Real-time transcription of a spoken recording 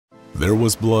There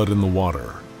was blood in the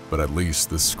water, but at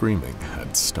least the screaming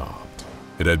had stopped.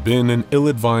 It had been an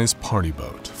ill-advised party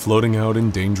boat floating out in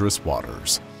dangerous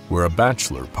waters, where a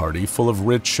bachelor party full of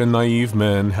rich and naive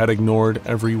men had ignored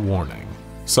every warning.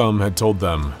 Some had told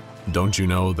them, "Don't you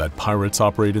know that pirates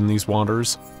operate in these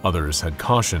waters?" Others had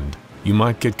cautioned, "You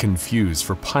might get confused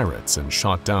for pirates and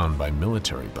shot down by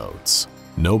military boats."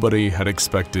 Nobody had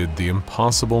expected the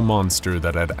impossible monster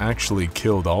that had actually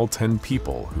killed all 10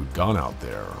 people who'd gone out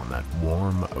there on that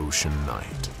warm ocean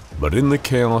night. But in the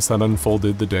chaos that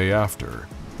unfolded the day after,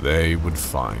 they would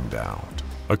find out.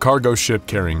 A cargo ship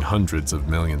carrying hundreds of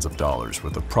millions of dollars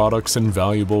worth of products and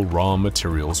valuable raw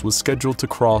materials was scheduled to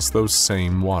cross those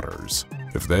same waters.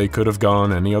 If they could have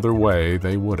gone any other way,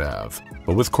 they would have.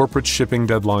 But with corporate shipping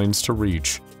deadlines to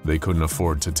reach, they couldn't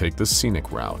afford to take the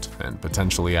scenic route and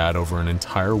potentially add over an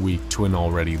entire week to an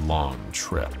already long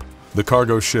trip. The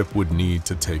cargo ship would need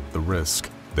to take the risk.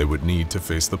 They would need to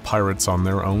face the pirates on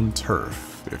their own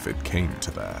turf if it came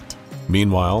to that.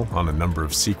 Meanwhile, on a number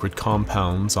of secret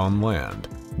compounds on land,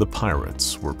 the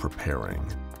pirates were preparing.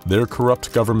 Their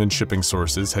corrupt government shipping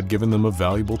sources had given them a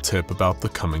valuable tip about the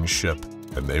coming ship,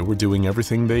 and they were doing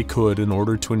everything they could in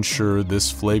order to ensure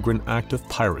this flagrant act of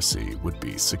piracy would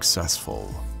be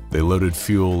successful. They loaded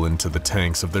fuel into the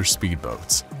tanks of their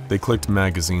speedboats. They clicked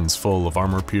magazines full of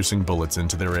armor-piercing bullets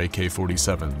into their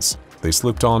AK-47s. They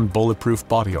slipped on bulletproof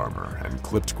body armor and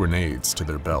clipped grenades to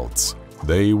their belts.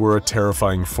 They were a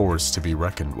terrifying force to be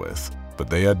reckoned with, but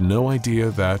they had no idea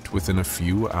that within a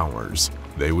few hours,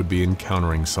 they would be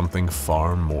encountering something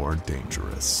far more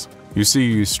dangerous. You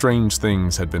see, strange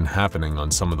things had been happening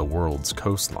on some of the world's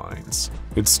coastlines.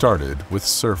 It started with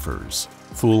surfers,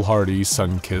 foolhardy,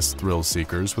 sun-kissed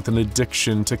thrill-seekers with an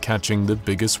addiction to catching the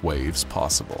biggest waves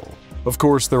possible. Of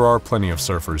course, there are plenty of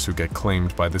surfers who get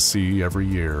claimed by the sea every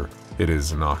year. It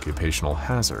is an occupational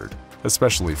hazard,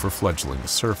 especially for fledgling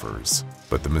surfers.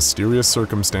 But the mysterious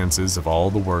circumstances of all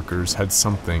the workers had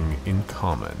something in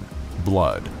common: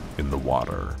 blood in the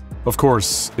water. Of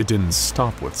course, it didn't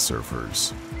stop with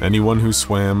surfers. Anyone who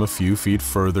swam a few feet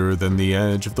further than the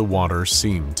edge of the water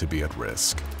seemed to be at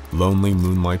risk. Lonely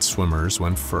moonlight swimmers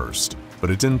went first, but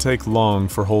it didn't take long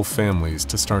for whole families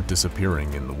to start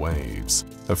disappearing in the waves.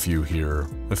 A few here,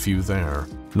 a few there.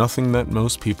 Nothing that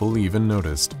most people even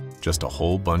noticed, just a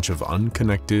whole bunch of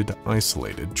unconnected,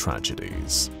 isolated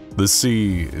tragedies. The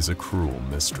sea is a cruel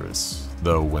mistress,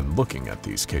 though when looking at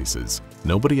these cases,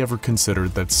 nobody ever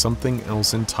considered that something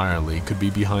else entirely could be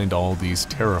behind all these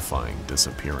terrifying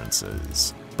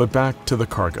disappearances. But back to the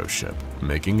cargo ship,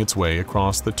 making its way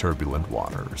across the turbulent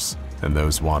waters. And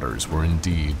those waters were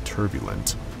indeed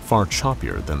turbulent, far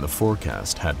choppier than the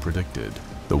forecast had predicted.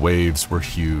 The waves were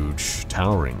huge,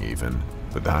 towering even,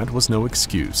 but that was no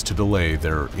excuse to delay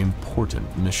their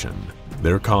important mission.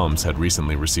 Their comms had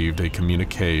recently received a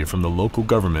communique from the local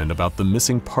government about the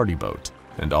missing party boat,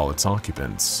 and all its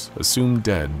occupants, assumed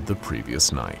dead the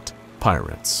previous night.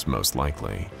 Pirates, most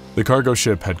likely. The cargo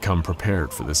ship had come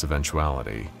prepared for this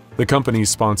eventuality. The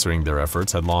companies sponsoring their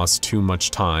efforts had lost too much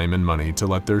time and money to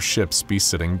let their ships be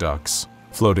sitting ducks,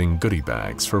 floating goodie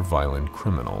bags for violent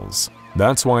criminals.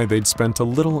 That's why they'd spent a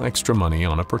little extra money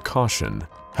on a precaution: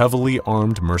 heavily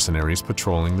armed mercenaries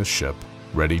patrolling the ship,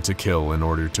 ready to kill in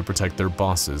order to protect their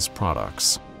boss's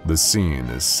products. The scene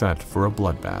is set for a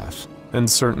bloodbath, and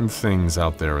certain things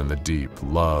out there in the deep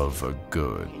love a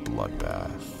good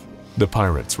bloodbath. The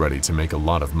pirates, ready to make a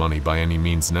lot of money by any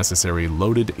means necessary,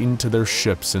 loaded into their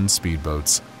ships and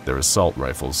speedboats, their assault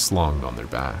rifles slung on their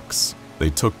backs. They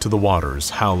took to the waters,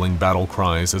 howling battle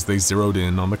cries as they zeroed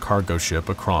in on the cargo ship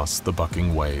across the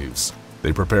bucking waves.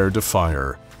 They prepared to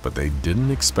fire, but they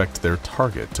didn't expect their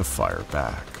target to fire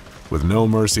back. With no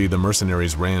mercy, the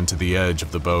mercenaries ran to the edge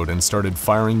of the boat and started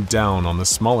firing down on the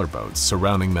smaller boats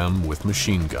surrounding them with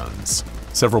machine guns.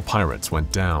 Several pirates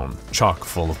went down, chock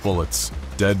full of bullets,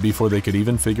 dead before they could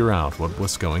even figure out what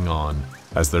was going on.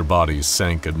 As their bodies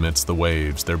sank amidst the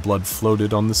waves, their blood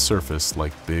floated on the surface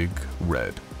like big,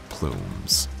 red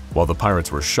plumes. While the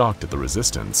pirates were shocked at the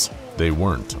resistance, they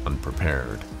weren't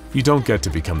unprepared. You don't get to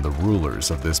become the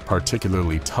rulers of this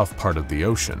particularly tough part of the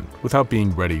ocean without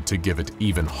being ready to give it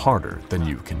even harder than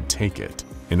you can take it.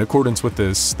 In accordance with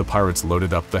this, the pirates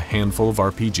loaded up the handful of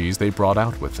RPGs they brought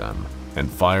out with them and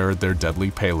fired their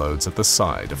deadly payloads at the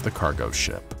side of the cargo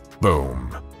ship.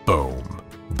 Boom, boom,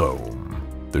 boom.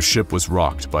 The ship was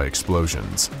rocked by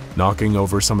explosions, knocking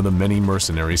over some of the many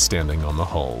mercenaries standing on the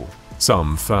hull.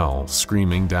 Some fell,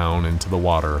 screaming down into the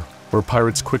water, where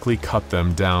pirates quickly cut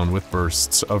them down with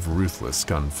bursts of ruthless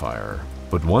gunfire.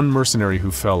 But one mercenary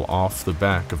who fell off the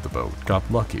back of the boat got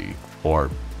lucky,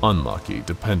 or unlucky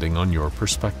depending on your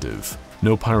perspective.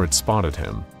 No pirate spotted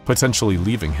him, potentially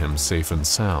leaving him safe and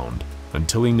sound,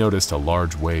 until he noticed a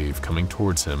large wave coming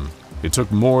towards him. It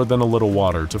took more than a little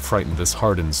water to frighten this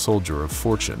hardened soldier of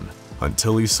fortune,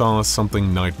 until he saw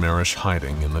something nightmarish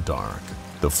hiding in the dark.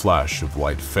 The flash of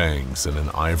white fangs and an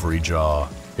ivory jaw.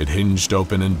 It hinged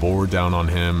open and bore down on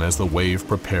him as the wave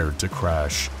prepared to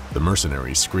crash. The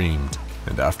mercenary screamed,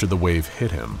 and after the wave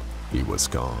hit him, he was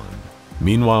gone.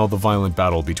 Meanwhile, the violent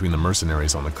battle between the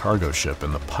mercenaries on the cargo ship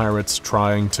and the pirates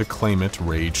trying to claim it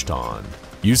raged on.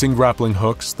 Using grappling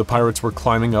hooks, the pirates were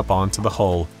climbing up onto the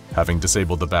hull, having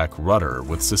disabled the back rudder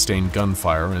with sustained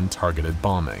gunfire and targeted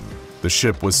bombing. The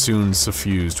ship was soon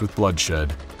suffused with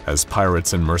bloodshed, as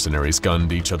pirates and mercenaries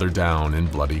gunned each other down in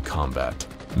bloody combat.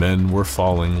 Men were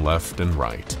falling left and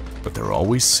right, but there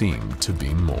always seemed to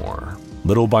be more.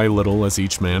 Little by little, as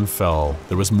each man fell,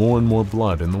 there was more and more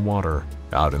blood in the water.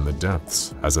 Out in the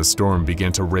depths, as a storm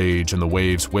began to rage and the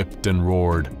waves whipped and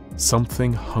roared,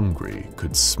 something hungry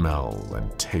could smell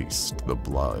and taste the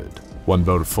blood. One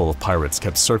boat full of pirates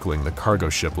kept circling the cargo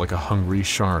ship like a hungry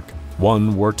shark.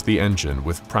 One worked the engine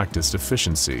with practiced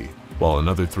efficiency, while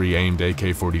another 3 aimed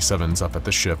AK-47s up at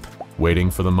the ship,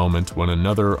 waiting for the moment when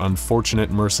another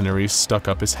unfortunate mercenary stuck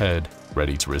up his head,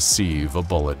 ready to receive a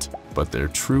bullet. But their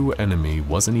true enemy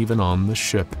wasn't even on the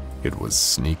ship. It was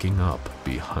sneaking up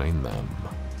behind them.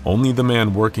 Only the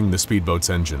man working the speedboat's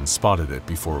engine spotted it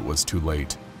before it was too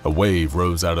late. A wave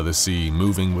rose out of the sea,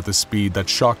 moving with a speed that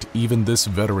shocked even this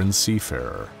veteran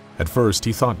seafarer. At first,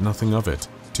 he thought nothing of it,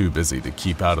 too busy to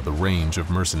keep out of the range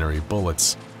of mercenary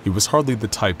bullets. He was hardly the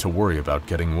type to worry about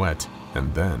getting wet,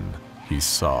 and then he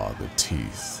saw the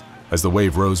teeth. As the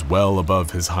wave rose well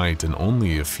above his height and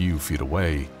only a few feet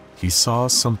away, he saw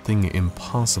something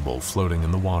impossible floating in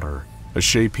the water. A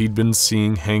shape he'd been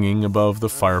seeing hanging above the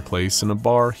fireplace in a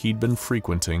bar he'd been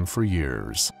frequenting for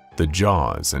years. The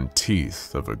jaws and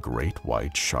teeth of a great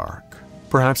white shark.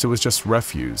 Perhaps it was just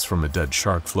refuse from a dead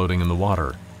shark floating in the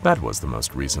water. That was the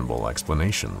most reasonable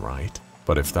explanation, right?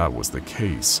 But if that was the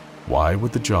case, why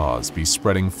would the jaws be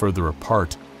spreading further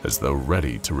apart as though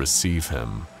ready to receive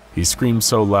him? He screamed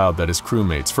so loud that his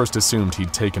crewmates first assumed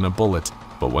he'd taken a bullet,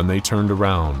 but when they turned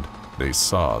around, they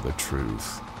saw the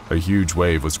truth. A huge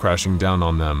wave was crashing down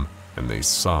on them, and they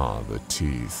saw the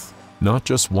teeth. Not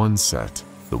just one set,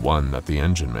 the one that the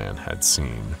engine man had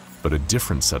seen, but a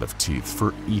different set of teeth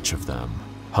for each of them.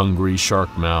 Hungry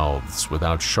shark mouths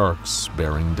without sharks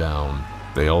bearing down.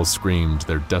 They all screamed,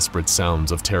 their desperate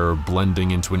sounds of terror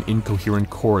blending into an incoherent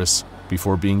chorus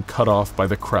before being cut off by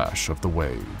the crash of the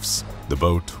waves. The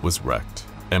boat was wrecked,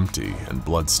 empty and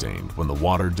bloodstained when the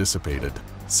water dissipated,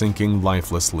 sinking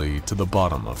lifelessly to the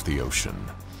bottom of the ocean.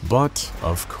 But,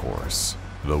 of course,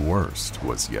 the worst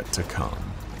was yet to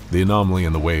come. The anomaly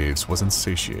in the waves wasn't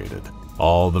satiated.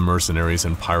 All the mercenaries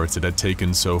and pirates it had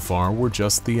taken so far were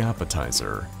just the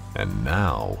appetizer, and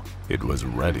now it was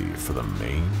ready for the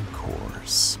main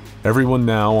course. Everyone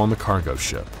now on the cargo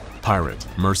ship, pirate,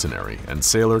 mercenary, and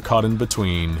sailor caught in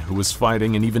between, who was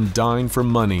fighting and even dying for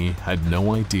money, had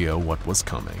no idea what was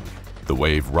coming. The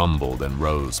wave rumbled and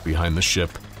rose behind the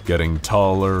ship, getting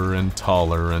taller and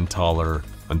taller and taller,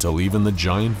 until even the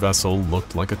giant vessel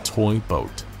looked like a toy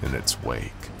boat in its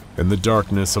wake. In the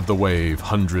darkness of the wave,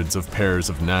 hundreds of pairs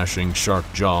of gnashing shark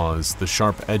jaws, the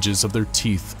sharp edges of their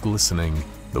teeth glistening,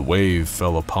 the wave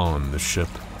fell upon the ship,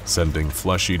 sending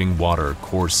flesh-eating water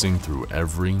coursing through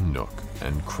every nook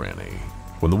and cranny.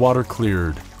 When the water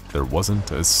cleared, there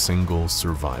wasn't a single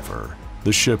survivor.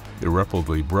 The ship,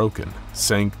 irreparably broken,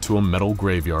 sank to a metal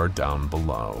graveyard down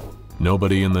below.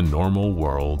 Nobody in the normal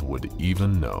world would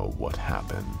even know what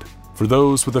happened. For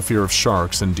those with a fear of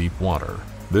sharks and deep water,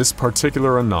 this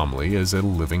particular anomaly is a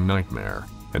living nightmare,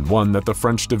 and one that the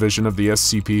French division of the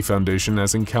SCP Foundation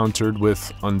has encountered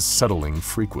with unsettling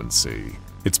frequency.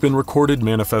 It's been recorded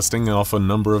manifesting off a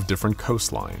number of different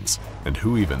coastlines, and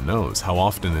who even knows how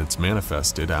often it's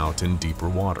manifested out in deeper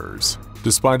waters.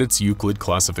 Despite its Euclid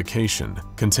classification,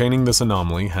 containing this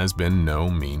anomaly has been no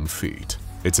mean feat.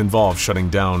 It's involved shutting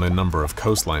down a number of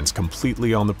coastlines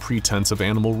completely on the pretense of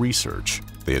animal research,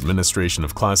 the administration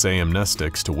of Class A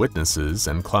amnestics to witnesses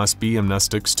and Class B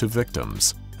amnestics to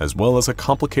victims, as well as a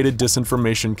complicated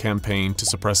disinformation campaign to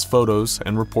suppress photos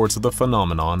and reports of the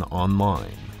phenomenon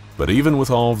online. But even with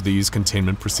all of these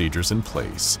containment procedures in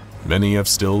place, many have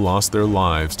still lost their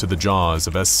lives to the jaws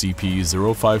of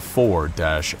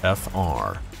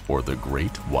SCP-054-FR, or the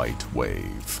Great White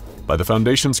Wave. By the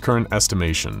Foundation's current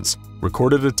estimations,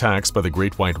 recorded attacks by the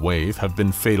Great White Wave have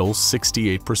been fatal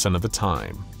 68% of the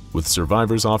time, with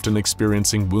survivors often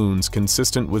experiencing wounds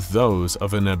consistent with those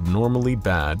of an abnormally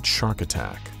bad shark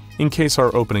attack. In case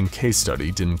our opening case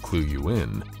study didn't clue you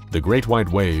in, the Great White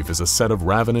Wave is a set of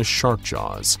ravenous shark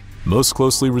jaws, most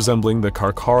closely resembling the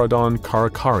Carcharodon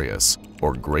carcharias,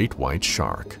 or great white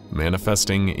shark,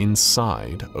 manifesting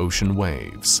inside ocean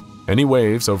waves. Any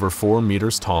waves over 4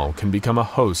 meters tall can become a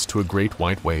host to a Great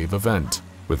White Wave event,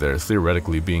 with there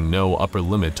theoretically being no upper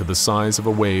limit to the size of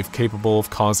a wave capable of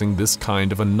causing this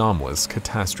kind of anomalous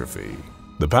catastrophe.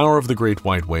 The power of the Great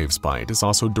White Wave's bite is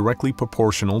also directly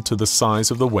proportional to the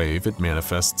size of the wave it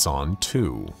manifests on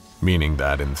too, meaning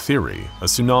that in theory, a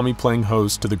tsunami playing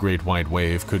host to the Great White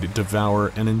Wave could devour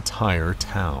an entire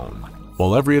town.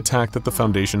 While every attack that the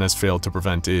Foundation has failed to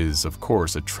prevent is, of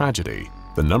course, a tragedy,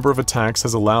 the number of attacks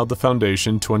has allowed the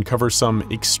Foundation to uncover some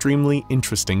extremely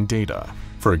interesting data.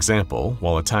 For example,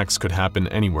 while attacks could happen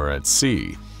anywhere at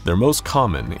sea, they're most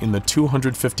common in the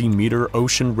 250-meter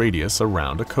ocean radius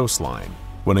around a coastline.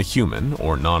 When a human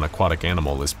or non-aquatic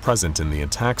animal is present in the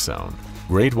attack zone,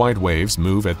 Great White Waves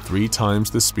move at 3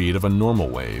 times the speed of a normal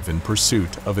wave in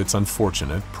pursuit of its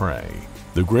unfortunate prey.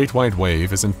 The Great White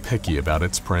Wave isn't picky about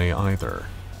its prey either.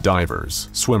 Divers,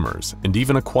 swimmers, and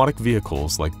even aquatic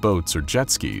vehicles like boats or jet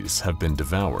skis have been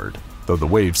devoured, though the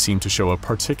waves seem to show a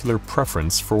particular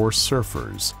preference for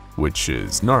surfers, which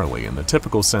is gnarly in the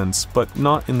typical sense, but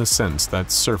not in the sense that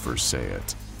surfers say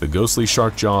it. The ghostly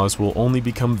shark jaws will only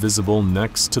become visible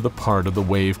next to the part of the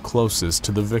wave closest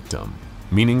to the victim,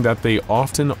 meaning that they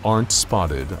often aren't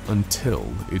spotted until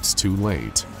it's too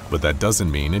late. But that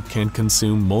doesn't mean it can't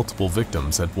consume multiple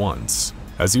victims at once.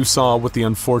 As you saw with the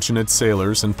unfortunate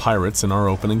sailors and pirates in our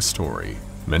opening story,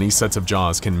 many sets of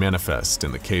jaws can manifest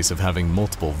in the case of having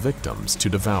multiple victims to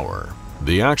devour.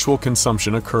 The actual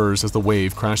consumption occurs as the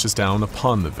wave crashes down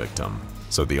upon the victim,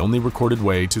 so the only recorded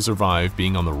way to survive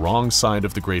being on the wrong side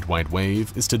of the Great White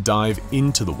Wave is to dive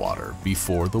into the water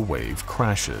before the wave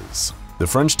crashes. The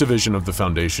French division of the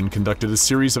Foundation conducted a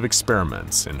series of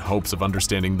experiments in hopes of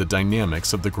understanding the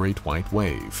dynamics of the Great White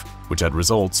Wave, which had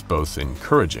results both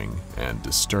encouraging and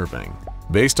disturbing.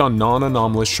 Based on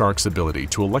non-anomalous sharks' ability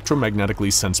to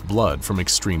electromagnetically sense blood from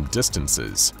extreme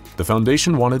distances, the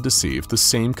Foundation wanted to see if the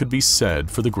same could be said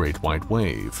for the Great White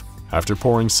Wave. After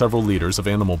pouring several liters of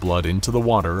animal blood into the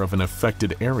water of an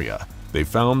affected area, they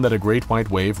found that a Great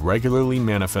White Wave regularly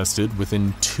manifested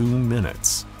within 2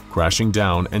 minutes, crashing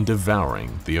down and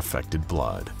devouring the affected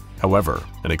blood. However,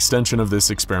 an extension of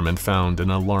this experiment found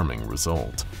an alarming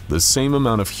result. The same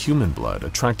amount of human blood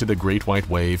attracted a Great White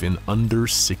Wave in under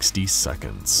 60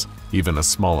 seconds. Even a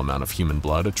small amount of human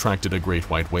blood attracted a Great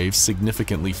White Wave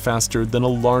significantly faster than a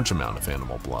large amount of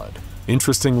animal blood.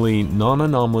 Interestingly,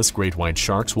 non-anomalous great white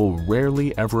sharks will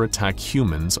rarely ever attack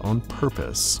humans on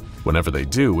purpose. Whenever they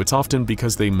do, it's often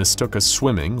because they mistook a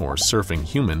swimming or surfing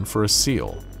human for a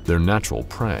seal, their natural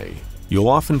prey. You'll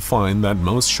often find that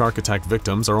most shark attack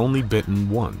victims are only bitten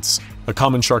once, a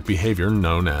common shark behavior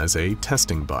known as a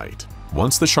testing bite.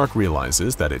 Once the shark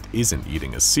realizes that it isn't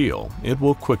eating a seal, it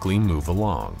will quickly move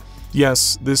along.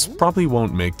 Yes, this probably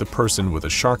won't make the person with a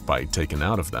shark bite taken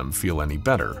out of them feel any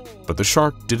better, but the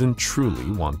shark didn't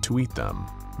truly want to eat them.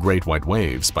 Great white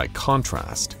waves, by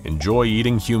contrast, enjoy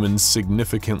eating humans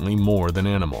significantly more than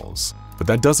animals. But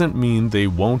that doesn't mean they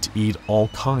won't eat all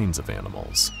kinds of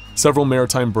animals. Several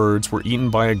maritime birds were eaten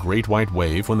by a great white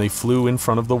wave when they flew in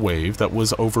front of the wave that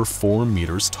was over 4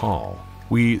 meters tall.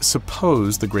 We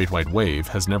suppose the great white wave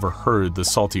has never heard the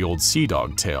salty old sea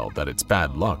dog tale that it's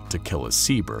bad luck to kill a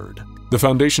seabird. The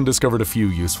Foundation discovered a few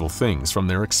useful things from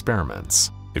their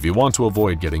experiments. If you want to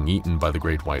avoid getting eaten by the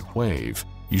great white wave,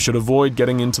 you should avoid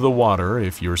getting into the water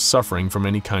if you're suffering from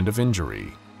any kind of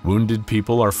injury. Wounded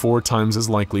people are 4 times as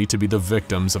likely to be the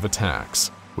victims of attacks,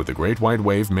 with the great white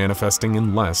wave manifesting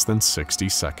in less than 60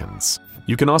 seconds.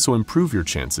 You can also improve your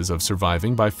chances of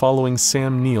surviving by following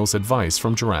Sam Neill's advice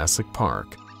from Jurassic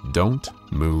Park. Don't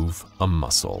move a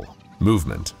muscle.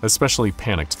 Movement, especially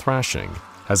panicked thrashing,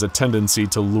 has a tendency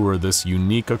to lure this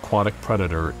unique aquatic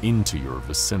predator into your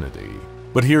vicinity.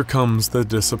 But here comes the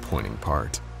disappointing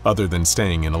part. Other than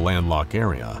staying in a landlocked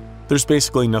area, there's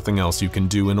basically nothing else you can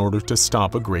do in order to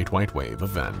stop a great white wave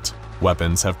event.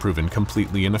 Weapons have proven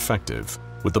completely ineffective,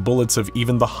 with the bullets of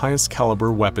even the highest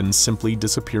caliber weapons simply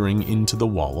disappearing into the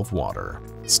wall of water.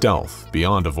 Stealth,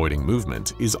 beyond avoiding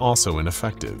movement, is also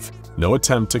ineffective. No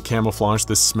attempt to camouflage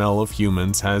the smell of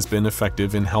humans has been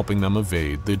effective in helping them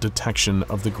evade the detection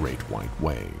of the great white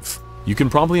wave. You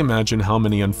can probably imagine how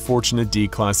many unfortunate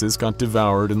D-classes got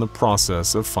devoured in the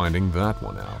process of finding that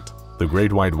one out. The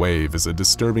great white wave is a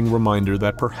disturbing reminder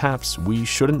that perhaps we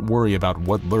shouldn't worry about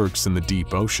what lurks in the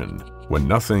deep ocean, when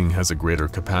nothing has a greater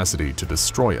capacity to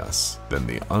destroy us than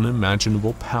the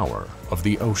unimaginable power of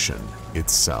the ocean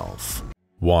itself.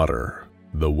 Water.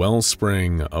 the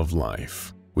wellspring of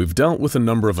life. We've dealt with a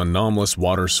number of anomalous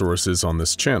water sources on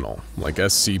this channel, like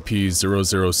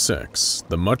SCP-006,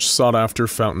 the much sought-after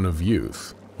Fountain of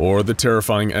Youth, or the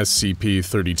terrifying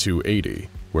SCP-3280,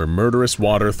 where murderous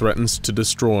water threatens to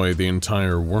destroy the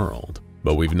entire world.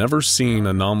 But we've never seen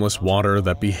anomalous water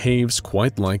that behaves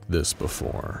quite like this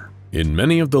before. In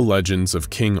many of the legends of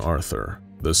King Arthur,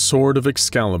 the Sword of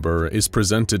Excalibur is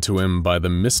presented to him by the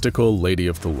mystical Lady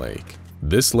of the Lake.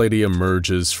 This lady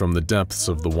emerges from the depths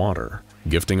of the water,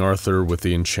 gifting Arthur with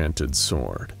the enchanted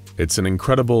sword. It's an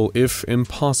incredible, if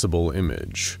impossible,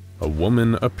 image. A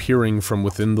woman appearing from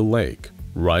within the lake,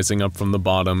 rising up from the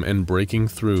bottom and breaking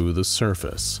through the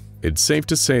surface. It's safe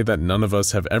to say that none of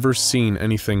us have ever seen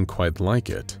anything quite like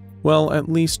it. Well, at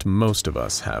least most of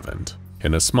us haven't.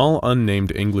 In a small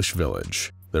unnamed English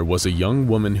village, there was a young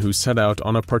woman who set out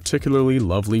on a particularly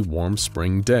lovely warm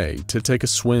spring day to take a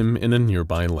swim in a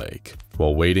nearby lake.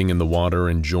 While wading in the water,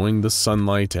 enjoying the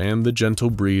sunlight and the gentle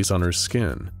breeze on her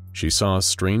skin, she saw a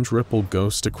strange ripple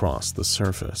ghost across the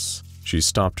surface. She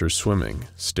stopped her swimming,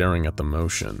 staring at the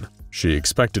motion. She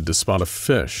expected to spot a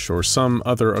fish or some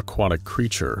other aquatic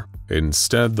creature.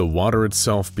 Instead, the water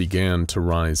itself began to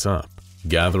rise up,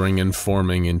 gathering and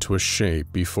forming into a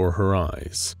shape before her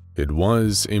eyes. It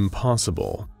was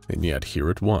impossible, and yet here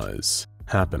it was,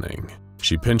 happening.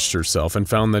 She pinched herself and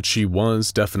found that she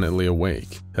was definitely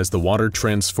awake, as the water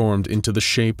transformed into the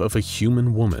shape of a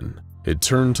human woman. It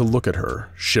turned to look at her,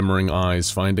 shimmering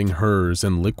eyes finding hers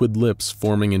and liquid lips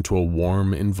forming into a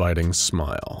warm, inviting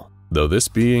smile. Though this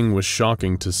being was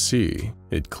shocking to see,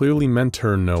 it clearly meant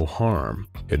her no harm.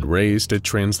 It raised a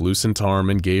translucent arm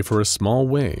and gave her a small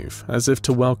wave, as if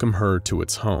to welcome her to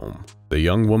its home. The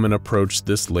young woman approached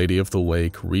this Lady of the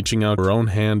Lake, reaching out her own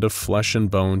hand of flesh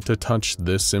and bone to touch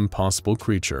this impossible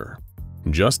creature.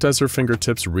 Just as her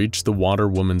fingertips reached the water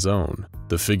woman's own,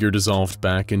 the figure dissolved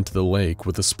back into the lake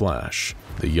with a splash.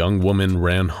 The young woman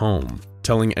ran home,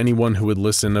 telling anyone who would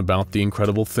listen about the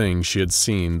incredible thing she had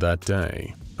seen that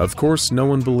day. Of course, no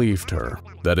one believed her.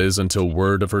 That is, until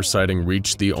word of her sighting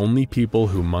reached the only people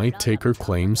who might take her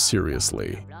claim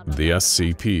seriously, the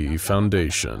SCP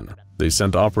Foundation. They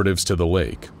sent operatives to the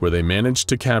lake, where they managed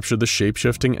to capture the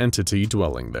shape-shifting entity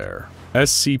dwelling there.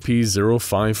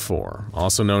 SCP-054,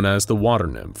 also known as the Water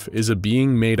Nymph, is a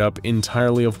being made up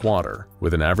entirely of water,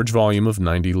 with an average volume of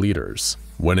 90 liters.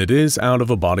 When it is out of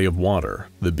a body of water,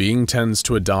 the being tends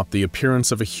to adopt the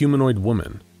appearance of a humanoid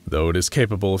woman, though it is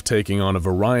capable of taking on a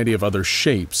variety of other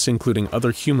shapes, including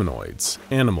other humanoids,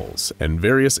 animals, and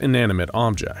various inanimate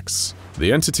objects.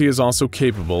 The entity is also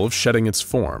capable of shedding its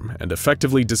form and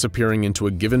effectively disappearing into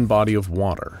a given body of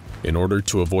water. In order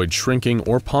to avoid shrinking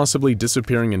or possibly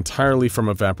disappearing entirely from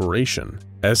evaporation,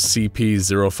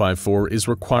 SCP-054 is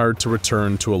required to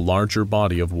return to a larger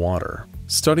body of water.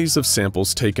 Studies of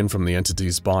samples taken from the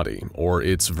entity's body, or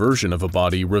its version of a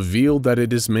body, revealed that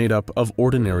it is made up of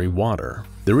ordinary water.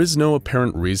 There is no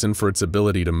apparent reason for its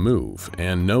ability to move,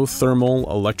 and no thermal,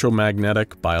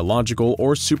 electromagnetic, biological,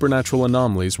 or supernatural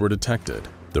anomalies were detected.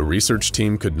 The research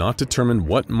team could not determine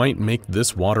what might make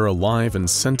this water alive and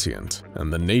sentient,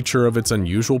 and the nature of its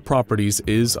unusual properties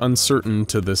is uncertain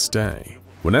to this day.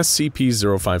 When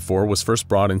SCP-054 was first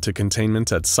brought into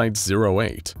containment at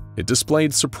Site-08, it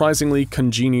displayed surprisingly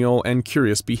congenial and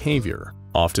curious behavior,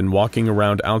 often walking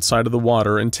around outside of the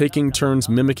water and taking turns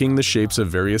mimicking the shapes of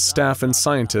various staff and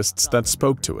scientists that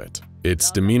spoke to it. Its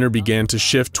demeanor began to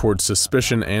shift towards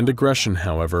suspicion and aggression,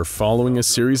 however, following a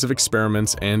series of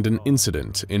experiments and an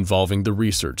incident involving the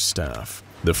research staff.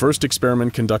 The first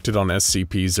experiment conducted on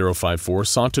SCP-054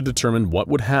 sought to determine what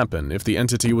would happen if the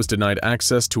entity was denied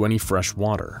access to any fresh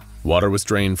water. Water was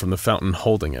drained from the fountain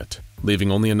holding it,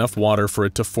 leaving only enough water for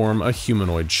it to form a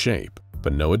humanoid shape,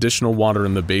 but no additional water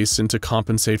in the basin to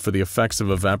compensate for the effects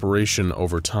of evaporation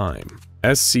over time.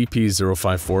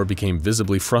 SCP-054 became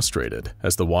visibly frustrated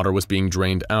as the water was being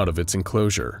drained out of its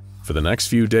enclosure. For the next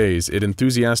few days, it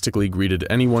enthusiastically greeted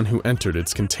anyone who entered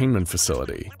its containment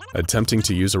facility, attempting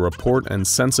to use a rapport and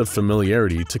sense of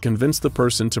familiarity to convince the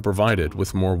person to provide it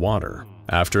with more water.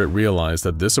 After it realized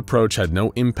that this approach had no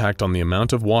impact on the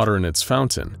amount of water in its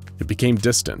fountain, it became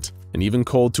distant and even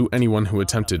cold to anyone who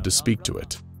attempted to speak to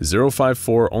it.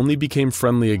 054 only became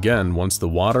friendly again once the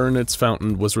water in its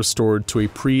fountain was restored to a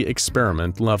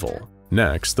pre-experiment level.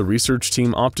 Next, the research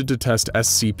team opted to test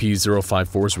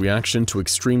SCP-054's reaction to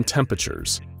extreme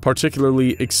temperatures,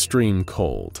 particularly extreme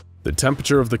cold. The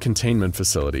temperature of the containment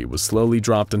facility was slowly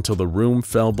dropped until the room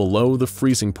fell below the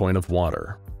freezing point of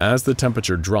water. As the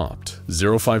temperature dropped,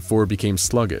 054 became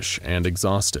sluggish and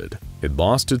exhausted. It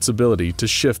lost its ability to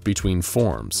shift between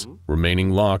forms, remaining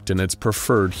locked in its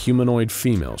preferred humanoid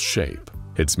female shape.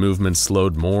 Its movement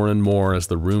slowed more and more as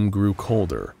the room grew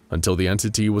colder, until the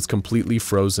entity was completely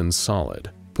frozen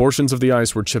solid. Portions of the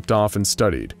ice were chipped off and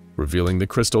studied, revealing the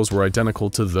crystals were identical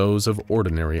to those of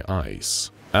ordinary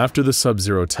ice. After the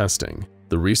sub-zero testing,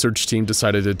 the research team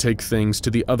decided to take things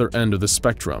to the other end of the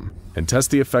spectrum and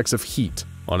test the effects of heat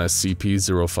on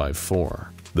SCP-054.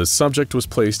 The subject was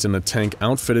placed in a tank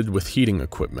outfitted with heating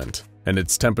equipment, and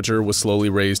its temperature was slowly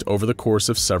raised over the course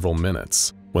of several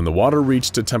minutes. When the water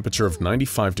reached a temperature of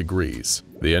 95 degrees,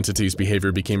 the entity's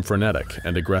behavior became frenetic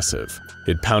and aggressive.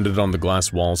 It pounded on the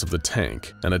glass walls of the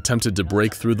tank and attempted to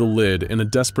break through the lid in a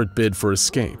desperate bid for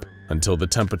escape until the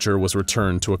temperature was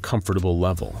returned to a comfortable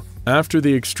level. After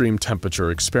the extreme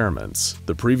temperature experiments,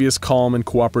 the previous calm and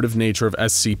cooperative nature of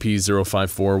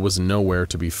SCP-054 was nowhere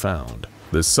to be found.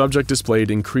 The subject displayed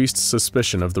increased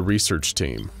suspicion of the research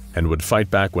team and would fight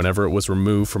back whenever it was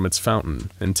removed from its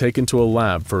fountain and taken to a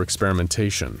lab for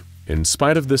experimentation. In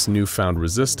spite of this newfound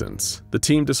resistance, the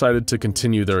team decided to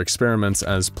continue their experiments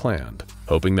as planned,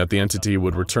 hoping that the entity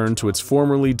would return to its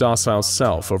formerly docile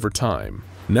self over time.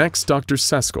 Next, Dr.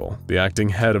 Seskel, the acting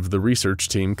head of the research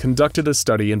team, conducted a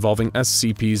study involving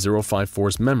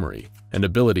SCP-054's memory and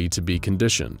ability to be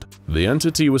conditioned. The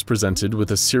entity was presented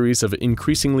with a series of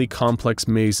increasingly complex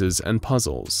mazes and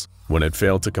puzzles. When it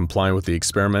failed to comply with the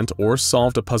experiment or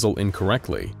solved a puzzle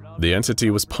incorrectly, the entity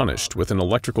was punished with an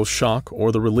electrical shock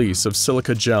or the release of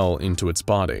silica gel into its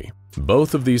body.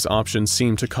 Both of these options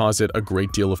seemed to cause it a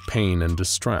great deal of pain and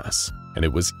distress, and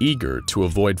it was eager to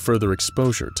avoid further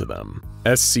exposure to them.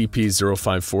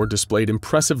 SCP-054 displayed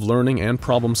impressive learning and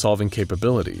problem-solving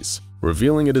capabilities,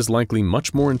 revealing it is likely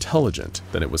much more intelligent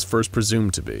than it was first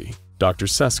presumed to be. Dr.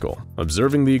 Seskel,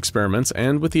 observing the experiments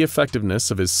and with the effectiveness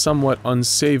of his somewhat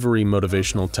unsavory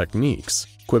motivational techniques,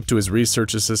 quipped to his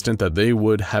research assistant that they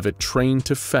would have it trained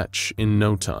to fetch in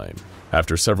no time.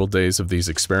 After several days of these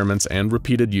experiments and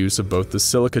repeated use of both the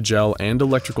silica gel and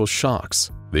electrical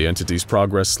shocks, the entity's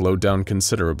progress slowed down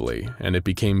considerably and it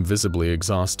became visibly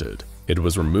exhausted. It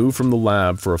was removed from the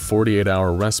lab for a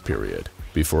 48-hour rest period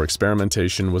before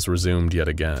experimentation was resumed yet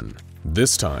again.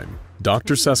 This time,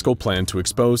 Dr. Seskel planned to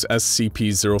expose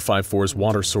SCP-054's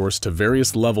water source to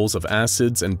various levels of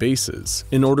acids and bases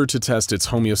in order to test its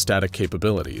homeostatic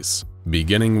capabilities,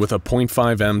 beginning with a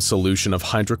 0.5 m solution of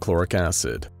hydrochloric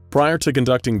acid. Prior to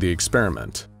conducting the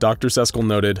experiment, Dr. Seskel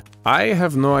noted, "I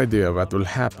have no idea what will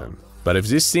happen, but if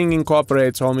this thing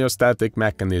incorporates homeostatic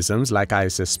mechanisms like I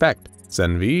suspect,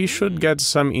 then we should get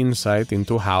some insight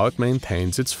into how it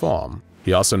maintains its form."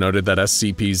 He also noted that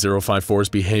SCP-054's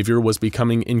behavior was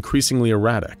becoming increasingly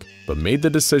erratic, but made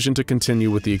the decision to continue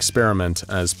with the experiment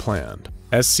as planned.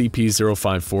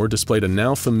 SCP-054 displayed a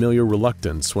now familiar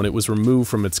reluctance when it was removed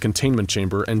from its containment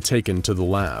chamber and taken to the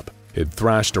lab. It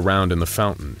thrashed around in the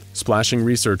fountain, splashing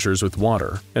researchers with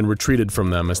water, and retreated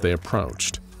from them as they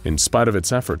approached. In spite of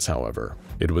its efforts, however,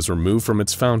 it was removed from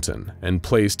its fountain and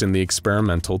placed in the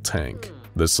experimental tank.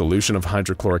 The solution of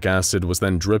hydrochloric acid was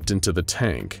then dripped into the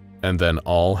tank, and then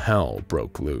all hell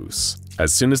broke loose.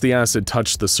 As soon as the acid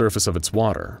touched the surface of its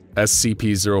water,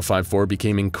 SCP-054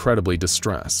 became incredibly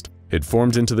distressed. It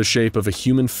formed into the shape of a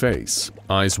human face,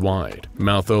 eyes wide,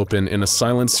 mouth open in a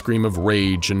silent scream of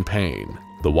rage and pain.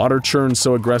 The water churned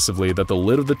so aggressively that the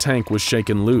lid of the tank was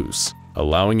shaken loose,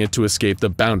 allowing it to escape the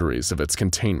boundaries of its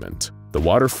containment. The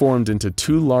water formed into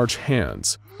two large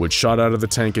hands, which shot out of the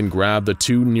tank and grabbed the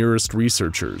two nearest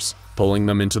researchers, pulling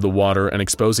them into the water and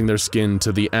exposing their skin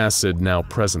to the acid now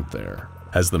present there.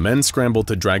 As the men scrambled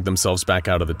to drag themselves back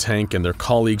out of the tank and their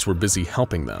colleagues were busy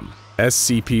helping them,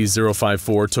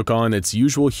 SCP-054 took on its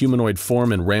usual humanoid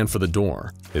form and ran for the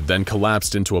door. It then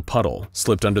collapsed into a puddle,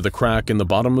 slipped under the crack in the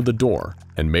bottom of the door,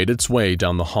 and made its way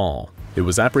down the hall. It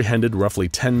was apprehended roughly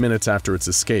 10 minutes after its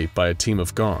escape by a team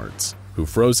of guards, who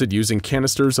froze it using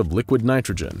canisters of liquid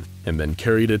nitrogen and then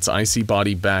carried its icy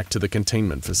body back to the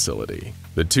containment facility.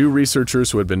 The two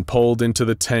researchers who had been pulled into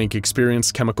the tank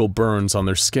experienced chemical burns on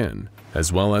their skin,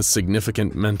 as well as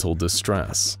significant mental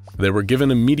distress. They were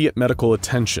given immediate medical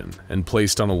attention and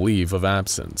placed on a leave of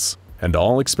absence, and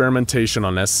all experimentation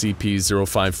on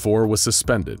SCP-054 was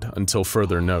suspended until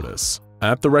further notice.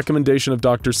 At the recommendation of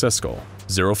Dr. Seskel,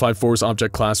 054's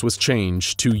object class was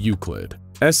changed to Euclid.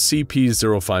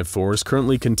 SCP-054 is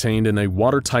currently contained in a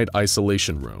watertight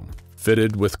isolation room,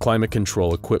 fitted with climate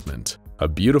control equipment. A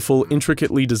beautiful,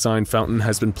 intricately designed fountain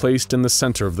has been placed in the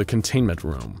center of the containment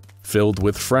room, filled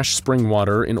with fresh spring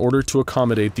water in order to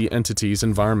accommodate the entity's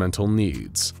environmental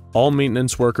needs. All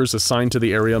maintenance workers assigned to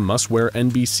the area must wear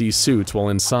NBC suits while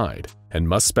inside, and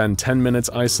must spend 10 minutes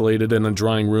isolated in a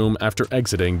drying room after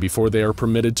exiting before they are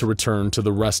permitted to return to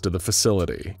the rest of the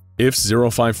facility. If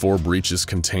 054 breaches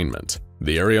containment,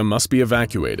 The area must be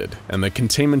evacuated, and the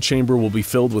containment chamber will be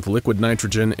filled with liquid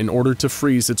nitrogen in order to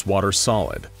freeze its water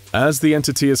solid. As the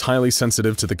entity is highly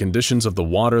sensitive to the conditions of the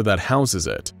water that houses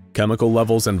it, chemical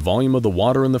levels and volume of the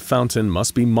water in the fountain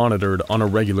must be monitored on a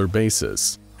regular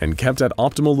basis and kept at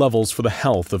optimal levels for the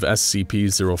health of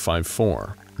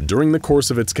SCP-054. During the course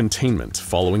of its containment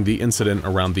following the incident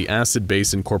around the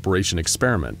acid-base incorporation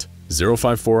experiment,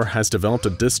 054 has developed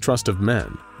a distrust of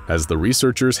men, as the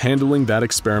researchers handling that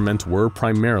experiment were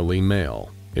primarily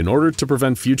male. In order to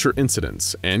prevent future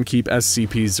incidents and keep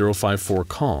SCP-054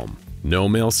 calm, no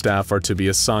male staff are to be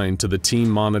assigned to the team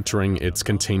monitoring its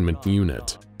containment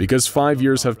unit. Because 5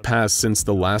 years have passed since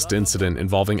the last incident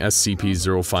involving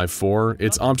SCP-054,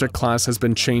 its object class has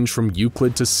been changed from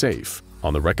Euclid to Safe,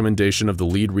 on the recommendation of the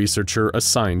lead researcher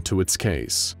assigned to its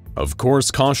case. Of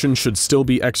course, caution should still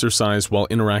be exercised while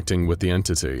interacting with the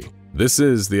entity. This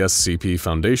is the SCP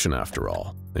Foundation after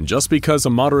all, and just because a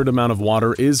moderate amount of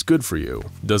water is good for you,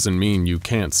 doesn't mean you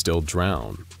can't still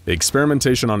drown.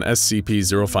 Experimentation on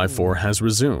SCP-054 has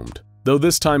resumed, though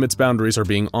this time its boundaries are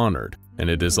being honored, and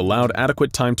it is allowed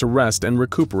adequate time to rest and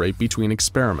recuperate between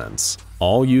experiments.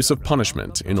 All use of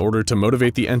punishment in order to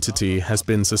motivate the entity has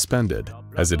been suspended,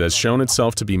 as it has shown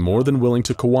itself to be more than willing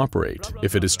to cooperate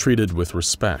if it is treated with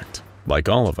respect. Like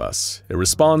all of us, it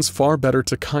responds far better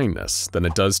to kindness than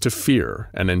it does to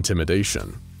fear and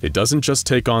intimidation. It doesn't just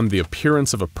take on the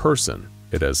appearance of a person,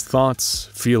 it has thoughts,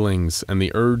 feelings, and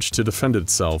the urge to defend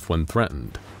itself when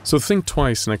threatened. So think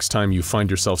twice next time you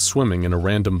find yourself swimming in a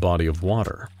random body of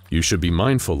water. You should be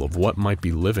mindful of what might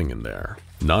be living in there.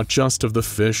 Not just of the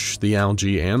fish, the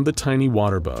algae, and the tiny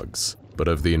water bugs, but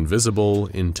of the invisible,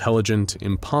 intelligent,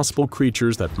 impossible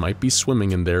creatures that might be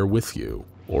swimming in there with you,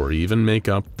 or even make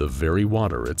up the very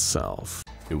water itself.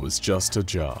 It was just a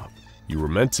job. You were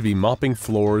meant to be mopping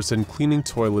floors and cleaning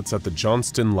toilets at the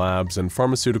Johnston Labs and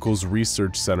Pharmaceuticals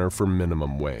Research Center for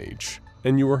minimum wage,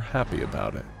 and you were happy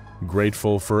about it,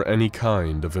 grateful for any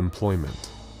kind of employment.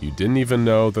 You didn't even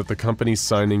know that the company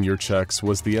signing your checks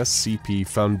was the SCP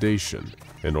Foundation,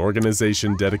 an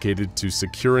organization dedicated to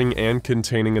securing and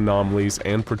containing anomalies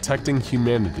and protecting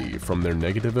humanity from their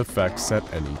negative effects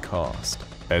at any cost.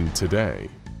 And today,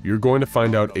 you're going to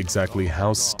find out exactly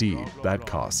how steep that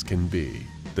cost can be.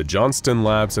 The Johnston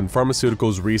Labs and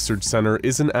Pharmaceuticals Research Center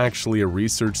isn't actually a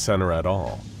research center at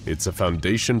all. It's a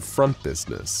Foundation front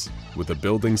business, with a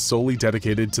building solely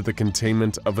dedicated to the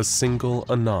containment of a single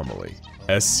anomaly,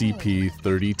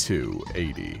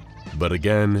 SCP-3700. But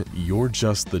again, you're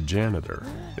just the janitor.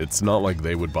 It's not like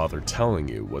they would bother telling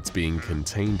you what's being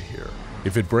contained here.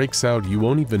 If it breaks out, you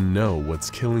won't even know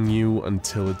what's killing you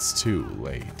until it's too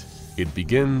late. It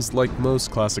begins like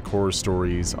most classic horror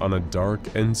stories on a dark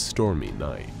and stormy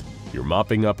night. You're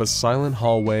mopping up a silent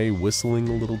hallway, whistling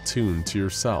a little tune to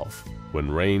yourself, when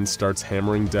rain starts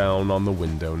hammering down on the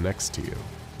window next to you.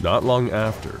 Not long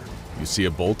after, you see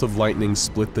a bolt of lightning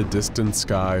split the distant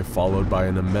sky, followed by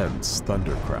an immense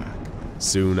thundercrack.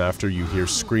 Soon after, you hear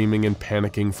screaming and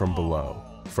panicking from below,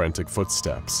 frantic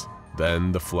footsteps,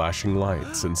 then the flashing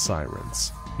lights and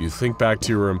sirens. You think back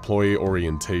to your employee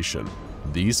orientation.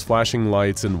 These flashing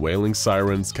lights and wailing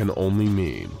sirens can only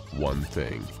mean one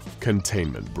thing: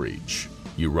 containment breach.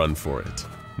 You run for it,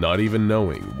 not even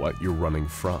knowing what you're running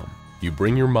from. You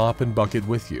bring your mop and bucket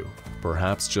with you,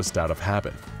 perhaps just out of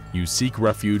habit. You seek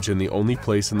refuge in the only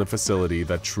place in the facility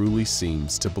that truly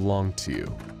seems to belong to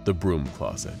you, the broom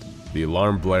closet. The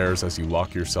alarm blares as you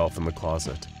lock yourself in the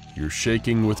closet. You're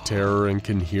shaking with terror and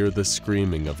can hear the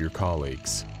screaming of your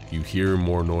colleagues. You hear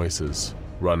more noises.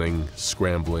 Running,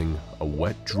 scrambling, a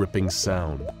wet dripping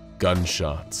sound,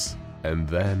 gunshots, and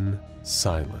then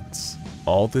silence.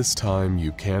 All this time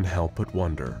you can't help but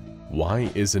wonder,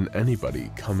 why isn't anybody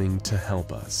coming to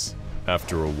help us?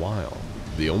 After a while,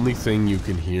 the only thing you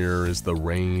can hear is the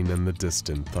rain and the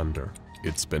distant thunder.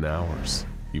 It's been hours.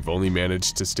 You've only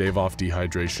managed to stave off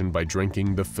dehydration by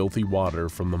drinking the filthy water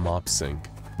from the mop sink,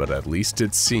 but at least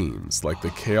it seems like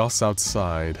the chaos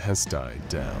outside has died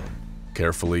down.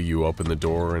 Carefully, you open the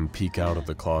door and peek out of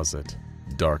the closet.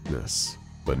 Darkness,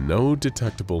 but no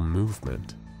detectable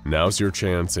movement. Now's your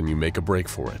chance and you make a break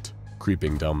for it,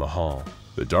 creeping down the hall.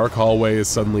 The dark hallway is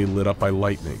suddenly lit up by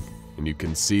lightning, and you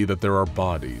can see that there are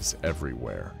bodies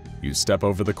everywhere. You step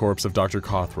over the corpse of Dr.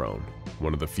 Cawthron,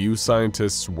 one of the few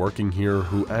scientists working here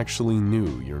who actually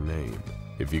knew your name.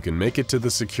 If you can make it to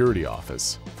the security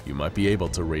office, you might be able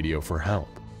to radio for help,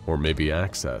 or maybe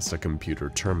access a computer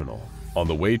terminal. On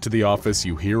the way to the office,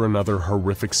 you hear another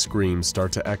horrific scream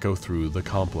start to echo through the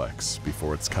complex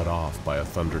before it's cut off by a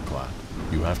thunderclap.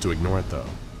 You have to ignore it though,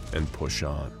 and push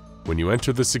on. When you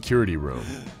enter the security room,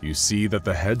 you see that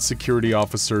the head security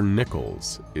officer,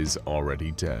 Nichols, is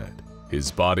already dead. His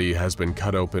body has been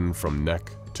cut open from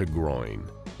neck to groin,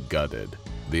 gutted.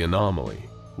 The anomaly,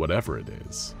 whatever it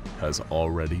is, has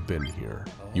already been here.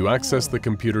 You access the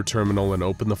computer terminal and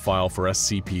open the file for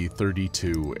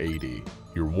SCP-3700.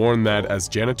 You're warned that as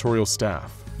janitorial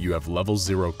staff, you have level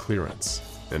 0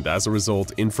 clearance, and as a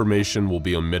result, information will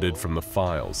be omitted from the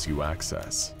files you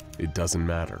access. It doesn't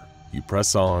matter. You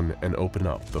press on and open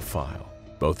up the file.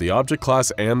 Both the object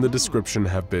class and the description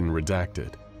have been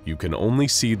redacted. You can only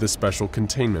see the special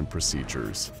containment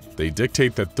procedures. They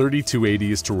dictate that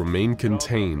 3280 is to remain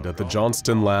contained at the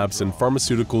Johnston Labs and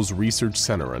Pharmaceuticals Research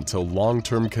Center until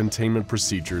long-term containment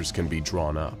procedures can be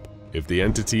drawn up. If the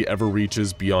entity ever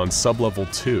reaches beyond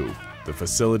sublevel 2, the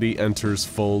facility enters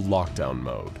full lockdown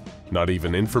mode. Not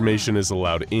even information is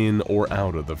allowed in or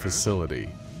out of the facility,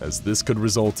 as this could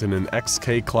result in an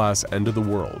XK class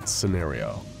end-of-the-world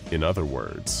scenario. In other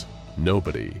words,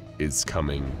 nobody is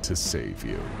coming to save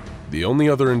you. The only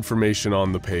other information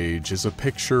on the page is a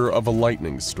picture of a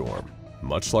lightning storm,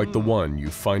 much like the one you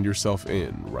find yourself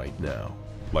in right now.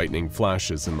 Lightning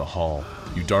flashes in the hall.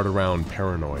 You dart around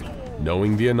paranoid,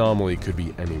 knowing the anomaly could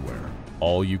be anywhere.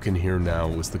 All you can hear now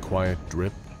is the quiet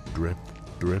drip, drip,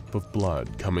 drip of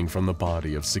blood coming from the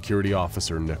body of Security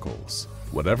Officer Nichols.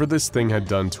 Whatever this thing had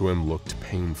done to him looked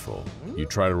painful. You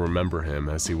try to remember him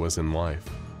as he was in life,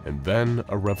 and then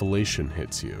a revelation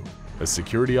hits you. A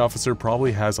security officer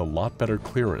probably has a lot better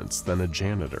clearance than a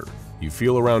janitor. You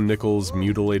feel around Nichols'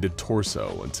 mutilated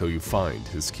torso until you find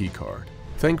his keycard.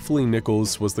 Thankfully,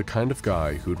 Nichols was the kind of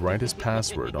guy who'd write his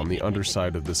password on the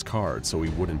underside of this card so he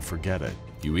wouldn't forget it.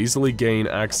 You easily gain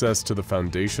access to the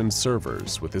Foundation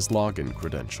servers with his login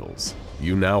credentials.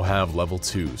 You now have level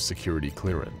 2 security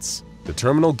clearance. The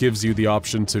terminal gives you the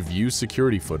option to view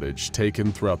security footage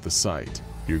taken throughout the site.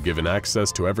 You're given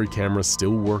access to every camera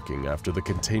still working after the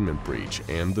containment breach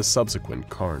and the subsequent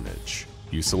carnage.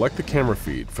 You select the camera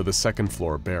feed for the second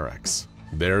floor barracks.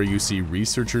 There you see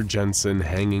researcher Jensen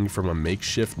hanging from a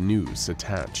makeshift noose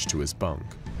attached to his bunk.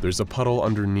 There's a puddle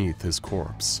underneath his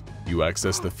corpse. You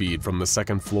access the feed from the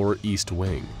second floor east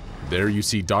wing. There you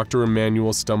see Dr.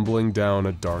 Emmanuel stumbling down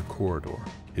a dark corridor.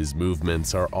 His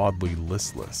movements are oddly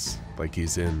listless, like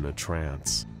he's in a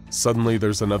trance. Suddenly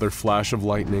there's another flash of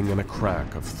lightning and a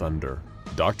crack of thunder.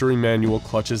 Dr. Emmanuel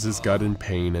clutches his gut in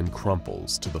pain and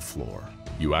crumples to the floor.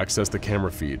 You access the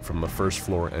camera feed from the first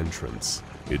floor entrance.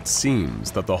 It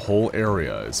seems that the whole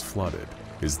area is flooded.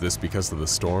 Is this because of the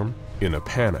storm? In a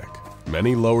panic,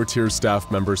 many lower-tier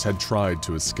staff members had tried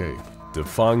to escape,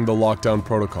 defying the lockdown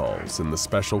protocols and the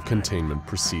special containment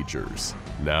procedures.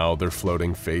 Now they're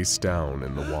floating face down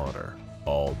in the water,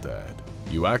 all dead.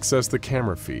 You access the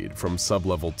camera feed from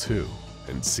sublevel 2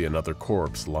 and see another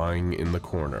corpse lying in the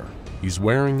corner. He's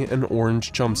wearing an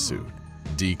orange jumpsuit,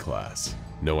 D-Class.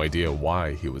 No idea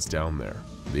why he was down there.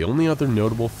 The only other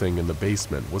notable thing in the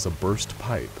basement was a burst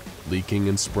pipe, leaking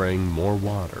and spraying more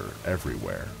water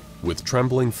everywhere. With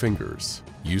trembling fingers,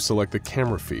 you select the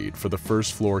camera feed for the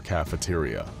first floor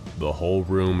cafeteria. The whole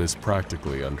room is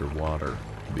practically underwater.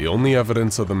 The only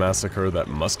evidence of the massacre that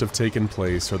must have taken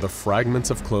place are the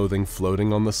fragments of clothing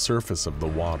floating on the surface of the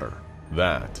water.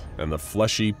 That, and the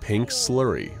fleshy pink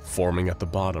slurry forming at the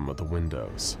bottom of the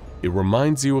windows. It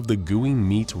reminds you of the gooey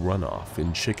meat runoff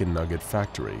in chicken nugget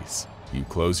factories. You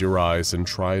close your eyes and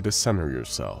try to center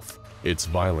yourself. It's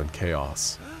violent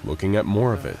chaos. Looking at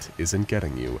more of it isn't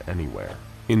getting you anywhere.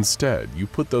 Instead, you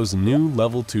put those new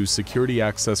level 2 security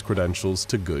access credentials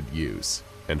to good use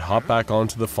and hop back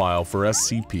onto the file for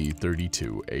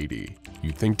SCP-3700.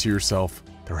 You think to yourself,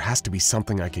 there has to be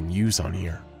something I can use on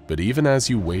here. But even as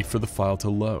you wait for the file to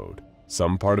load,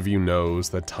 some part of you knows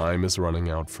that time is running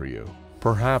out for you.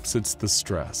 Perhaps it's the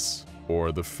stress,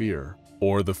 or the fear,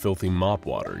 or the filthy mop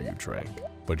water you drank,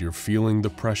 but you're feeling the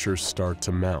pressure start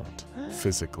to mount,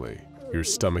 physically. Your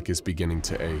stomach is beginning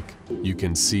to ache. You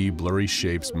can see blurry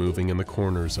shapes moving in the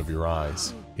corners of your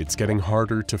eyes. It's getting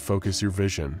harder to focus your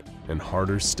vision, and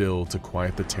harder still to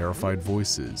quiet the terrified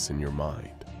voices in your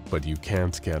mind. But you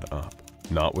can't get up,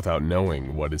 not without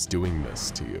knowing what is doing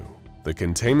this to you. The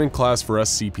containment class for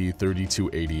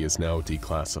SCP-3700 is now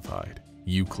declassified,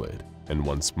 Euclid, and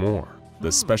once more,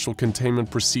 the special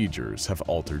containment procedures have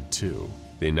altered too.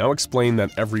 They now explain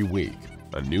that every week,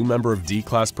 a new member of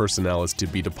D-Class personnel is to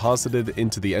be deposited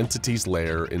into the entity's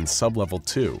lair in sublevel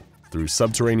 2 through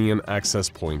Subterranean Access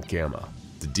Point Gamma.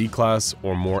 The D-Class,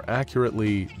 or more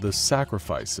accurately, the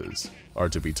Sacrifices, are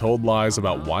to be told lies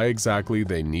about why exactly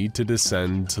they need to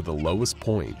descend to the lowest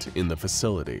point in the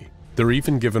facility. They're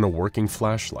even given a working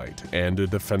flashlight and a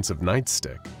defensive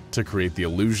nightstick. to create the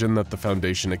illusion that the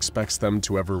Foundation expects them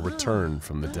to ever return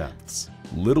from the depths.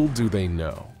 Little do they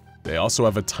know, they also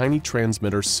have a tiny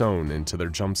transmitter sewn into their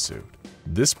jumpsuit.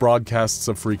 This broadcasts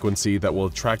a frequency that will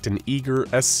attract an eager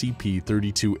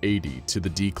SCP-3280 to the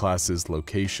D-Class's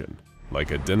location,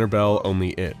 like a dinner bell only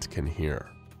it can hear.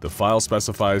 The file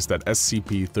specifies that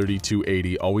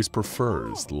SCP-3280 always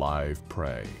prefers live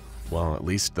prey. Well, at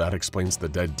least that explains the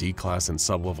dead D-Class in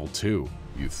Sublevel 2,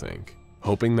 you think,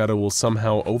 hoping that it will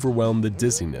somehow overwhelm the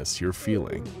dizziness you're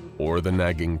feeling, or the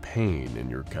nagging pain in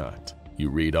your gut. You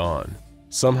read on.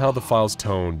 Somehow the file's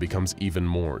tone becomes even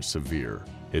more severe.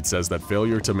 It says that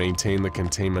failure to maintain the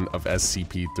containment of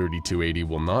SCP-3280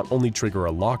 will not only trigger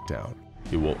a lockdown,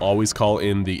 it will always call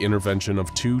in the intervention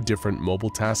of 2 different mobile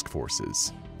task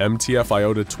forces, MTF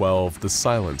Iota-12 the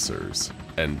Silencers,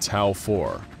 and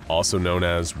Tau-4, also known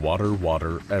as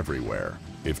Water Everywhere.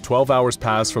 If 12 hours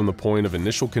pass from the point of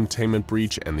initial containment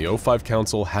breach and the O5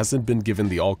 Council hasn't been given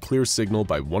the all-clear signal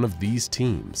by one of these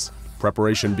teams,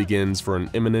 preparation begins for an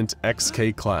imminent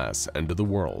XK-class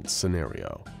end-of-the-world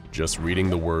scenario. Just reading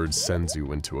the words sends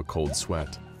you into a cold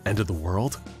sweat. End of the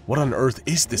world? What on earth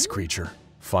is this creature?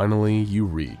 Finally, you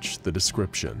reach the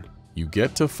description. You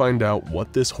get to find out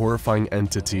what this horrifying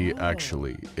entity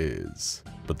actually is.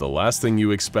 But the last thing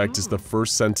you expect is the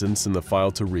first sentence in the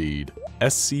file to read,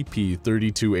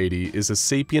 SCP-3280 is a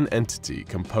sapient entity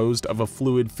composed of a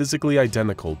fluid physically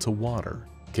identical to water,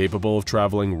 capable of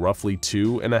traveling roughly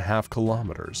 2.5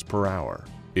 kilometers per hour.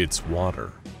 It's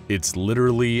water. It's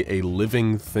literally a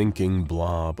living, thinking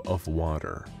blob of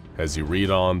water. As you read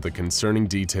on, the concerning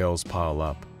details pile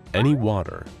up. Any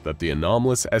water that the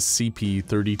anomalous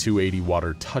SCP-3280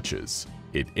 water touches,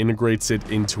 it integrates it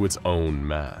into its own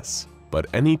mass. But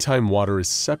anytime water is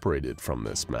separated from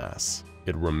this mass,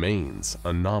 it remains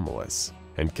anomalous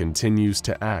and continues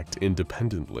to act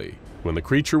independently. When the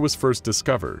creature was first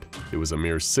discovered, it was a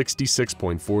mere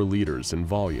 66.4 liters in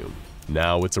volume.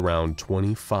 Now it's around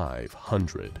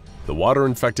 2,500. The water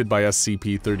infected by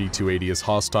SCP-3280 is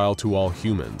hostile to all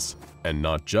humans, and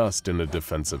not just in a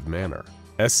defensive manner.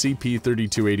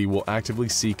 SCP-3280 will actively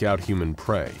seek out human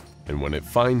prey, and when it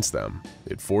finds them,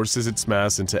 it forces its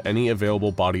mass into any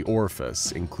available body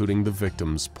orifice, including the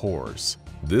victim's pores.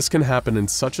 This can happen in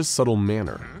such a subtle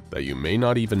manner that you may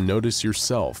not even notice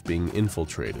yourself being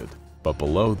infiltrated. But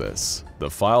below this, the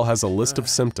file has a list of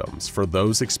symptoms for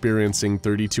those experiencing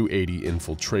 3280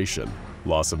 infiltration: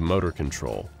 loss of motor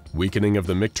control, weakening of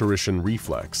the micturition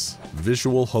reflex,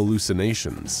 visual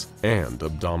hallucinations, and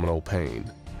abdominal pain.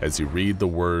 As you read the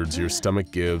words, your stomach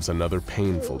gives another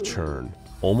painful churn,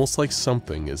 almost like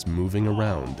something is moving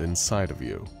around inside of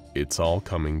you. It's all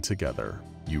coming together.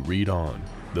 You read on.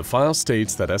 The file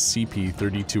states that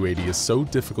SCP-3280 is so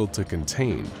difficult to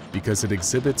contain because it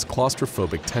exhibits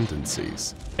claustrophobic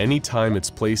tendencies. Anytime it's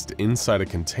placed inside a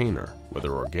container,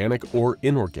 whether organic or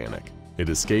inorganic, it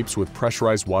escapes with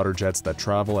pressurized water jets that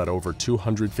travel at over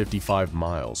 255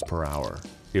 miles per hour.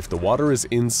 If the water is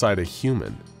inside a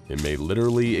human, it may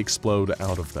literally explode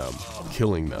out of them,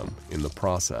 killing them in the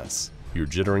process. Your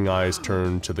jittering eyes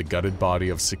turn to the gutted body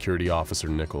of Security Officer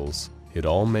Nichols. It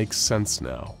all makes sense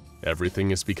now.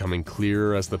 Everything is becoming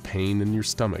clearer as the pain in your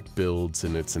stomach builds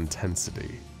in its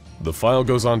intensity. The file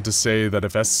goes on to say that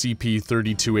if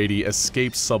SCP-3280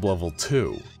 escapes Sublevel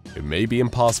 2, it may be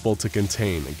impossible to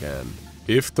contain again.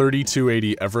 If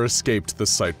 3280 ever escaped the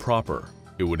site proper,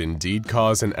 it would indeed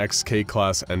cause an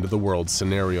XK-class end-of-the-world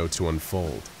scenario to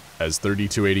unfold, as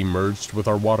 3280 merged with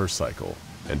our water cycle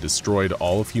and destroyed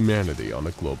all of humanity on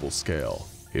a global scale.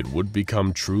 It would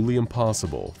become truly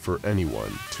impossible for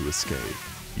anyone to escape.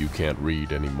 You can't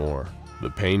read anymore. The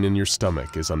pain in your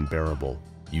stomach is unbearable.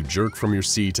 You jerk from your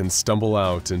seat and stumble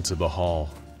out into the hall,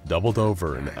 doubled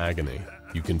over in agony.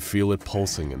 You can feel it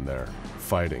pulsing in there,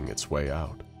 fighting its way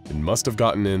out. It must have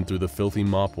gotten in through the filthy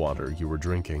mop water you were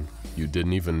drinking. You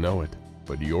didn't even know it,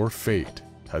 but your fate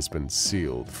has been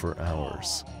sealed for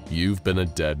hours. You've been a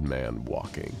dead man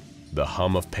walking. The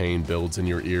hum of pain builds in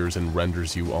your ears and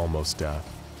renders you almost deaf.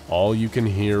 All you can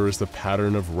hear is the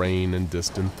pattern of rain and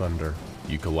distant thunder.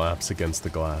 You collapse against the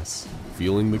glass,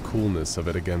 feeling the coolness of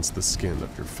it against the skin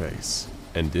of your face.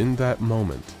 And in that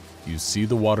moment, you see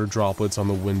the water droplets on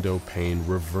the window pane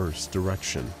reverse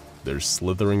direction. They're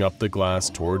slithering up the glass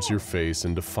towards your face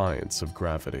in defiance of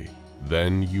gravity.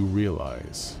 Then you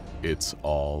realize it's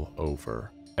all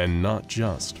over. And not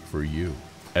just for you.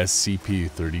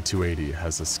 SCP-3280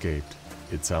 has escaped.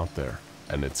 It's out there,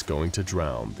 and it's going to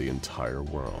drown the entire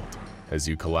world. As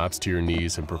you collapse to your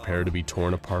knees and prepare to be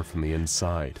torn apart from the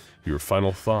inside, your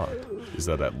final thought is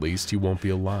that at least you won't be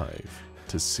alive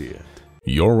to see it.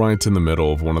 You're right in the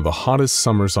middle of one of the hottest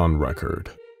summers on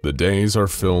record. The days are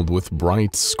filled with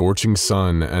bright, scorching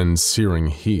sun and searing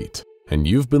heat, and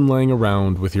you've been laying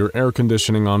around with your air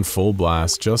conditioning on full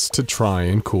blast just to try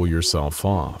and cool yourself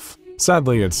off.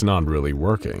 Sadly, it's not really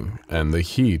working, and the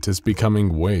heat is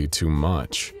becoming way too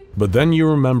much. But then you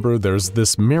remember there's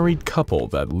this married couple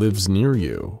that lives near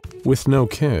you, with no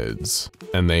kids,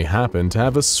 and they happen to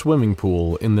have a swimming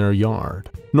pool in their yard.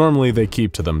 Normally they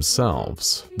keep to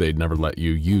themselves, they'd never let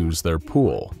you use their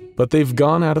pool, but they've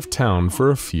gone out of town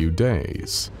for a few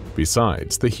days.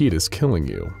 Besides, the heat is killing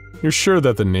you. You're sure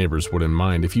that the neighbors wouldn't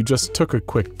mind if you just took a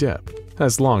quick dip,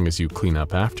 as long as you clean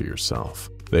up after yourself.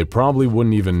 They probably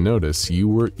wouldn't even notice you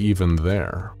were even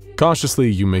there. Cautiously,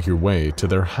 you make your way to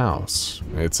their house.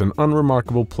 It's an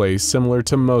unremarkable place similar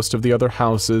to most of the other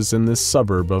houses in this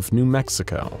suburb of New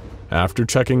Mexico. After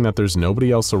checking that there's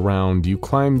nobody else around, you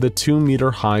climb the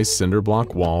 2-meter-high cinder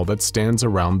block wall that stands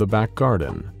around the back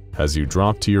garden. As you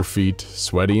drop to your feet,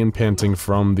 sweaty and panting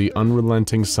from the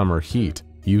unrelenting summer heat,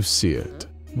 you see it.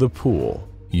 The pool.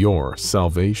 Your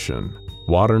salvation.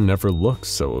 Water never looks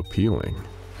so appealing.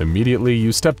 Immediately,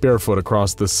 you step barefoot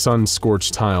across the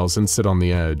sun-scorched tiles and sit on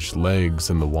the edge,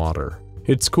 legs in the water.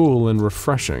 It's cool and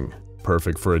refreshing,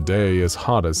 perfect for a day as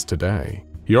hot as today.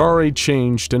 You're already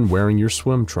changed and wearing your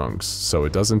swim trunks, so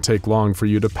it doesn't take long for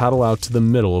you to paddle out to the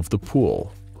middle of the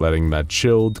pool, letting that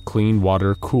chilled, clean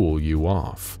water cool you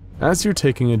off. As you're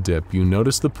taking a dip, you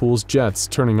notice the pool's jets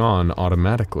turning on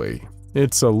automatically.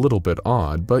 It's a little bit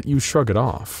odd, but you shrug it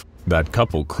off. That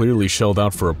couple clearly shelled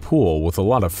out for a pool with a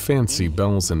lot of fancy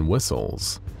bells and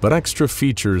whistles. But extra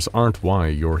features aren't why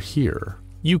you're here.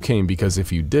 You came because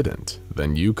if you didn't,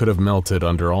 then you could have melted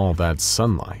under all that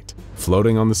sunlight.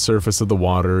 Floating on the surface of the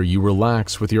water, you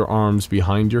relax with your arms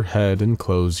behind your head and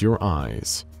close your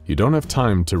eyes. You don't have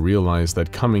time to realize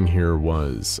that coming here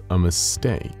was a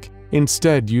mistake.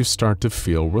 Instead, you start to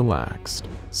feel relaxed,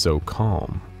 so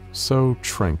calm, so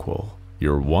tranquil.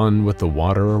 You're one with the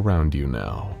water around you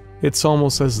now. It's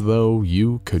almost as though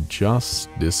you could just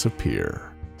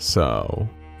disappear. So,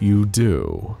 you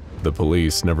do. The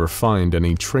police never find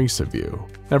any trace of you.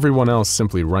 Everyone else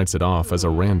simply writes it off as a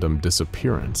random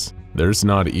disappearance. There's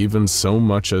not even so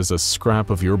much as a scrap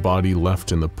of your body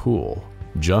left in the pool.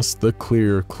 Just the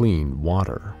clear, clean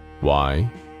water.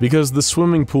 Why? Because the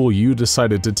swimming pool you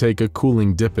decided to take a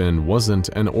cooling dip in wasn't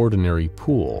an ordinary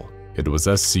pool. It was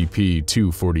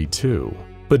SCP-242.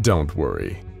 But don't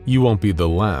worry. You won't be the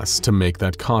last to make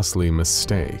that costly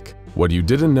mistake. What you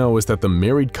didn't know is that the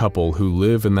married couple who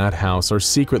live in that house are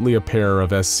secretly a pair of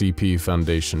SCP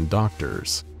Foundation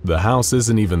doctors. The house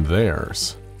isn't even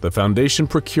theirs. The Foundation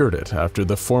procured it after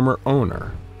the former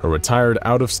owner, a retired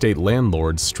out-of-state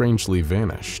landlord, strangely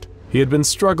vanished. He had been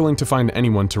struggling to find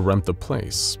anyone to rent the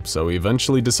place, so he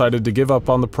eventually decided to give up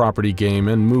on the property game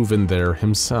and move in there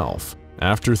himself.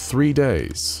 After 3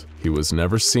 days, he was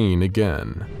never seen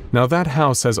again. Now that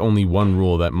house has only one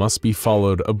rule that must be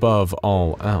followed above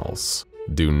all else.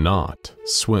 Do not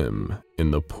swim in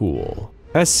the pool.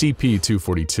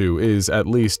 SCP-242 is, at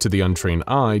least to the untrained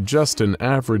eye, just an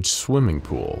average swimming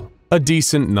pool. A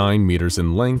decent 9 meters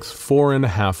in length,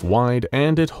 4.5 wide,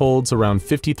 and it holds around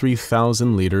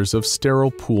 53,000 liters of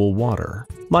sterile pool water.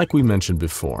 Like we mentioned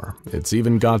before, it's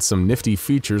even got some nifty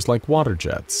features like water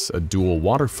jets, a dual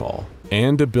waterfall,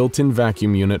 and a built-in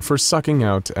vacuum unit for sucking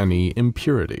out any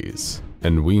impurities.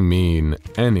 And we mean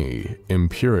any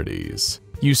impurities.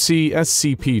 You see,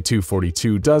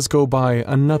 SCP-242 does go by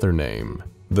another name,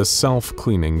 the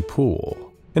self-cleaning pool.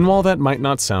 And while that might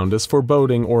not sound as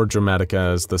foreboding or dramatic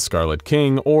as the Scarlet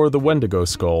King or the Wendigo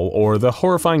Skull or the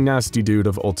horrifying nasty dude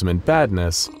of ultimate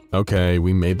badness, okay,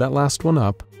 we made that last one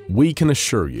up, we can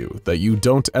assure you that you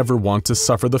don't ever want to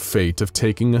suffer the fate of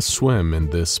taking a swim in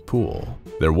this pool.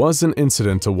 There was an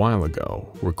incident a while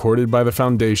ago, recorded by the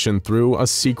Foundation through a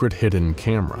secret hidden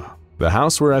camera. The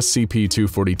house where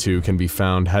SCP-242 can be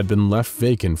found had been left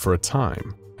vacant for a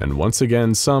time, and once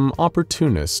again some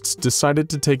opportunists decided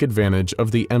to take advantage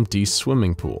of the empty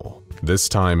swimming pool. This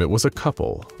time it was a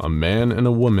couple, a man and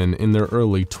a woman in their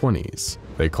early 20s.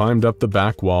 They climbed up the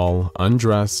back wall,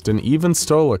 undressed, and even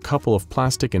stole a couple of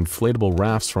plastic inflatable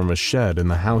rafts from a shed in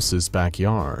the house's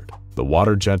backyard. The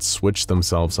water jets switched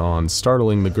themselves on,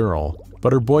 startling the girl,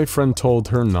 but her boyfriend told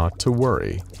her not to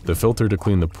worry. The filter to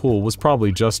clean the pool was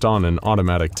probably just on an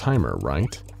automatic timer,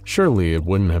 right? Surely it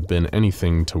wouldn't have been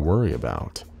anything to worry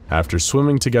about. After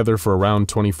swimming together for around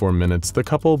 24 minutes, the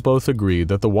couple both agreed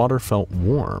that the water felt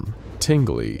warm,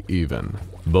 tingly even.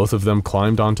 Both of them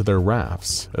climbed onto their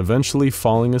rafts, eventually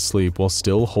falling asleep while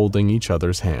still holding each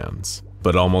other's hands.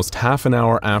 But almost half an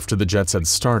hour after the jets had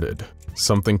started,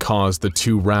 something caused the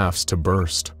 2 rafts to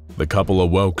burst. The couple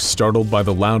awoke, startled by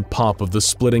the loud pop of the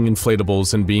splitting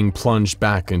inflatables and being plunged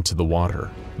back into the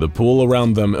water. The pool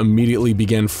around them immediately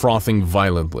began frothing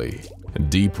violently,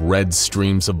 deep red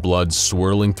streams of blood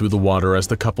swirling through the water as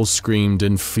the couple screamed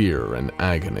in fear and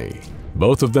agony.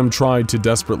 Both of them tried to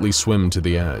desperately swim to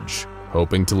the edge,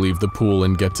 hoping to leave the pool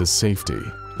and get to safety.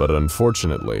 But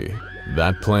unfortunately,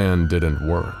 that plan didn't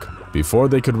work. Before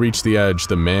they could reach the edge,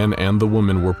 the man and the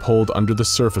woman were pulled under the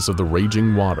surface of the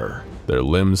raging water, their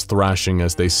limbs thrashing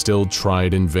as they still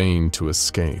tried in vain to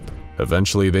escape.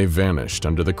 Eventually, they vanished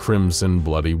under the crimson,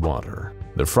 bloody water.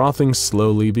 The frothing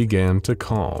slowly began to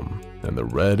calm, and the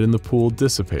red in the pool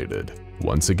dissipated,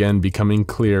 once again becoming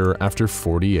clear after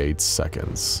 48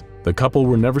 seconds. The couple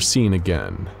were never seen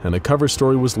again, and a cover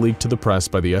story was leaked to the press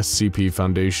by the SCP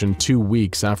Foundation 2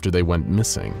 weeks after they went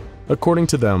missing. According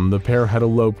to them, the pair had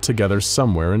eloped together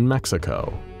somewhere in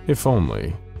Mexico. If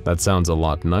only. That sounds a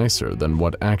lot nicer than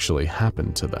what actually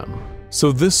happened to them.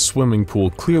 So this swimming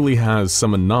pool clearly has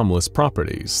some anomalous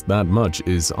properties, that much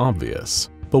is obvious.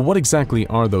 But what exactly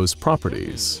are those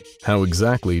properties? How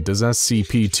exactly does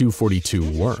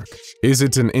SCP-242 work? Is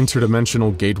it an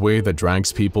interdimensional gateway that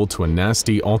drags people to a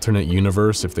nasty alternate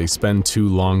universe if they spend too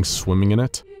long swimming in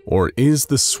it? Or is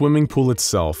the swimming pool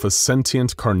itself a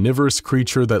sentient carnivorous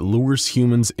creature that lures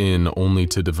humans in only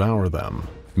to devour them?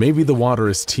 Maybe the water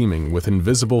is teeming with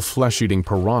invisible flesh-eating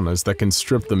piranhas that can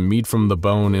strip the meat from the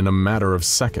bone in a matter of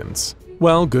seconds.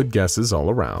 Well, good guesses all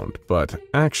around, but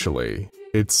actually,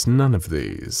 it's none of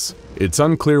these. It's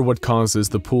unclear what causes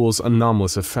the pool's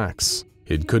anomalous effects.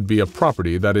 It could be a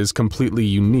property that is completely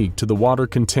unique to the water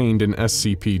contained in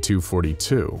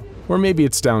SCP-242. Or maybe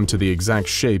it's down to the exact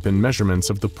shape and measurements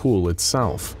of the pool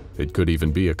itself. It could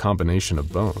even be a combination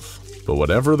of both. But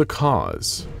whatever the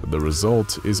cause, the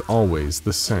result is always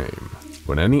the same.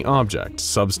 When any object,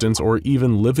 substance, or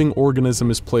even living organism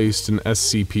is placed in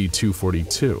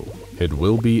SCP-242, it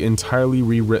will be entirely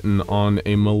rewritten on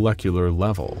a molecular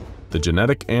level. The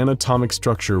genetic and atomic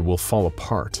structure will fall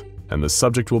apart, and the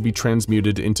subject will be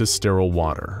transmuted into sterile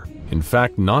water. In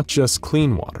fact, not just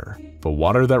clean water, but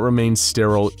water that remains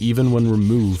sterile even when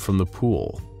removed from the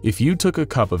pool. If you took a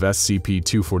cup of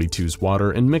SCP-242's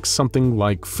water and mixed something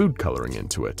like food coloring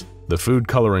into it, the food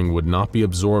coloring would not be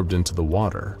absorbed into the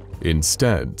water,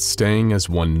 instead staying as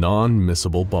one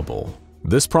non-miscible bubble.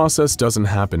 This process doesn't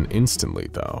happen instantly,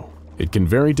 though. It can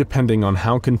vary depending on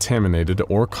how contaminated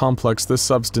or complex the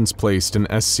substance placed in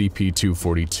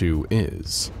SCP-242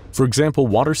 is. For example,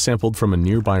 water sampled from a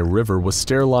nearby river was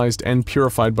sterilized and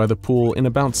purified by the pool in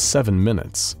about 7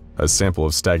 minutes. A sample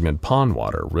of stagnant pond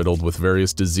water riddled with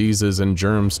various diseases and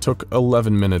germs took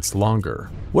 11 minutes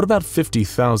longer. What about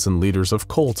 50,000 liters of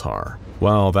coal tar?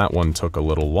 Well, that one took a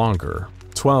little longer,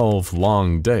 12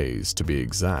 long days to be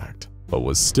exact, but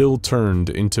was still turned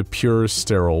into pure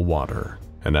sterile water.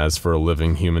 And as for a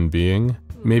living human being,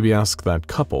 maybe ask that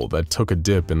couple that took a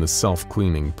dip in the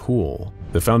self-cleaning pool.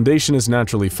 The Foundation is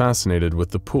naturally fascinated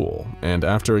with the pool, and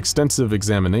after extensive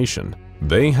examination,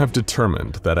 they have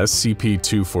determined that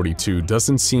SCP-242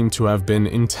 doesn't seem to have been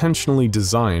intentionally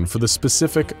designed for the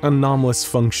specific anomalous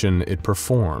function it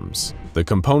performs. The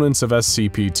components of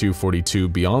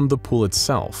SCP-242 beyond the pool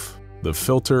itself, the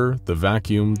filter, the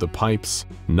vacuum, the pipes,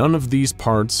 none of these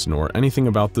parts nor anything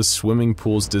about the swimming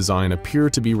pool's design appear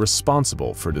to be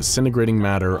responsible for disintegrating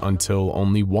matter until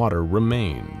only water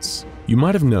remains. You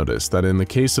might have noticed that in the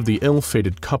case of the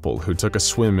ill-fated couple who took a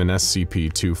swim in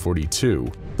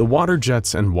SCP-242, the water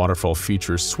jets and waterfall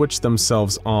features switched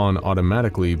themselves on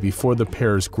automatically before the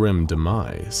pair's grim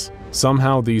demise.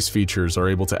 Somehow these features are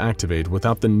able to activate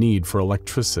without the need for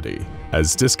electricity,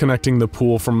 as disconnecting the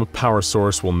pool from a power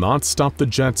source will not stop the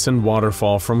jets and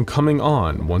waterfall from coming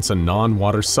on once a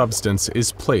non-water substance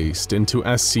is placed into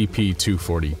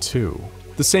SCP-242.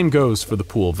 The same goes for the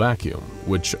pool vacuum,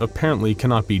 which apparently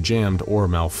cannot be jammed or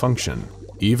malfunction,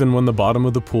 even when the bottom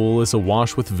of the pool is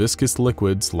awash with viscous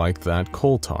liquids like that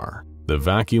coal tar. The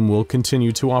vacuum will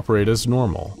continue to operate as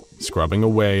normal, scrubbing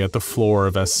away at the floor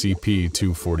of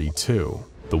SCP-242.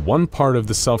 The one part of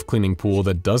the self-cleaning pool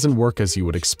that doesn't work as you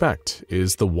would expect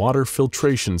is the water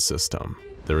filtration system.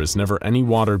 There is never any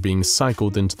water being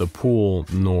cycled into the pool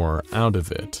nor out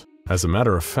of it. As a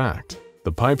matter of fact,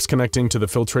 the pipes connecting to the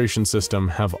filtration system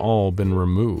have all been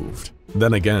removed.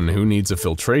 Then again, who needs a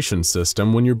filtration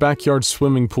system when your backyard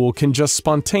swimming pool can just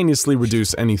spontaneously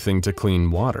reduce anything to clean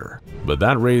water? But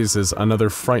that raises another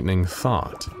frightening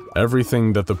thought.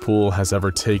 Everything that the pool has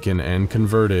ever taken and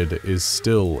converted is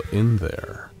still in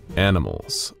there.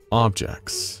 Animals,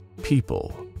 objects,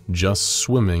 people, just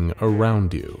swimming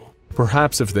around you.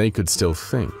 Perhaps if they could still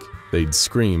think, they'd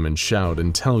scream and shout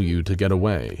and tell you to get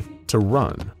away. to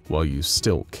run while you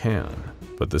still can.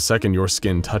 But the second your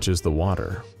skin touches the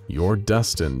water, you're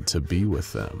destined to be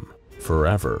with them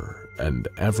forever and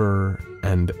ever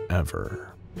and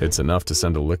ever. It's enough to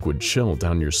send a liquid chill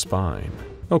down your spine.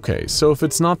 Okay, so if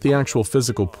it's not the actual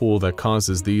physical pool that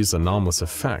causes these anomalous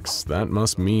effects, that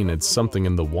must mean it's something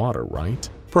in the water, right?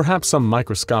 Perhaps some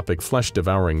microscopic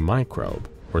flesh-devouring microbe,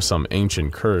 or some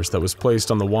ancient curse that was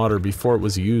placed on the water before it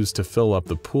was used to fill up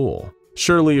the pool.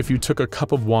 Surely if you took a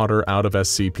cup of water out of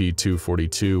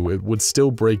SCP-242, it would still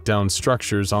break down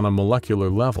structures on a molecular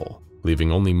level,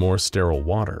 leaving only more sterile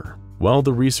water. Well,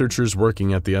 the researchers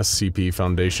working at the SCP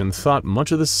Foundation thought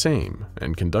much of the same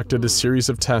and conducted a series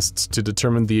of tests to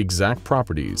determine the exact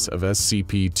properties of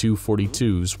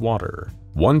SCP-242's water.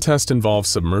 One test involved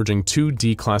submerging 2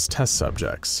 D-Class test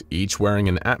subjects, each wearing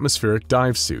an atmospheric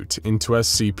dive suit, into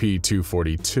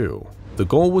SCP-242. The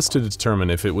goal was to determine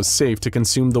if it was safe to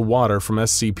consume the water from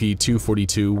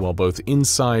SCP-242 while both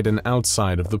inside and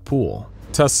outside of the pool.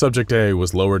 Test Subject A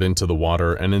was lowered into the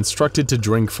water and instructed to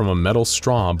drink from a metal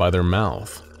straw by their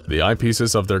mouth. The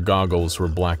eyepieces of their goggles were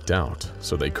blacked out,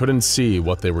 so they couldn't see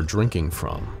what they were drinking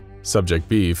from. Subject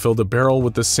B filled a barrel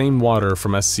with the same water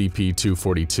from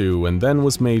SCP-242 and then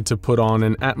was made to put on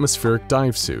an atmospheric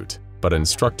dive suit, but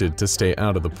instructed to stay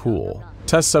out of the pool.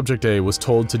 Test Subject A was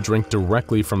told to drink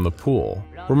directly from the pool,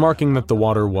 remarking that the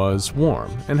water was warm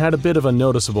and had a bit of a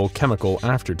noticeable chemical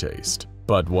aftertaste,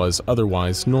 but was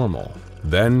otherwise normal.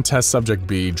 Then Test Subject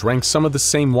B drank some of the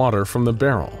same water from the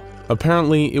barrel.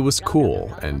 Apparently it was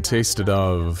cool and tasted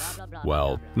of,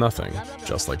 well, nothing,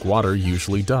 just like water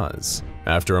usually does.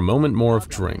 After a moment more of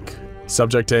drink,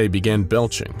 Subject A began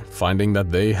belching, finding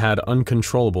that they had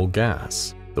uncontrollable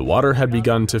gas. The water had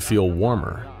begun to feel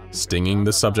warmer, stinging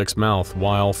the subject's mouth,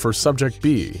 while for Subject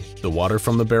B, the water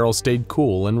from the barrel stayed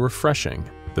cool and refreshing.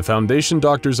 The Foundation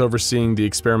doctors overseeing the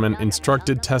experiment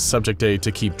instructed Test Subject A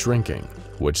to keep drinking,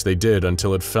 which they did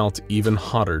until it felt even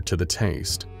hotter to the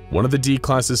taste. One of the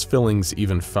D-Class's fillings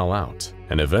even fell out,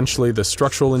 and eventually the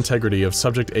structural integrity of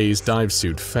Subject A's dive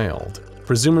suit failed,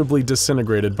 presumably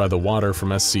disintegrated by the water from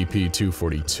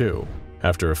SCP-242.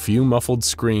 After a few muffled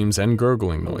screams and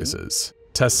gurgling noises,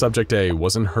 Test Subject A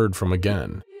wasn't heard from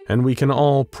again, and we can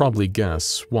all probably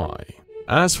guess why.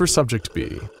 As for Subject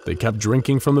B, they kept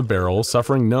drinking from the barrel,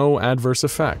 suffering no adverse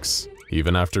effects,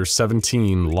 even after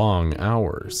 17 long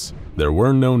hours. There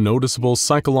were no noticeable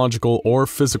psychological or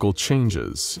physical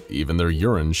changes. Even their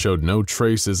urine showed no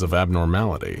traces of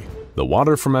abnormality. The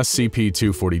water from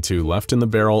SCP-242 left in the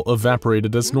barrel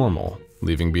evaporated as normal,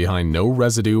 leaving behind no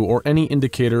residue or any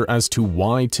indicator as to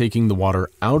why taking the water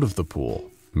out of the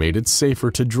pool made it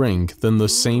safer to drink than the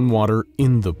same water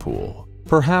in the pool.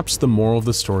 Perhaps the moral of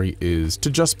the story is to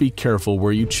just be careful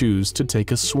where you choose to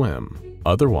take a swim.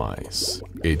 Otherwise,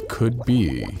 it could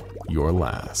be your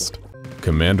last.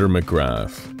 Commander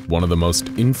McGrath, one of the most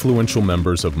influential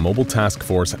members of Mobile Task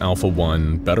Force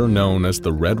Alpha-1, better known as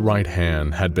the Red Right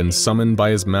Hand, had been summoned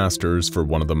by his masters for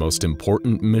one of the most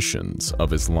important missions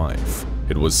of his life.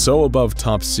 It was so above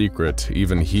top secret,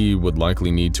 even he would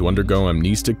likely need to undergo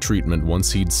amnestic treatment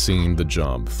once he'd seen the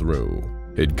job through.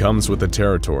 It comes with the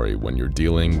territory when you're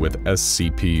dealing with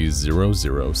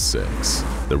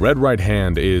SCP-006. The Red Right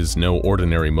Hand is no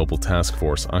ordinary mobile task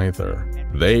force either.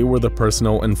 They were the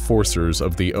personal enforcers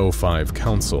of the O5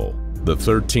 Council, the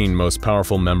 13 most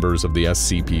powerful members of the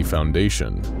SCP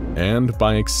Foundation, and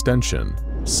by extension,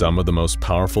 some of the most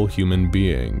powerful human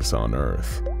beings on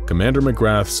Earth. Commander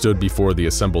McGrath stood before the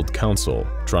assembled council,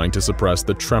 trying to suppress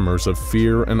the tremors of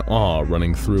fear and awe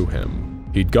running through him.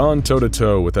 He'd gone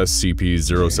toe-to-toe with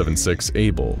SCP-076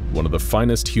 Abel, one of the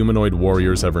finest humanoid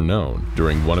warriors ever known,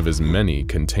 during one of his many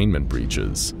containment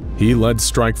breaches. He led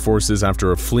strike forces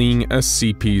after a fleeing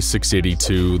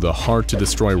SCP-682, the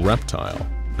hard-to-destroy reptile,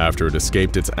 after it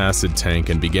escaped its acid tank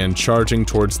and began charging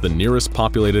towards the nearest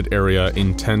populated area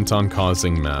intent on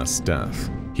causing mass death.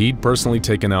 He'd personally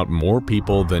taken out more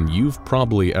people than you've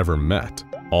probably ever met,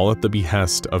 all at the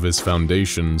behest of his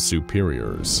Foundation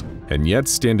superiors. And yet,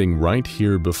 standing right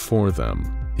here before them,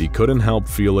 he couldn't help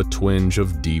feel a twinge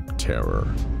of deep terror.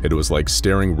 It was like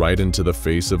staring right into the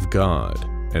face of God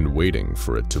and waiting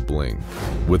for it to blink.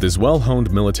 With his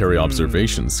well-honed military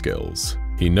observation skills,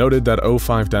 he noted that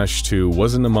O5-2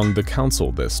 wasn't among the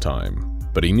council this time,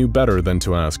 but he knew better than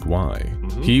to ask why.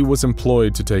 He was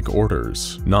employed to take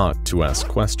orders, not to ask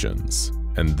questions.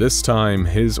 And this time,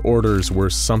 his orders were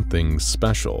something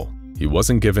special. He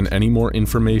wasn't given any more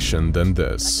information than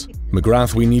this.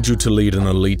 McGrath, we need you to lead an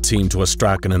elite team to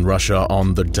Astrakhan in Russia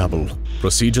on the double.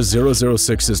 Procedure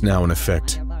 006 is now in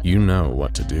effect. You know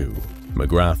what to do.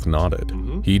 McGrath nodded.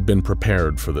 He'd been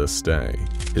prepared for this day.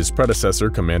 His predecessor,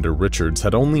 Commander Richards,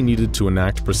 had only needed to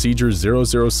enact Procedure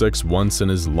 006 once in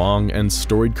his long and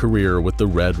storied career with the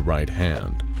Red Right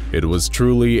Hand. It was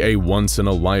truly a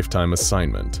once-in-a-lifetime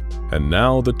assignment, and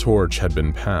now the torch had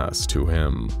been passed to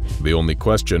him. The only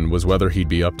question was whether he'd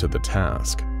be up to the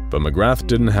task. But McGrath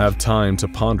didn't have time to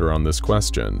ponder on this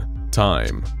question.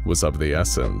 Time was of the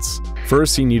essence.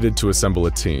 First, he needed to assemble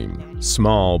a team,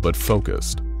 small but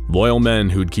focused. Loyal men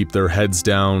who'd keep their heads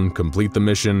down, complete the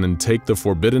mission, and take the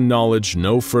forbidden knowledge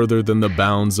no further than the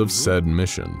bounds of said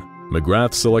mission.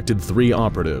 McGrath selected 3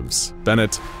 operatives,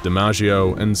 Bennett,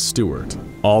 DiMaggio, and Stewart,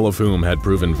 all of whom had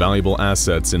proven valuable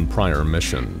assets in prior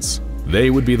missions. They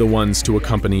would be the ones to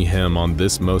accompany him on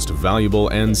this most valuable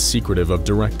and secretive of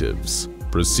directives,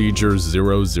 Procedure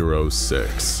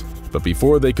 006. But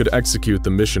before they could execute the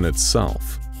mission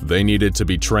itself, they needed to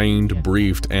be trained,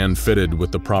 briefed, and fitted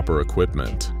with the proper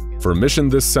equipment. For a mission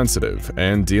this sensitive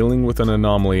and dealing with an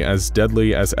anomaly as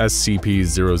deadly as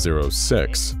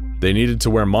SCP-006, they needed to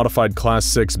wear modified Class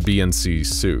 6 B&C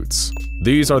suits.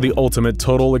 These are the ultimate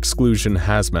total exclusion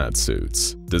hazmat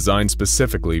suits, designed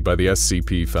specifically by the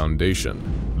SCP Foundation.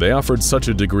 They offered such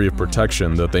a degree of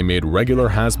protection that they made regular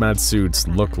hazmat suits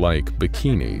look like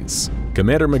bikinis.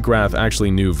 Commander McGrath actually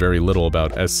knew very little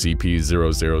about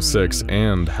SCP-006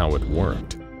 and how it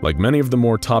worked. Like many of the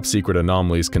more top-secret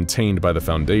anomalies contained by the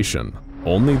Foundation,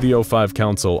 only the O5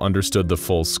 Council understood the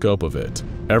full scope of it.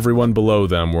 Everyone below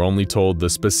them were only told the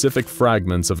specific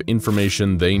fragments of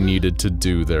information they needed to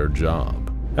do their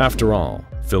job. After all,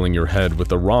 filling your head with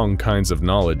the wrong kinds of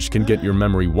knowledge can get your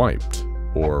memory wiped,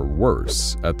 or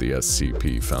worse, at the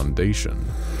SCP Foundation.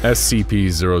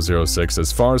 SCP-006,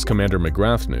 as far as Commander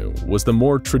McGrath knew, was the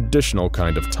more traditional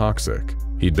kind of toxic.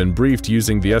 He'd been briefed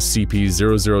using the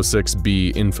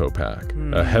SCP-006-B info pack,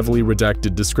 a heavily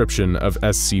redacted description of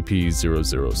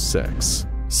SCP-006.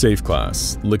 Safe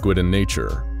class, liquid in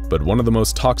nature, but one of the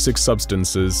most toxic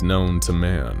substances known to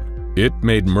man. It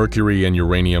made mercury and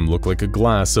uranium look like a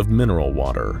glass of mineral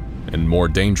water, and more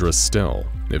dangerous still,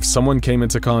 if someone came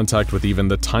into contact with even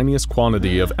the tiniest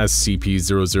quantity of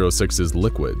SCP-006's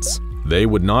liquids, they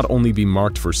would not only be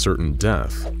marked for certain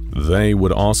death, they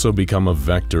would also become a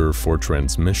vector for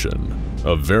transmission,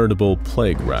 a veritable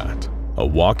plague rat, a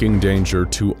walking danger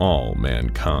to all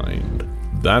mankind.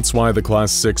 That's why the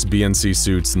Class 6 B&C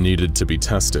suits needed to be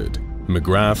tested.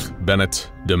 McGrath, Bennett,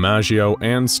 DiMaggio,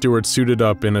 and Stewart suited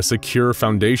up in a secure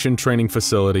Foundation training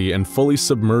facility and fully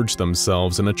submerged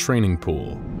themselves in a training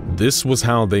pool. This was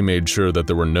how they made sure that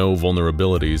there were no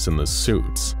vulnerabilities in the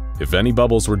suits. If any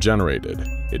bubbles were generated,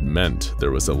 it meant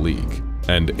there was a leak.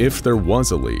 And if there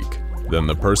was a leak, then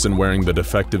the person wearing the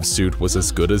defective suit was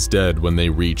as good as dead when they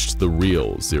reached the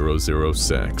real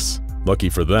 006. Lucky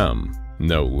for them,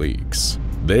 no leaks.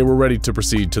 They were ready to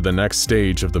proceed to the next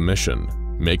stage of the mission,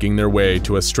 making their way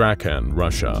to Astrakhan,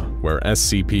 Russia, where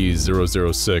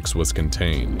SCP-006 was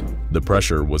contained. The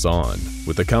pressure was on,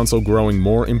 with the Council growing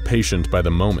more impatient by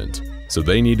the moment, so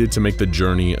they needed to make the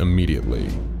journey immediately.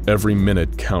 Every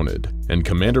minute counted, and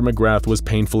Commander McGrath was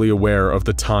painfully aware of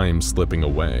the time slipping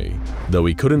away. Though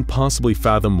he couldn't possibly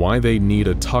fathom why they'd need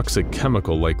a toxic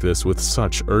chemical like this with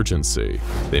such urgency,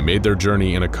 they made their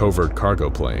journey in a covert cargo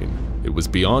plane. It was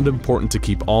beyond important to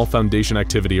keep all Foundation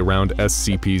activity around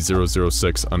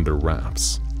SCP-006 under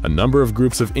wraps. A number of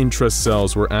groups of interest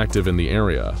cells were active in the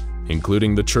area,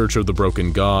 including the Church of the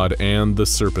Broken God and the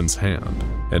Serpent's Hand.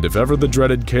 And if ever the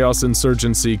dreaded Chaos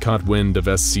Insurgency caught wind of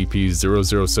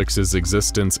SCP-006's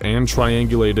existence and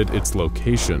triangulated its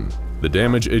location, the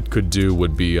damage it could do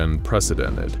would be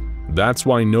unprecedented. That's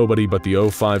why nobody but the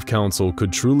O5 Council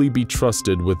could truly be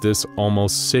trusted with this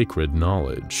almost sacred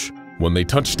knowledge. When they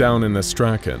touched down in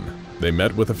Astrakhan, they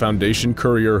met with a Foundation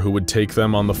courier who would take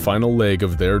them on the final leg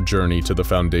of their journey to the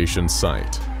Foundation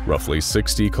site, roughly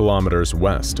 60 kilometers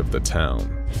west of the town.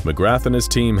 McGrath and his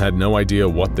team had no idea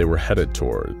what they were headed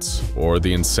towards, or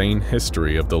the insane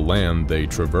history of the land they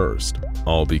traversed,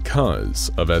 all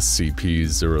because of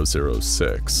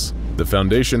SCP-006. The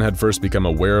Foundation had first become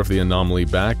aware of the anomaly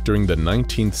back during the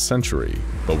 19th century,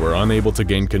 but were unable to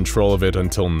gain control of it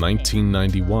until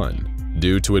 1991.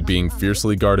 Due to it being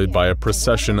fiercely guarded by a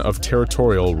procession of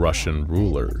territorial Russian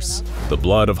rulers. The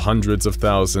blood of hundreds of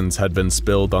thousands had been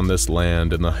spilled on this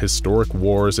land in the historic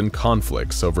wars and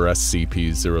conflicts over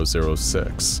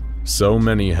SCP-006. So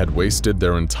many had wasted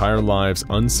their entire lives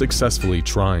unsuccessfully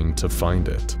trying to find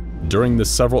it. During the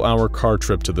several-hour car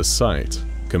trip to the site,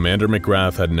 Commander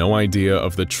McGrath had no idea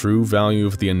of the true value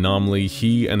of the anomaly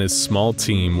he and his small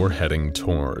team were heading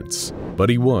towards. But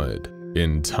he would,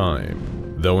 in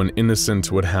time, though an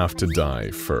innocent would have to die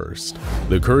first.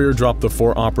 The courier dropped the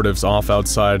 4 operatives off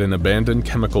outside an abandoned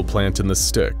chemical plant in the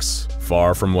sticks,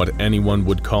 far from what anyone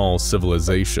would call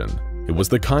civilization. It was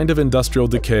the kind of industrial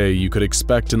decay you could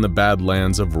expect in the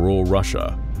Badlands of rural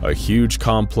Russia, a huge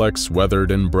complex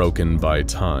weathered and broken by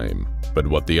time. But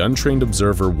what the untrained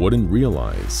observer wouldn't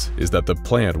realize is that the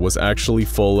plant was actually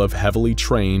full of heavily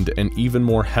trained and even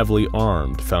more heavily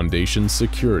armed Foundation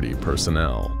security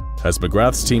personnel. As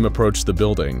McGrath's team approached the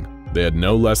building, they had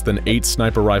no less than 8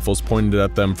 sniper rifles pointed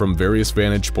at them from various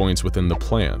vantage points within the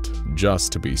plant,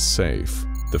 just to be safe.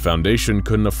 The Foundation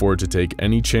couldn't afford to take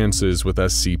any chances with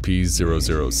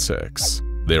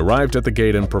SCP-006. They arrived at the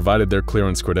gate and provided their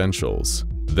clearance credentials.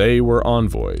 They were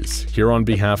envoys, here on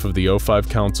behalf of the O5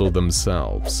 Council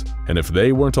themselves, and if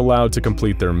they weren't allowed to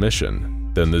complete their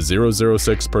mission, then the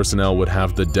 006 personnel would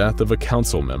have the death of a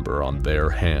council member on their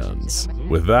hands.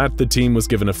 With that, the team was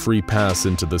given a free pass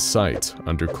into the site,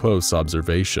 under close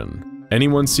observation.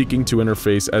 Anyone seeking to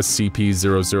interface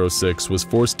SCP-006 was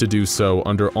forced to do so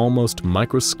under almost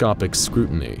microscopic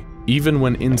scrutiny. Even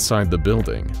when inside the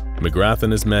building, McGrath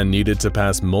and his men needed to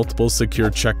pass multiple secure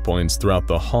checkpoints throughout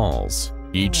the halls,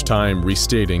 each time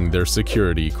restating their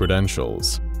security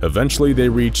credentials. Eventually, they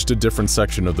reached a different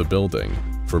section of the building.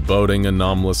 Foreboding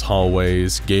anomalous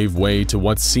hallways gave way to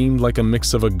what seemed like a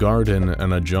mix of a garden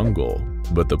and a jungle,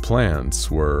 but the plants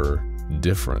were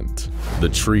different. The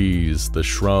trees, the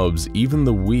shrubs, even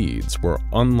the weeds were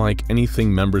unlike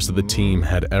anything members of the team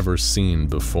had ever seen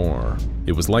before.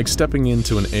 It was like stepping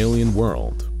into an alien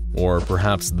world, or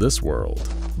perhaps this world,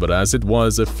 but as it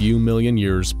was a few million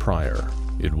years prior,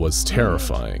 it was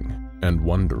terrifying and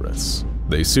wondrous.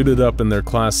 They suited up in their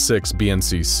Class 6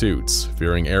 BNC suits,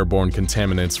 fearing airborne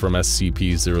contaminants from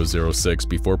SCP-006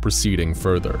 before proceeding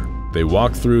further. They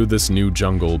walked through this new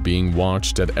jungle, being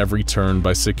watched at every turn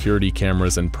by security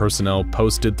cameras and personnel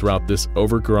posted throughout this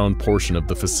overgrown portion of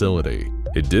the facility.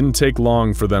 It didn't take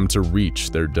long for them to reach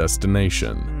their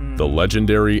destination, the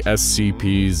legendary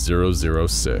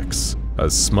SCP-006, a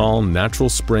small natural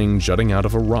spring jutting out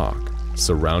of a rock,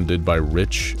 surrounded by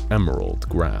rich emerald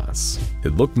grass.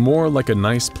 It looked more like a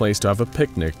nice place to have a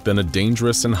picnic than a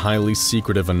dangerous and highly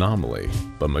secretive anomaly,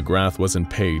 but McGrath wasn't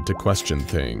paid to question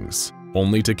things,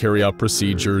 only to carry out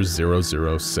Procedure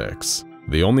 006.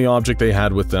 The only object they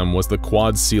had with them was the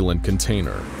quad sealant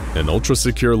container, an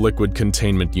ultra-secure liquid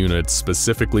containment unit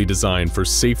specifically designed for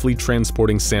safely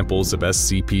transporting samples of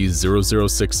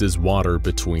SCP-006's water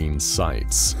between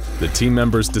sites. The team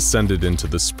members descended into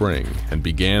the spring and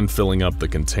began filling up the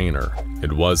container.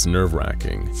 It was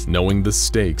nerve-wracking, knowing the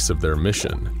stakes of their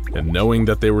mission, and knowing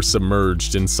that they were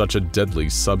submerged in such a deadly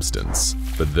substance,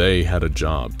 but they had a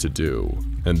job to do,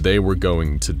 and they were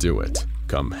going to do it,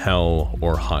 come hell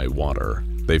or high water.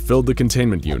 They filled the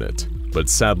containment unit, but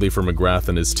sadly for McGrath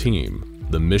and his team,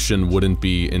 the mission wouldn't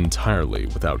be entirely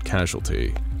without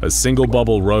casualty. A single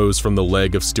bubble rose from the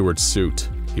leg of Stewart's suit.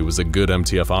 He was a good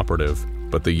MTF operative,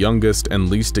 but the youngest and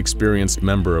least experienced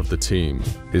member of the team.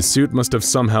 His suit must have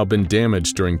somehow been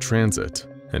damaged during transit,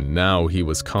 and now he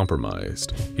was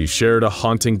compromised. He shared a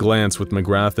haunting glance with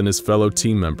McGrath and his fellow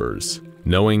team members,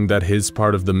 knowing that his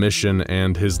part of the mission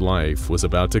and his life was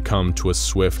about to come to a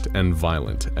swift and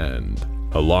violent end.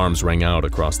 Alarms rang out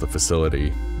across the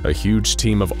facility. A huge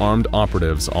team of armed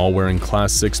operatives, all wearing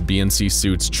Class 6 BNC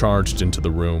suits, charged into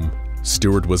the room.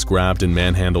 Stewart was grabbed and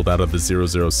manhandled out of the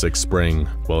 006 spring,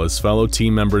 while his fellow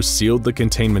team members sealed the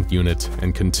containment unit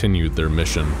and continued their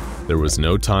mission. There was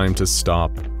no time to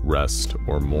stop, rest,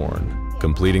 or mourn.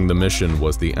 Completing the mission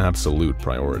was the absolute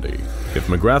priority. If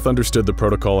McGrath understood the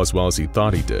protocol as well as he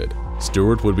thought he did,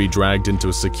 Stewart would be dragged into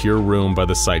a secure room by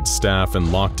the site staff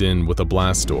and locked in with a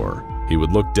blast door. He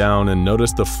would look down and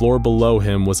notice the floor below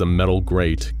him was a metal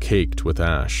grate caked with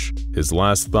ash. His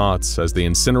last thoughts as the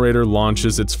incinerator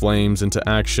launches its flames into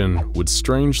action would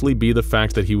strangely be the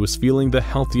fact that he was feeling the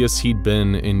healthiest he'd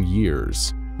been in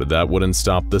years. But that wouldn't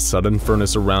stop the sudden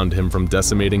furnace around him from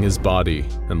decimating his body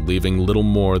and leaving little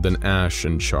more than ash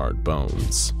and charred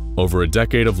bones. Over a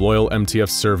decade of loyal MTF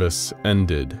service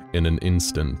ended in an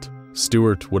instant.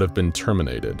 Stewart would have been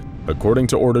terminated. According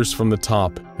to orders from the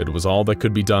top, it was all that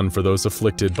could be done for those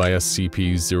afflicted by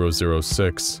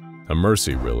SCP-006. A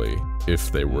mercy, really,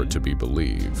 if they were to be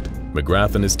believed.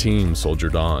 McGrath and his team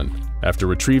soldiered on. After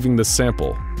retrieving the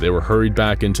sample, they were hurried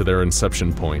back into their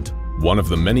inception point, one of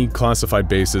the many classified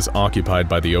bases occupied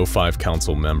by the O5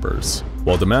 Council members.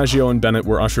 While DiMaggio and Bennett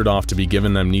were ushered off to be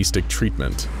given amnestic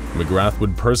treatment, McGrath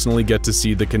would personally get to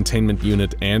see the containment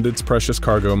unit and its precious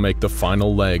cargo make the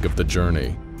final leg of the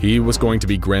journey. He was going to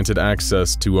be granted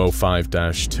access to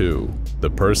 05-2, the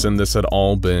person this had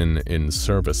all been in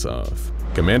service of.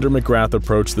 Commander McGrath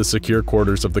approached the secure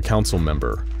quarters of the council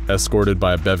member, escorted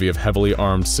by a bevy of heavily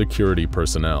armed security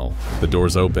personnel. The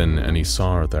doors open and he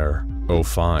saw her there,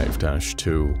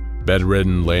 05-2.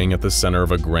 Bedridden, laying at the center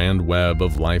of a grand web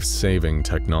of life-saving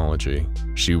technology.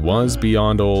 She was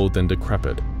beyond old and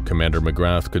decrepit. Commander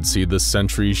McGrath could see the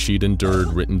centuries she'd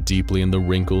endured written deeply in the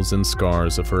wrinkles and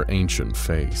scars of her ancient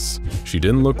face. She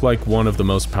didn't look like one of the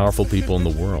most powerful people in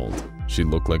the world. She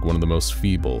looked like one of the most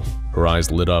feeble. Her eyes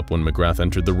lit up when McGrath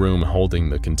entered the room holding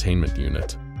the containment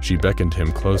unit. She beckoned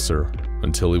him closer,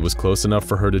 until he was close enough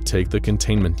for her to take the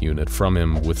containment unit from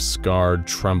him with scarred,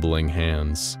 trembling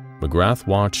hands. McGrath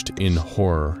watched in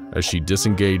horror as she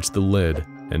disengaged the lid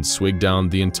and swigged down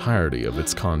the entirety of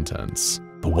its contents.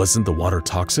 But wasn't the water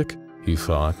toxic? He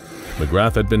thought.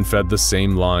 McGrath had been fed the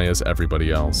same lie as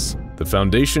everybody else. The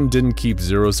Foundation didn't keep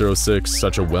 006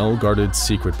 such a well-guarded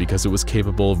secret because it was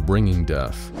capable of bringing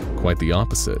death. Quite the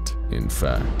opposite, in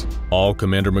fact. All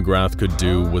Commander McGrath could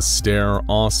do was stare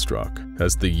awestruck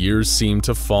as the years seemed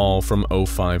to fall from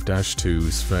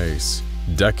 05-2's face.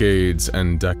 Decades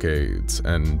and decades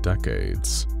and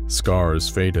decades. Scars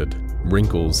faded,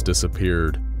 wrinkles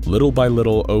disappeared. Little by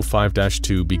little,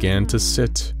 05-2 began to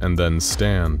sit and then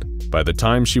stand. By the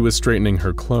time she was straightening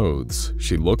her clothes,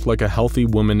 she looked like a healthy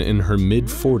woman in her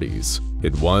mid-40s.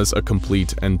 It was a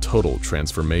complete and total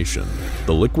transformation.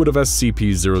 The liquid of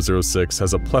SCP-006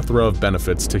 has a plethora of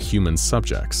benefits to human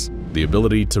subjects. The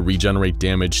ability to regenerate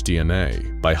damaged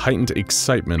DNA by heightened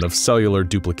excitement of cellular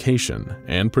duplication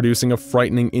and producing a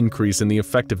frightening increase in the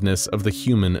effectiveness of the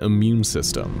human immune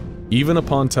system. Even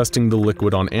upon testing the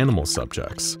liquid on animal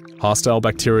subjects, hostile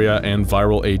bacteria and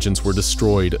viral agents were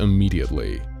destroyed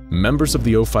immediately. Members of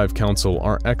the 05 Council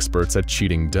are experts at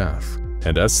cheating death,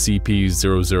 and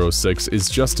SCP-006 is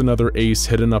just another ace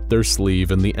hidden up their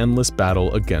sleeve in the endless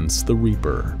battle against the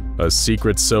Reaper. A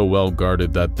secret so well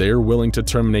guarded that they're willing to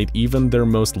terminate even their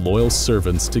most loyal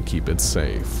servants to keep it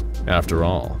safe. After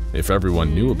all, if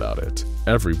everyone knew about it,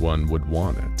 everyone would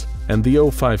want it. And the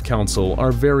 05 Council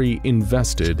are very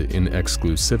invested in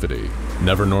exclusivity.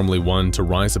 Never normally one to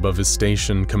rise above his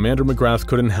station, Commander McGrath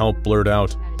couldn't help blurt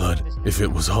out, "But if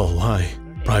it was all a lie,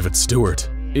 Private Stewart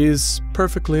is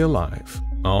perfectly alive."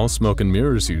 All smoke and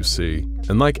mirrors, you see.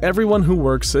 And like everyone who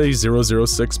works a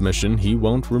 006 mission, he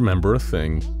won't remember a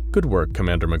thing. Good work,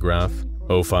 Commander McGrath.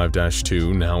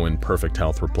 05-2, now in perfect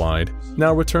health, replied.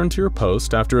 Now return to your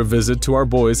post after a visit to our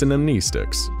boys in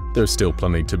amnestics. There's still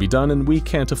plenty to be done and we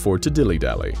can't afford to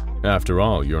dilly-dally. After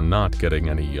all, you're not getting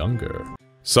any younger.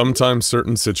 Sometimes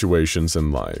certain situations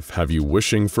in life have you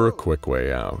wishing for a quick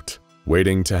way out.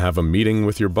 Waiting to have a meeting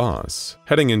with your boss,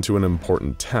 heading into an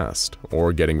important test,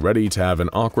 or getting ready to have an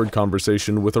awkward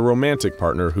conversation with a romantic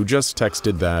partner who just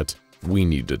texted that, "We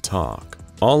need to talk."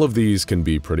 All of these can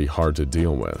be pretty hard to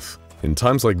deal with. In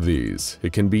times like these,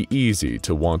 it can be easy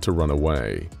to want to run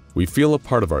away. We feel a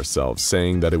part of ourselves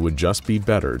saying that it would just be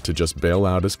better to just bail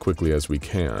out as quickly as we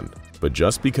can. But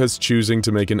just because choosing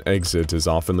to make an exit is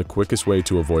often the quickest way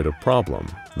to avoid a problem,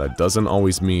 that doesn't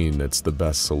always mean it's the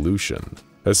best solution.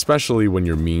 Especially when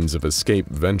your means of escape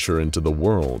venture into the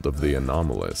world of the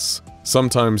anomalous.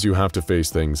 Sometimes you have to face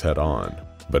things head on.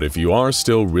 But if you are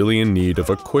still really in need of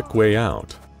a quick way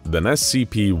out, then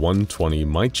SCP-120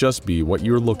 might just be what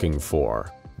you're looking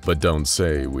for. But don't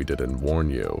say we didn't warn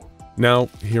you. Now,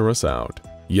 hear us out.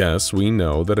 Yes, we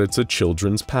know that it's a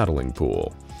children's paddling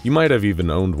pool. You might have even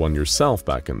owned one yourself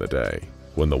back in the day.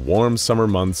 When the warm summer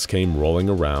months came rolling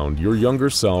around, your younger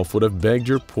self would have begged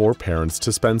your poor parents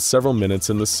to spend several minutes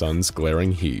in the sun's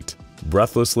glaring heat,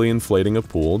 breathlessly inflating a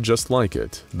pool just like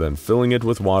it, then filling it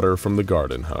with water from the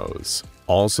garden hose.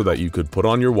 All so that you could put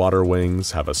on your water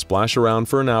wings, have a splash around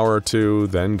for an hour or two,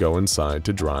 then go inside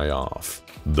to dry off.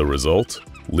 The result?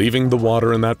 Leaving the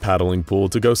water in that paddling pool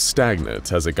to go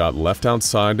stagnant as it got left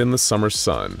outside in the summer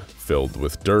sun, filled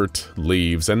with dirt,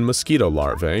 leaves, and mosquito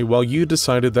larvae, while you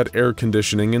decided that air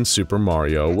conditioning in Super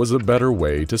Mario was a better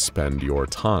way to spend your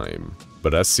time.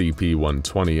 But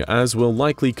SCP-120, as will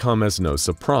likely come as no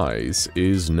surprise,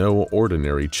 is no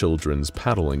ordinary children's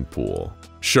paddling pool.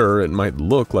 Sure, it might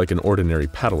look like an ordinary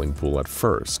paddling pool at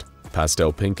first.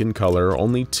 Pastel pink in color,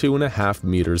 only 2.5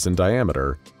 meters in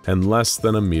diameter, and less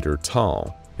than a meter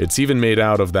tall. It's even made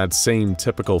out of that same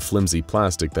typical flimsy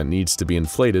plastic that needs to be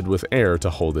inflated with air to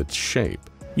hold its shape.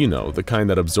 You know, the kind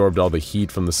that absorbed all the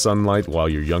heat from the sunlight while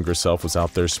your younger self was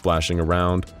out there splashing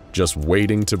around, just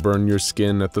waiting to burn your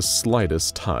skin at the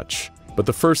slightest touch. But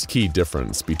the first key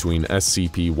difference between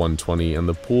SCP-120 and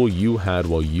the pool you had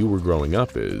while you were growing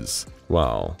up is,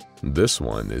 well, this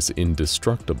one is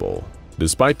indestructible.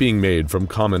 Despite being made from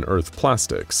common Earth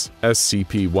plastics,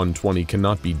 SCP-120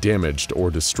 cannot be damaged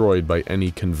or destroyed by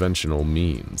any conventional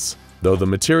means. Though the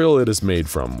material it is made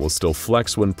from will still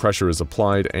flex when pressure is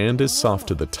applied and is soft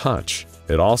to the touch,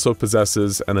 it also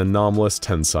possesses an anomalous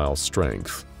tensile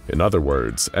strength. In other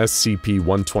words,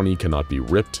 SCP-120 cannot be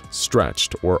ripped,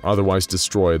 stretched, or otherwise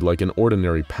destroyed like an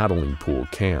ordinary paddling pool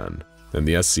can. And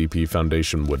the SCP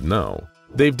Foundation would know.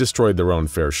 They've destroyed their own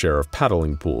fair share of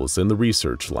paddling pools in the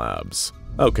research labs.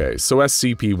 Okay, so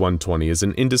SCP-120 is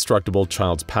an indestructible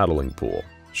child's paddling pool.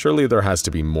 Surely there has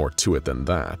to be more to it than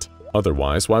that.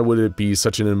 Otherwise, why would it be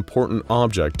such an important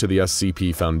object to the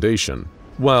SCP Foundation?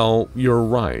 Well, you're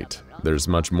right. There's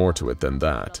much more to it than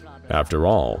that. After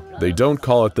all, they don't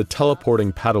call it the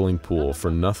teleporting paddling pool for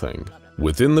nothing.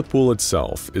 Within the pool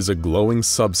itself is a glowing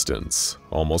substance,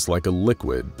 almost like a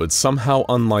liquid, but somehow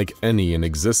unlike any in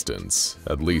existence,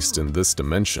 at least in this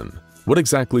dimension. What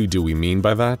exactly do we mean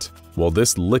by that? Well,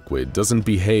 this liquid doesn't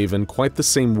behave in quite the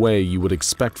same way you would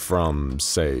expect from,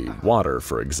 say, water,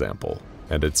 for example,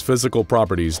 and its physical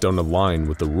properties don't align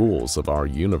with the rules of our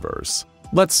universe.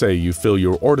 Let's say you fill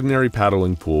your ordinary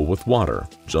paddling pool with water,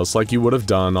 just like you would have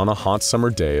done on a hot summer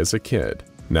day as a kid.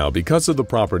 Now, because of the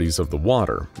properties of the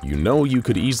water, you know you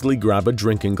could easily grab a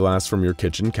drinking glass from your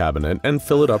kitchen cabinet and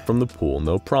fill it up from the pool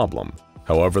no problem.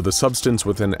 However, the substance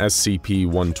within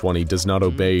SCP-120 does not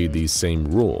obey these same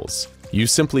rules. You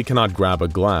simply cannot grab a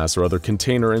glass or other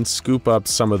container and scoop up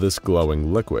some of this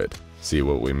glowing liquid. See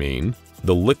what we mean?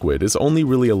 The liquid is only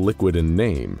really a liquid in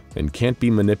name and can't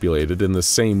be manipulated in the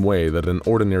same way that an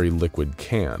ordinary liquid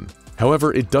can.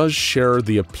 However, it does share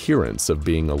the appearance of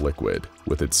being a liquid,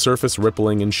 with its surface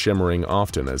rippling and shimmering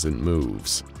often as it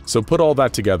moves. So put all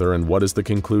that together and what is the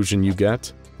conclusion you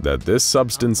get? That this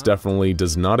substance definitely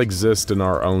does not exist in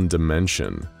our own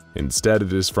dimension. Instead,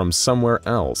 it is from somewhere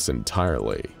else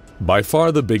entirely. By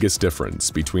far the biggest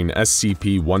difference between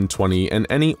SCP-120 and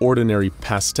any ordinary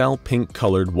pastel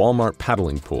pink-colored Walmart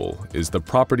paddling pool is the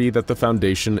property that the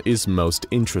Foundation is most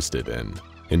interested in.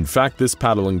 In fact, this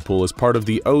paddling pool is part of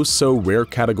the oh-so-rare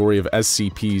category of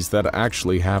SCPs that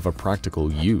actually have a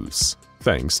practical use,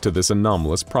 thanks to this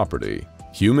anomalous property.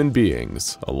 Human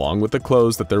beings, along with the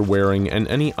clothes that they're wearing and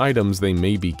any items they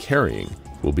may be carrying,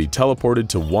 will be teleported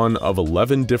to one of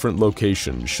 11 different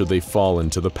locations should they fall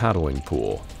into the paddling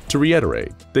pool. To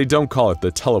reiterate, they don't call it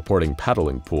the teleporting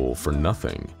paddling pool for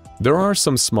nothing. There are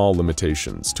some small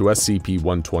limitations to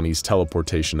SCP-120's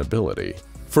teleportation ability.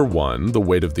 For one, the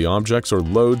weight of the objects or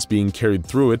loads being carried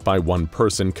through it by one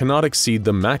person cannot exceed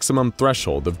the maximum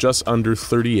threshold of just under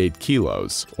 38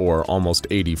 kilos, or almost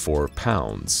 84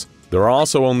 pounds. There are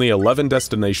also only 11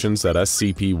 destinations that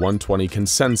SCP-120 can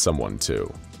send someone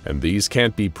to, and these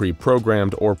can't be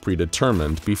pre-programmed or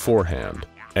predetermined beforehand.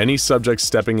 Any subject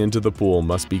stepping into the pool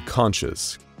must be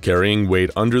conscious, carrying weight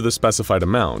under the specified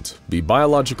amount, be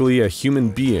biologically a human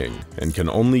being, and can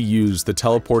only use the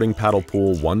teleporting paddle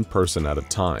pool one person at a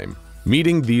time.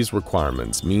 Meeting these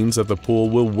requirements means that the pool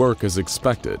will work as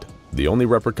expected. The only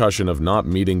repercussion of not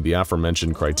meeting the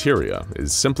aforementioned criteria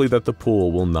is simply that the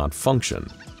pool will not function.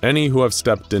 Any who have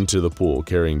stepped into the pool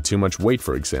carrying too much weight,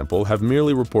 for example, have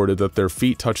merely reported that their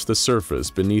feet touch the surface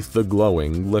beneath the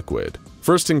glowing liquid.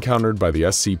 First encountered by the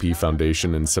SCP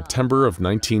Foundation in September of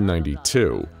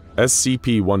 1992,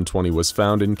 SCP-120 was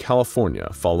found in California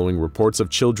following reports of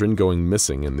children going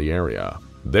missing in the area.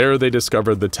 There they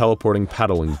discovered the teleporting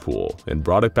paddling pool and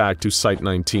brought it back to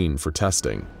Site-19 for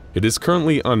testing. It is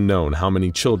currently unknown how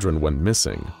many children went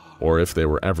missing, or if they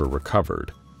were ever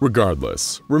recovered.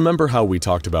 Regardless, remember how we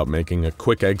talked about making a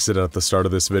quick exit at the start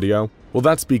of this video? Well,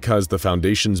 that's because the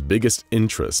Foundation's biggest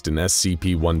interest in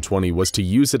SCP-120 was to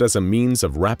use it as a means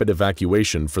of rapid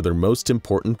evacuation for their most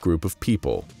important group of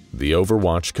people, the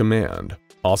Overwatch Command,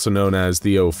 also known as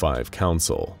the O5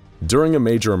 Council. During a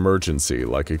major emergency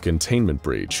like a containment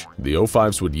breach, the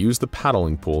O5s would use the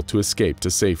paddling pool to escape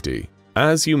to safety.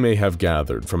 As you may have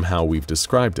gathered from how we've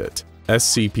described it,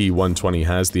 SCP-120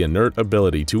 has the inert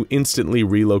ability to instantly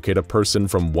relocate a person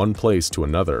from one place to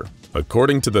another.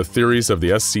 According to the theories of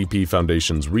the SCP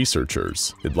Foundation's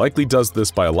researchers, it likely does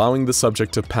this by allowing the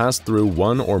subject to pass through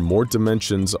one or more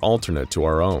dimensions alternate to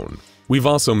our own. We've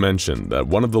also mentioned that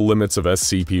one of the limits of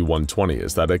SCP-120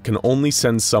 is that it can only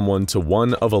send someone to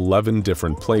one of 11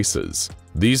 different places.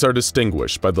 These are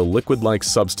distinguished by the liquid-like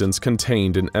substance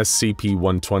contained in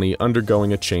SCP-120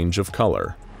 undergoing a change of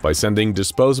color. By sending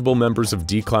disposable members of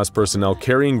D-Class personnel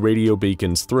carrying radio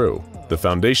beacons through, the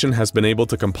Foundation has been able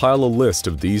to compile a list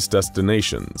of these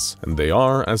destinations, and they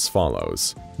are as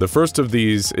follows. The first of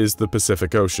these is the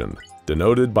Pacific Ocean,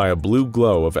 denoted by a blue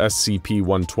glow of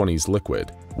SCP-120's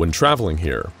liquid. When traveling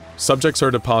here, Subjects are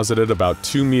deposited about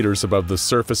 2 meters above the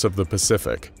surface of the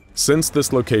Pacific. Since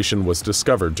this location was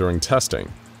discovered during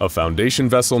testing, a Foundation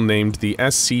vessel named the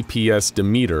SCPS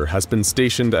Demeter has been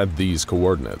stationed at these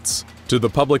coordinates. To the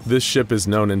public, this ship is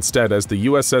known instead as the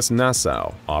USS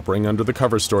Nassau, operating under the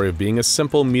cover story of being a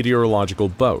simple meteorological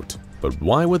boat. But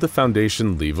why would the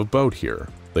Foundation leave a boat here?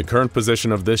 The current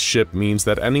position of this ship means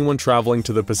that anyone traveling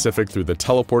to the Pacific through the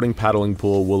teleporting paddling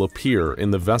pool will appear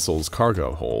in the vessel's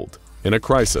cargo hold. In a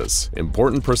crisis,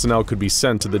 important personnel could be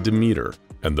sent to the Demeter,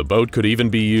 and the boat could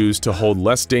even be used to hold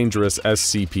less dangerous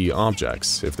SCP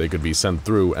objects if they could be sent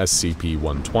through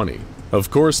SCP-120.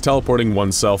 Of course, teleporting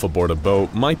oneself aboard a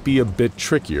boat might be a bit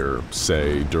trickier,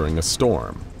 say during a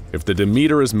storm. If the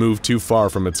Demeter is moved too far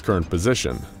from its current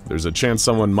position, there's a chance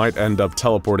someone might end up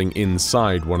teleporting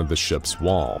inside one of the ship's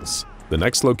walls. The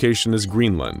next location is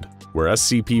Greenland, where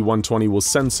SCP-120 will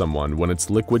send someone when its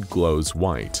liquid glows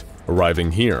white.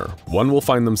 Arriving here, one will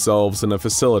find themselves in a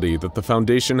facility that the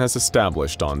Foundation has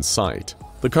established on site.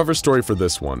 The cover story for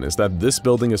this one is that this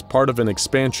building is part of an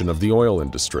expansion of the oil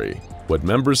industry. What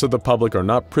members of the public are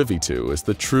not privy to is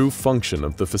the true function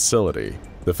of the facility.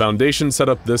 The Foundation set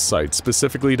up this site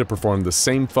specifically to perform the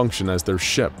same function as their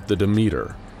ship, the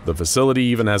Demeter. The facility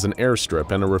even has an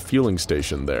airstrip and a refueling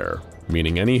station there,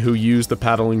 meaning any who use the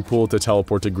paddling pool to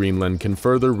teleport to Greenland can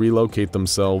further relocate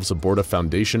themselves aboard a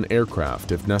Foundation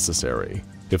aircraft if necessary.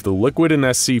 If the liquid in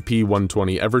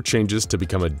SCP-120 ever changes to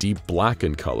become a deep black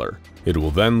in color, it will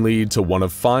then lead to one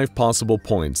of 5 possible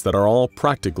points that are all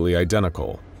practically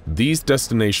identical. These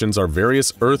destinations are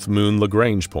various Earth-Moon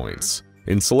Lagrange points.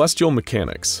 In celestial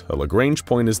mechanics, a Lagrange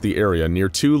point is the area near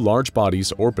 2 large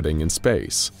bodies orbiting in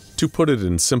space. To put it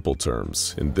in simple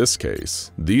terms, in this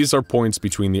case, these are points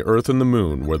between the Earth and the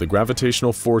Moon where the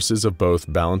gravitational forces of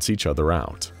both balance each other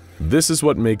out. This is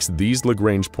what makes these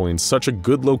Lagrange points such a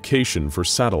good location for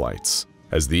satellites,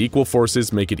 as the equal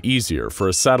forces make it easier for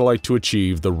a satellite to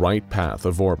achieve the right path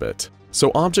of orbit. So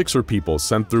objects or people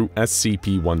sent through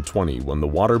SCP-120 when the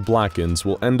water blackens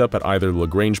will end up at either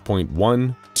Lagrange point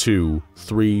 1, 2,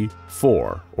 3,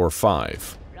 4, or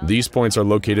 5. These points are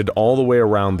located all the way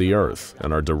around the Earth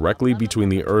and are directly between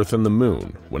the Earth and the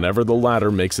Moon whenever the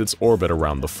latter makes its orbit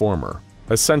around the former.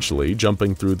 Essentially,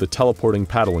 jumping through the teleporting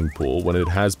paddling pool when it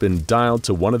has been dialed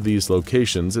to one of these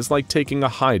locations is like taking a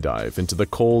high dive into the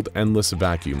cold, endless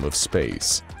vacuum of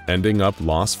space, ending up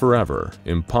lost forever,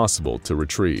 impossible to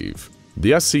retrieve.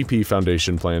 The SCP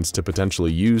Foundation plans to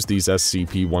potentially use these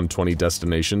SCP-120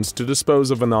 destinations to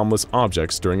dispose of anomalous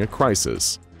objects during a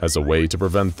crisis, as a way to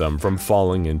prevent them from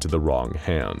falling into the wrong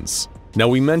hands. Now,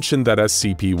 we mentioned that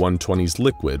SCP-120's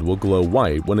liquid will glow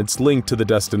white when it's linked to the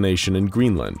destination in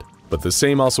Greenland, but the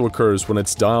same also occurs when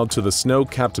it's dialed to the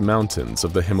snow-capped mountains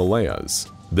of the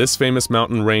Himalayas. This famous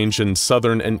mountain range in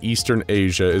southern and eastern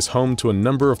Asia is home to a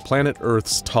number of planet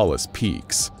Earth's tallest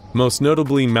peaks, most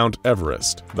notably Mount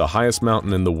Everest, the highest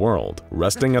mountain in the world,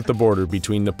 resting at the border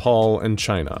between Nepal and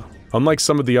China. Unlike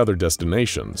some of the other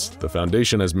destinations, the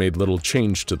Foundation has made little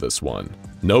change to this one.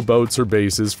 No boats or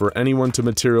bases for anyone to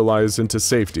materialize into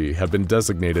safety have been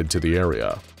designated to the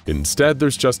area. Instead,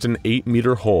 there's just an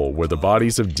 8-meter hole where the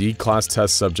bodies of D-class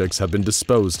test subjects have been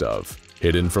disposed of,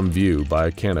 hidden from view by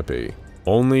a canopy.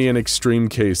 Only in extreme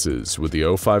cases would the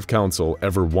O5 Council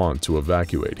ever want to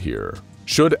evacuate here.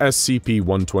 Should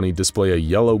SCP-120 display a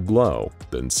yellow glow,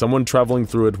 then someone traveling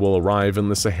through it will arrive in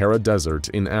the Sahara Desert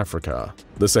in Africa.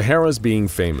 The Sahara is being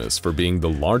famous for being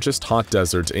the largest hot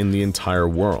desert in the entire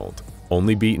world,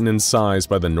 only beaten in size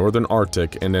by the northern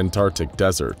Arctic and Antarctic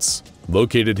deserts.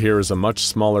 Located here is a much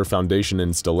smaller Foundation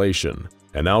installation,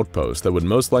 an outpost that would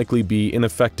most likely be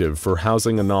ineffective for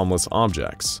housing anomalous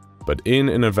objects, but in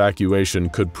an evacuation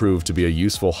could prove to be a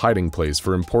useful hiding place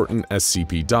for important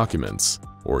SCP documents,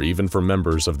 or even for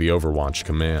members of the Overwatch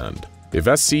Command. If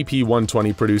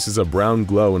SCP-120 produces a brown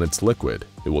glow in its liquid,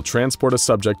 it will transport a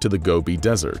subject to the Gobi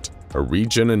Desert, a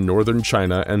region in northern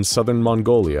China and southern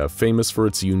Mongolia famous for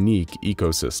its unique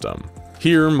ecosystem.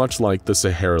 Here, much like the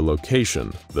Sahara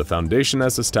location, the Foundation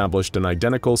has established an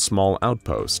identical small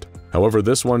outpost. However,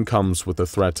 this one comes with the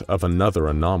threat of another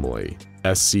anomaly,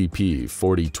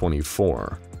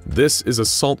 SCP-4024. This is a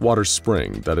saltwater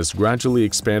spring that is gradually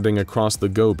expanding across the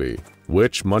Gobi,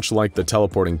 which, much like the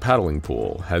teleporting paddling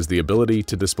pool, has the ability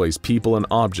to displace people and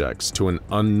objects to an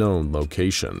unknown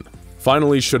location.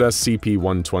 Finally, should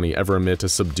SCP-120 ever emit a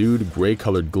subdued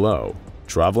gray-colored glow,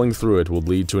 traveling through it will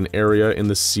lead to an area in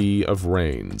the Sea of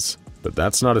Rains. But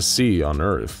that's not a sea on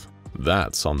Earth,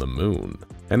 that's on the Moon.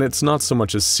 And it's not so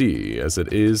much a sea as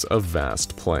it is a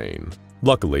vast plain.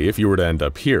 Luckily, if you were to end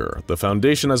up here, the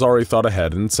Foundation has already thought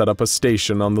ahead and set up a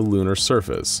station on the lunar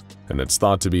surface, and it's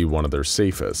thought to be one of their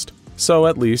safest. So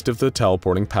at least if the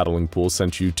teleporting paddling pool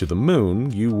sent you to the moon,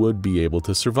 you would be able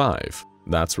to survive.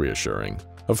 That's reassuring.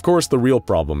 Of course, the real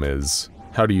problem is,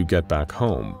 how do you get back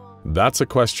home? That's a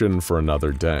question for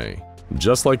another day.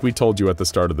 Just like we told you at the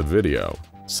start of the video,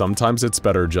 sometimes it's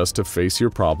better just to face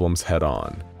your problems head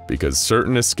on, because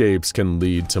certain escapes can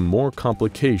lead to more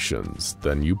complications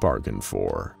than you bargained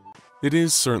for. It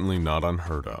is certainly not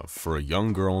unheard of for a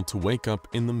young girl to wake up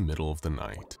in the middle of the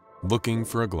night, looking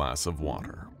for a glass of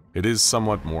water. It is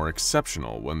somewhat more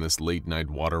exceptional when this late-night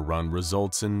water run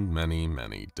results in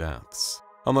many deaths.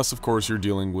 Unless, of course, you're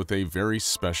dealing with a very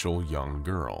special young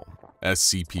girl.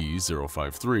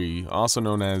 SCP-053, also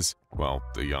known as, well,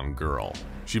 the young girl.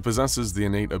 She possesses the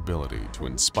innate ability to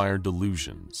inspire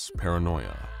delusions,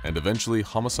 paranoia, and eventually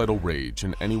homicidal rage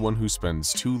in anyone who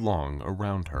spends too long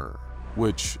around her,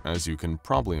 which, as you can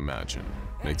probably imagine,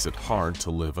 makes it hard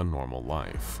to live a normal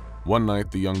life. One night,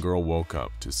 the young girl woke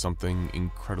up to something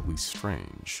incredibly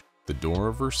strange. The door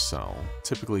of her cell,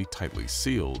 typically tightly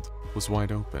sealed, was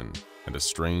wide open, and a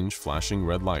strange flashing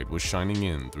red light was shining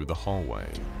in through the hallway.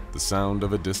 The sound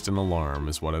of a distant alarm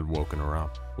is what had woken her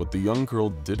up. What the young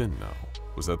girl didn't know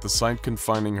was that the site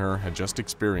confining her had just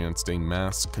experienced a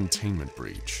mass containment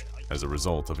breach as a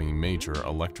result of a major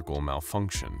electrical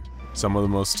malfunction. Some of the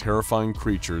most terrifying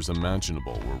creatures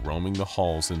imaginable were roaming the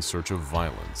halls in search of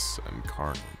violence and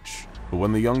carnage. But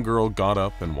when the young girl got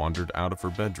up and wandered out of her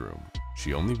bedroom,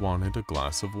 she only wanted a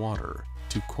glass of water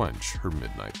to quench her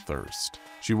midnight thirst.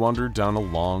 She wandered down a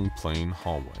long, plain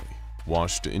hallway,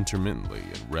 washed intermittently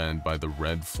and read by the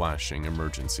red flashing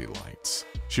emergency lights.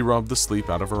 She rubbed the sleep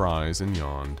out of her eyes and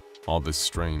yawned. All this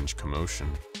strange commotion.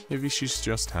 Maybe she's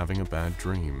just having a bad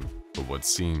dream. But what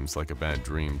seems like a bad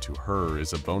dream to her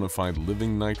is a bona fide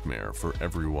living nightmare for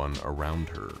everyone around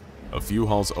her. A few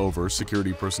halls over,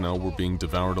 security personnel were being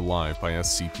devoured alive by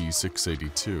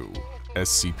SCP-682.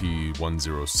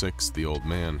 SCP-106, the old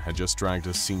man, had just dragged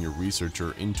a senior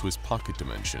researcher into his pocket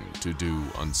dimension to do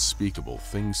unspeakable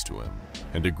things to him.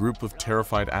 And a group of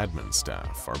terrified admin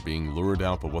staff are being lured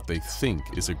out by what they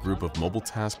think is a group of mobile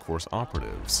task force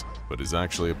operatives, but is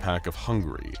actually a pack of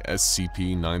hungry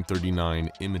SCP-939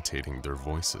 imitating their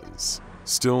voices.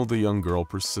 Still, the young girl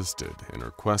persisted in her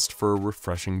quest for a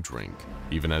refreshing drink,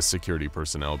 even as security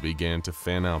personnel began to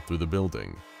fan out through the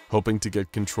building, hoping to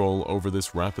get control over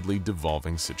this rapidly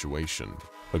devolving situation.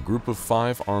 A group of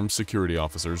 5 armed security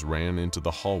officers ran into the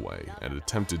hallway and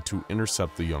attempted to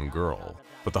intercept the young girl,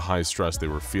 but the high stress they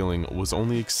were feeling was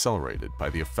only accelerated by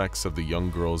the effects of the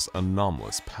young girl's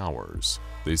anomalous powers.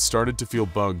 They started to feel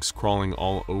bugs crawling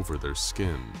all over their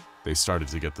skin. They started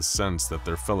to get the sense that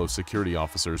their fellow security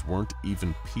officers weren't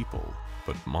even people,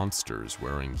 but monsters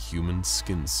wearing human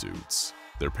skin suits.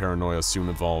 Their paranoia soon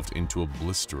evolved into a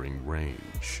blistering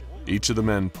rage. Each of the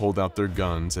men pulled out their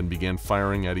guns and began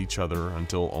firing at each other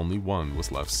until only one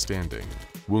was left standing,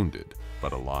 wounded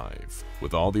but alive.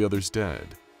 With all the others dead,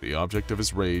 the object of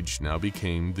his rage now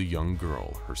became the young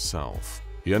girl herself.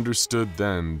 He understood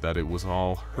then that it was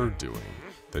all her doing,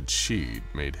 that she'd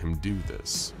made him do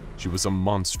this. She was a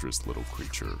monstrous little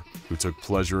creature who took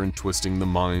pleasure in twisting the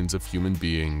minds of human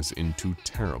beings into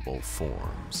terrible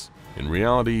forms. In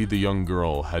reality, the young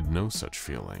girl had no such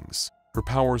feelings. Her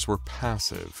powers were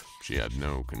passive. She had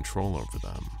no control over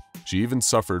them. She even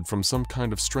suffered from some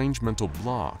kind of strange mental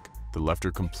block that left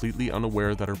her completely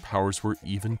unaware that her powers were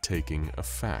even taking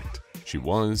effect. She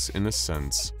was, in a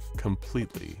sense,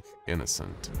 completely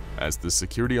innocent. As the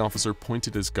security officer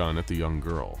pointed his gun at the young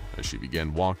girl as she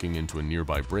began walking into a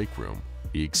nearby break room,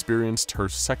 he experienced her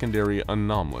secondary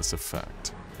anomalous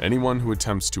effect. Anyone who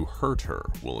attempts to hurt her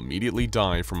will immediately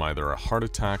die from either a heart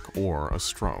attack or a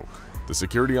stroke. The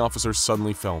security officer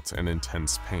suddenly felt an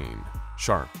intense pain,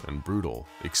 sharp and brutal,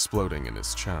 exploding in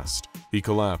his chest. He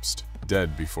collapsed,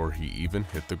 dead before he even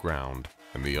hit the ground,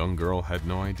 and the young girl had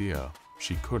no idea.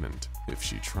 She couldn't if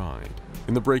she tried.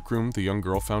 In the break room, the young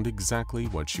girl found exactly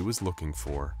what she was looking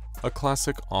for. A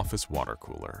classic office water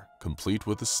cooler, complete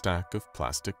with a stack of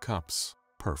plastic cups.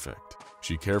 Perfect.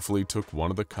 She carefully took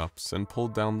one of the cups and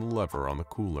pulled down the lever on the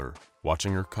cooler,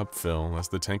 watching her cup fill as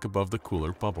the tank above the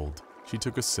cooler bubbled. She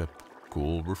took a sip.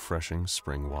 Cool, refreshing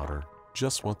spring water.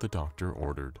 Just what the doctor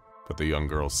ordered. But the young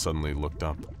girl suddenly looked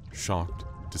up, shocked,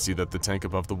 to see that the tank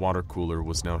above the water cooler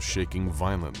was now shaking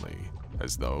violently,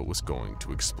 as though it was going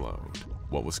to explode.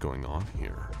 What was going on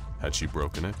here? Had she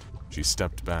broken it? She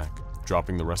stepped back,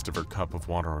 dropping the rest of her cup of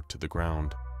water to the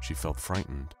ground. She felt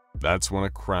frightened. That's when a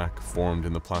crack formed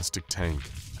in the plastic tank,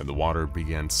 and the water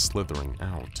began slithering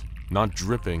out. Not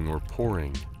dripping or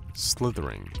pouring,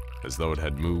 slithering, as though it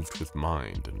had moved with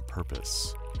mind and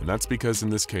purpose. And that's because in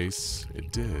this case,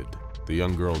 it did. The The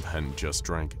young girl hadn't just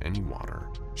drank any water.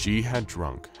 She had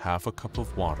drunk half a cup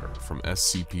of water from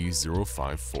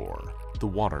SCP-054, the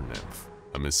Water Nymph,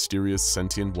 a mysterious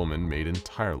sentient woman made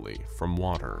entirely from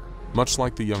water. Much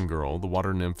like the young girl, the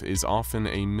Water Nymph is often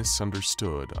a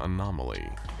misunderstood anomaly,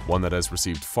 one that has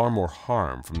received far more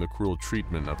harm from the cruel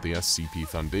treatment of the SCP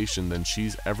Foundation than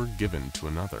she's ever given to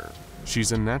another.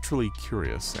 She's a naturally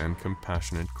curious and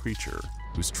compassionate creature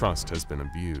whose trust has been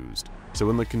abused. So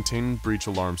when the containment breach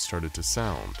alarm started to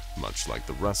sound, much like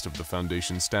the rest of the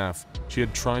Foundation staff, she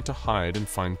had tried to hide and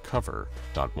find cover,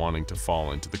 not wanting to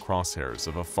fall into the crosshairs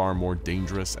of a far more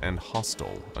dangerous and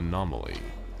hostile anomaly.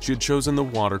 She had chosen the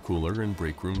water cooler in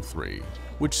Break Room 3,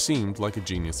 which seemed like a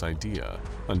genius idea,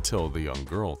 until the young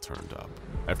girl turned up.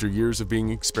 After years of being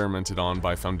experimented on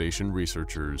by Foundation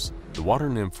researchers, the Water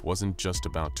Nymph wasn't just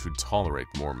about to tolerate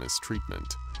more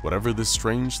mistreatment. Whatever this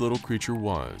strange little creature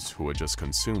was who had just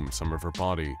consumed some of her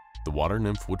body, the Water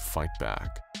Nymph would fight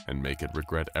back and make it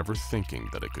regret ever thinking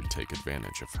that it could take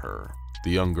advantage of her. The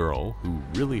young girl, who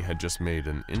really had just made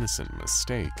an innocent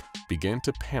mistake, began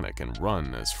to panic and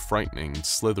run as frightening,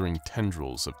 slithering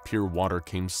tendrils of pure water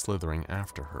came slithering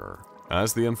after her.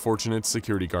 As the unfortunate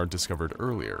security guard discovered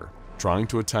earlier, trying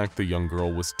to attack the young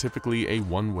girl was typically a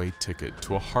one-way ticket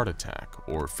to a heart attack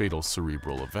or fatal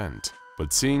cerebral event.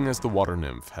 But seeing as the Water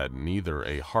Nymph had neither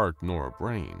a heart nor a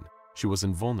brain, she was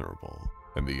invulnerable,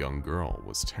 and the young girl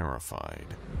was terrified.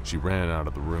 She ran out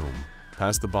of the room,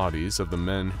 past the bodies of the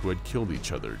men who had killed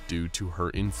each other due to her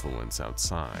influence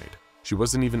outside. She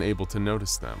wasn't even able to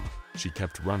notice them. She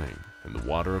kept running, and the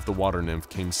water of the Water Nymph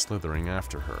came slithering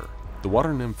after her. The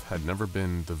Water Nymph had never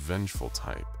been the vengeful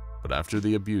type, but after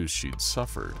the abuse she'd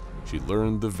suffered, she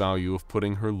learned the value of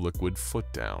putting her liquid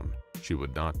foot down. She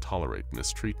would not tolerate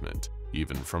mistreatment,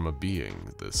 even from a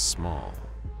being this small.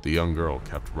 The young girl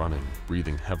kept running,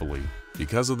 breathing heavily.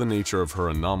 Because of the nature of her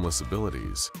anomalous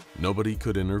abilities, nobody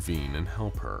could intervene and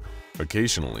help her.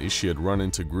 Occasionally, she had run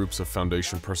into groups of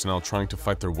Foundation personnel trying to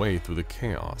fight their way through the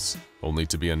chaos, only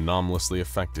to be anomalously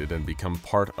affected and become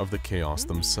part of the chaos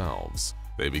themselves.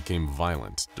 They became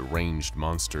violent, deranged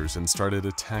monsters and started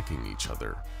attacking each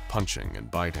other, punching and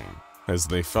biting. As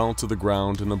they fell to the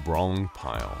ground in a brawling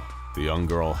pile, the young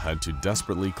girl had to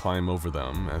desperately climb over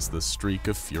them as the streak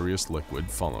of furious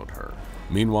liquid followed her.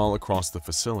 Meanwhile, across the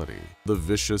facility, the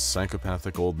vicious,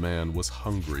 psychopathic old man was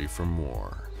hungry for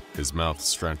more. His mouth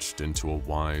stretched into a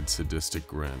wide, sadistic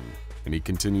grin, and he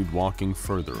continued walking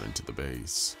further into the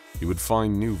base. He would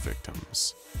find new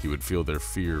victims. He would feel their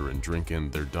fear and drink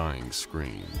in their dying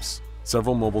screams.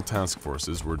 Several mobile task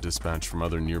forces were dispatched from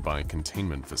other nearby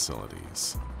containment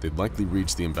facilities. They'd likely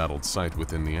reach the embattled site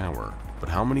within the hour, but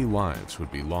how many lives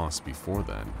would be lost before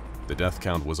then? The death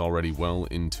count was already well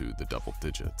into the double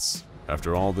digits.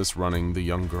 After all this running, the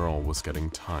young girl was getting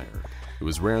tired. It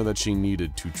was rare that she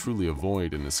needed to truly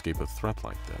avoid and escape a threat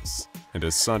like this, and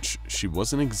as such, she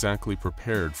wasn't exactly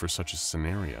prepared for such a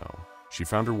scenario. She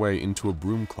found her way into a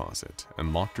broom closet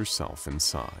and locked herself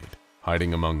inside.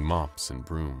 Hiding among mops and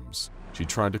brooms, she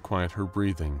tried to quiet her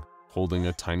breathing, holding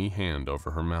a tiny hand over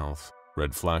her mouth.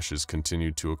 Red flashes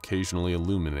continued to occasionally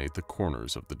illuminate the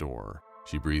corners of the door.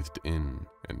 She breathed in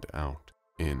and out,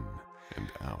 in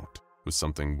and out. Was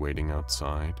something waiting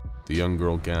outside? The young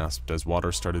girl gasped as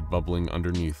water started bubbling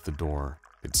underneath the door.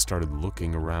 It started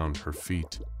looking around her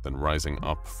feet, then rising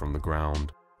up from the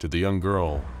ground. To the young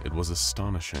girl, it was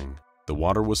astonishing. The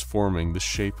water was forming the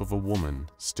shape of a woman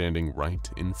standing right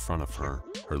in front of her.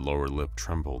 Her lower lip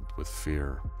trembled with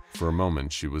fear. For a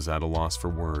moment, she was at a loss for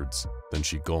words. Then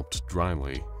she gulped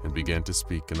dryly and began to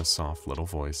speak in a soft little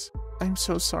voice. "I'm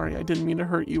so sorry, I didn't mean to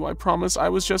hurt you, I promise, I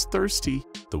was just thirsty."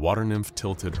 The Water Nymph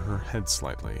tilted her head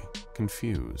slightly,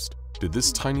 confused. Did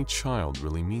this tiny child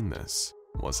really mean this?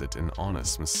 Was it an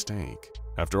honest mistake?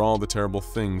 After all the terrible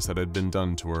things that had been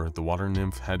done to her, the Water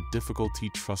Nymph had difficulty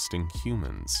trusting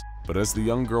humans. But as the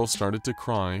young girl started to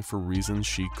cry for reasons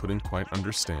she couldn't quite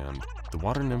understand, the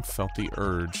Water Nymph felt the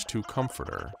urge to comfort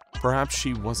her. Perhaps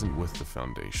she wasn't with the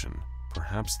Foundation.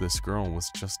 Perhaps this girl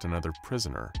was just another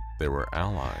prisoner. They were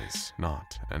allies,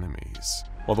 not enemies.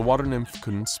 While the Water Nymph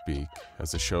couldn't speak,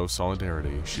 as a show of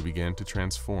solidarity, she began to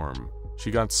transform. She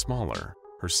got smaller,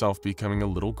 herself becoming a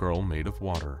little girl made of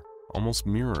water, almost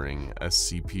mirroring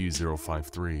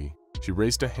SCP-053. She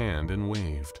raised a hand and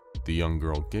waved. The young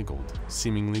girl giggled,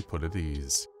 seemingly put at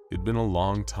ease. It'd been a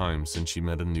long time since she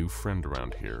met a new friend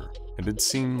around here, and it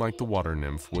seemed like the Water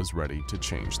Nymph was ready to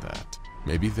change that.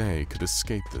 Maybe they could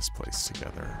escape this place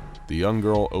together. The young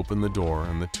girl opened the door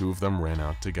and the two of them ran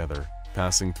out together,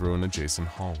 passing through an adjacent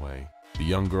hallway. The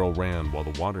young girl ran while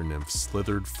the Water Nymph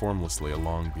slithered formlessly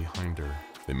along behind her.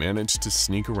 They managed to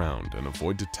sneak around and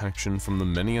avoid detection from the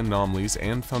many anomalies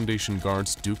and Foundation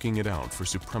guards duking it out for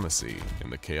supremacy in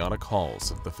the chaotic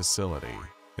halls of the facility.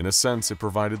 In a sense, it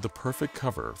provided the perfect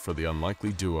cover for the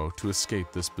unlikely duo to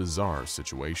escape this bizarre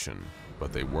situation.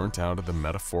 But they weren't out of the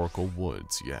metaphorical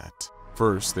woods yet.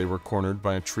 First, they were cornered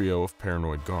by a trio of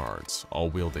paranoid guards, all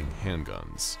wielding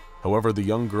handguns. However, the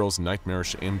young girl's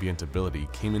nightmarish ambient ability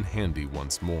came in handy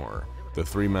once more. The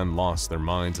three men lost their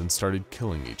minds and started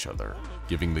killing each other,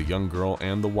 giving the young girl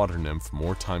and the water nymph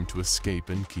more time to escape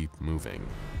and keep moving,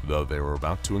 though they were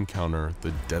about to encounter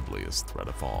the deadliest threat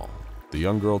of all. The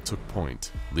young girl took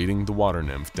point, leading the water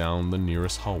nymph down the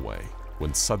nearest hallway,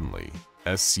 when suddenly,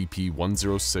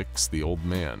 SCP-106, the old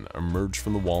man, emerged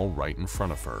from the wall right in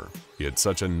front of her. He had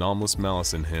such anomalous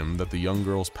malice in him that the young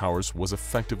girl's powers was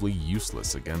effectively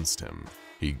useless against him.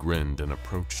 He grinned and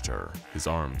approached her, his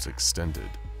arms extended,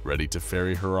 ready to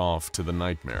ferry her off to the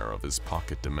nightmare of his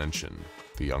pocket dimension.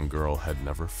 The young girl had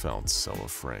never felt so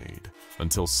afraid.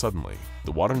 Until suddenly,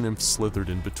 the water nymph slithered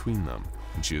in between them,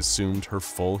 and she assumed her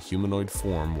full humanoid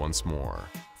form once more,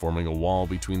 forming a wall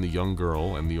between the young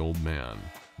girl and the old man.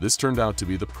 This turned out to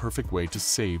be the perfect way to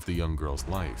save the young girl's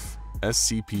life.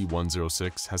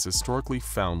 SCP-106 has historically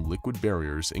found liquid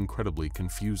barriers incredibly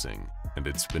confusing, and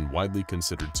it's been widely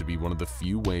considered to be one of the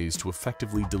few ways to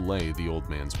effectively delay the old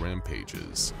man's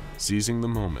rampages. Seizing the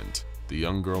moment, the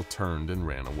young girl turned and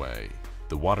ran away.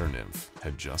 The water nymph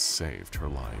had just saved her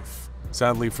life.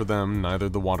 Sadly for them, neither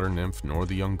the water nymph nor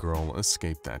the young girl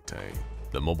escaped that day.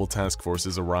 The mobile task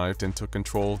forces arrived and took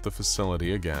control of the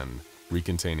facility again,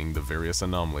 recontaining the various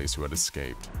anomalies who had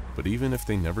escaped. But even if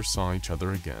they never saw each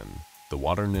other again, the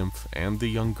water nymph and the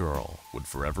young girl would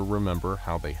forever remember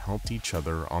how they helped each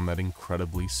other on that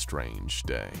incredibly strange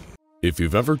day. If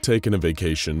you've ever taken a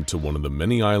vacation to one of the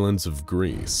many islands of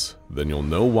Greece, then you'll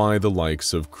know why the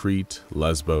likes of Crete,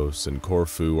 Lesbos, and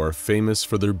Corfu are famous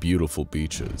for their beautiful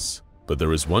beaches. But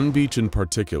there is one beach in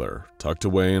particular, tucked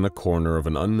away in a corner of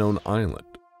an unknown island,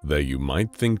 that you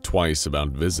might think twice about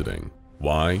visiting.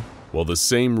 Why? Well, the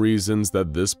same reasons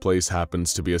that this place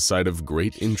happens to be a site of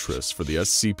great interest for the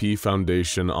SCP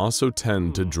Foundation also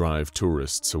tend to drive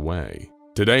tourists away.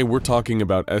 Today we're talking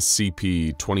about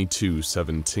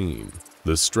SCP-3700,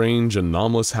 the strange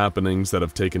anomalous happenings that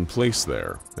have taken place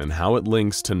there, and how it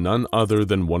links to none other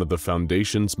than one of the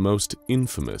Foundation's most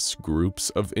infamous groups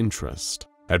of interest.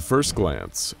 At first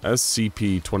glance,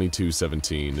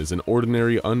 SCP-3700 is an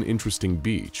ordinary, uninteresting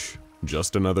beach,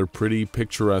 just another pretty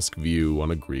picturesque view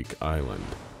on a Greek island.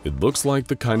 It looks like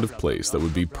the kind of place that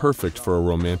would be perfect for a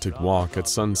romantic walk at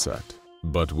sunset,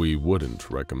 but we wouldn't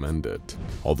recommend it.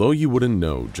 Although you wouldn't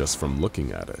know just from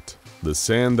looking at it, the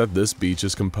sand that this beach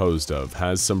is composed of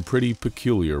has some pretty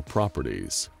peculiar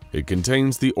properties. It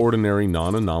contains the ordinary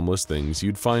non-anomalous things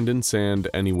you'd find in sand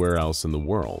anywhere else in the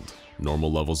world,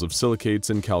 normal levels of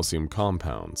silicates and calcium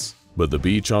compounds. But the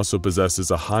beach also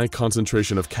possesses a high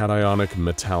concentration of cationic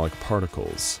metallic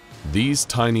particles. These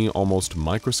tiny, almost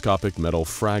microscopic metal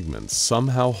fragments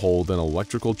somehow hold an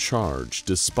electrical charge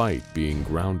despite being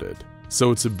grounded.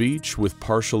 So it's a beach with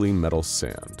partially metal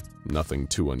sand. Nothing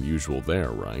too unusual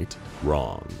there, right?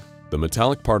 Wrong. The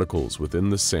metallic particles within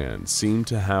the sand seem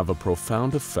to have a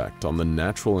profound effect on the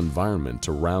natural environment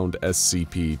around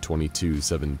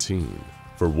SCP-3700.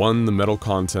 For one, the metal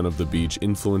content of the beach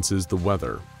influences the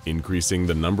weather, increasing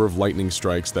the number of lightning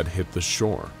strikes that hit the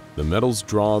shore. The metals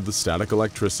draw the static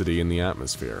electricity in the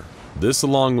atmosphere. This,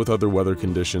 along with other weather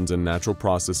conditions and natural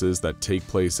processes that take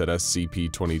place at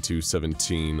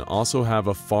SCP-3700, also have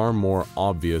a far more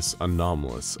obvious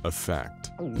anomalous effect.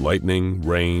 Lightning,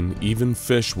 rain, even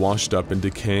fish washed up and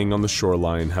decaying on the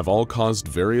shoreline have all caused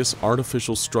various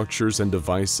artificial structures and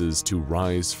devices to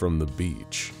rise from the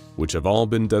beach, which have all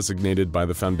been designated by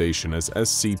the Foundation as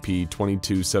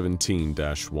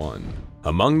SCP-2217-1.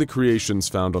 Among the creations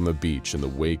found on the beach in the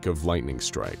wake of lightning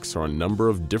strikes are a number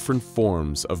of different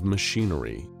forms of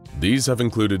machinery. These have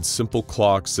included simple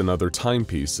clocks and other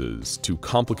timepieces to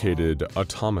complicated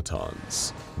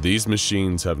automatons. These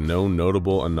machines have no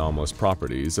notable anomalous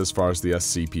properties as far as the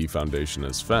SCP Foundation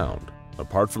has found,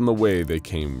 apart from the way they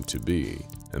came to be,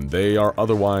 and they are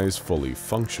otherwise fully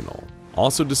functional.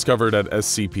 Also discovered at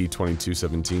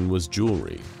SCP-2217 was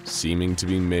jewelry, seeming to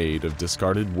be made of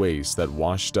discarded waste that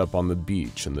washed up on the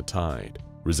beach in the tide,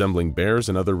 resembling bears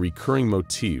and other recurring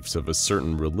motifs of a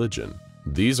certain religion.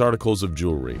 These articles of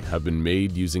jewelry have been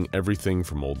made using everything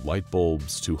from old light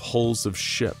bulbs to hulls of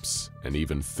ships, and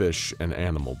even fish and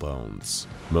animal bones.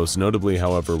 Most notably,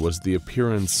 however, was the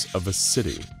appearance of a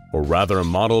city. or rather a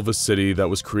model of a city that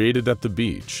was created at the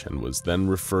beach and was then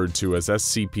referred to as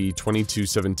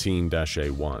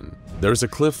SCP-2217-A1. There's a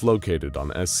cliff located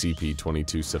on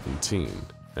SCP-2217,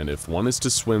 and if one is to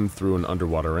swim through an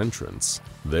underwater entrance,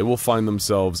 they will find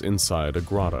themselves inside a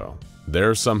grotto.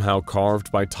 There, somehow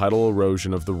carved by tidal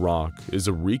erosion of the rock, is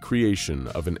a recreation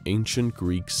of an ancient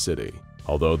Greek city.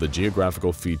 Although the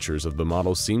geographical features of the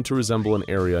model seem to resemble an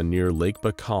area near Lake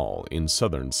Baikal in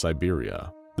southern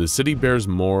Siberia, the city bears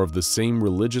more of the same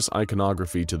religious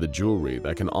iconography to the jewelry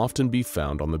that can often be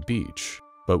found on the beach.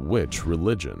 But which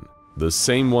religion? The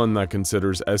same one that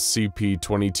considers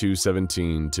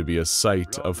SCP-2217 to be a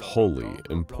site of holy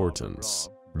importance,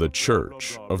 the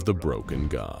Church of the Broken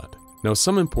God. Now,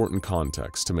 some important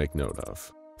context to make note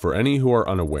of. For any who are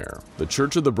unaware, the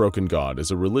Church of the Broken God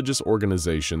is a religious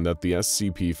organization that the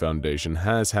SCP Foundation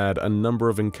has had a number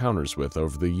of encounters with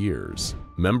over the years.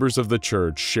 Members of the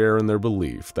Church share in their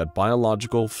belief that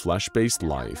biological, flesh-based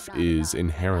life is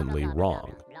inherently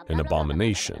wrong, an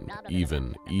abomination,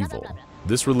 even evil.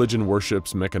 This religion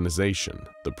worships mechanization,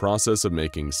 the process of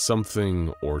making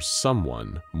something or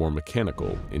someone more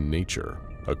mechanical in nature.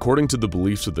 According to the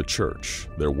beliefs of the Church,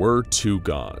 there were two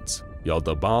gods,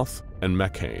 Yaldabaoth and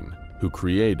Mekhane, who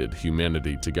created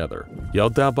humanity together.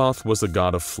 Yaldabaoth was the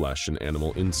god of flesh and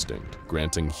animal instinct,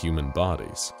 granting human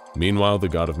bodies. Meanwhile, the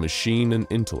god of machine and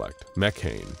intellect,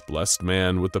 Mekhane, blessed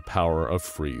man with the power of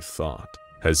free thought.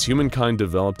 As humankind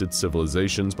developed its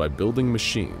civilizations by building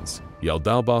machines,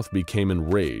 Yaldabaoth became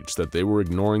enraged that they were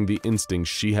ignoring the instincts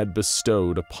she had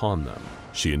bestowed upon them.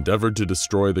 She endeavored to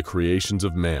destroy the creations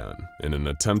of man in an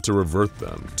attempt to revert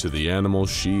them to the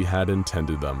animals she had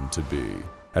intended them to be.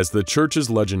 As the Church's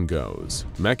legend goes,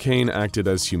 Mekhane acted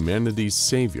as humanity's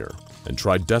savior and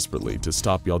tried desperately to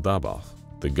stop Yaldabaoth.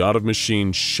 The god of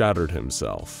machine shattered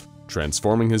himself,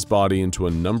 transforming his body into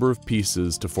a number of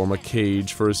pieces to form a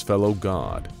cage for his fellow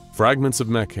god. Fragments of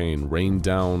Mekhane rained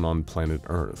down on planet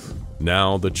Earth.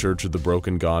 Now, the Church of the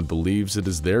Broken God believes it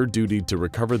is their duty to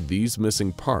recover these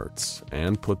missing parts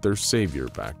and put their savior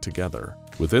back together.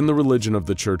 Within the religion of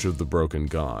the Church of the Broken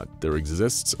God, there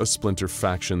exists a splinter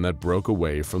faction that broke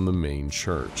away from the main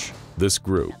church. This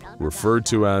group, referred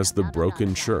to as the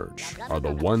Broken Church, are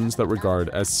the ones that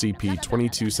regard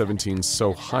SCP-2217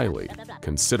 so highly,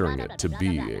 considering it to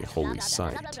be a holy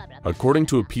site. According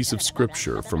to a piece of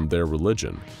scripture from their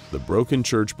religion, the Broken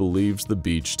Church believes the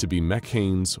beach to be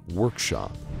Mekhane's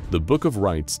workshop. The Book of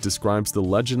Rites describes the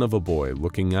legend of a boy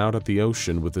looking out at the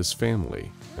ocean with his family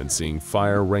and seeing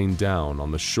fire rain down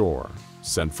on the shore,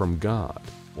 sent from God,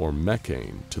 or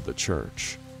Mekhane, to the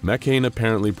church. Mekhane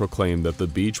apparently proclaimed that the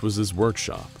beach was his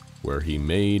workshop, where he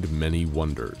made many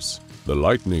wonders. The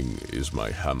lightning is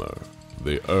my hammer,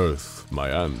 the earth my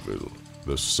anvil,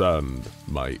 the sand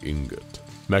my ingot.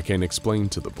 Mekhane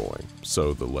explained to the boy,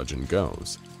 so the legend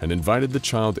goes, and invited the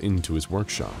child into his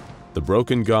workshop. The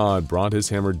broken god brought his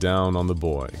hammer down on the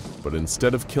boy, but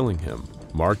instead of killing him,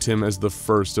 marked him as the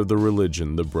first of the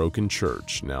religion the Broken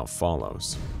Church now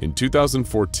follows. In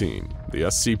 2014, the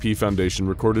SCP Foundation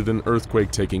recorded an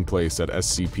earthquake taking place at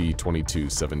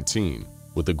SCP-2217,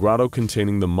 with the grotto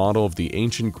containing the model of the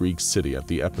ancient Greek city at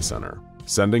the epicenter.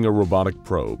 Sending a robotic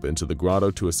probe into the grotto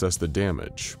to assess the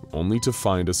damage, only to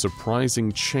find a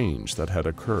surprising change that had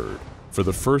occurred. For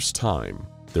the first time,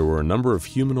 there were a number of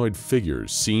humanoid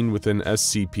figures seen within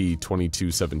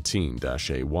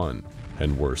SCP-2217-A1,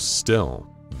 and worse still,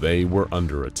 they were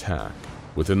under attack.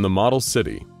 Within the model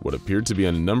city, what appeared to be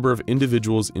a number of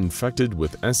individuals infected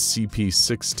with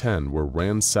SCP-610 were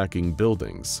ransacking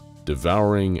buildings,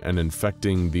 devouring and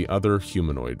infecting the other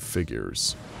humanoid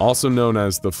figures. Also known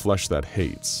as the Flesh That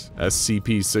Hates,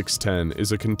 SCP-610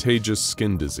 is a contagious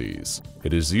skin disease.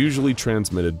 It is usually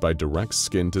transmitted by direct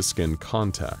skin-to-skin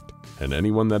contact, and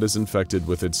anyone that is infected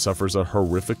with it suffers a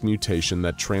horrific mutation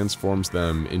that transforms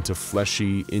them into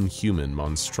fleshy, inhuman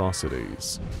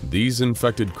monstrosities. These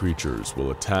infected creatures will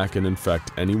attack and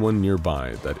infect anyone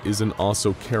nearby that isn't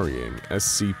also carrying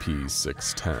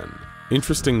SCP-610.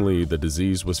 Interestingly, the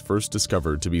disease was first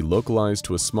discovered to be localized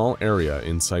to a small area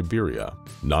in Siberia,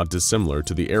 not dissimilar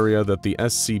to the area that the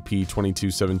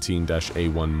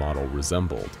SCP-2217-A1 model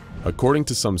resembled. According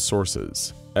to some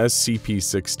sources,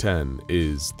 SCP-610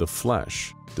 is the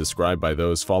Flesh, described by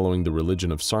those following the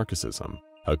religion of Sarkicism,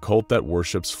 a cult that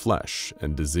worships flesh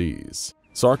and disease.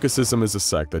 Sarkicism is a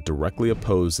sect that directly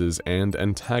opposes and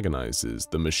antagonizes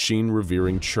the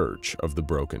machine-revering Church of the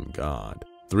Broken God.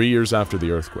 3 years after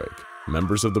the earthquake,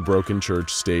 members of the Broken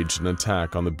Church staged an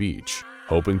attack on the beach,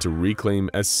 hoping to reclaim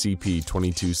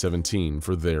SCP-2217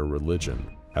 for their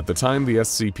religion. At the time, the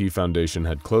SCP Foundation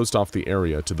had closed off the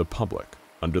area to the public,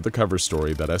 under the cover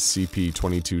story that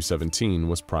SCP-2217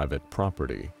 was private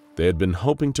property. They had been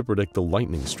hoping to predict the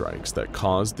lightning strikes that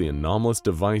caused the anomalous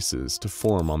devices to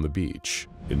form on the beach.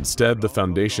 Instead, the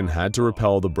Foundation had to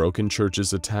repel the Broken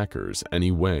Church's attackers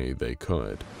any way they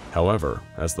could. However,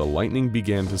 as the lightning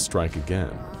began to strike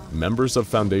again, members of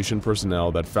Foundation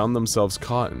personnel that found themselves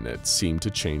caught in it seemed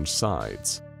to change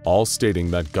sides, all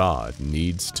stating that God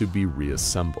needs to be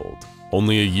reassembled.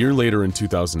 Only a year later in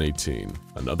 2018,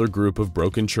 another group of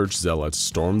Broken Church zealots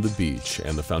stormed the beach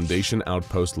and the Foundation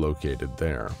outpost located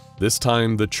there. This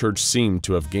time, the church seemed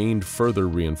to have gained further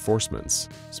reinforcements,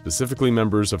 specifically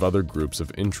members of other groups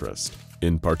of interest.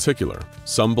 In particular,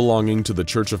 some belonging to the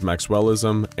Church of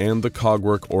Maxwellism and the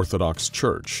Cogwork Orthodox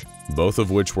Church, both of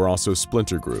which were also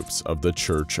splinter groups of the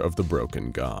Church of the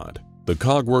Broken God. The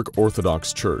Cogwork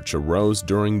Orthodox Church arose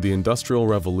during the Industrial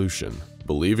Revolution,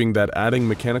 believing that adding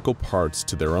mechanical parts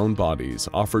to their own bodies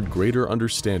offered greater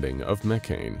understanding of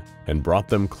mechane and brought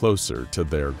them closer to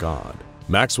their god.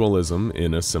 Maxwellism,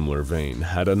 in a similar vein,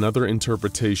 had another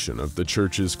interpretation of the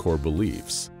church's core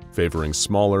beliefs, favoring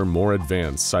smaller, more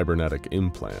advanced cybernetic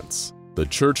implants. The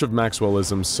Church of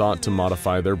Maxwellism sought to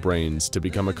modify their brains to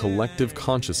become a collective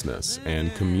consciousness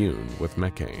and commune with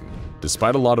mechane.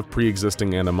 Despite a lot of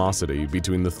pre-existing animosity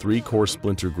between the three core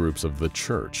splinter groups of the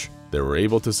church, they were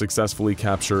able to successfully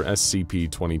capture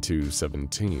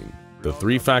SCP-2217. The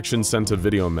three factions sent a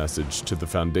video message to the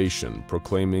Foundation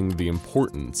proclaiming the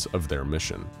importance of their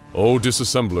mission. "O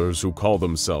disassemblers who call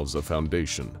themselves a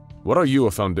Foundation, what are you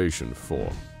a Foundation for?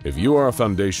 If you are a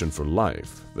Foundation for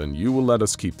life, then you will let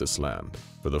us keep this land.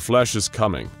 For the flesh is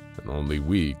coming, and only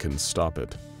we can stop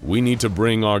it. We need to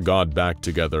bring our God back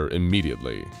together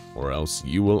immediately, or else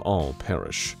you will all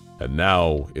perish. And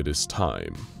now it is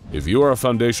time. If you are a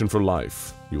Foundation for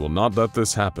life, you will not let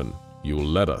this happen. You will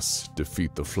let us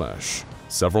defeat the flesh."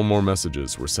 Several more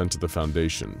messages were sent to the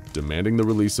Foundation, demanding the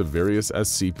release of various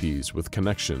SCPs with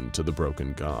connection to the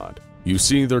Broken God. You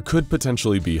see, there could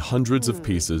potentially be hundreds of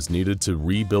pieces needed to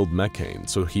rebuild mechane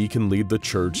so he can lead the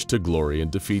church to glory and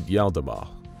defeat Yaldabaoth.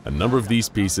 A number of these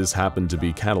pieces happen to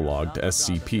be cataloged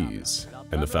SCPs,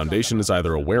 and the Foundation is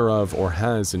either aware of or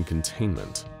has in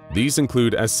containment. These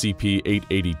include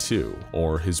SCP-882,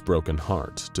 or His Broken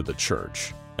Heart, to the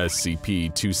Church,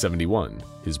 SCP-271,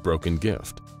 His Broken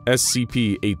Gift,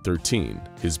 SCP-813,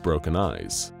 His Broken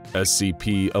Eyes,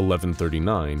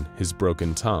 SCP-1139, His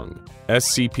Broken Tongue,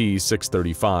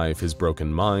 SCP-635, His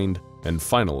Broken Mind, and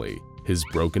finally, His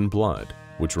Broken Blood,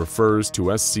 which refers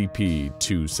to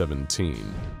SCP-217.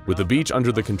 With the beach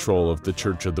under the control of the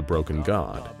Church of the Broken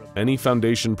God, any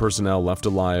Foundation personnel left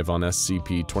alive on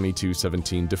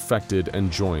SCP-2217 defected and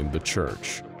joined the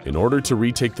Church. In order to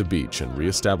retake the beach and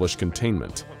re-establish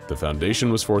containment, the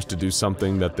Foundation was forced to do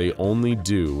something that they only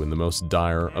do in the most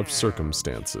dire of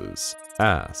circumstances: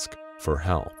 ask for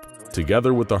help.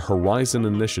 Together with the Horizon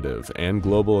Initiative and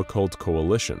Global Occult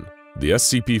Coalition, the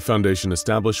SCP Foundation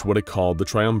established what it called the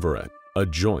Triumvirate, a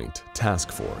joint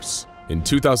task force. In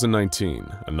 2019,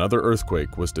 another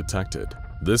earthquake was detected,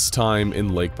 this time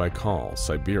in Lake Baikal,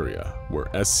 Siberia, where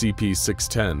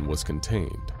SCP-610 was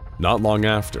contained. Not long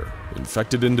after,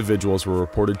 infected individuals were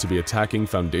reported to be attacking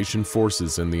Foundation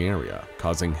forces in the area,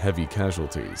 causing heavy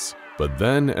casualties. But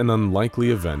then an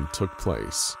unlikely event took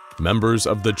place. Members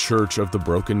of the Church of the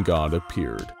Broken God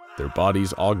appeared, their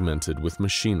bodies augmented with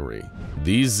machinery.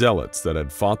 These zealots that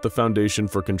had fought the Foundation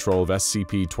for control of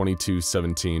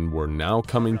SCP-2217 were now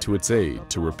coming to its aid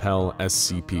to repel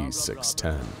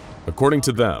SCP-610. According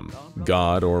to them,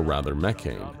 God, or rather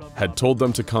mechane, had told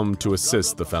them to come to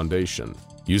assist the Foundation.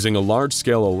 Using a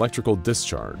large-scale electrical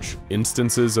discharge,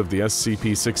 instances of the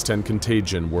SCP-610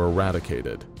 contagion were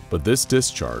eradicated, but this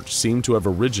discharge seemed to have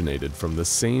originated from the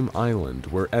same island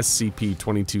where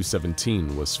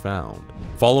SCP-2217 was found.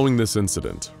 Following this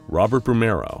incident, Robert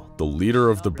Brumero, the leader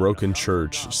of the Broken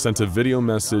Church, sent a video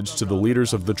message to the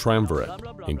leaders of the Triumvirate,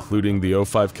 including the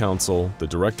O5 Council, the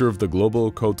director of the Global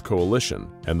Occult Coalition,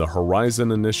 and the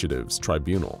Horizon Initiative's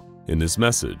Tribunal. In his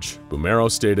message, Brumero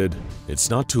stated, "It's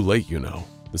not too late, you know.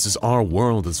 This is our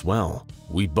world as well.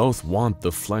 We both want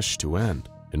the flesh to end,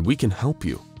 and we can help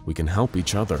you. We can help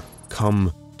each other.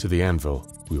 Come to the Anvil.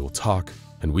 We will talk,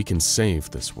 and we can save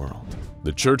this world."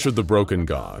 The Church of the Broken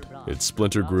God, its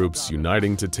splinter groups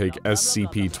uniting to take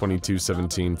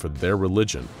SCP-2217 for their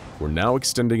religion, were now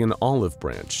extending an olive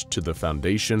branch to the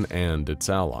Foundation and its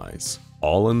allies,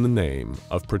 all in the name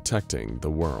of protecting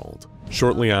the world.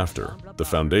 Shortly after, the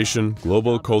Foundation,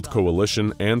 Global Occult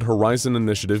Coalition, and Horizon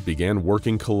Initiative began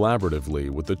working collaboratively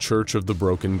with the Church of the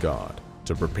Broken God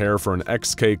to prepare for an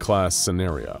XK-class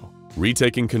scenario.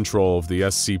 Retaking control of the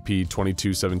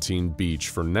SCP-2217 beach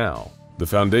for now, The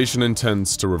Foundation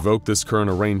intends to revoke this current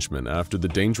arrangement after the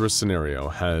dangerous scenario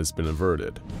has been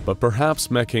averted, but perhaps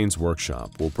Mekkane's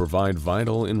workshop will provide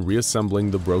vital in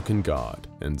reassembling the broken god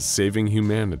and saving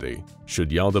humanity should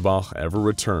Yaldabaoth ever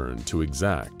return to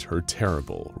exact her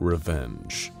terrible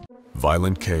revenge.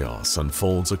 Violent chaos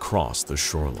unfolds across the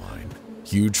shoreline.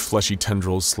 Huge fleshy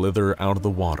tendrils slither out of the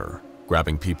water,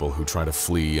 grabbing people who try to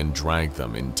flee and drag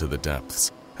them into the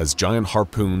depths, as giant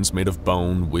harpoons made of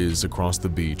bone whiz across the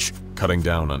beach, cutting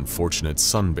down unfortunate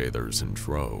sunbathers in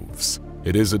droves.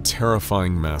 It is a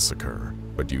terrifying massacre,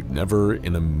 but you'd never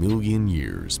in a million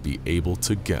years be able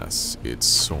to guess its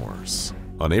source.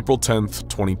 On April 10th,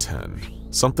 2010,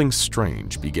 something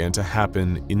strange began to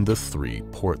happen in the three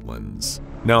Portlands.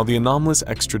 Now, the anomalous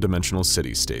extra-dimensional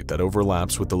city-state that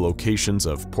overlaps with the locations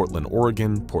of Portland,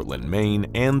 Oregon, Portland, Maine,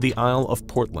 and the Isle of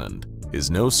Portland is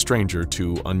no stranger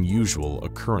to unusual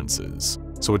occurrences,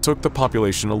 so it took the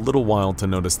population a little while to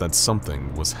notice that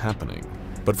something was happening.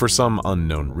 But for some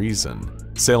unknown reason,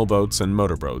 sailboats and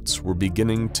motorboats were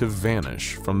beginning to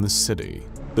vanish from the city.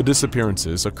 The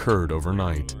disappearances occurred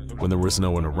overnight, when there was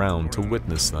no one around to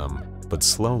witness them, but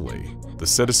slowly, the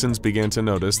citizens began to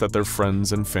notice that their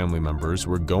friends and family members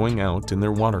were going out in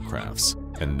their watercrafts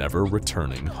and never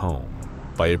returning home.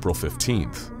 By April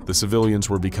 15th, the civilians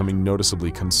were becoming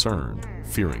noticeably concerned,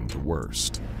 fearing the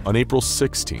worst. On April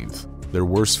 16th, their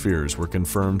worst fears were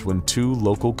confirmed when two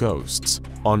local ghosts,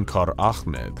 Ankar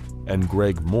Ahmed and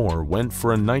Greg Moore, went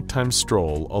for a nighttime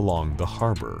stroll along the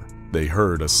harbor. They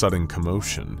heard a sudden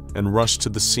commotion and rushed to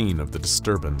the scene of the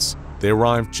disturbance. They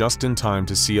arrived just in time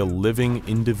to see a living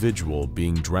individual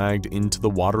being dragged into the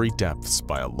watery depths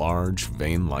by a large,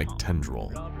 vein-like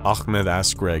tendril. Ahmed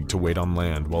asked Greg to wait on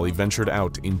land while he ventured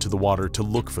out into the water to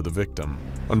look for the victim.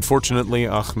 Unfortunately,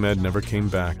 Ahmed never came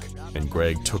back, and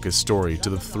Greg took his story to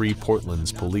the Three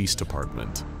Portlands Police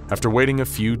Department. After waiting a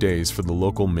few days for the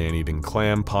local man-eating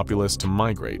clam populace to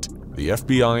migrate, the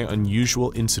FBI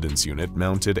Unusual Incidents Unit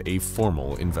mounted a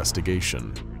formal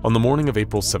investigation. On the morning of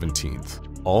April 17th,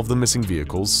 all of the missing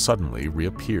vehicles suddenly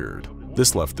reappeared.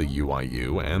 This left the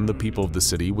UIU and the people of the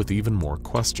city with even more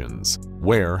questions.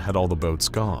 Where had all the boats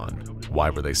gone? Why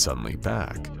were they suddenly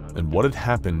back? And what had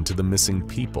happened to the missing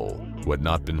people who had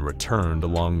not been returned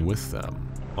along with them?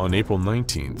 On April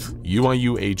 19th,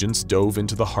 UIU agents dove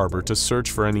into the harbor to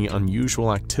search for any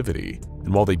unusual activity,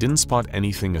 and while they didn't spot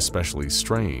anything especially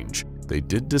strange, they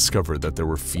did discover that there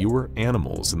were fewer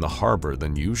animals in the harbor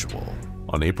than usual.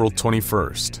 On April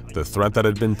 21st, the threat that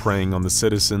had been preying on the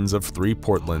citizens of Three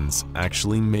Portlands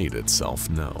actually made itself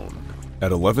known.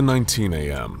 At 11:19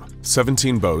 a.m.,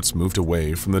 17 boats moved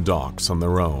away from the docks on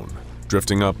their own,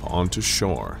 drifting up onto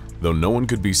shore, though no one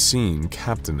could be seen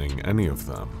captaining any of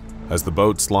them. As the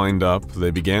boats lined up,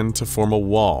 they began to form a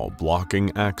wall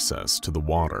blocking access to the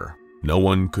water. No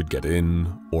one could get in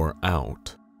or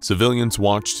out. Civilians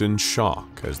watched in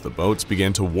shock as the boats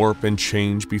began to warp and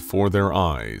change before their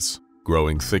eyes,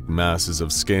 growing thick masses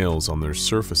of scales on their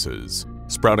surfaces,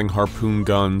 sprouting harpoon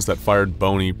guns that fired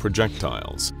bony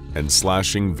projectiles, and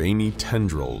slashing veiny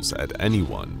tendrils at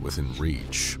anyone within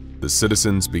reach. The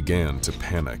citizens began to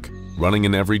panic, running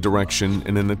in every direction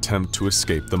in an attempt to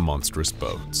escape the monstrous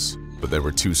boats. But they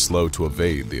were too slow to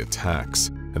evade the attacks,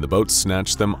 and the boats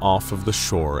snatched them off of the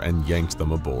shore and yanked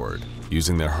them aboard,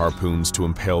 using their harpoons to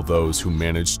impale those who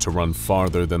managed to run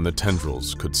farther than the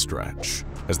tendrils could stretch.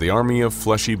 As the army of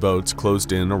fleshy boats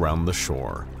closed in around the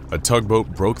shore, a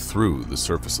tugboat broke through the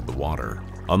surface of the water.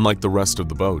 Unlike the rest of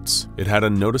the boats, it had a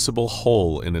noticeable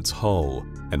hole in its hull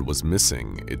and was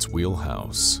missing its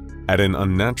wheelhouse. At an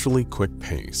unnaturally quick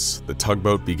pace, the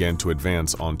tugboat began to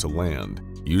advance onto land,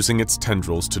 using its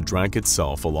tendrils to drag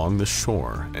itself along the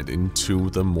shore and into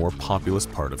the more populous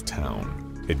part of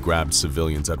town. It grabbed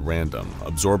civilians at random,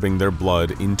 absorbing their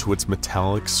blood into its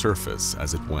metallic surface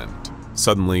as it went.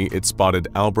 Suddenly, it spotted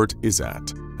Albert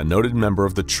Izzat, a noted member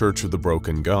of the Church of the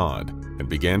Broken God, and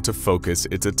began to focus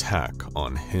its attack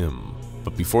on him.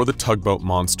 But before the tugboat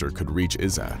monster could reach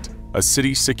Izzat, a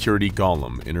city security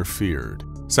golem interfered.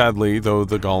 Sadly, though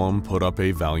the golem put up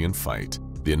a valiant fight,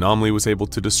 the anomaly was able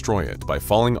to destroy it by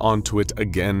falling onto it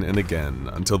again and again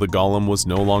until the golem was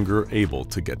no longer able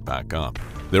to get back up.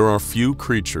 There are few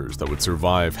creatures that would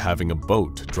survive having a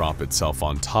boat drop itself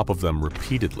on top of them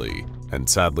repeatedly, and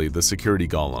sadly the security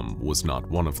golem was not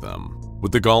one of them.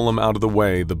 With the golem out of the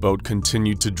way, the boat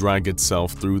continued to drag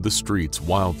itself through the streets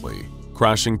wildly,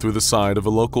 crashing through the side of a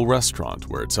local restaurant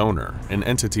where its owner, an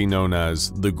entity known as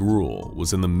the Gruel,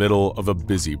 was in the middle of a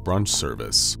busy brunch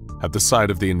service. At the sight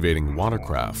of the invading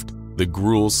watercraft, the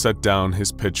Gruel set down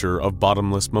his pitcher of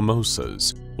bottomless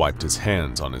mimosas, wiped his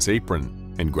hands on his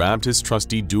apron, and grabbed his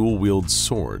trusty dual-wield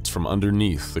swords from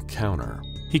underneath the counter.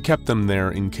 He kept them there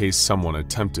in case someone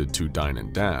attempted to dine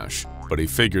and dash, but he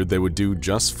figured they would do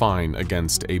just fine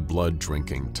against a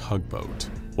blood-drinking tugboat.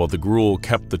 While the Gruul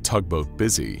kept the tugboat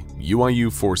busy,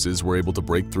 UIU forces were able to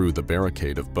break through the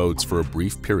barricade of boats for a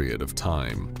brief period of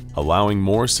time, allowing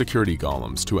more security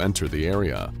golems to enter the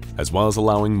area, as well as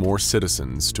allowing more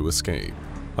citizens to escape.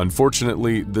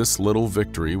 Unfortunately, this little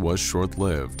victory was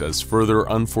short-lived as further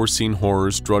unforeseen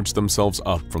horrors drudged themselves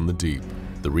up from the deep.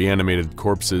 The reanimated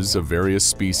corpses of various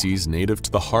species native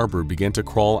to the harbor began to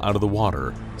crawl out of the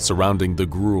water, surrounding the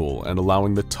Gruul and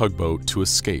allowing the tugboat to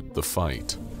escape the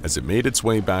fight. As it made its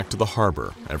way back to the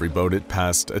harbor, every boat it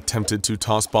passed attempted to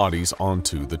toss bodies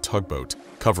onto the tugboat,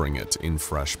 covering it in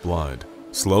fresh blood.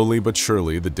 Slowly but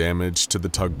surely, the damage to the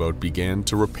tugboat began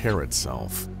to repair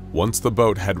itself. Once the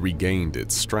boat had regained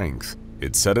its strength,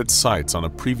 it set its sights on a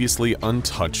previously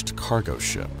untouched cargo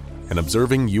ship. An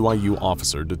observing UIU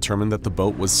officer determined that the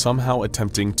boat was somehow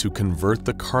attempting to convert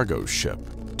the cargo ship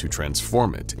to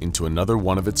transform it into another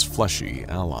one of its fleshy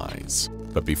allies.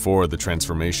 But before the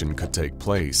transformation could take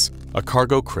place, a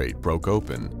cargo crate broke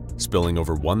open, spilling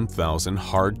over 1,000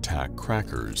 hardtack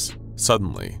crackers.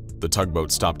 Suddenly, the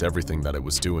tugboat stopped everything that it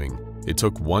was doing. It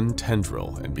took one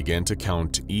tendril and began to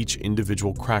count each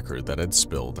individual cracker that had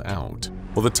spilled out.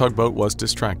 While the tugboat was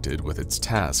distracted with its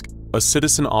task, a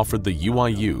citizen offered the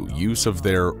UIU use of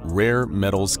their rare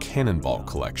metals cannonball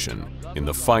collection in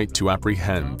the fight to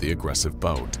apprehend the aggressive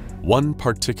boat. One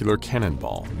particular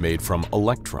cannonball, made from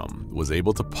electrum, was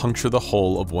able to puncture the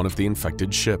hull of one of the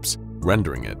infected ships,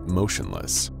 rendering it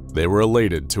motionless. They were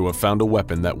elated to have found a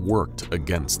weapon that worked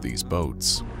against these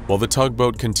boats. While the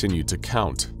tugboat continued to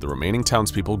count, the remaining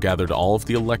townspeople gathered all of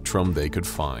the electrum they could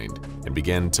find and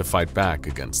began to fight back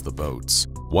against the boats.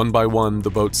 One by one, the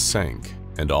boats sank,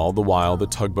 and all the while the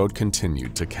tugboat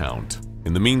continued to count.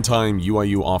 In the meantime,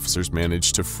 UIU officers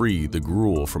managed to free the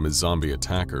Gruul from his zombie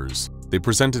attackers. They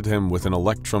presented him with an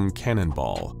electrum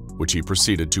cannonball, which he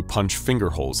proceeded to punch finger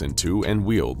holes into and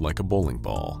wield like a bowling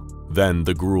ball. Then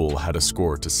the Gruul had a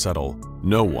score to settle.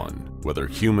 No one, whether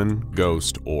human,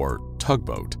 ghost, or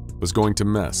tugboat, was going to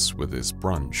mess with his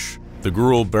brunch. The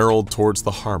Gruul barreled towards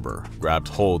the harbor, grabbed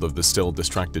hold of the still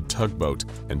distracted tugboat,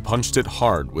 and punched it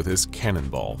hard with his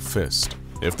cannonball fist.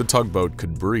 If the tugboat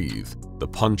could breathe, the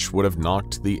punch would have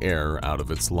knocked the air out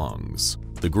of its lungs.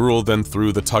 The Gruul then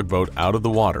threw the tugboat out of the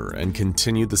water and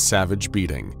continued the savage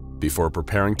beating before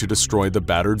preparing to destroy the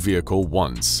battered vehicle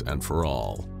once and for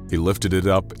all. He lifted it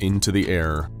up into the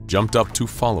air, jumped up to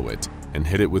follow it, and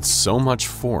hit it with so much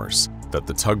force that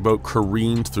the tugboat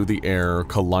careened through the air,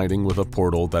 colliding with a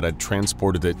portal that had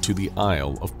transported it to the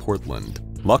Isle of Portland.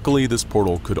 Luckily, this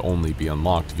portal could only be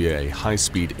unlocked via a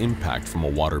high-speed impact from a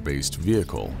water-based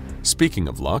vehicle. Speaking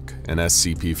of luck, an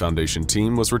SCP Foundation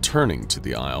team was returning to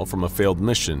the Isle from a failed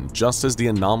mission just as the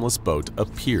anomalous boat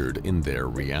appeared in their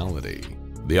reality.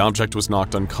 The object was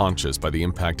knocked unconscious by the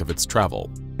impact of its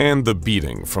travel and the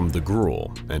beating from the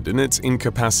Gruul, and in its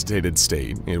incapacitated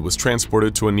state, it was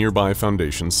transported to a nearby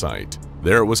Foundation site.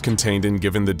 There it was contained and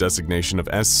given the designation of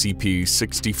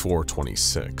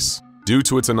SCP-054-26. Due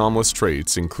to its anomalous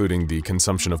traits, including the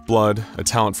consumption of blood, a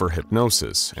talent for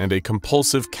hypnosis, and a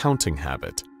compulsive counting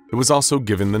habit, it was also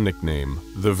given the nickname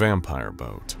the Vampire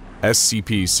Boat.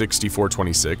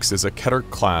 SCP-6426 is a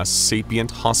Keter-class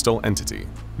sapient hostile entity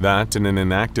that, in an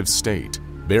inactive state,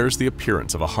 bears the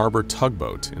appearance of a harbor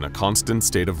tugboat in a constant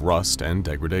state of rust and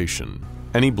degradation.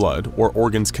 Any blood or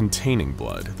organs containing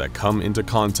blood that come into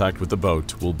contact with the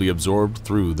boat will be absorbed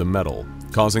through the metal,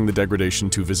 causing the degradation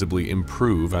to visibly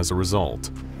improve as a result.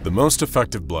 The most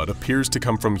effective blood appears to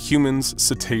come from humans,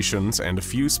 cetaceans, and a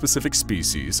few specific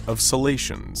species of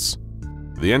cetaceans.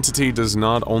 The entity does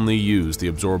not only use the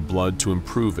absorbed blood to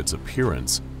improve its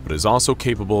appearance, but is also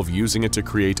capable of using it to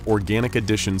create organic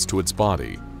additions to its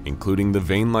body, including the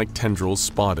vein-like tendrils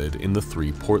spotted in the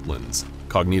 3 portlands,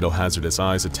 cognitohazardous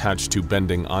eyes attached to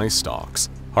bending eye stalks,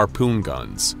 harpoon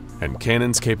guns, and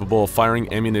cannons capable of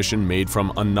firing ammunition made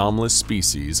from anomalous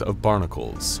species of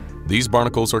barnacles. These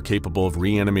barnacles are capable of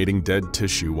reanimating dead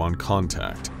tissue on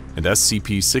contact, and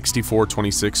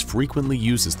SCP-6426 frequently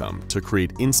uses them to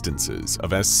create instances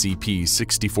of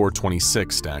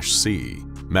SCP-6426-C,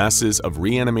 masses of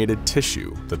reanimated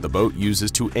tissue that the boat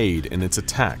uses to aid in its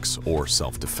attacks or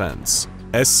self-defense.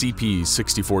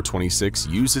 SCP-6426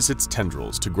 uses its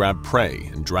tendrils to grab prey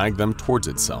and drag them towards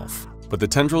itself, but the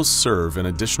tendrils serve an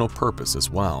additional purpose as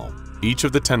well. Each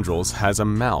of the tendrils has a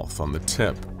mouth on the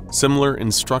tip, similar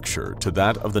in structure to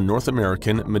that of the North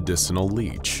American medicinal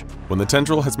leech. When the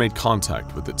tendril has made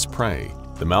contact with its prey,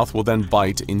 The mouth will then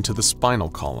bite into the spinal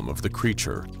column of the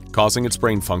creature, causing its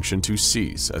brain function to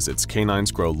cease as its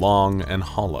canines grow long and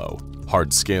hollow.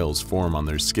 Hard scales form on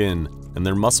their skin, and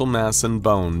their muscle mass and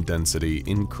bone density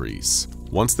increase.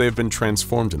 Once they have been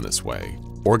transformed in this way,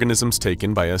 organisms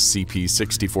taken by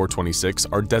SCP-6426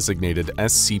 are designated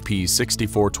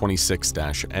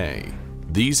SCP-6426-A.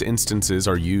 These instances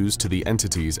are used to the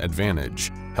entity's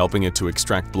advantage, helping it to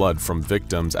extract blood from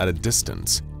victims at a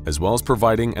distance, as well as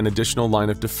providing an additional line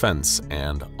of defense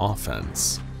and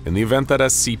offense. In the event that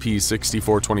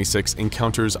SCP-6426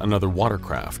 encounters another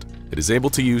watercraft, it is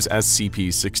able to use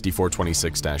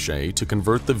SCP-6426-A to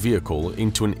convert the vehicle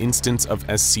into an instance of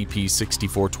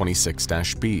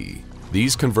SCP-6426-B.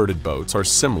 These converted boats are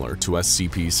similar to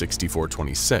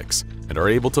SCP-6426 and are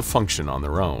able to function on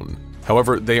their own.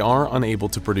 However, they are unable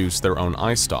to produce their own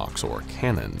eye stalks or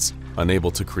cannons,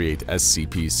 unable to create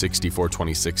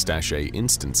SCP-6426-A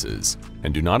instances,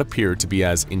 and do not appear to be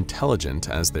as intelligent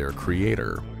as their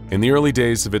creator. In the early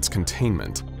days of its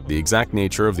containment, the exact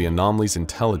nature of the anomaly's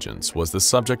intelligence was the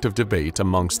subject of debate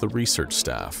amongst the research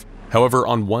staff. However,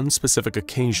 on one specific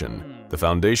occasion, the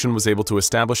Foundation was able to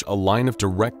establish a line of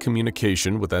direct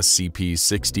communication with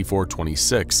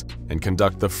SCP-6426 and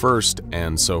conduct the first,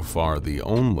 and so far the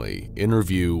only,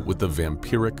 interview with the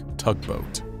vampiric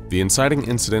tugboat. The inciting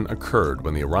incident occurred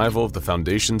when the arrival of the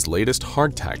Foundation's latest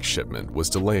hardtack shipment was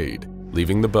delayed,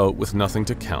 leaving the boat with nothing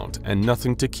to count and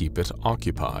nothing to keep it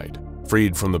occupied.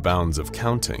 Freed from the bounds of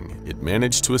counting, it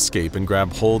managed to escape and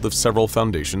grab hold of several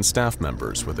Foundation staff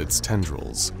members with its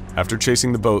tendrils. After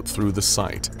chasing the boat through the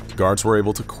site, guards were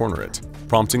able to corner it,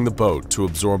 prompting the boat to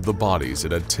absorb the bodies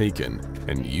it had taken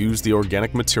and use the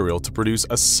organic material to produce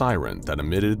a siren that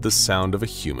emitted the sound of a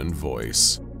human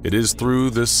voice. It is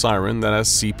through this siren that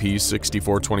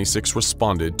SCP-6426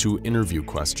 responded to interview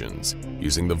questions,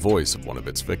 using the voice of one of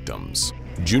its victims.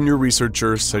 Junior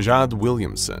researcher Sajad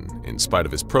Williamson, in spite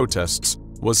of his protests,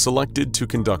 was selected to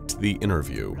conduct the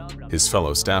interview. His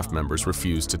fellow staff members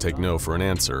refused to take no for an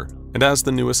answer, and as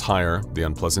the newest hire, the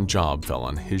unpleasant job fell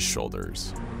on his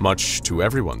shoulders. Much to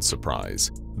everyone's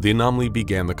surprise, the anomaly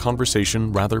began the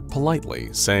conversation rather politely,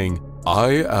 saying,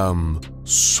 "I am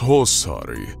so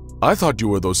sorry. I thought you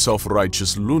were those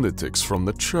self-righteous lunatics from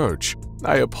the church.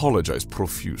 I apologize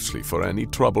profusely for any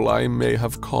trouble I may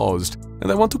have caused,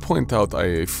 and I want to point out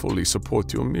I fully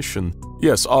support your mission.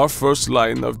 Yes, our first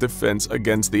line of defense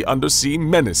against the undersea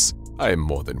menace. I am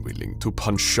more than willing to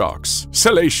punch sharks.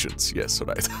 Salacians, yes,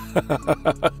 right.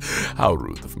 How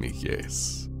rude of me,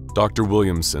 yes." Dr.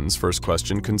 Williamson's first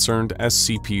question concerned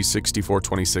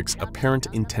SCP-6426's apparent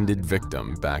intended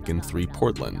victim back in 3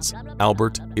 Portlands,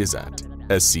 Albert Izzat.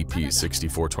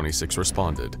 SCP-6426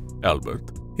 responded,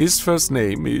 "Albert? His first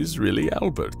name is really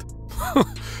Albert."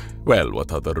 "Well,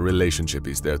 what other relationship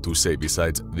is there to say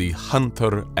besides the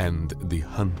hunter and the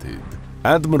hunted?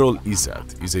 Admiral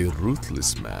Izzat is a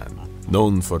ruthless man,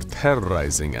 known for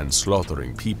terrorizing and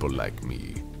slaughtering people like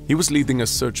me. He was leading a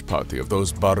search party of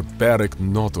those barbaric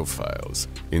notophiles,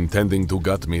 intending to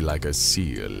gut me like a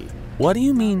seal." "What do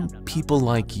you mean, people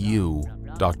like you?"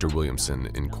 Dr. Williamson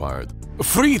inquired.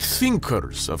 "Free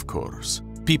thinkers, of course.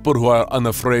 People who are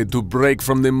unafraid to break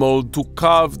from the mold to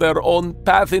carve their own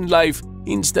path in life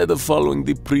instead of following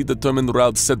the predetermined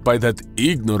route set by that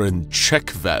ignorant check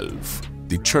valve.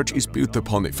 The church is built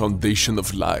upon a foundation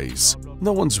of lies.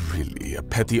 No one's really a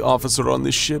petty officer on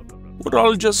this ship. We're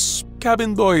all just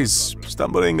cabin boys,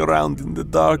 stumbling around in the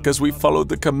dark as we follow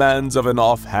the commands of an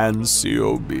offhand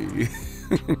COB.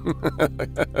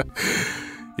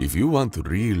 If you want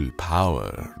real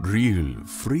power, real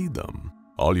freedom,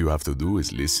 all you have to do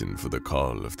is listen for the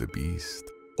call of the beast.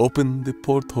 Open the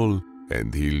porthole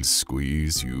and he'll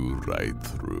squeeze you right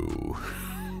through."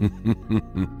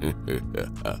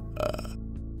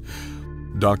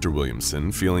 Dr.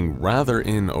 Williamson, feeling rather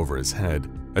in over his head,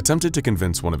 attempted to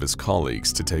convince one of his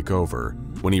colleagues to take over.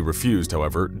 When he refused,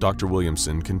 however, Dr.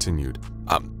 Williamson continued,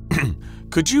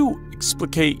 "Could you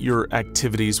explicate your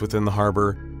activities within the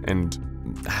harbor and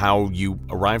how you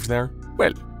arrived there?"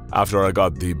 "Well, after I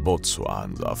got the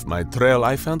boatswains off my trail,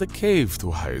 I found a cave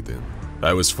to hide in.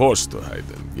 I was forced to hide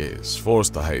in, yes,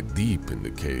 forced to hide deep in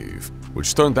the cave,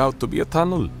 which turned out to be a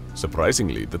tunnel.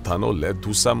 Surprisingly, the tunnel led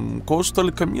to some coastal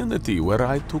community where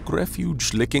I took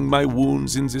refuge, licking my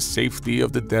wounds in the safety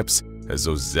of the depths as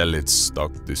those zealots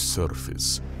stalked the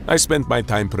surface. I spent my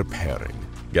time preparing,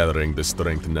 gathering the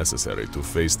strength necessary to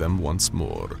face them once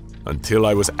more, until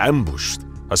I was ambushed,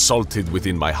 assaulted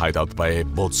within my hideout by a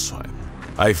boatswain.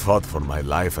 I fought for my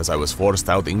life as I was forced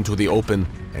out into the open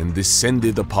and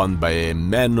descended upon by a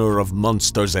manner of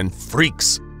monsters and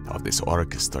freaks, all this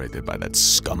orchestrated by that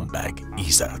scumbag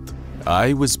Izzat.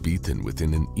 I was beaten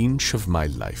within an inch of my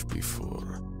life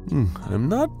before. I'm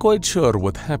not quite sure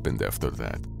what happened after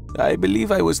that. I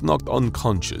believe I was knocked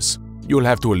unconscious. You'll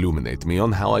have to illuminate me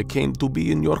on how I came to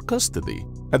be in your custody."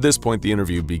 At this point, the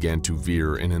interview began to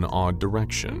veer in an odd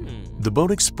direction. The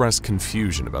boat expressed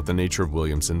confusion about the nature of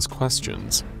Williamson's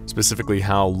questions, specifically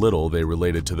how little they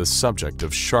related to the subject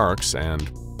of sharks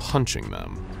and punching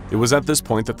them. It was at this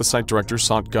point that the site director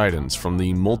sought guidance from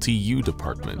the Multi-U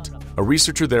department. A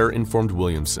researcher there informed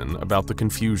Williamson about the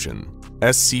confusion.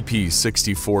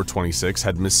 SCP-6426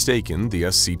 had mistaken the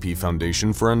SCP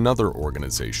Foundation for another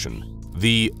organization,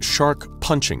 the Shark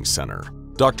Punching Center.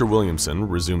 Dr. Williamson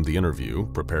resumed the interview,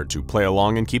 prepared to play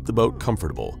along and keep the boat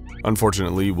comfortable.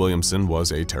 Unfortunately, Williamson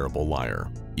was a terrible liar.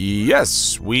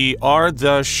 "Yes, we are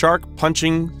the Shark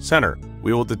Punching Center.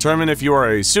 We will determine if you are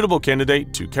a suitable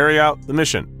candidate to carry out the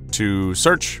mission, to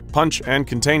search, punch, and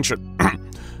contain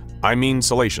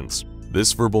salations."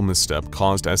 This verbal misstep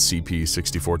caused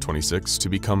SCP-6426 to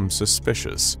become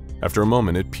suspicious. After a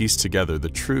moment, it pieced together the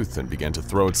truth and began to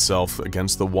throw itself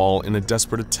against the wall in a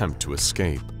desperate attempt to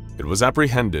escape. It was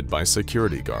apprehended by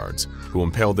security guards, who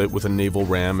impaled it with a naval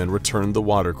ram and returned the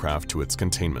watercraft to its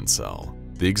containment cell.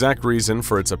 The exact reason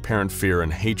for its apparent fear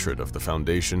and hatred of the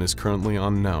Foundation is currently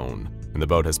unknown, and the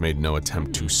boat has made no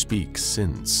attempt to speak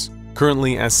since.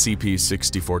 Currently,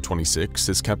 SCP-6426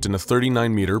 is kept in a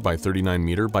 39-meter by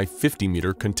 39-meter by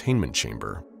 50-meter containment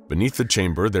chamber. Beneath the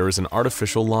chamber, there is an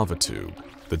artificial lava tube.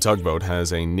 The tugboat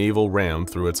has a naval ram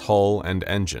through its hull and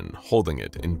engine, holding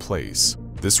it in place.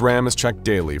 This ram is checked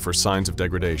daily for signs of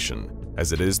degradation,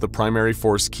 as it is the primary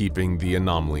force keeping the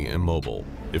anomaly immobile.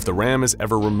 If the ram is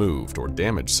ever removed or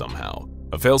damaged somehow,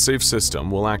 a failsafe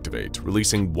system will activate,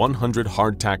 releasing 100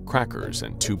 hardtack crackers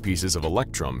and 2 pieces of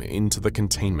electrum into the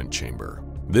containment chamber.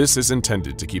 This is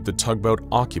intended to keep the tugboat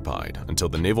occupied until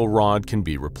the naval rod can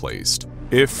be replaced.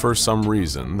 If for some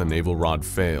reason the naval rod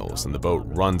fails and the boat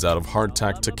runs out of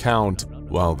hardtack to count,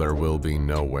 well, there will be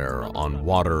nowhere on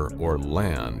water or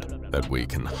land that we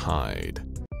can hide.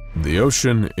 The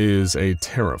ocean is a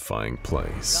terrifying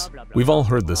place. We've all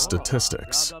heard the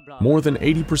statistics. More than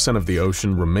 80% of the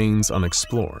ocean remains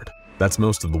unexplored. That's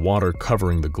most of the water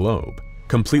covering the globe,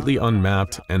 completely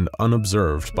unmapped and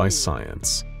unobserved by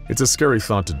science. It's a scary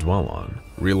thought to dwell on,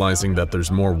 realizing that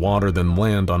there's more water than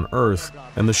land on Earth,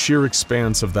 and the sheer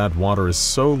expanse of that water is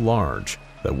so large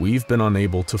that we've been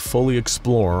unable to fully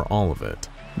explore all of it.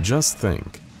 Just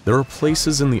think, there are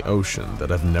places in the ocean that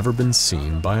have never been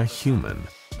seen by a human.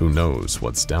 Who knows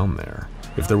what's down there?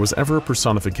 If there was ever a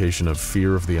personification of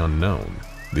fear of the unknown,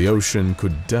 the ocean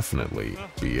could definitely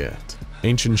be it.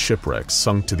 Ancient shipwrecks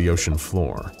sunk to the ocean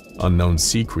floor, unknown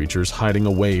sea creatures hiding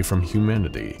away from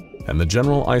humanity, and the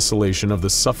general isolation of the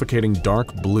suffocating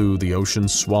dark blue the ocean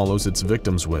swallows its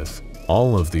victims with.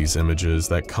 All of these images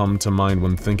that come to mind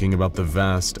when thinking about the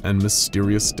vast and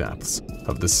mysterious depths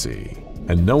of the sea.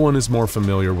 And no one is more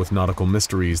familiar with nautical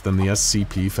mysteries than the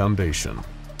SCP Foundation.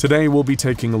 Today we'll be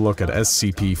taking a look at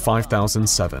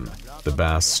SCP-5007, the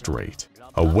Bass Strait,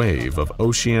 a wave of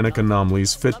oceanic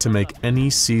anomalies fit to make any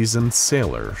seasoned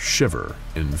sailor shiver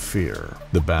in fear.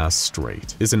 The Bass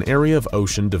Strait is an area of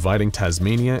ocean dividing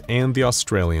Tasmania and the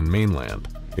Australian mainland.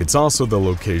 It's also the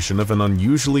location of an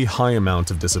unusually high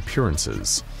amount of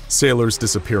disappearances. Sailors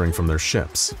disappearing from their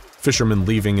ships, fishermen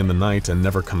leaving in the night and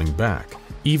never coming back,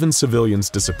 even civilians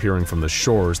disappearing from the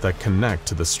shores that connect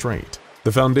to the strait.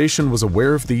 The Foundation was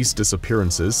aware of these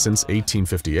disappearances since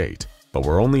 1858, but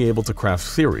were only able to craft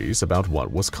theories about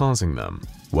what was causing them.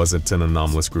 Was it an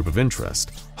anomalous group of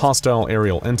interest, hostile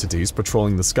aerial entities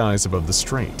patrolling the skies above the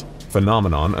strait,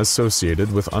 phenomenon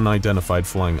associated with unidentified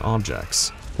flying objects?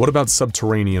 What about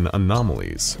subterranean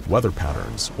anomalies, weather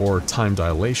patterns, or time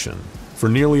dilation? For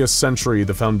nearly a century,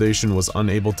 the Foundation was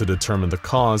unable to determine the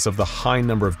cause of the high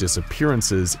number of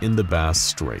disappearances in the Bass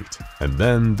Strait, and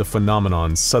then the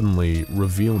phenomenon suddenly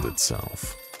revealed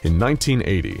itself. In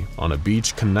 1980, on a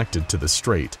beach connected to the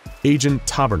strait, Agent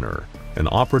Taberner, an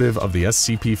operative of the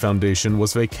SCP Foundation,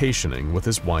 was vacationing with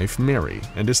his wife Mary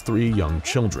and his 3 young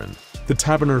children. The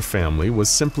Taberner family was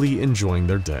simply enjoying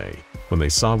their day when they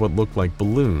saw what looked like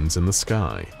balloons in the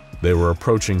sky. They were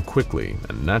approaching quickly,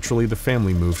 and naturally the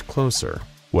family moved closer.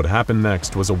 What happened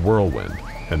next was a whirlwind,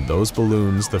 and those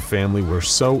balloons the family were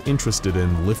so interested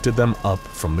in lifted them up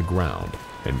from the ground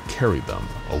and carried them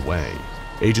away.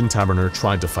 Agent Taberner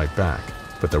tried to fight back,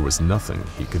 but there was nothing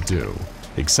he could do,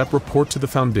 except report to the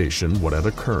Foundation what had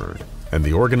occurred, and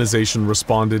the organization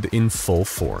responded in full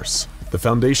force. The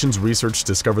Foundation's research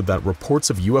discovered that reports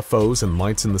of UFOs and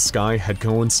lights in the sky had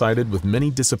coincided with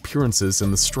many disappearances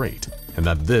in the strait, and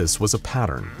that this was a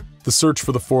pattern. The search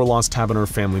for the 4 lost Taberner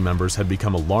family members had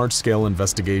become a large-scale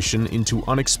investigation into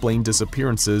unexplained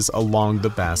disappearances along the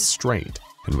Bass Strait,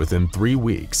 and within 3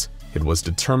 weeks, it was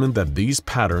determined that these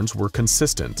patterns were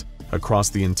consistent across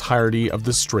the entirety of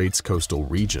the Strait's coastal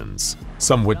regions.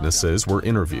 Some witnesses were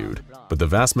interviewed, but the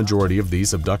vast majority of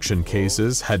these abduction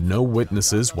cases had no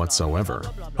witnesses whatsoever.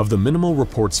 Of the minimal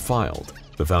reports filed,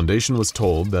 the Foundation was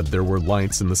told that there were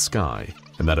lights in the sky,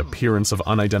 and that appearance of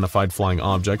unidentified flying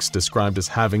objects described as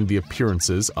having the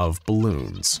appearances of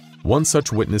balloons. One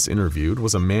such witness interviewed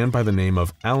was a man by the name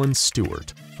of Alan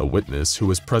Stewart, a witness who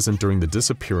was present during the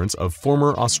disappearance of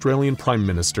former Australian Prime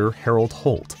Minister Harold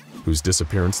Holt, whose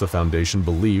disappearance the Foundation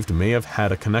believed may have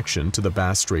had a connection to the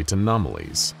Bass Strait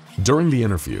anomalies. During the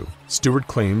interview, Stewart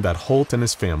claimed that Holt and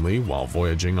his family, while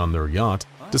voyaging on their yacht,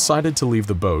 decided to leave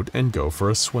the boat and go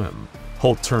for a swim.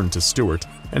 Holt turned to Stewart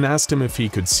and asked him if he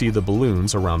could see the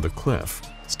balloons around the cliff.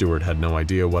 Stewart had no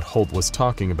idea what Holt was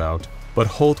talking about, but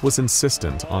Holt was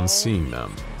insistent on seeing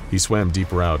them. He swam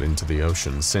deeper out into the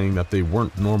ocean, saying that they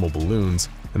weren't normal balloons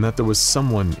and that there was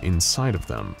someone inside of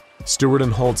them. Stewart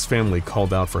and Holt's family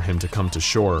called out for him to come to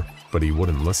shore, but he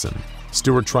wouldn't listen.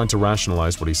 Stewart tried to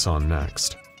rationalize what he saw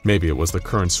next. Maybe it was the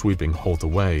current sweeping Holt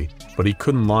away, but he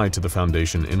couldn't lie to the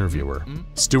Foundation interviewer.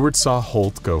 Stewart saw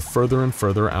Holt go further and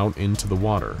further out into the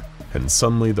water, and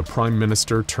suddenly the Prime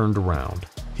Minister turned around.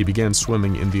 He began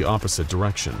swimming in the opposite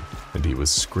direction, and he was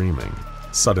screaming.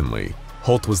 Suddenly,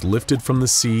 Holt was lifted from the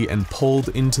sea and pulled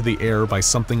into the air by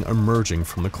something emerging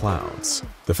from the clouds.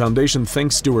 The Foundation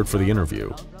thanked Stewart for the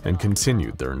interview and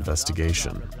continued their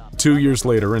investigation. 2 years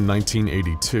later, in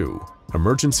 1982,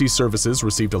 emergency services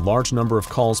received a large number of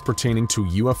calls pertaining to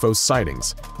UFO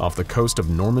sightings off the coast of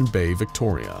Norman Bay,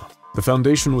 Victoria. The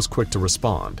Foundation was quick to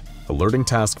respond, alerting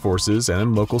task forces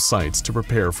and local sites to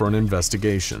prepare for an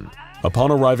investigation.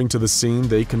 Upon arriving to the scene,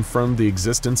 they confirmed the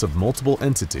existence of multiple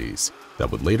entities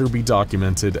that would later be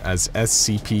documented as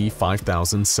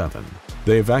SCP-5007.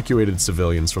 They evacuated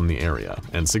civilians from the area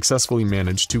and successfully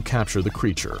managed to capture the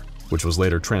creature, which was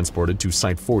later transported to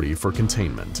Site 40 for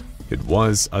containment. It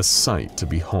was a sight to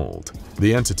behold.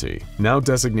 The entity, now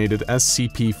designated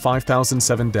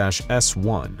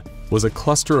SCP-5007-S1, was a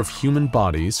cluster of human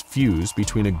bodies fused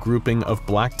between a grouping of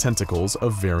black tentacles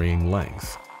of varying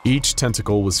length. Each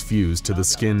tentacle was fused to the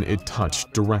skin it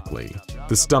touched directly.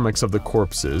 The stomachs of the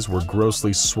corpses were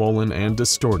grossly swollen and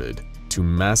distorted to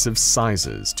massive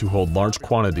sizes to hold large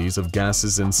quantities of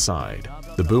gases inside,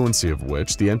 the buoyancy of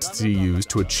which the entity used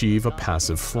to achieve a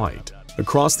passive flight.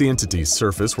 Across the entity's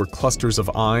surface were clusters of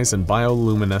eyes and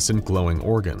bioluminescent glowing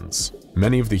organs.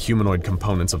 Many of the humanoid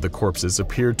components of the corpses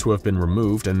appeared to have been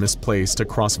removed and misplaced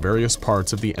across various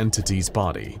parts of the entity's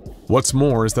body. What's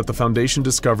more is that the Foundation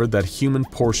discovered that human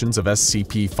portions of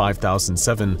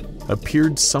SCP-5007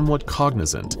 appeared somewhat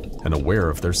cognizant and aware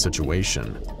of their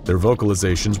situation. Their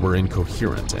vocalizations were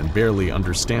incoherent and barely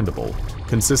understandable,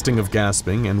 consisting of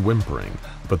gasping and whimpering,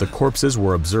 but the corpses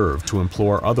were observed to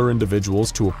implore other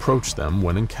individuals to approach them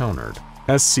when encountered.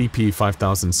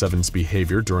 SCP-5007's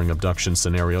behavior during abduction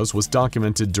scenarios was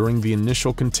documented during the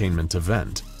initial containment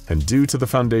event, and due to the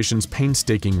Foundation's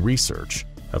painstaking research,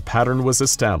 a pattern was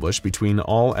established between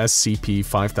all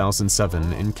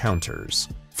SCP-5007 encounters.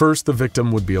 First, the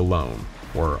victim would be alone,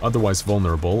 or otherwise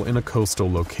vulnerable in a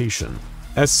coastal location.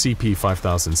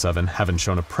 SCP-5007 haven't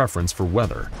shown a preference for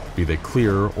weather, be they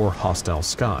clear or hostile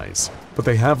skies, but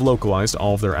they have localized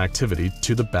all of their activity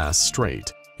to the Bass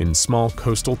Strait, in small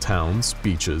coastal towns,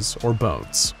 beaches, or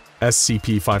boats.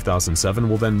 SCP-5007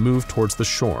 will then move towards the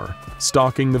shore,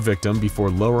 stalking the victim before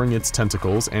lowering its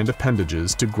tentacles and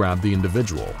appendages to grab the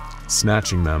individual,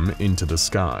 snatching them into the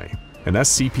sky. An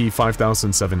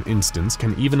SCP-5007 instance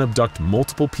can even abduct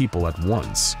multiple people at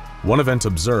once. One event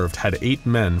observed had 8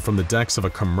 men from the decks of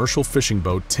a commercial fishing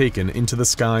boat taken into the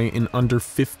sky in under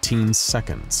 15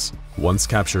 seconds. Once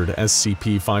captured,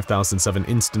 SCP-5007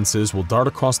 instances will dart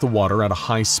across the water at a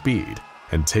high speed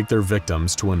and take their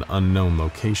victims to an unknown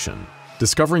location.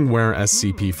 Discovering where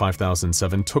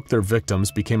SCP-5007 took their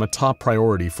victims became a top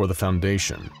priority for the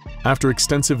Foundation. After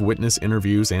extensive witness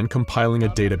interviews and compiling a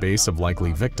database of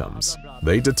likely victims,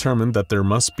 they determined that there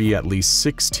must be at least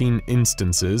 16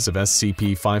 instances of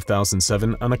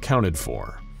SCP-5007 unaccounted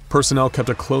for. Personnel kept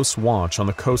a close watch on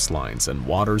the coastlines and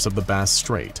waters of the Bass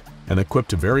Strait, and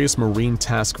equipped various marine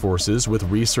task forces with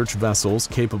research vessels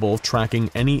capable of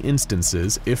tracking any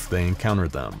instances if they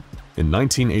encountered them. In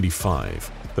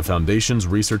 1985, the Foundation's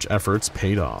research efforts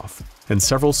paid off, and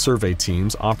several survey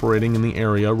teams operating in the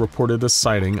area reported a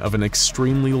sighting of an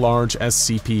extremely large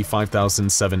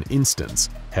SCP-5007 instance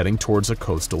heading towards a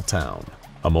coastal town.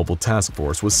 A mobile task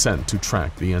force was sent to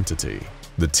track the entity.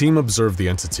 The team observed the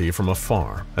entity from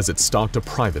afar as it stalked a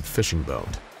private fishing boat.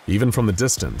 Even from the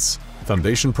distance,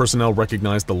 Foundation personnel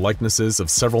recognized the likenesses of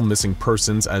several missing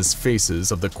persons as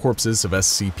faces of the corpses of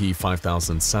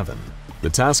SCP-5007. The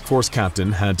task force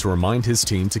captain had to remind his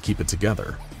team to keep it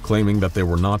together, claiming that they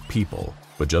were not people,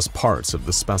 but just parts of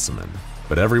the specimen.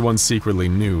 But everyone secretly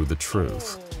knew the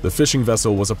truth. The fishing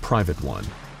vessel was a private one,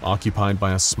 occupied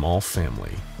by a small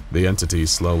family. The entity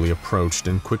slowly approached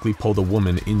and quickly pulled a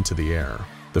woman into the air.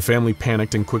 The family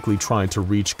panicked and quickly tried to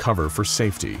reach cover for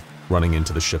safety, running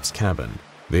into the ship's cabin.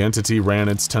 The entity ran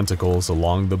its tentacles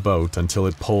along the boat until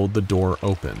it pulled the door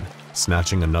open,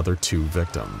 snatching another 2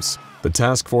 victims. The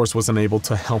task force was unable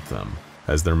to help them,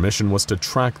 as their mission was to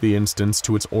track the instance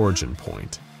to its origin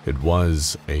point. It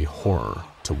was a horror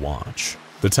to watch.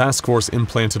 The task force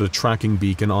implanted a tracking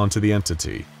beacon onto the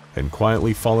entity and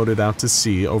quietly followed it out to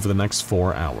sea over the next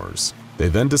 4 hours. They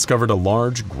then discovered a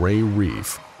large gray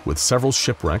reef with several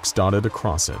shipwrecks dotted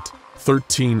across it.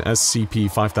 13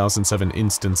 SCP-5007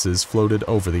 instances floated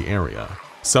over the area,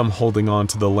 some holding on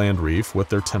to the land reef with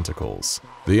their tentacles.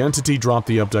 The entity dropped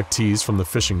the abductees from the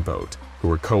fishing boat, who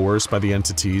were coerced by the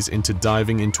entities into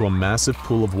diving into a massive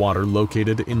pool of water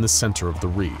located in the center of the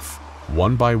reef.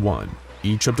 One by one,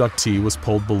 each abductee was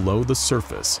pulled below the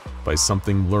surface by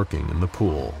something lurking in the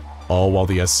pool, all while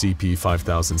the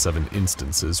SCP-5007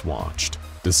 instances watched.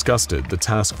 Disgusted, the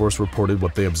task force reported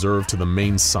what they observed to the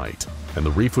main site, and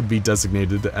the reef would be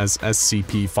designated as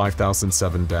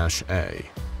SCP-5007-A.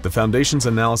 The Foundation's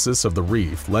analysis of the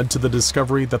reef led to the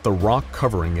discovery that the rock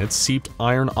covering it seeped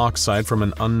iron oxide from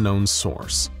an unknown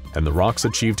source, and the rocks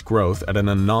achieved growth at an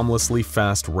anomalously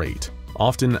fast rate,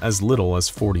 often as little as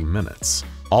 40 minutes.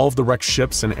 All of the wrecked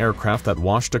ships and aircraft that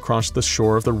washed across the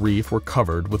shore of the reef were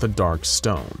covered with a dark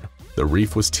stone. The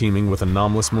reef was teeming with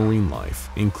anomalous marine life,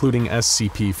 including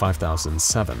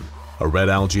SCP-5007, a red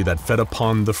algae that fed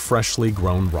upon the freshly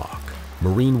grown rock,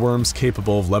 marine worms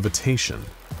capable of levitation,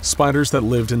 spiders that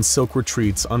lived in silk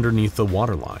retreats underneath the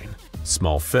waterline,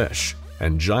 small fish,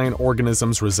 and giant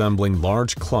organisms resembling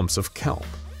large clumps of kelp,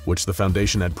 which the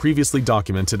Foundation had previously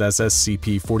documented as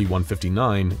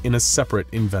SCP-4159 in a separate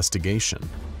investigation.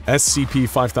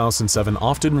 SCP-5007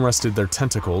 often rested their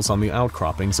tentacles on the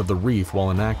outcroppings of the reef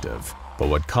while inactive, but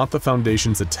what caught the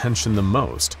Foundation's attention the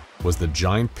most was the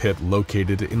giant pit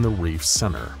located in the reef's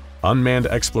center. Unmanned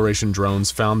exploration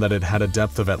drones found that it had a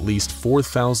depth of at least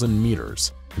 4,000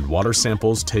 meters, and water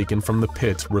samples taken from the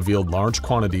pit revealed large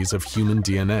quantities of human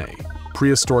DNA,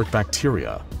 prehistoric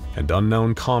bacteria, and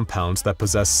unknown compounds that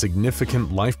possess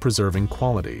significant life-preserving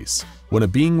qualities. When a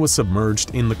being was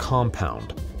submerged in the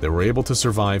compound, they were able to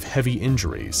survive heavy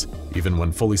injuries, even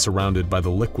when fully surrounded by the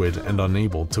liquid and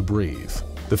unable to breathe.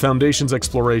 The Foundation's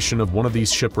exploration of one of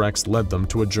these shipwrecks led them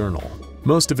to a journal.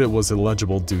 Most of it was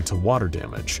illegible due to water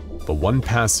damage, but one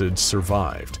passage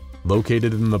survived,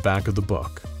 located in the back of the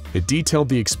book. It detailed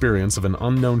the experience of an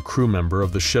unknown crew member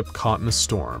of the ship caught in a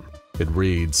storm. It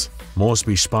reads,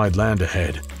 "Moresby spied land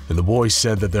ahead, and the boys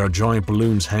said that there are giant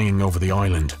balloons hanging over the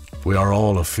island. We are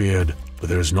all afeard, but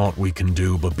there is naught we can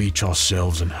do but beach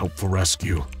ourselves and hope for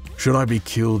rescue. Should I be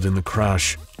killed in the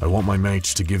crash, I want my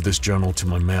mates to give this journal to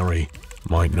my Mary.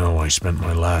 Might know I spent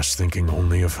my last thinking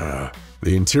only of her."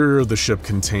 The interior of the ship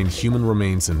contained human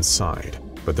remains inside,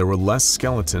 but there were less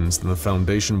skeletons than the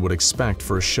Foundation would expect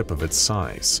for a ship of its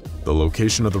size. The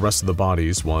location of the rest of the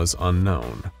bodies was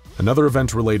unknown. Another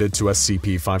event related to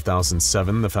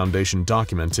SCP-5007 the Foundation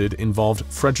documented involved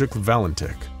Frederick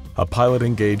Valentik, a pilot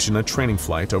engaged in a training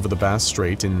flight over the Bass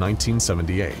Strait in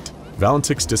 1978.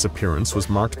 Valentik's disappearance was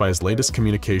marked by his latest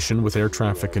communication with air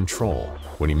traffic control,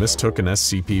 when he mistook an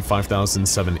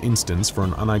SCP-5007 instance for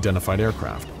an unidentified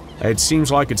aircraft. "It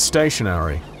seems like it's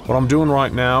stationary. What I'm doing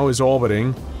right now is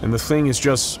orbiting, and the thing is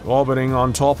just orbiting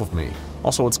on top of me.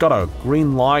 Also, it's got a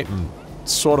green light and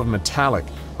it's sort of metallic,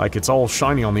 like it's all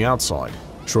shiny on the outside."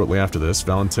 Shortly after this,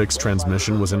 Valentik's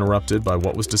transmission was interrupted by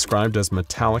what was described as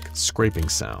metallic scraping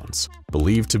sounds,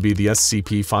 believed to be the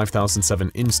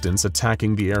SCP-5007 instance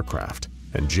attacking the aircraft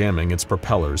and jamming its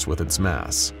propellers with its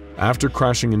mass. After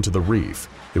crashing into the reef,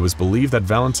 it was believed that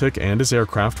Valentik and his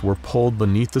aircraft were pulled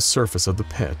beneath the surface of the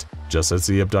pit, just as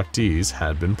the abductees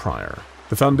had been prior.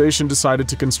 The Foundation decided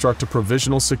to construct a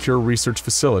provisional secure research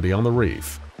facility on the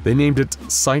reef. They named it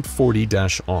Site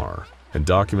 40-R and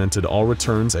documented all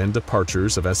returns and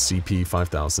departures of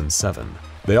SCP-5007.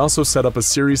 They also set up a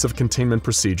series of containment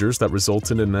procedures that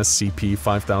resulted in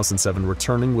SCP-5007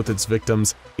 returning with its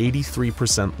victims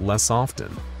 83% less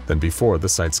often than before the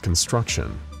site's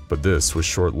construction. But this was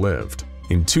short-lived.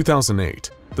 In 2008,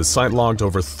 The site logged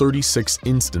over 36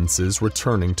 instances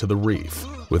returning to the reef,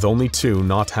 with only 2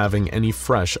 not having any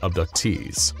fresh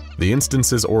abductees. The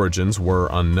instances' origins were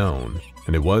unknown,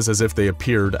 and it was as if they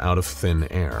appeared out of thin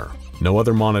air. No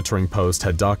other monitoring post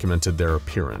had documented their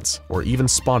appearance, or even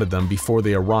spotted them before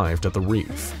they arrived at the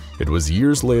reef. It was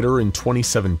years later in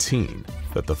 2017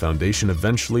 that the Foundation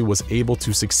eventually was able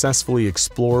to successfully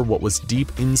explore what was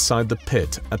deep inside the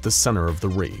pit at the center of the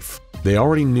reef. They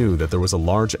already knew that there was a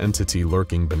large entity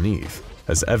lurking beneath,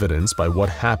 as evidenced by what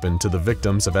happened to the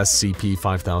victims of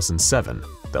SCP-5007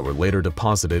 that were later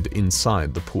deposited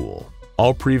inside the pool.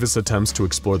 All previous attempts to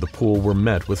explore the pool were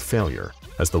met with failure,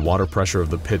 as the water pressure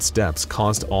of the pit's depths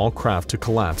caused all craft to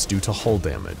collapse due to hull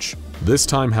damage. This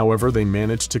time, however, they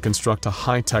managed to construct a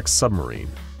high-tech submarine,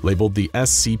 labeled the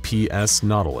SCP-S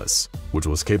Nautilus, which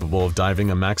was capable of diving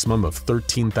a maximum of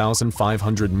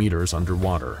 13,500 meters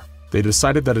underwater. They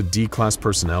decided that a D-Class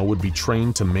personnel would be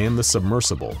trained to man the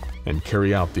submersible and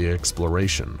carry out the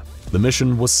exploration. The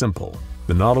mission was simple.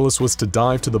 The Nautilus was to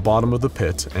dive to the bottom of the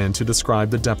pit and to describe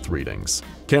the depth readings.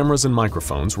 Cameras and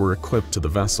microphones were equipped to the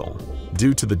vessel.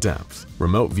 Due to the depth,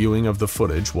 remote viewing of the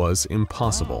footage was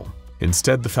impossible.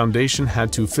 Instead, the Foundation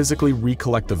had to physically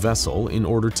recollect the vessel in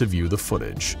order to view the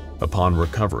footage. Upon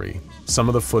recovery, some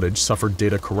of the footage suffered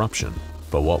data corruption,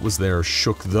 but what was there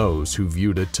shook those who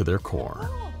viewed it to their core.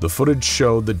 The footage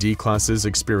showed the D-Class's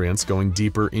experience going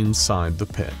deeper inside the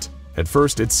pit. At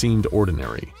first, it seemed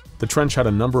ordinary. The trench had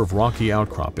a number of rocky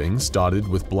outcroppings dotted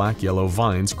with black-yellow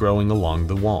vines growing along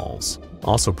the walls.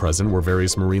 Also present were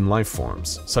various marine life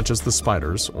forms, such as the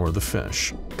spiders or the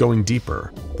fish. Going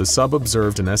deeper, the sub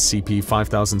observed an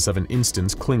SCP-5007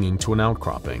 instance clinging to an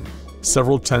outcropping.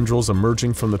 Several tendrils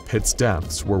emerging from the pit's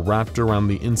depths were wrapped around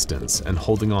the instance and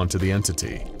holding on to the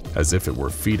entity, as if it were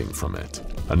feeding from it.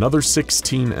 Another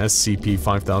 16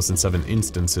 SCP-5007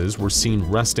 instances were seen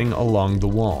resting along the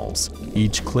walls,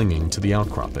 each clinging to the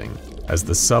outcropping. As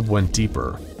the sub went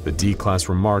deeper, the D-Class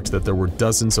remarked that there were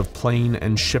dozens of plane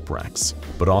and shipwrecks,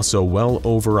 but also well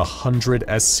over 100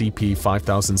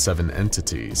 SCP-5007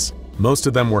 entities. Most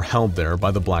of them were held there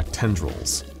by the black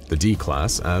tendrils. The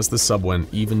D-Class, as the sub went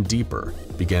even deeper,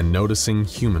 began noticing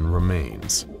human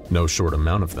remains. No short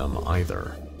amount of them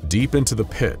either. Deep into the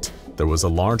pit, there was a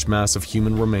large mass of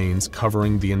human remains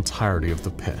covering the entirety of the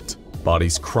pit.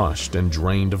 Bodies crushed and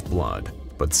drained of blood,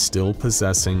 but still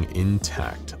possessing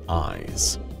intact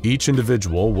eyes. Each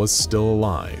individual was still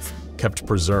alive, kept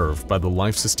preserved by the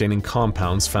life-sustaining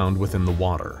compounds found within the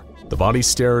water. The body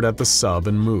stared at the sub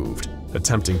and moved,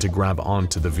 attempting to grab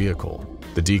onto the vehicle.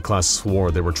 The D-Class swore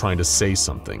they were trying to say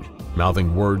something,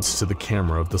 mouthing words to the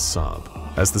camera of the sub.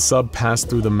 As the sub passed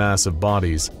through the mass of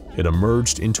bodies, it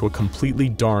emerged into a completely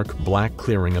dark, black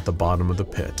clearing at the bottom of the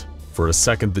pit. For a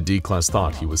second, the D-Class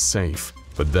thought he was safe,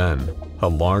 but then, a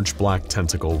large black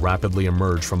tentacle rapidly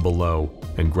emerged from below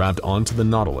and grabbed onto the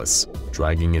Nautilus,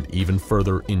 dragging it even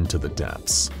further into the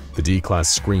depths. The D-Class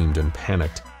screamed and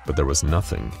panicked, but there was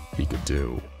nothing he could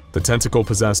do. The tentacle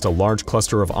possessed a large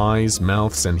cluster of eyes,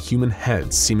 mouths, and human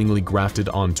heads seemingly grafted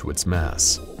onto its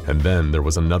mass. And then there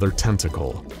was another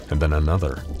tentacle, and then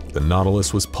another. The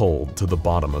Nautilus was pulled to the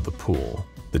bottom of the pool.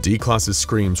 The D-Class's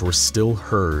screams were still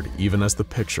heard even as the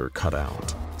picture cut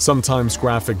out. Sometimes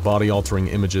graphic body-altering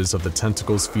images of the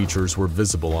tentacle's features were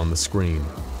visible on the screen,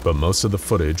 but most of the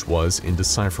footage was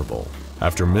indecipherable.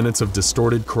 After minutes of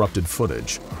distorted, corrupted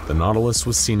footage, the Nautilus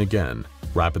was seen again,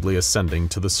 rapidly ascending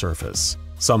to the surface.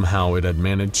 Somehow it had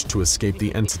managed to escape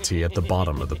the entity at the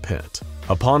bottom of the pit.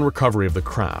 Upon recovery of the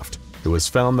craft, it was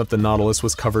found that the Nautilus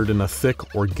was covered in a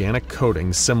thick, organic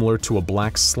coating similar to a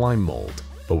black slime mold,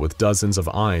 but with dozens of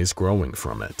eyes growing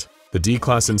from it. The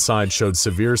D-Class inside showed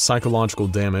severe psychological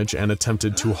damage and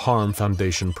attempted to harm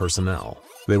Foundation personnel.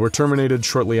 They were terminated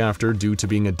shortly after due to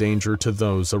being a danger to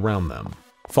those around them.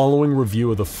 Following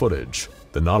review of the footage,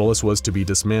 the Nautilus was to be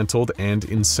dismantled and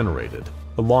incinerated,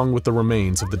 along with the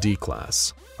remains of the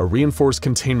D-Class. A reinforced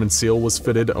containment seal was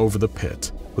fitted over the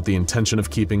pit, with the intention of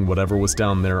keeping whatever was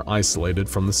down there isolated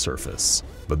from the surface.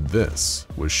 But this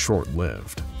was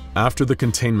short-lived. After the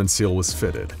containment seal was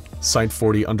fitted,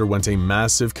 Site-40 underwent a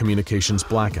massive communications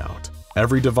blackout.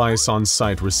 Every device on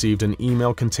site received an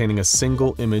email containing a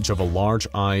single image of a large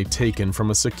eye taken from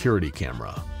a security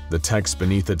camera. The text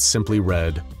beneath it simply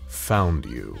read, "Found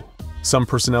you." Some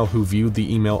personnel who viewed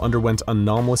the email underwent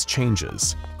anomalous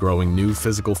changes, growing new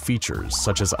physical features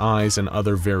such as eyes and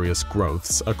other various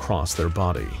growths across their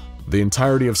body. The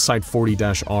entirety of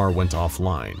Site-40-R went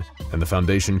offline, and the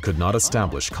Foundation could not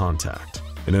establish contact.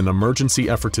 In an emergency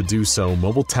effort to do so,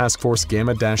 Mobile Task Force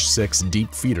Gamma-6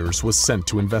 Deep Feeders was sent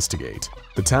to investigate.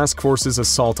 The task force's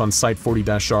assault on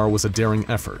Site-40-R was a daring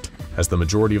effort, as the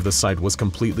majority of the site was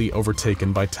completely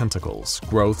overtaken by tentacles,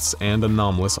 growths, and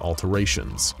anomalous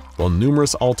alterations. While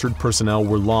numerous altered personnel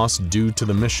were lost due to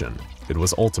the mission, it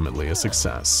was ultimately a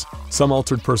success. Some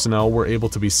altered personnel were able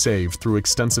to be saved through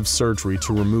extensive surgery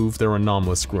to remove their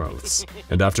anomalous growths,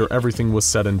 and after everything was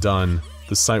said and done,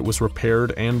 the site was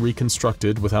repaired and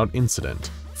reconstructed without incident.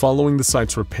 Following the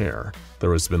site's repair,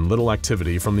 there has been little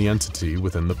activity from the entity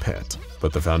within the pit,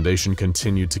 but the Foundation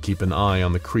continued to keep an eye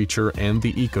on the creature and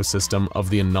the ecosystem of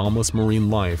the anomalous marine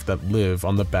life that live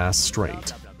on the Bass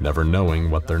Strait, never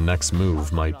knowing what their next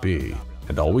move might be,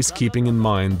 and always keeping in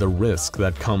mind the risk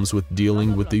that comes with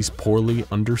dealing with these poorly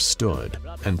understood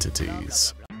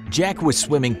entities. Jack was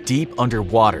swimming deep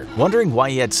underwater, wondering why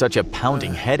he had such a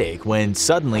pounding headache when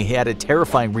suddenly he had a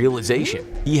terrifying realization.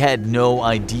 He had no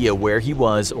idea where he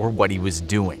was or what he was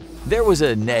doing. There was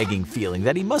a nagging feeling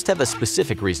that he must have a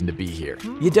specific reason to be here.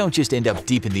 You don't just end up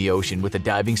deep in the ocean with a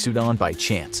diving suit on by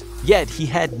chance. Yet he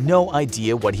had no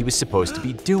idea what he was supposed to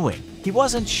be doing. He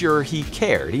wasn't sure he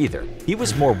cared either. He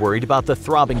was more worried about the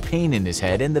throbbing pain in his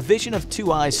head and the vision of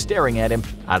two eyes staring at him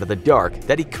out of the dark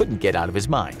that he couldn't get out of his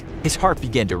mind. His heart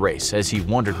began to race as he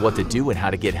wondered what to do and how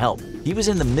to get help. He was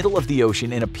in the middle of the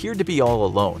ocean and appeared to be all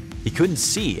alone. He couldn't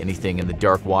see anything in the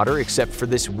dark water except for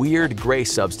this weird gray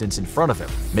substance in front of him.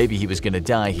 Maybe he was going to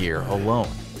die here alone.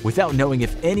 Without knowing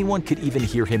if anyone could even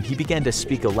hear him, he began to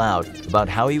speak aloud about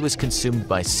how he was consumed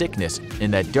by sickness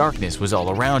and that darkness was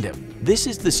all around him. This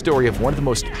is the story of one of the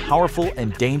most powerful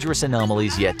and dangerous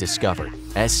anomalies yet discovered,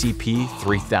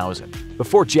 SCP-3000.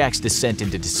 Before Jack's descent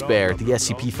into despair, the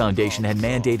SCP Foundation had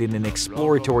mandated an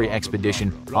exploratory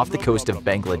expedition off the coast of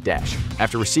Bangladesh.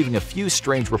 After receiving a few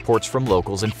strange reports from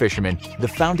locals and fishermen, the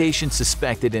Foundation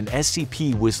suspected an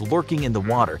SCP was lurking in the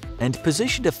water and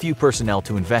positioned a few personnel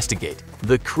to investigate.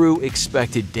 The crew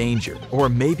expected danger, or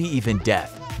maybe even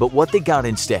death. But what they got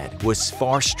instead was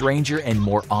far stranger and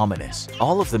more ominous.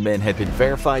 All of the men had been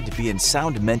verified to be in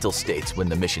sound mental states when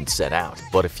the mission set out,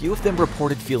 but a few of them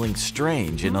reported feeling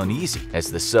strange and uneasy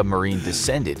as the submarine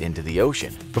descended into the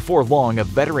ocean. Before long, a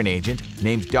veteran agent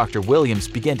named Dr. Williams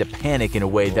began to panic in a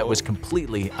way that was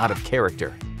completely out of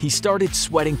character. He started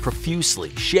sweating profusely,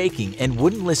 shaking, and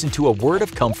wouldn't listen to a word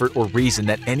of comfort or reason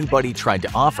that anybody tried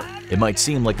to offer. It might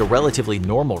seem like a relatively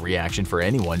normal reaction for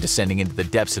anyone descending into the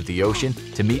depths of the ocean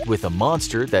to meet with a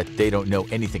monster that they don't know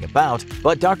anything about,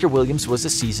 but Dr. Williams was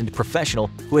a seasoned professional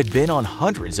who had been on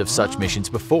hundreds of such missions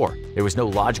before. There was no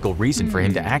logical reason for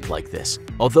him to act like this.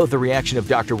 Although the reaction of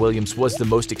Dr. Williams was the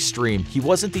most extreme, he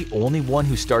wasn't the only one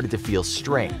who started to feel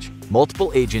strange.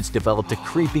 Multiple agents developed a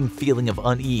creeping feeling of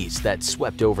unease that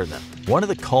swept over them. One of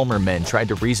the calmer men tried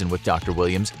to reason with Dr.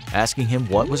 Williams, asking him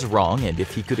what was wrong and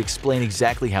if he could explain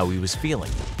exactly how he was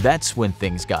feeling. That's when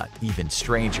things got even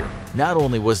stranger. Not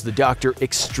only was the doctor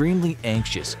extremely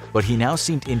anxious, but he now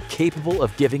seemed incapable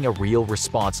of giving a real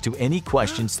response to any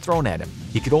questions thrown at him.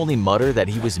 He could only mutter that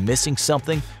he was missing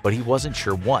something, but he wasn't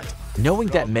sure what. Knowing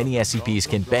that many SCPs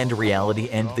can bend reality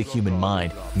and the human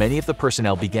mind, many of the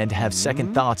personnel began to have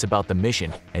second thoughts about the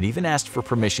mission and even asked for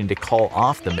permission to call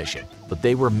off the mission. But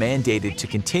they were mandated to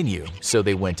continue, so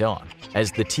they went on.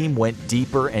 As the team went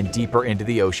deeper and deeper into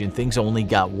the ocean, things only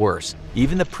got worse.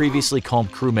 Even the previously calm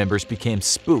crew members became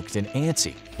spooked and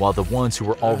antsy, while the ones who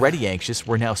were already anxious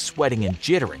were now sweating and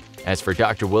jittering. As for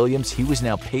Dr. Williams, he was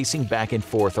now pacing back and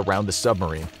forth around the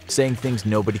submarine, saying things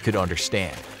nobody could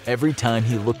understand. Every time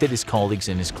he looked at his colleagues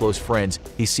and his close friends,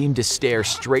 he seemed to stare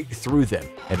straight through them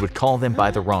and would call them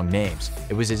by the wrong names.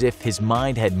 It was as if his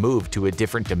mind had moved to a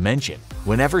different dimension.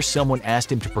 Whenever someone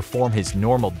asked him to perform his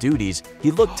normal duties, he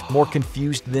looked more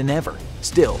confused than ever.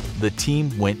 Still, the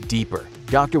team went deeper.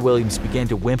 Dr. Williams began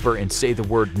to whimper and say the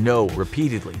word no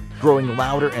repeatedly, growing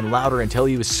louder and louder until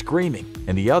he was screaming,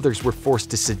 and the others were forced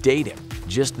to sedate him.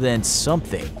 Just then,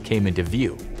 something came into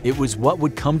view. It was what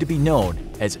would come to be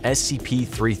known as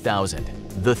SCP-3000.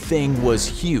 The thing was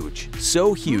huge,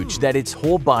 so huge that its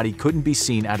whole body couldn't be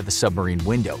seen out of the submarine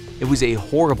window. It was a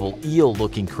horrible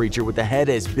eel-looking creature with a head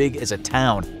as big as a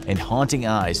town and haunting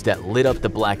eyes that lit up the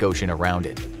black ocean around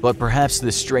it. But perhaps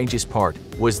the strangest part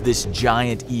was this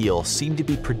giant eel seemed to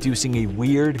be producing a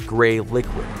weird gray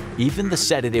liquid. Even the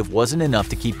sedative wasn't enough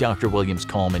to keep Dr. Williams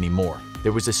calm anymore.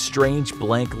 There was a strange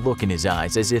blank look in his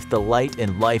eyes as if the light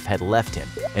and life had left him,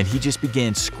 and he just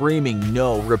began screaming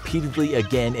no repeatedly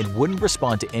again and wouldn't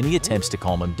respond to any attempts to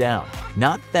calm him down.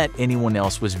 Not that anyone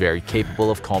else was very capable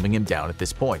of calming him down at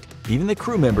this point. Even the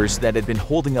crew members that had been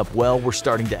holding up well were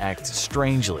starting to act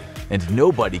strangely, and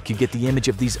nobody could get the image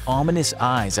of these ominous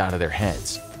eyes out of their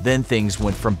heads. Then things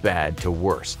went from bad to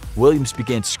worse. Williams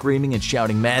began screaming and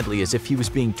shouting madly as if he was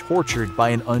being tortured by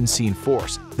an unseen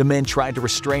force. The men tried to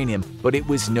restrain him, but it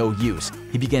was no use.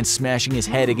 He began smashing his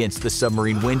head against the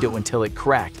submarine window until it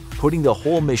cracked, putting the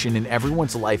whole mission and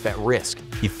everyone's life at risk.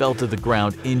 He fell to the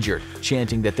ground injured,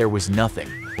 chanting that there was nothing,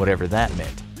 whatever that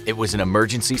meant. It was an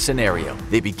emergency scenario.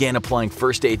 They began applying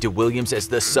first aid to Williams as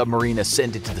the submarine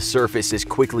ascended to the surface as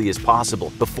quickly as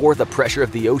possible before the pressure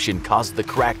of the ocean caused the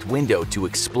cracked window to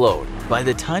explode. By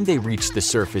the time they reached the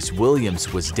surface,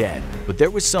 Williams was dead. But there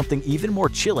was something even more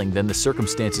chilling than the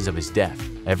circumstances of his death.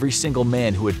 Every single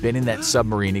man who had been in that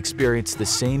submarine experienced the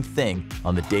same thing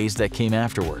on the days that came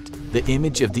afterward. The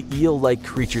image of the eel-like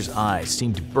creature's eyes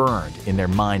seemed burned in their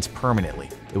minds permanently.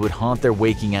 It would haunt their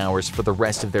waking hours for the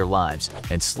rest of their lives,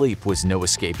 and sleep was no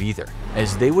escape either,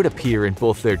 as they would appear in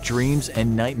both their dreams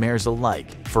and nightmares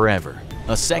alike, forever.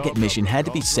 A second mission had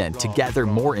to be sent to gather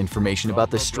more information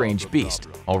about the strange beast.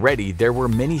 Already, there were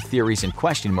many theories and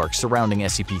question marks surrounding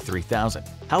SCP-3000.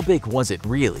 How big was it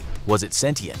really? Was it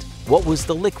sentient? What was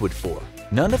the liquid for?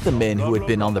 None of the men who had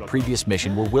been on the previous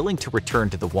mission were willing to return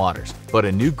to the waters, but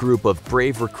a new group of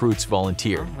brave recruits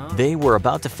volunteered. They were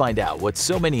about to find out what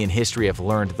so many in history have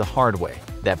learned the hard way,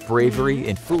 that bravery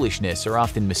and foolishness are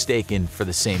often mistaken for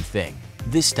the same thing.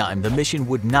 This time, the mission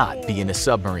would not be in a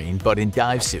submarine but in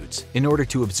dive suits, in order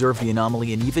to observe the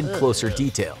anomaly in even closer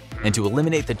detail, and to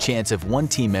eliminate the chance of one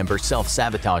team member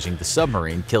self-sabotaging the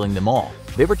submarine, killing them all.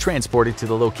 They were transported to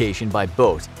the location by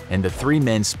boat, and the three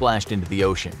men splashed into the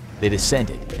ocean. They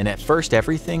descended, and at first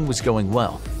everything was going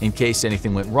well. In case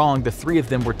anything went wrong, the three of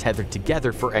them were tethered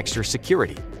together for extra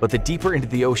security. But the deeper into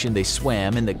the ocean they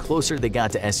swam, and the closer they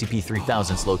got to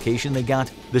SCP-3000's location they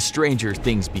got, the stranger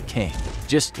things became,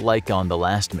 just like on the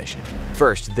last mission.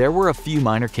 First, there were a few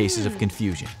minor cases of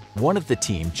confusion. One of the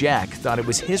team, Jack, thought it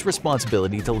was his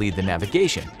responsibility to lead the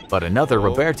navigation, but another,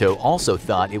 Roberto, also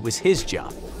thought it was his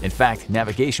job. In fact,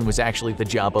 navigation was actually the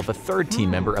job of a third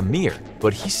team member, Amir,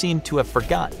 but he seemed to have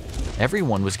forgotten.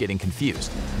 Everyone was getting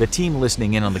confused. The team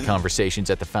listening in on the conversations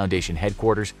at the Foundation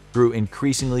headquarters grew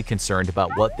increasingly concerned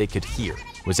about what they could hear.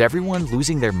 Was everyone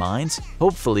losing their minds?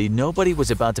 Hopefully, nobody was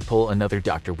about to pull another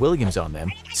Dr. Williams on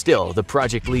them. Still, the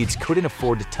project leads couldn't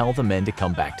afford to tell the men to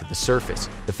come back to the surface.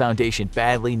 The Foundation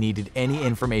badly needed any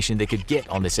information they could get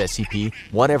on this SCP,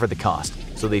 whatever the cost,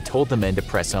 so they told the men to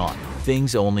press on.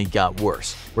 Things only got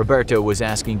worse. Roberto was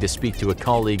asking to speak to a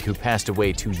colleague who passed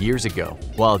away 2 years ago,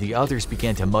 while the others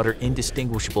began to mutter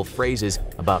indistinguishable phrases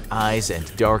about eyes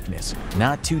and darkness,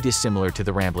 not too dissimilar to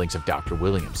the ramblings of Dr.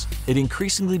 Williams. It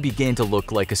increasingly began to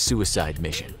look like a suicide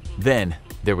mission. Then,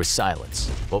 there was silence.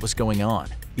 What was going on?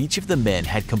 Each of the men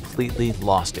had completely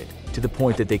lost it, to the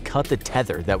point that they cut the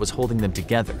tether that was holding them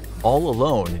together. All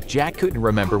alone, Jack couldn't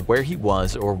remember where he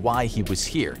was or why he was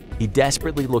here. He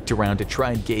desperately looked around to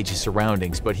try and gauge his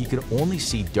surroundings, but he could only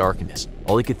see darkness.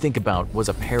 All he could think about was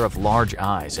a pair of large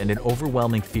eyes and an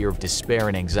overwhelming fear of despair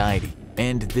and anxiety,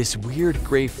 and this weird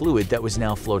gray fluid that was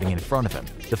now floating in front of him.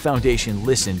 The Foundation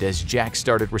listened as Jack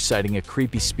started reciting a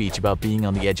creepy speech about being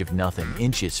on the edge of nothing,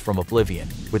 inches from oblivion,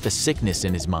 with a sickness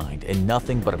in his mind and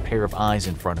nothing but a pair of eyes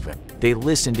in front of him. They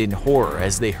listened in horror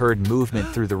as they heard movement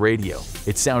through the radio.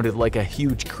 It sounded like a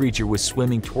huge creature was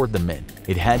swimming toward the men.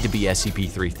 It had to be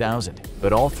SCP-3000,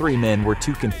 but all three men were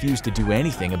too confused to do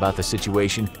anything about the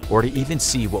situation or to even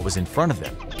see what was in front of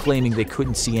them, claiming they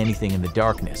couldn't see anything in the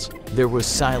darkness. There was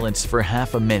silence for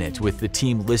half a minute, with the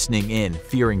team listening in,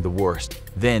 fearing the worst.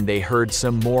 Then they heard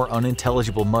some more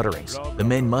unintelligible mutterings. The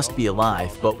men must be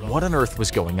alive, but what on earth was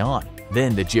going on?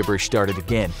 Then the gibberish started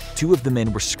again. Two of the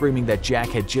men were screaming that Jack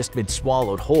had just been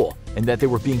swallowed whole and that they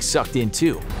were being sucked in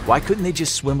too. Why couldn't they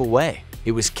just swim away?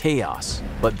 It was chaos.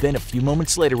 But then a few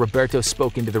moments later, Roberto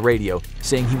spoke into the radio,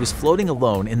 saying he was floating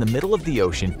alone in the middle of the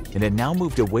ocean and had now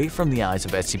moved away from the eyes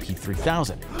of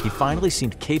SCP-3000. He finally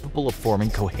seemed capable of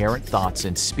forming coherent thoughts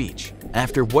and speech.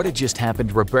 After what had just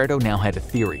happened, Roberto now had a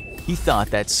theory. He thought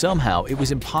that somehow it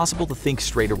was impossible to think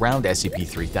straight around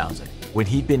SCP-3000. When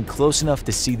he'd been close enough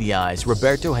to see the eyes,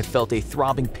 Roberto had felt a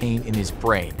throbbing pain in his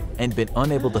brain and been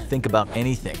unable to think about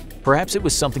anything. Perhaps it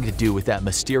was something to do with that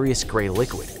mysterious gray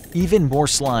liquid. Even more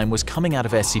slime was coming out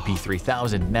of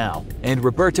SCP-3000 now, and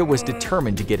Roberto was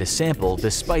determined to get a sample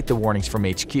despite the warnings from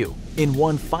HQ. In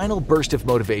one final burst of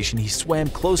motivation, he swam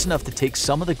close enough to take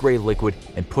some of the gray liquid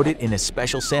and put it in a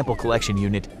special sample collection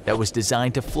unit that was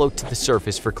designed to float to the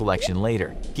surface for collection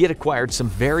later. He had acquired some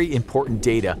very important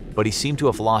data, but he seemed to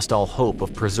have lost all hope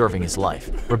of preserving his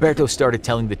life. Roberto started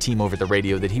telling the team over the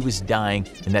radio that he was dying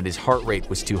and that his heart rate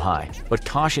was too high, but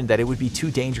cautioned that it would be too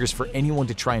dangerous for anyone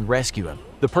to try and rescue him.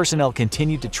 The personnel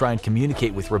continued to try and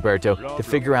communicate with Roberto to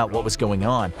figure out what was going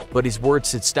on, but his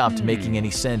words had stopped making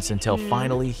any sense until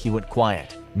finally he went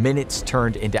quiet. Minutes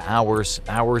turned into hours,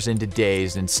 hours into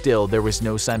days, and still there was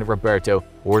no sign of Roberto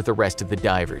or the rest of the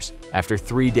divers. After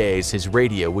 3 days, his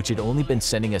radio, which had only been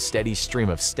sending a steady stream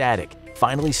of static,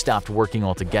 finally stopped working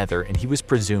altogether and he was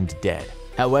presumed dead.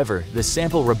 However, the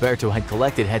sample Roberto had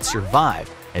collected had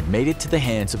survived and made it to the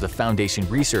hands of the Foundation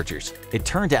researchers. It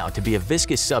turned out to be a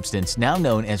viscous substance now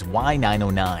known as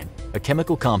Y909, a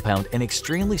chemical compound and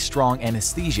extremely strong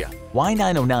anesthesia.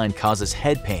 Y909 causes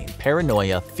head pain,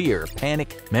 paranoia, fear,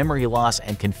 panic, memory loss,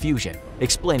 and confusion,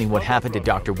 explaining what happened to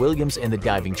Dr. Williams and the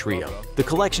diving trio. The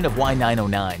collection of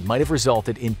Y909 might have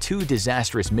resulted in 2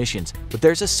 disastrous missions, but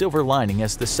there's a silver lining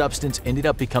as the substance ended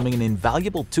up becoming an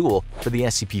invaluable tool for the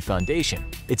SCP Foundation.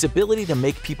 Its ability to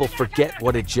make people forget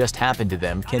what had just happened to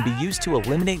them can be used to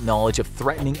eliminate knowledge of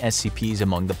threatening SCPs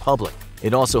among the public.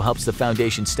 It also helps the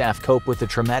Foundation staff cope with the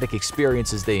traumatic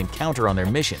experiences they encounter on their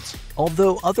missions.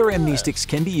 Although other amnestics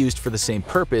can be used for the same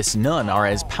purpose, none are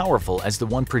as powerful as the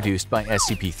one produced by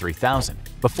SCP-3000.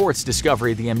 Before its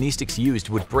discovery, the amnestics used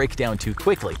would break down too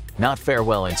quickly, not fare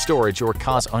well in storage, or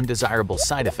cause undesirable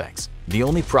side effects. The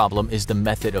only problem is the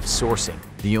method of sourcing.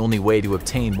 The only way to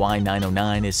obtain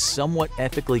Y909 is somewhat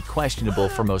ethically questionable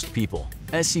for most people.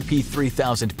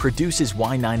 SCP-3000 produces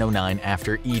Y909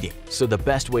 after eating, so the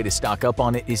best way to stock up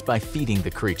on it is by feeding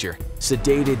the creature.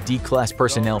 Sedated, D-Class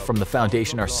personnel from the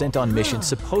Foundation are sent on missions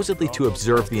supposedly to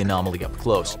observe the anomaly up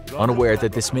close, unaware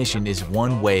that this mission is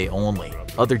one way only.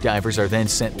 Other divers are then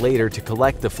sent later to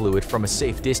collect the fluid from a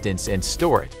safe distance and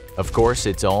store it. Of course,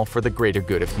 it's all for the greater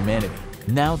good of humanity.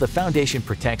 Now, the Foundation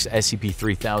protects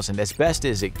SCP-3000 as best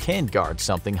as it can guard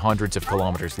something hundreds of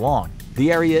kilometers long.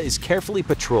 The area is carefully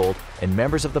patrolled, and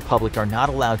members of the public are not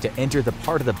allowed to enter the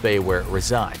part of the bay where it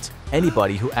resides.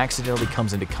 Anybody who accidentally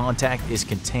comes into contact is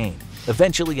contained.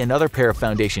 Eventually, another pair of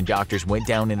Foundation doctors went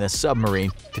down in a submarine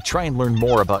to try and learn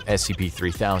more about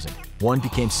SCP-3000. One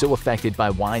became so affected by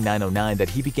Y909 that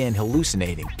he began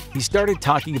hallucinating. He started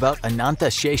talking about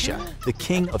Anantashesha, the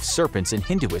king of serpents in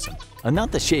Hinduism.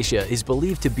 Anantashesha is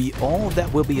believed to be all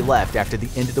that will be left after the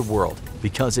end of the world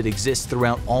because it exists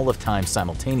throughout all of time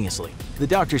simultaneously. The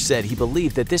doctor said he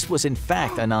believed that this was in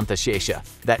fact Anantashesha,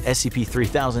 that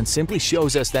SCP-3000 simply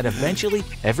shows us that eventually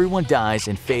everyone dies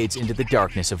and fades into the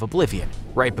darkness of oblivion,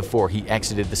 right before he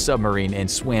exited the submarine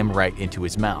and swam right into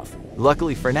his mouth.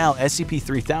 Luckily for now,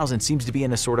 SCP-3000 seems to be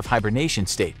in a sort of hibernation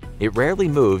state. It rarely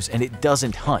moves and it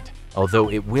doesn't hunt,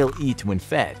 although it will eat when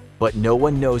fed. But no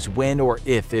one knows when or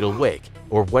if it'll wake,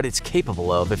 or what it's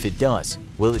capable of if it does.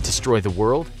 Will it destroy the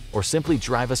world, or simply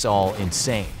drive us all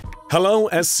insane? Hello,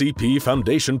 SCP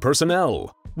Foundation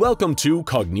personnel! Welcome to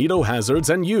Cognitohazards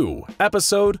and You,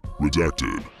 episode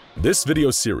Redacted. This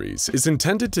video series is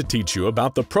intended to teach you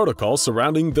about the protocol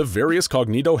surrounding the various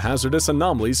cognitohazardous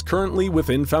anomalies currently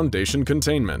within Foundation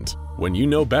containment. When you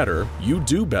know better, you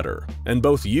do better, and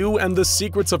both you and the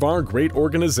secrets of our great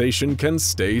organization can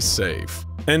stay safe.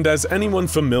 And as anyone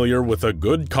familiar with a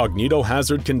good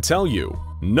cognitohazard can tell you,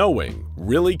 knowing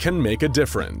really can make a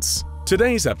difference.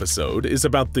 Today's episode is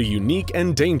about the unique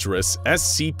and dangerous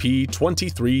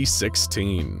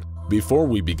SCP-2316. Before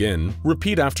we begin,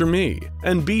 repeat after me,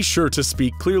 and be sure to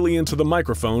speak clearly into the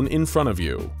microphone in front of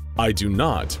you. I do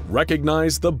not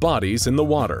recognize the bodies in the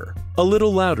water. A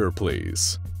little louder,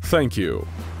 please. Thank you.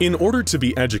 In order to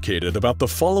be educated about the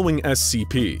following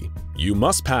SCP, you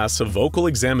must pass a vocal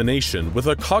examination with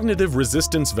a cognitive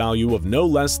resistance value of no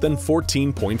less than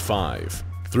 14.5.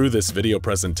 Through this video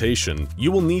presentation,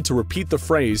 you will need to repeat the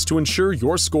phrase to ensure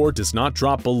your score does not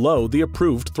drop below the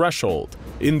approved threshold.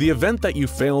 In the event that you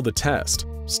fail the test,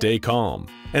 stay calm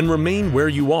and remain where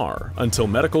you are until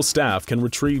medical staff can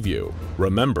retrieve you.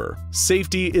 Remember,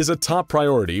 safety is a top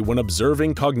priority when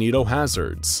observing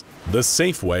cognitohazards. The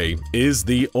safe way is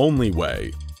the only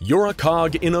way. You're a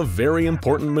cog in a very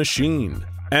important machine,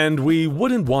 and we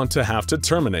wouldn't want to have to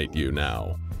terminate you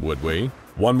now, would we?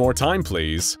 One more time,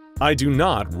 please. I do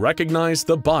not recognize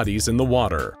the bodies in the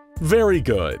water. Very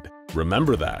good.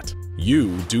 Remember that.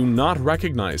 You do not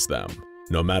recognize them.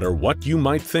 No matter what you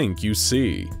might think you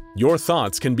see, your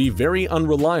thoughts can be very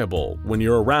unreliable when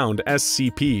you're around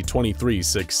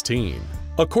SCP-2316.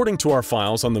 According to our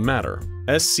files on the matter,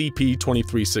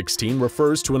 SCP-2316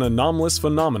 refers to an anomalous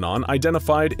phenomenon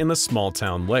identified in a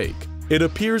small-town lake. It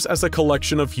appears as a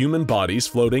collection of human bodies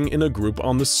floating in a group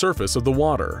on the surface of the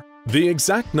water. The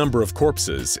exact number of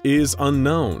corpses is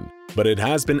unknown, but it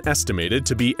has been estimated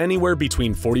to be anywhere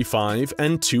between 45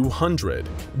 and 200.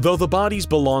 Though the bodies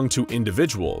belong to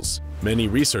individuals, many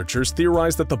researchers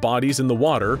theorize that the bodies in the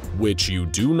water, which you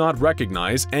do not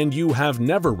recognize and you have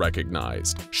never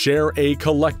recognized, share a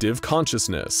collective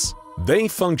consciousness. They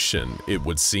function, it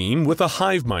would seem, with a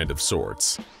hive mind of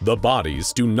sorts. The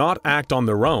bodies do not act on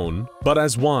their own, but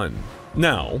as one.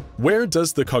 Now, where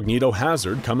does the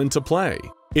cognitohazard come into play?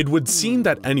 It would seem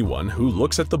that anyone who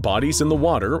looks at the bodies in the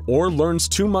water or learns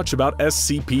too much about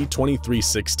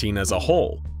SCP-2316 as a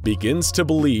whole begins to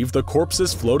believe the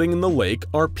corpses floating in the lake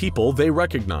are people they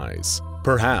recognize.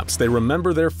 Perhaps they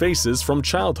remember their faces from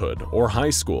childhood or high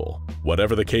school.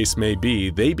 Whatever the case may be,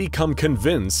 they become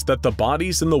convinced that the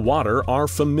bodies in the water are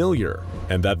familiar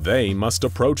and that they must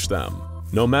approach them.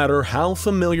 No matter how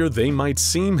familiar they might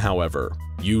seem, however,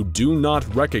 you do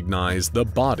not recognize the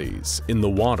bodies in the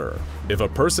water. If a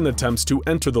person attempts to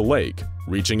enter the lake,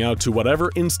 reaching out to whatever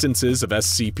instances of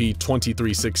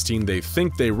SCP-2316 they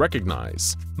think they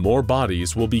recognize, more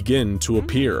bodies will begin to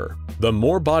appear. The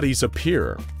more bodies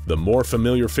appear, the more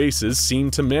familiar faces seem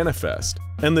to manifest,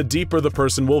 and the deeper the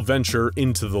person will venture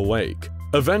into the lake.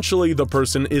 Eventually, the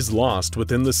person is lost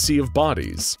within the sea of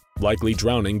bodies, likely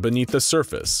drowning beneath the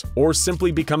surface, or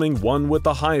simply becoming one with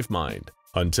the hive mind,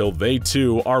 until they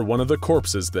too are one of the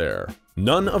corpses there.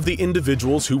 None of the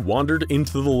individuals who wandered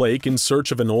into the lake in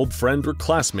search of an old friend or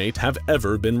classmate have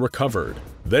ever been recovered.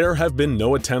 There have been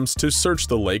no attempts to search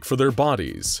the lake for their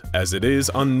bodies, as it is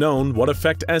unknown what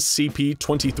effect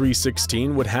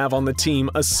SCP-2316 would have on the team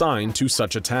assigned to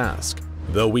such a task,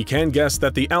 though we can guess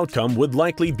that the outcome would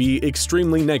likely be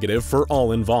extremely negative for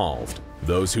all involved.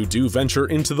 Those who do venture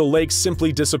into the lake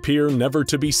simply disappear, never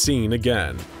to be seen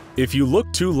again. If you look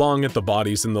too long at the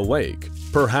bodies in the lake,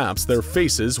 perhaps their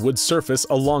faces would surface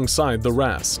alongside the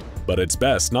rest. But it's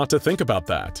best not to think about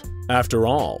that. After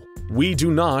all, we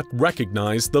do not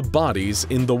recognize the bodies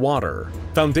in the water.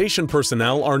 Foundation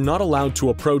personnel are not allowed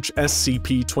to approach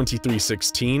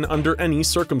SCP-2316 under any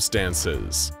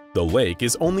circumstances. The lake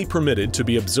is only permitted to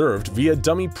be observed via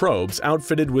dummy probes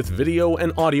outfitted with video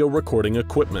and audio recording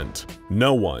equipment.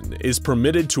 No one is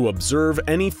permitted to observe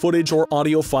any footage or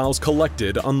audio files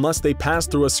collected unless they pass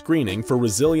through a screening for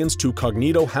resilience to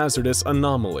cognitohazardous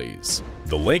anomalies.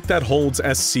 The lake that holds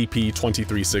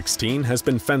SCP-2316 has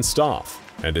been fenced off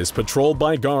and is patrolled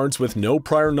by guards with no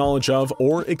prior knowledge of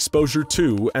or exposure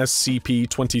to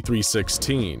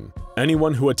SCP-2316.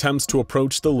 Anyone who attempts to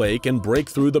approach the lake and break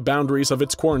through the boundaries of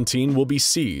its quarantine will be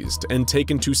seized and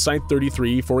taken to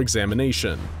Site-33 for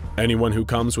examination. Anyone who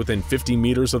comes within 50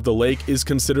 meters of the lake is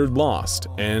considered lost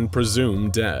and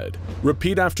presumed dead.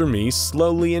 Repeat after me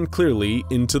slowly and clearly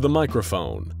into the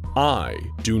microphone. I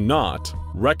do not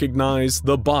recognize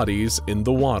the bodies in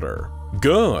the water.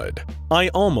 Good! I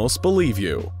almost believe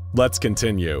you. Let's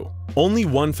continue. Only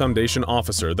one Foundation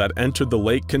officer that entered the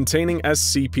lake containing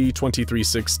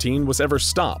SCP-2316 was ever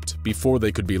stopped before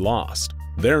they could be lost.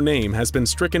 Their name has been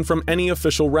stricken from any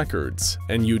official records,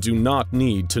 and you do not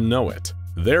need to know it.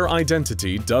 Their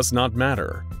identity does not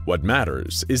matter. What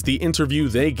matters is the interview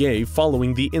they gave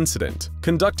following the incident,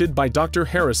 conducted by Dr.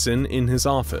 Harrison in his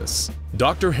office.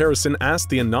 Dr. Harrison asked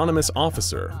the anonymous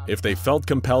officer if they felt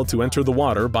compelled to enter the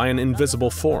water by an invisible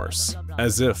force,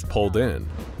 as if pulled in.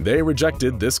 They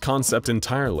rejected this concept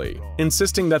entirely,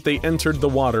 insisting that they entered the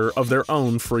water of their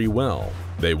own free will.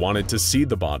 They wanted to see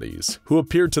the bodies, who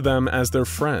appeared to them as their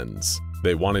friends.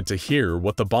 They wanted to hear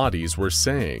what the bodies were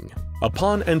saying.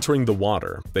 Upon entering the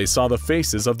water, they saw the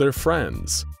faces of their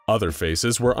friends. Other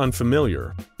faces were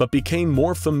unfamiliar, but became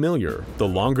more familiar the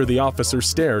longer the officer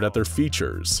stared at their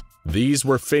features. These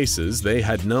were faces they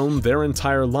had known their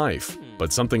entire life,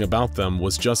 but something about them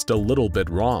was just a little bit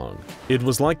wrong. It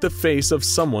was like the face of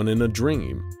someone in a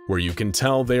dream, where you can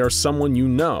tell they are someone you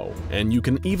know, and you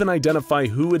can even identify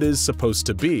who it is supposed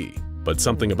to be, but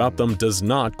something about them does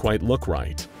not quite look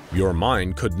right. Your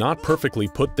mind could not perfectly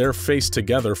put their face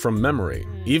together from memory,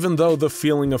 even though the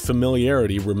feeling of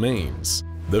familiarity remains.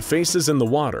 The faces in the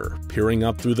water, peering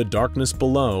up through the darkness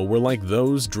below, were like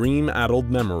those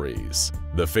dream-addled memories.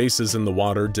 The faces in the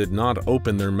water did not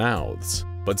open their mouths,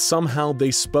 but somehow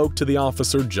they spoke to the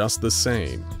officer just the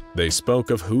same. They spoke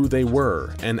of who they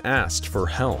were and asked for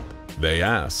help. They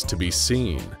asked to be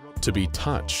seen, to be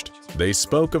touched. They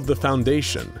spoke of the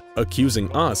Foundation,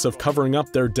 accusing us of covering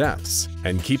up their deaths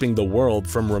and keeping the world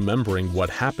from remembering what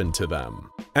happened to them.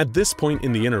 At this point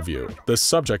in the interview, the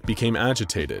subject became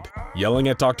agitated, yelling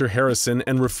at Dr. Harrison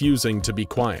and refusing to be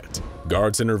quiet.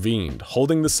 Guards intervened,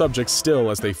 holding the subject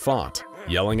still as they fought,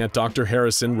 yelling at Dr.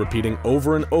 Harrison, repeating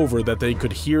over and over that they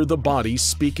could hear the body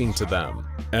speaking to them.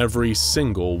 Every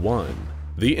single one.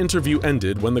 The interview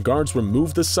ended when the guards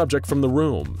removed the subject from the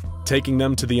room, taking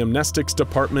them to the amnestics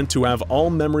department to have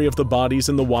all memory of the bodies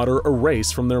in the water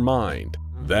erased from their mind.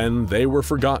 Then they were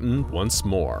forgotten once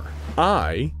more.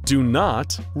 I do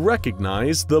not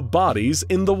recognize the bodies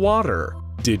in the water.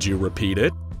 Did you repeat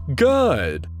it?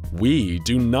 Good. We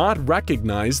do not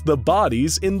recognize the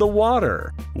bodies in the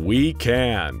water. We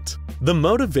can't. The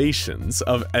motivations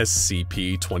of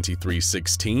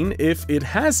SCP-2316, if it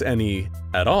has any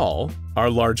at all,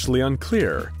 are largely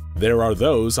unclear. There are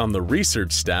those on the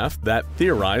research staff that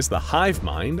theorize the hive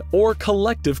mind or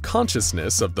collective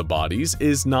consciousness of the bodies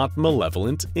is not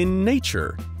malevolent in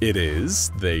nature. It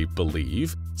is, they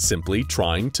believe, simply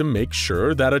trying to make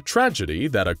sure that a tragedy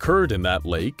that occurred in that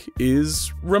lake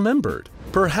is remembered.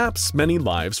 Perhaps many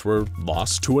lives were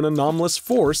lost to an anomalous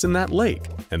force in that lake,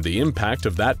 and the impact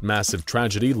of that massive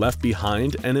tragedy left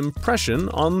behind an impression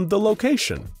on the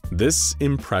location. This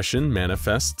impression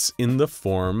manifests in the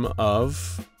form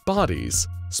of bodies,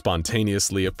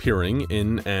 spontaneously appearing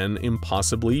in an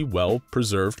impossibly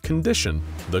well-preserved condition.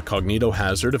 The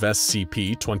cognitohazard of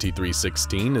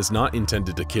SCP-2316 is not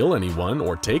intended to kill anyone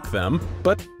or take them,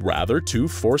 but rather to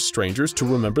force strangers to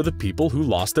remember the people who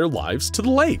lost their lives to the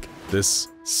lake. This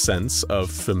sense of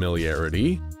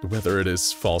familiarity, whether it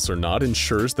is false or not,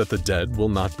 ensures that the dead will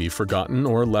not be forgotten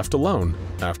or left alone.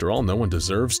 After all, no one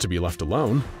deserves to be left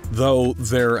alone. Though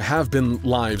there have been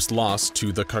lives lost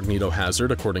to the cognitohazard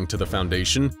according to the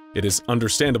Foundation, it is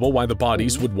understandable why the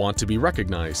bodies would want to be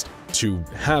recognized. To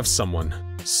have someone,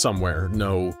 somewhere,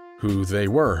 know who they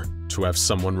were. To have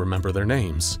someone remember their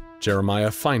names. Jeremiah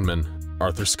Feynman,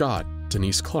 Arthur Scott,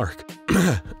 Denise Clark.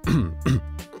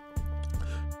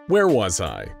 Where was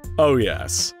I? Oh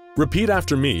yes. Repeat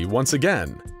after me once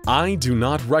again. I do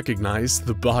not recognize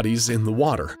the bodies in the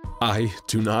water. I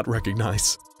do not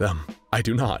recognize them. I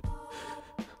do not.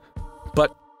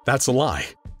 But that's a lie,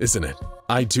 isn't it?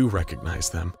 I do recognize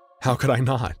them. How could I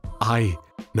not? I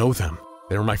know them.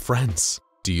 They're my friends.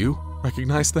 Do you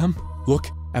recognize them? Look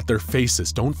at their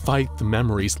faces. Don't fight the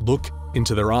memories. Look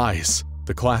into their eyes.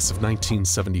 The class of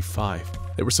 1975.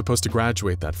 They were supposed to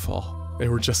graduate that fall. They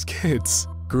were just kids.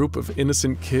 Group of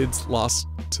innocent kids lost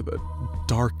to the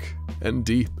dark and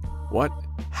deep. What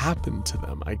happened to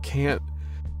them? I can't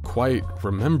quite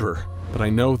remember, but I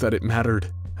know that it mattered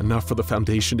enough for the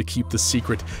Foundation to keep the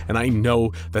secret, and I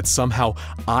know that somehow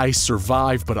I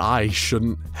survived, but I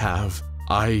shouldn't have.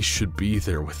 I should be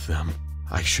there with them.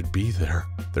 I should be there.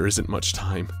 There isn't much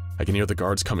time. I can hear the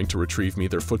guards coming to retrieve me,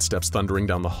 their footsteps thundering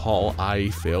down the hall. I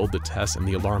failed the test and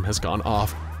the alarm has gone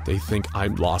off. They think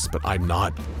I'm lost, but I'm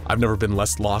not. I've never been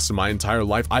less lost in my entire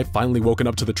life. I've finally woken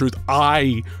up to the truth.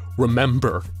 I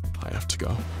remember. I have to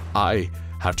go. I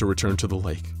have to return to the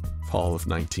lake. Fall of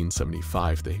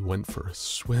 1975, they went for a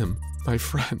swim. My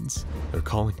friends, they're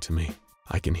calling to me.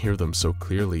 I can hear them so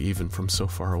clearly even from so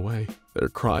far away. Their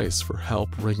cries for help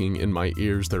ringing in my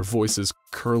ears, their voices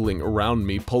curling around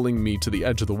me, pulling me to the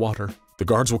edge of the water. The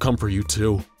guards will come for you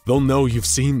too. They'll know you've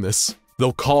seen this.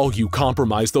 They'll call you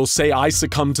compromised. They'll say I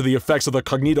succumbed to the effects of the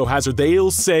cognitohazard. They'll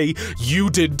say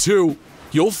you did too.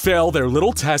 You'll fail their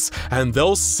little tests and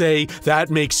they'll say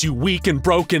that makes you weak and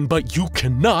broken, but you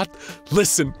cannot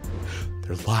listen.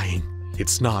 They're lying.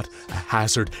 It's not a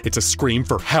hazard, it's a scream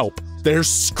for help. They're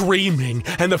screaming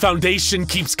and the Foundation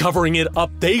keeps covering it up.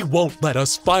 They won't let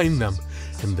us find them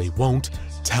and they won't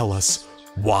tell us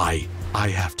why. I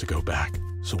have to go back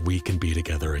so we can be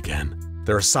together again.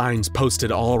 There are signs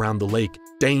posted all around the lake.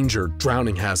 Danger,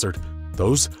 drowning hazard.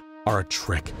 Those are a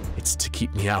trick. It's to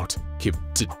keep me out,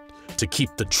 to keep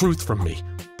the truth from me.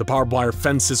 The barbed wire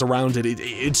fences around it,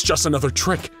 it's just another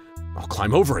trick. I'll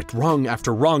climb over it, rung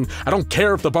after rung. I don't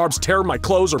care if the barbs tear my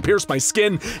clothes or pierce my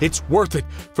skin. It's worth it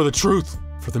for the truth,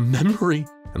 for the memory.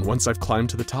 And once I've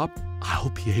climbed to the top, I'll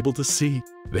be able to see.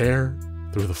 There,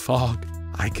 through the fog,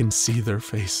 I can see their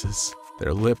faces.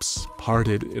 Their lips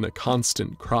parted in a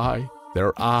constant cry.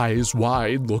 Their eyes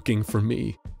wide looking for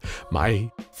me.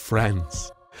 My friends,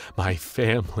 my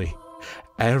family,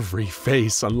 every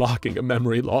face unlocking a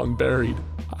memory long buried.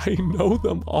 I know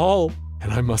them all,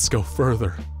 and I must go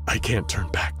further. I can't turn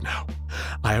back now.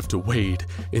 I have to wade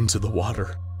into the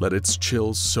water, let its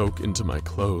chills soak into my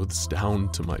clothes,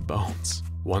 down to my bones.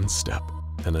 One step,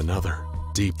 then another,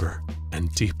 deeper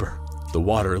and deeper. The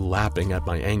water lapping at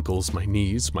my ankles, my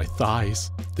knees, my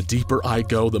thighs. The deeper I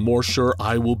go, the more sure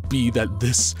I will be that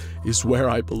this is where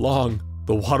I belong.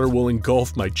 The water will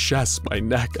engulf my chest, my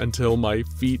neck, until my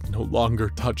feet no longer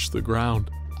touch the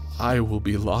ground. I will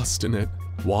be lost in it,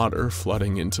 water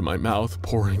flooding into my mouth,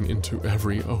 pouring into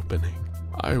every opening.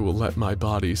 I will let my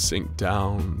body sink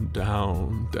down,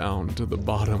 down, down to the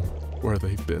bottom where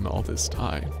they've been all this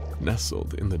time.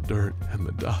 nestled in the dirt and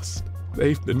the dust.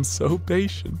 They've been so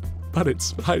patient, but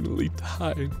it's finally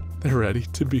time. They're ready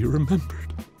to be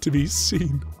remembered, to be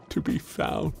seen, to be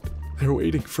found. They're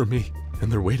waiting for me,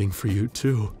 and they're waiting for you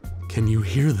too. Can you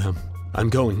hear them? I'm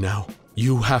going now.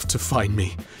 You have to find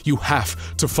me. You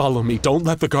have to follow me. Don't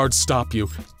let the guards stop you.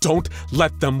 Don't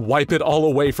let them wipe it all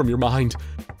away from your mind.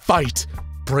 Fight,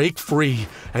 break free,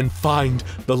 and find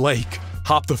the lake.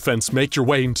 Hop the fence, make your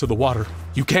way into the water.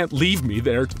 You can't leave me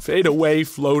there to fade away,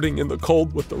 floating in the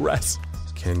cold with the rest.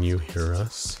 Can you hear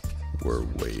us? We're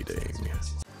waiting.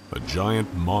 A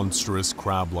giant, monstrous,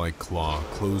 crab-like claw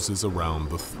closes around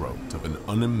the throat of an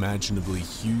unimaginably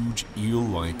huge,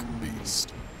 eel-like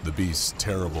beast. The beast's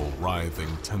terrible,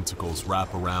 writhing tentacles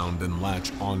wrap around and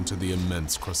latch onto the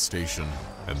immense crustacean,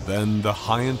 and then the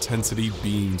high-intensity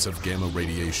beams of gamma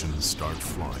radiation start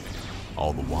flying.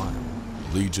 All the while,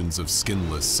 legions of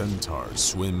skinless centaurs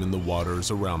swim in the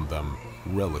waters around them,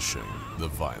 relishing the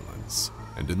violence.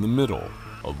 And in the middle,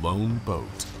 a lone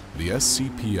boat, the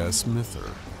SCPS Myther,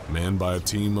 manned by a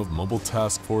team of mobile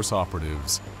task force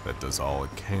operatives that does all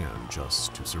it can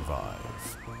just to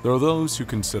survive. There are those who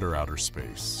consider outer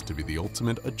space to be the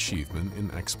ultimate achievement in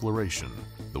exploration,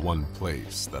 the one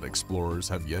place that explorers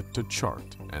have yet to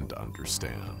chart and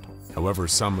understand. However,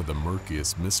 some of the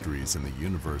murkiest mysteries in the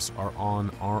universe are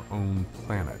on our own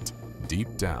planet,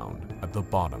 deep down at the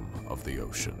bottom of the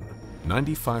ocean.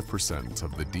 95%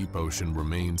 of the deep ocean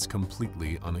remains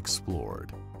completely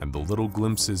unexplored, and the little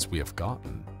glimpses we have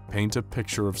gotten paint a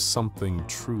picture of something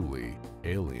truly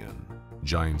alien.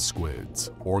 Giant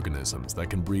squids, organisms that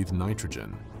can breathe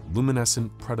nitrogen,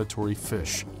 luminescent predatory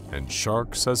fish, and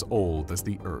sharks as old as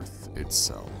the Earth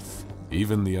itself.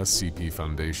 Even the SCP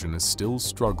Foundation is still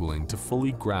struggling to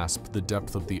fully grasp the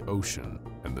depth of the ocean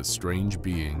and the strange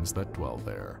beings that dwell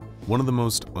there. One of the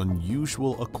most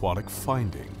unusual aquatic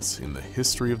findings in the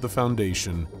history of the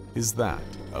Foundation is that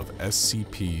of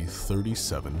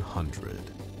SCP-3700.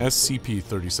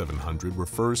 SCP-3700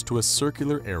 refers to a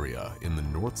circular area in the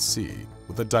North Sea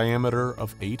with a diameter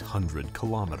of 800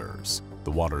 kilometers.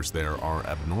 The waters there are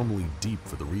abnormally deep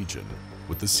for the region,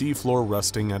 with the seafloor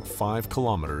resting at 5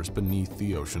 kilometers beneath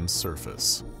the ocean's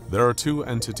surface. There are two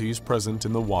entities present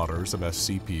in the waters of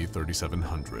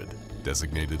SCP-3700,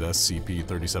 designated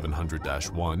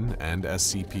SCP-3700-1 and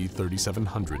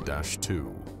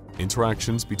SCP-3700-2.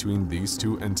 Interactions between these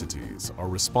two entities are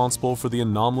responsible for the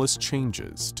anomalous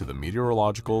changes to the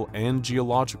meteorological and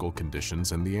geological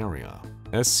conditions in the area.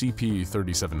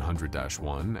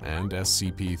 SCP-3700-1 and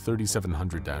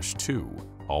SCP-3700-2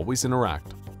 always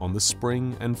interact on the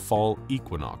spring and fall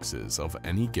equinoxes of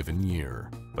any given year,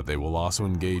 but they will also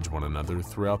engage one another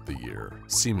throughout the year,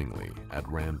 seemingly at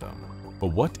random.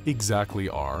 But what exactly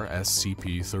are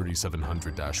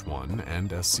SCP-3700-1 and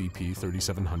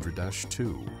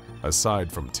SCP-3700-2?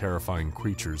 Aside from terrifying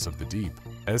creatures of the deep,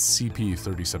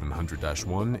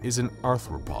 SCP-3700-1 is an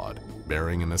arthropod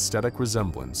bearing an aesthetic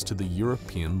resemblance to the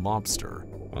European lobster,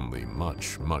 only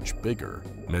much, much bigger,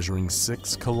 measuring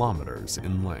 6 kilometers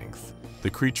in length.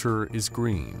 The creature is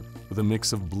green, with a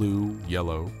mix of blue,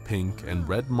 yellow, pink, and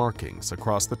red markings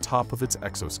across the top of its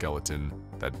exoskeleton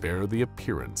that bear the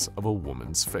appearance of a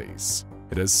woman's face.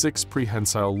 It has 6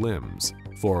 prehensile limbs,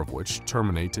 4 of which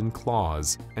terminate in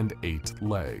claws, and 8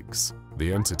 legs.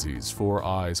 The entity's 4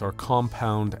 eyes are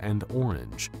compound and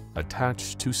orange,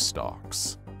 attached to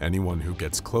stalks. Anyone who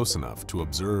gets close enough to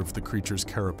observe the creature's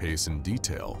carapace in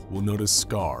detail will notice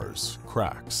scars,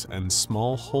 cracks, and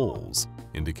small holes,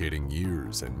 indicating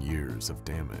years and years of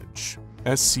damage.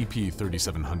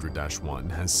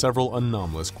 SCP-3700-1 has several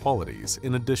anomalous qualities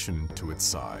in addition to its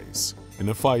size. In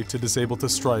a fight, it is able to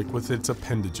strike with its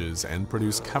appendages and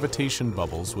produce cavitation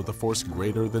bubbles with a force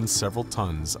greater than several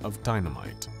tons of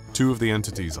dynamite. 2 of the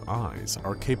entity's eyes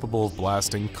are capable of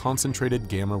blasting concentrated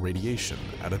gamma radiation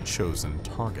at a chosen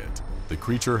target. The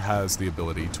creature has the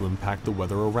ability to impact the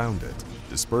weather around it,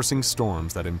 dispersing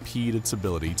storms that impede its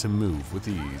ability to move with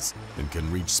ease, and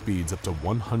can reach speeds up to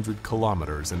 100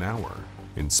 kilometers an hour.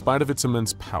 In spite of its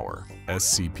immense power,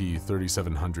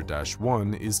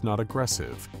 SCP-3700-1 is not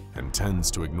aggressive and tends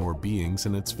to ignore beings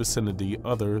in its vicinity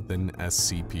other than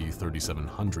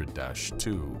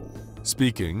SCP-3700-2.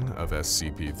 Speaking of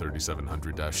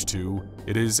SCP-3700-2,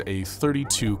 it is a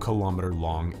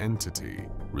 32-kilometer-long entity,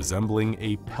 resembling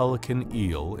a pelican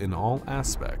eel in all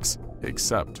aspects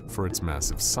except for its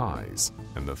massive size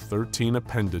and the 13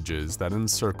 appendages that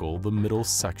encircle the middle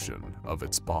section of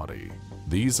its body.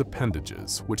 These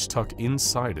appendages, which tuck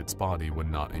inside its body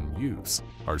when not in use,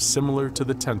 are similar to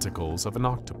the tentacles of an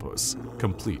octopus,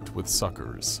 complete with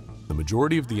suckers. The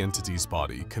majority of the entity's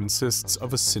body consists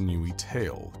of a sinewy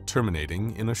tail,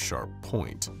 terminating in a sharp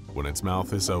point. When its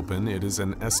mouth is open, it is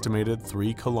an estimated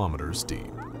 3 kilometers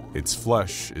deep. Its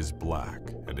flesh is black,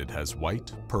 and it has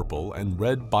white, purple, and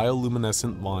red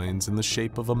bioluminescent lines in the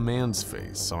shape of a man's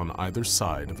face on either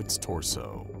side of its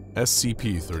torso.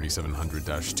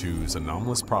 SCP-3700-2's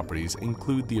anomalous properties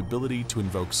include the ability to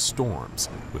invoke storms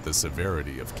with the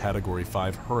severity of Category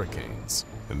 5 hurricanes,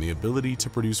 and the ability to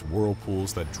produce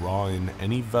whirlpools that draw in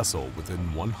any vessel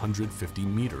within 150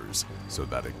 meters so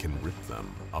that it can rip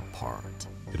them apart.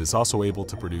 It is also able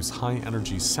to produce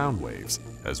high-energy sound waves,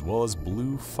 as well as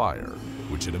blue fire,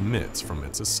 which it emits from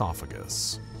its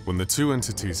esophagus. When the two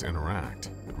entities interact,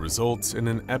 it results in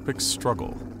an epic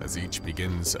struggle as each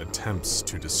begins attempts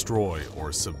to destroy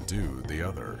or subdue the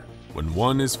other. When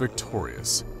one is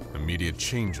victorious, immediate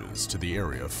changes to the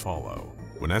area follow.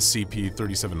 When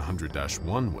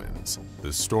SCP-3700-1 wins,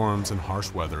 the storms and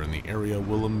harsh weather in the area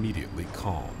will immediately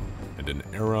calm, and an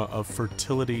era of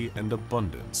fertility and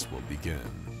abundance will begin.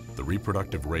 The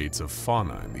reproductive rates of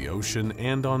fauna in the ocean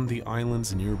and on the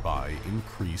islands nearby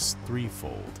increase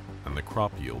threefold, and the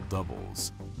crop yield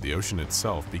doubles. The ocean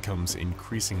itself becomes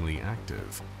increasingly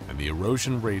active, and the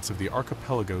erosion rates of the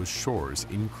archipelago's shores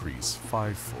increase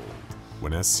fivefold.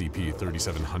 When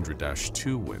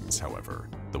SCP-3700-2 wins, however,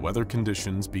 the weather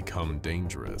conditions become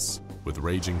dangerous, with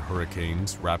raging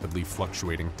hurricanes, rapidly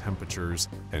fluctuating temperatures,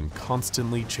 and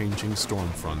constantly changing storm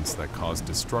fronts that cause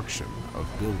destruction of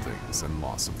buildings and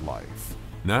loss of life.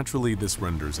 Naturally, this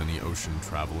renders any ocean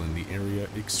travel in the area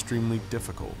extremely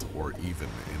difficult or even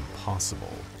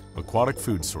impossible. Aquatic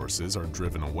food sources are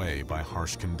driven away by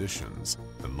harsh conditions,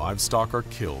 and livestock are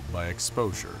killed by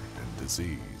exposure and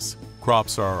disease.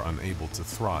 Crops are unable to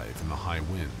thrive in the high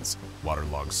winds,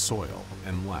 waterlogged soil,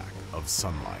 and lack of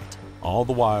sunlight. All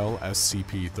the while,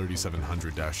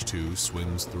 SCP-3700-2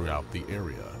 swims throughout the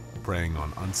area, preying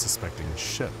on unsuspecting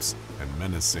ships and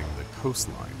menacing the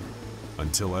coastline,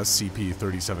 until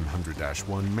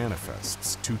SCP-3700-1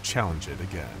 manifests to challenge it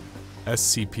again.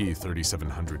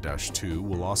 SCP-3700-2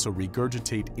 will also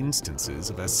regurgitate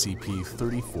instances of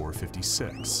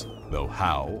SCP-3456, though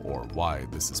how or why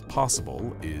this is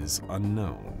possible is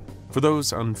unknown. For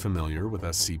those unfamiliar with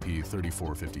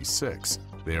SCP-3456,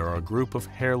 they are a group of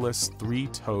hairless,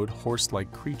 three-toed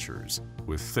horse-like creatures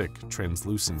with thick,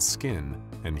 translucent skin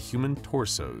and human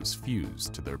torsos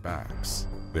fused to their backs.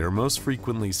 They are most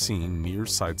frequently seen near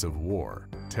sites of war,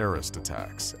 terrorist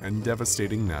attacks, and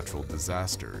devastating natural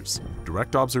disasters.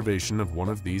 Direct observation of one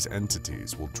of these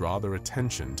entities will draw their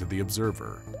attention to the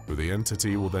observer, who the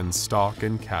entity will then stalk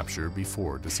and capture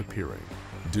before disappearing.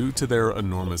 Due to their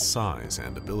enormous size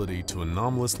and ability to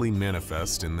anomalously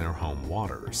manifest in their home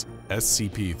waters,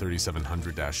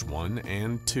 SCP-3700-1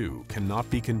 and 2 cannot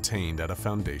be contained at a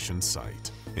Foundation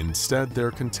site. Instead,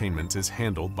 their containment is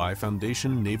handled by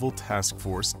Foundation Naval Task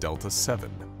Force Delta 7,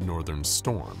 Northern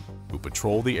Storm, who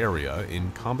patrol the area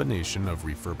in combination of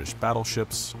refurbished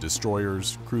battleships,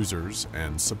 destroyers, cruisers,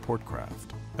 and support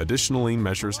craft. Additionally,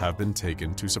 measures have been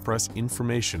taken to suppress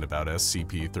information about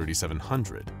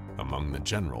SCP-3700 among the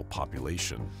general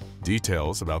population.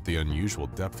 Details about the unusual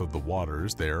depth of the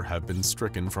waters there have been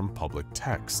stricken from public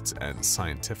texts and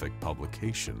scientific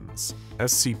publications.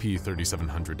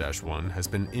 SCP-3700-1 has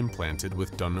been implanted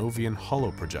with Donovian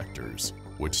holoprojectors,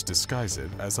 which disguise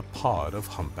it as a pod of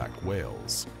humpback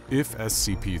whales. If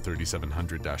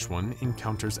SCP-3700-1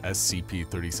 encounters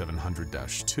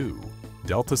SCP-3700-2,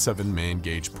 Delta 7 may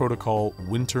engage Protocol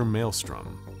Winter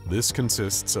Maelstrom. This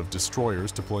consists of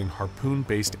destroyers deploying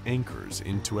harpoon-based anchors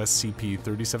into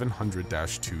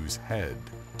SCP-3700-2's head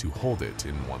to hold it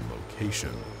in one location.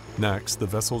 Next, the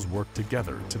vessels work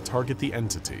together to target the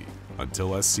entity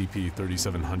until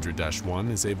SCP-3700-1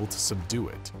 is able to subdue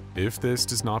it. If this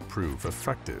does not prove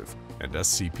effective and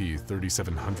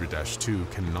SCP-3700-2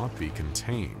 cannot be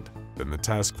contained, then the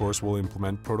task force will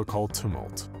implement Protocol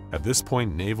Tumult. At this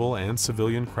point, naval and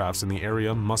civilian crafts in the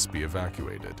area must be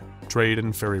evacuated. Trade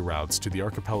and ferry routes to the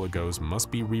archipelagos must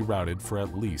be rerouted for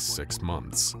at least 6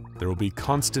 months. There will be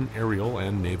constant aerial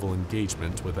and naval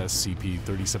engagement with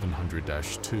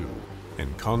SCP-3700-2,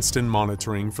 and constant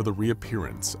monitoring for the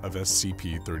reappearance of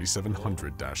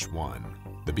SCP-3700-1.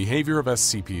 The behavior of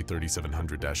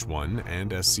SCP-3700-1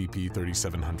 and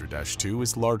SCP-3700-2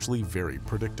 is largely very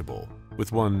predictable,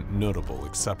 with one notable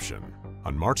exception.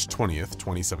 On March 20th,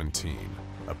 2017,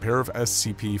 a pair of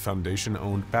SCP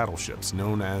Foundation-owned battleships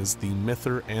known as the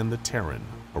Myther and the Terran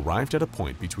arrived at a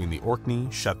point between the Orkney,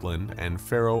 Shetland, and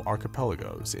Faroe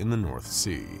archipelagos in the North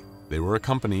Sea. They were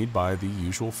accompanied by the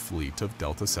usual fleet of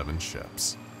Delta 7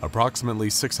 ships.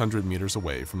 Approximately 600 meters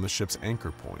away from the ship's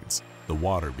anchor points, the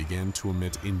water began to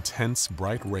emit intense,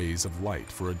 bright rays of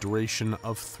light for a duration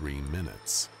of 3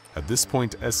 minutes. At this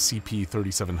point,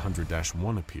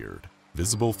 SCP-3700-1 appeared,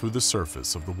 visible through the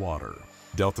surface of the water.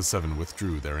 Delta-7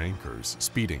 withdrew their anchors,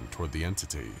 speeding toward the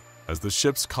entity. As the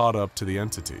ships caught up to the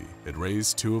entity, it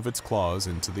raised 2 of its claws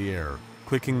into the air,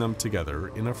 clicking them together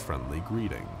in a friendly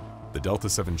greeting. The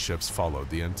Delta-7 ships followed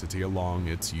the entity along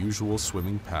its usual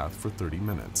swimming path for 30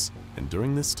 minutes, and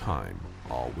during this time,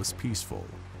 all was peaceful.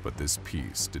 But this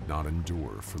peace did not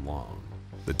endure for long.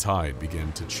 The tide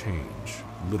began to change,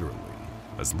 literally.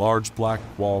 As large black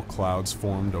wall clouds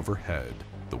formed overhead,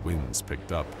 the winds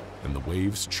picked up and the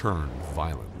waves churned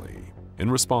violently.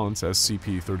 In response,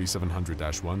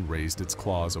 SCP-3700-1 raised its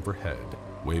claws overhead,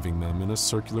 waving them in a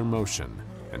circular motion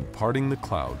and parting the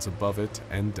clouds above it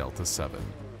and Delta-7.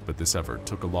 But this effort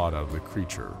took a lot out of the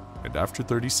creature, and after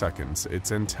 30 seconds,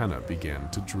 its antenna began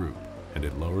to droop, and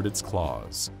it lowered its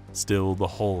claws. Still, the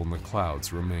hole in the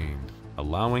clouds remained,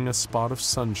 allowing a spot of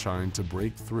sunshine to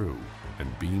break through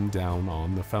and beam down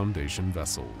on the Foundation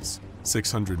vessels.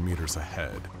 600 meters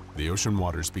ahead, the ocean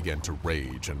waters began to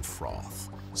rage and froth,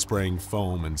 spraying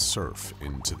foam and surf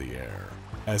into the air.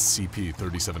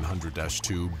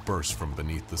 SCP-3700-2 burst from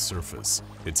beneath the surface,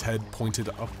 its head pointed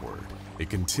upward.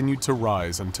 It continued to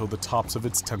rise until the tops of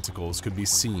its tentacles could be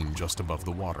seen just above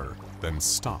the water, then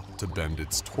stopped to bend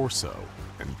its torso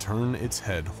and turn its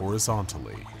head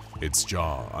horizontally. Its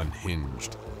jaw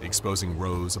unhinged, exposing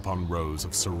rows upon rows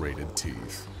of serrated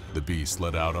teeth. The beast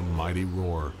let out a mighty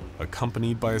roar,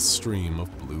 accompanied by a stream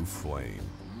of blue flame.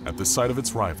 At the sight of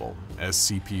its rival,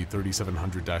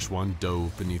 SCP-3700-1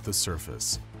 dove beneath the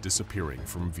surface, disappearing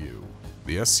from view.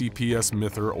 The SCP's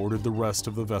Myther ordered the rest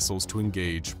of the vessels to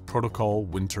engage Protocol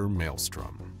Winter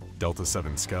Maelstrom.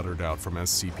 Delta-7 scattered out from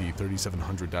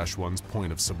SCP-3700-1's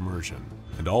point of submersion,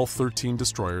 and all 13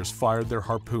 destroyers fired their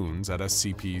harpoons at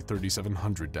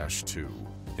SCP-3700-2,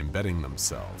 embedding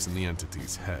themselves in the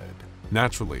entity's head.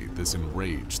 Naturally, this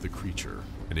enraged the creature,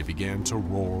 and it began to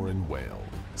roar and wail,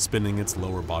 spinning its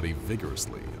lower body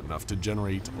vigorously enough to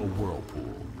generate a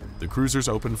whirlpool. The cruisers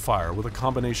opened fire with a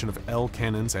combination of L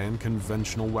cannons and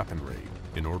conventional weaponry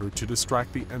in order to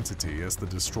distract the entity as the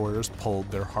destroyers pulled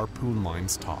their harpoon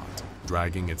lines taut,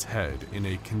 dragging its head in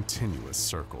a continuous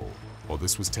circle. While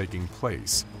this was taking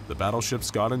place, the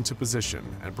battleships got into position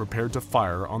and prepared to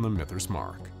fire on the Myther's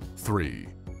mark. 3,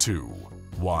 2,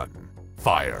 1,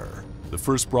 fire! The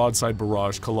first broadside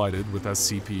barrage collided with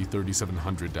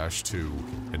SCP-3700-2,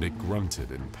 and it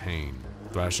grunted in pain,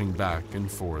 thrashing back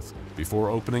and forth before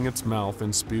opening its mouth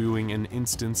and spewing an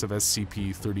instance of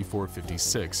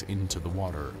SCP-3456 into the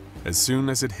water. As soon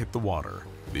as it hit the water,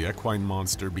 the equine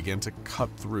monster began to cut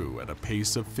through at a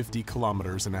pace of 50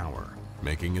 kilometers an hour,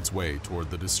 making its way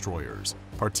toward the destroyers,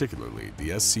 particularly the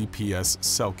SCP's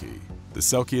Selkie. The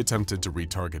Selkie attempted to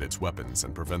retarget its weapons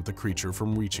and prevent the creature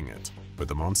from reaching it, but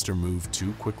the monster moved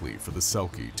too quickly for the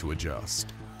Selkie to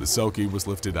adjust. The Selkie was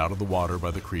lifted out of the water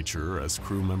by the creature as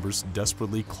crew members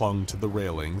desperately clung to the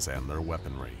railings and their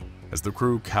weaponry. As the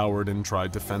crew cowered and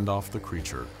tried to fend off the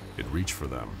creature, it reached for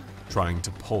them, trying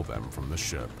to pull them from the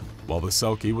ship. While the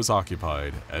Selkie was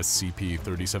occupied,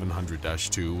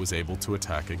 SCP-3700-2 was able to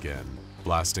attack again,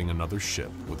 blasting another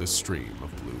ship with a stream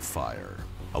of blue fire.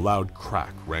 A loud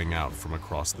crack rang out from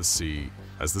across the sea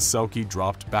as the Selkie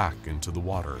dropped back into the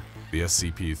water, the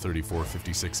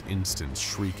SCP-3456 instance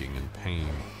shrieking in pain.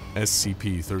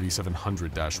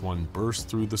 SCP-3700-1 burst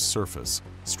through the surface,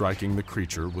 striking the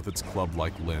creature with its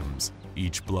club-like limbs,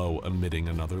 each blow emitting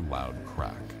another loud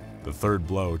crack. The third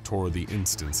blow tore the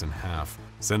instance in half,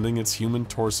 sending its human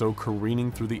torso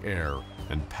careening through the air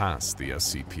and past the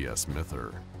SCP's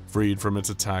Myther. Freed from its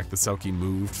attack, the Selkie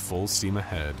moved full steam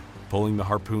ahead, pulling the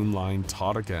harpoon line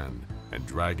taut again and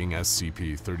dragging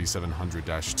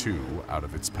SCP-3700-2 out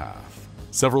of its path.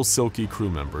 Several Selkie crew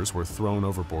members were thrown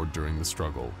overboard during the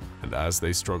struggle, and as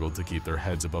they struggled to keep their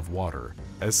heads above water,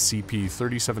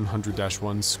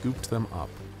 SCP-3700-1 scooped them up,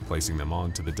 placing them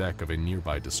onto the deck of a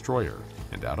nearby destroyer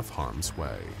and out of harm's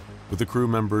way. With the crew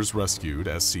members rescued,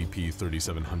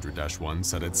 SCP-3700-1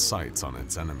 set its sights on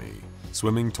its enemy,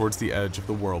 swimming towards the edge of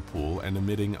the whirlpool and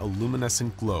emitting a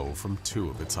luminescent glow from 2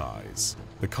 of its eyes.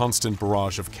 The constant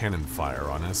barrage of cannon fire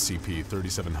on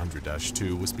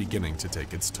SCP-3700-2 was beginning to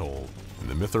take its toll, and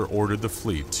the Myther ordered the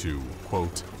fleet to,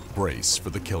 quote, brace for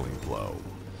the killing blow.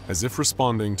 As if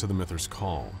responding to the Myther's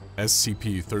call,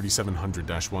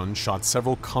 SCP-3700-1 shot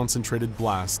several concentrated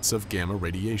blasts of gamma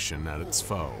radiation at its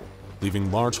foe, leaving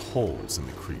large holes in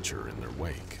the creature in their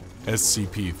wake.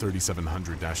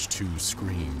 SCP-3700-2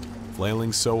 screamed,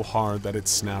 flailing so hard that it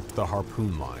snapped the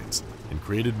harpoon lines and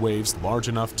created waves large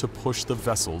enough to push the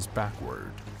vessels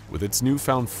backward. With its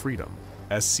newfound freedom,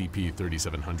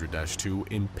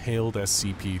 SCP-3700-2 impaled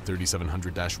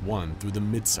SCP-3700-1 through the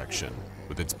midsection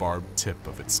with its barbed tip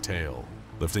of its tail,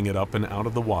 lifting it up and out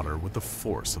of the water with the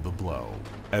force of the blow.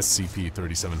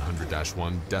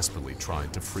 SCP-3700-1 desperately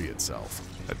tried to free itself,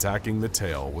 attacking the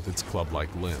tail with its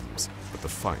club-like limbs, but the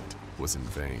fight was in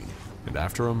vain, and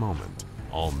after a moment,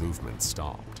 all movement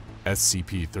stopped.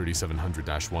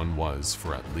 SCP-3700-1 was,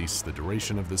 for at least the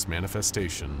duration of this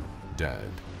manifestation, dead.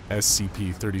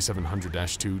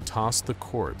 SCP-3700-2 tossed the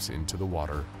corpse into the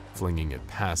water, flinging it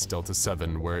past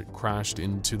Delta-7 where it crashed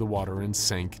into the water and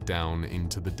sank down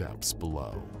into the depths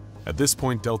below. At this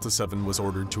point, Delta-7 was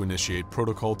ordered to initiate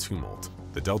Protocol Tumult.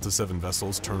 The Delta-7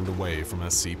 vessels turned away from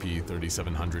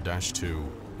SCP-3700-2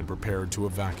 and prepared to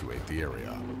evacuate the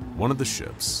area. One of the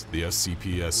ships, the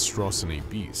SCP-054-FR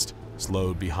Beast,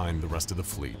 slowed behind the rest of the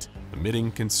fleet,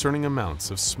 emitting concerning amounts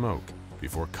of smoke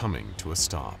before coming to a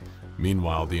stop.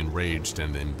 Meanwhile, the enraged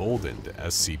and emboldened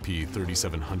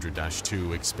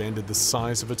SCP-3700-2 expanded the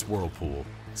size of its whirlpool,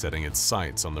 setting its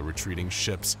sights on the retreating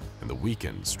ships and the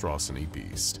weakened SCP-054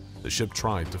 Beast. The ship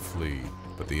tried to flee,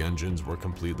 but the engines were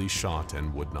completely shot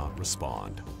and would not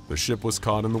respond. The ship was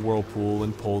caught in the whirlpool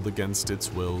and pulled against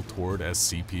its will toward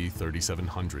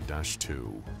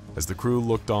SCP-3700-2. As the crew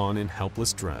looked on in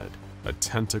helpless dread, a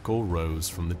tentacle rose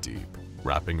from the deep,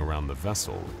 wrapping around the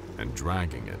vessel and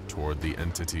dragging it toward the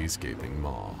entity's gaping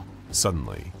maw.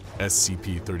 Suddenly,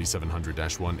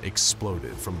 SCP-3700-1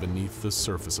 exploded from beneath the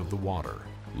surface of the water,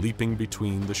 leaping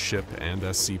between the ship and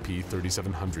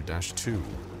SCP-3700-2,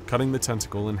 cutting the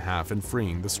tentacle in half and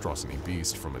freeing the SCP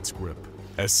Beast from its grip.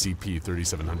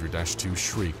 SCP-3700-2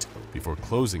 shrieked before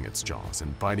closing its jaws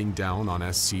and biting down on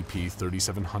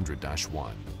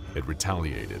SCP-3700-1. It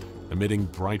retaliated, emitting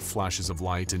bright flashes of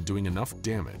light and doing enough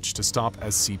damage to stop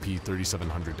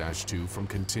SCP-3700-2 from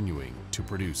continuing to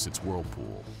produce its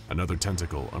whirlpool. Another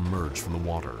tentacle emerged from the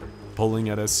water, pulling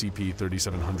at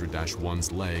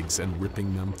SCP-3700-1's legs and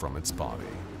ripping them from its body.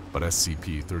 But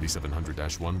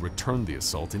SCP-3700-1 returned the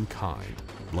assault in kind,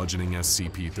 bludgeoning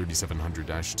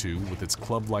SCP-3700-2 with its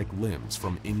club-like limbs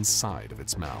from inside of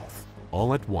its mouth.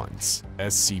 All at once,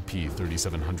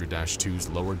 SCP-3700-2's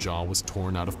lower jaw was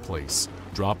torn out of place,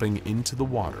 dropping into the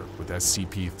water with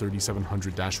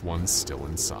SCP-3700-1 still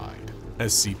inside.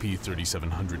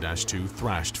 SCP-3700-2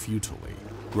 thrashed futilely,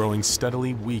 growing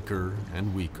steadily weaker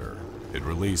and weaker. It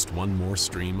released one more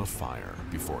stream of fire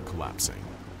before collapsing.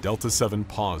 Delta-7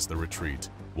 paused the retreat,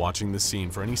 watching the scene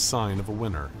for any sign of a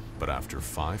winner, but after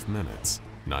 5 minutes,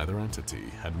 neither entity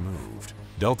had moved.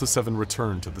 Delta-7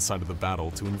 returned to the site of the battle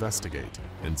to investigate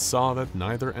and saw that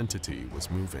neither entity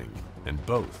was moving, and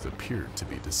both appeared to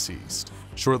be deceased.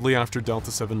 Shortly after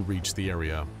Delta-7 reached the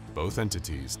area, both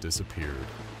entities disappeared,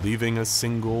 leaving a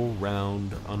single,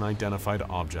 round, unidentified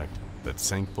object that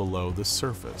sank below the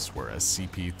surface where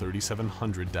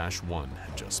SCP-3700-1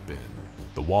 had just been.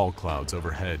 The wall clouds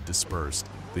overhead dispersed,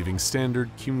 leaving standard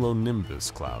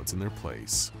cumulonimbus clouds in their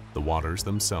place. The waters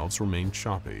themselves remained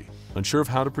choppy. Unsure of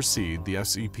how to proceed, the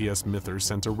SCP's Myther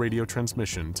sent a radio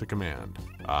transmission to Command.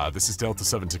 This is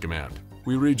Delta-7 to Command.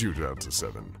 We read you,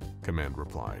 Delta-7, Command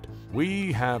replied.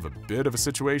 We have a bit of a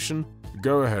situation.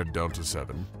 Go ahead,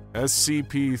 Delta-7.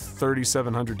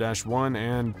 SCP-3700-1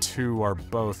 and 2 are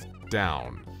both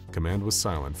down. Command was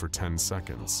silent for 10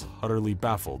 seconds, utterly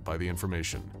baffled by the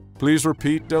information. Please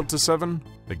repeat, Delta-7?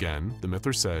 Again, the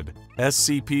Myther said,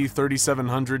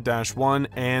 SCP-3700-1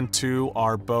 and 2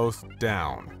 are both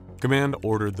down. Command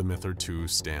ordered the Myther to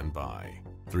stand by.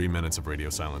 3 minutes of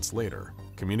radio silence later,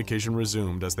 communication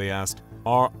resumed as they asked,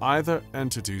 are either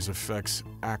entity's effects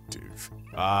active?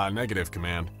 Negative,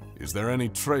 Command. Is there any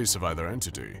trace of either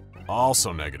entity?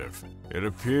 Also negative. It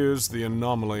appears the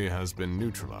anomaly has been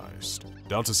neutralized.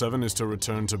 Delta-7 is to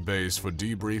return to base for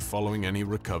debrief following any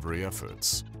recovery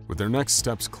efforts. With their next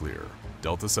steps clear,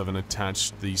 Delta-7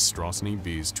 attached the SCP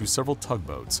Beast to several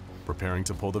tugboats, preparing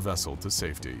to pull the vessel to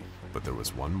safety. But there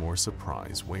was one more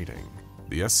surprise waiting.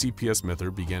 The SCP's Myther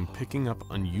began picking up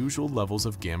unusual levels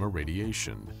of gamma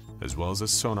radiation, as well as a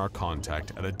sonar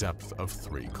contact at a depth of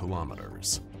 3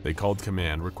 kilometers. They called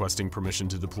Command requesting permission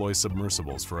to deploy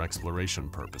submersibles for exploration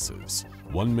purposes.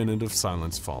 1 minute of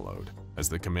silence followed, as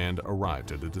the Command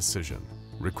arrived at a decision.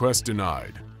 Request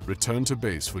denied. Return to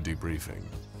base for debriefing.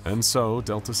 And so,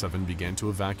 Delta-7 began to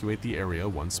evacuate the area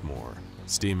once more,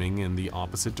 steaming in the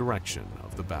opposite direction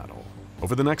of the battle.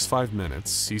 Over the next 5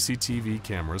 minutes, CCTV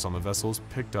cameras on the vessels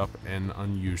picked up an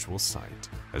unusual sight.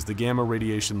 As the gamma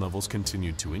radiation levels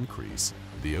continued to increase,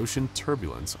 the ocean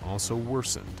turbulence also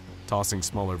worsened, tossing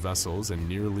smaller vessels and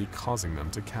nearly causing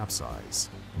them to capsize.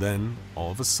 Then,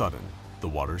 all of a sudden, the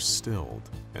water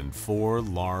stilled, and 4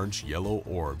 large yellow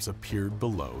orbs appeared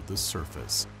below the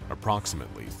surface,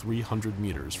 approximately 300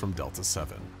 meters from Delta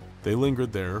 7. They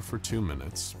lingered there for 2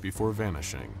 minutes before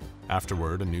vanishing.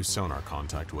 Afterward, a new sonar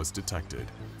contact was detected,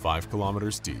 5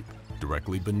 kilometers deep,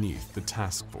 directly beneath the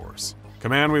task force.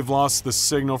 Command, we've lost the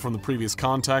signal from the previous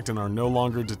contact and are no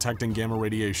longer detecting gamma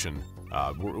radiation.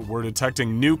 We're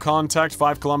detecting new contact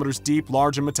 5 kilometers deep,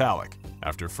 large and metallic.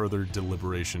 After further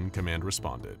deliberation, Command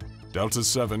responded. Delta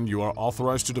 7, you are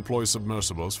authorized to deploy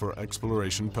submersibles for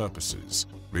exploration purposes.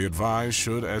 Be advised,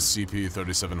 should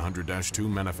SCP-3700-2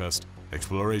 manifest,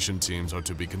 exploration teams are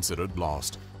to be considered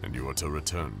lost, and you are to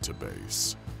return to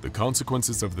base. The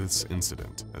consequences of this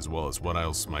incident, as well as what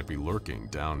else might be lurking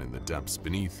down in the depths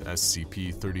beneath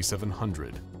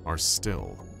SCP-3700, are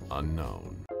still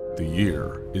unknown. The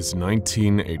year is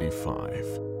 1985,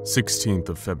 16th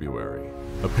of February.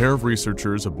 A pair of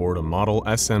researchers aboard a model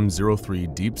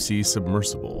SM-03 deep-sea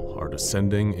submersible are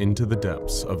descending into the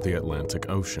depths of the Atlantic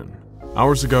Ocean.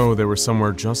 Hours ago, they were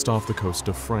somewhere just off the coast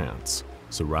of France,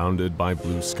 surrounded by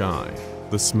blue sky,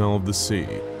 the smell of the sea,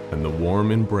 and the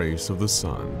warm embrace of the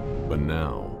sun. But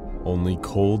now, only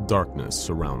cold darkness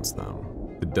surrounds them.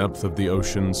 The depth of the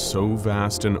ocean so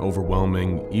vast and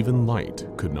overwhelming, even light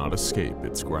could not escape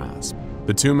its grasp.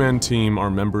 The 2-man team are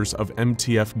members of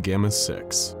MTF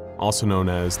Gamma-6, also known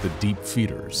as the Deep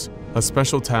Feeders, a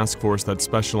special task force that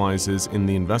specializes in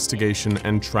the investigation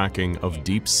and tracking of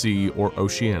deep-sea or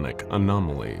oceanic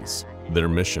anomalies. Their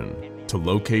mission: to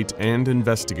locate and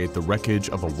investigate the wreckage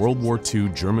of a World War II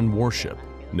German warship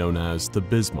known as the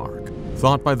Bismarck,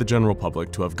 thought by the general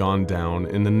public to have gone down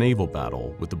in a naval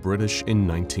battle with the British in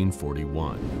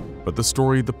 1941. But the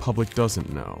story the public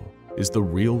doesn't know is the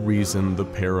real reason the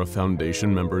pair of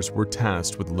Foundation members were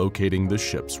tasked with locating the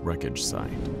ship's wreckage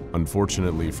site.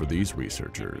 Unfortunately for these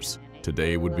researchers,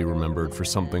 today would be remembered for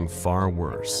something far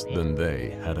worse than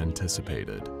they had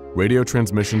anticipated. Radio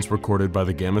transmissions recorded by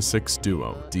the Gamma-6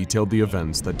 duo detailed the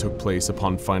events that took place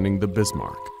upon finding the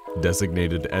Bismarck,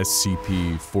 designated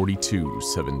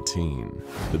SCP-4217.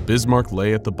 The Bismarck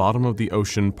lay at the bottom of the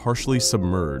ocean, partially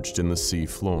submerged in the sea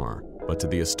floor, but to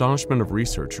the astonishment of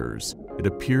researchers, it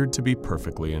appeared to be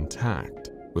perfectly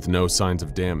intact, with no signs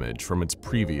of damage from its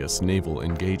previous naval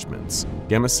engagements.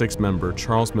 Gamma-6 member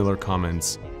Charles Miller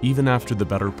comments, "Even after the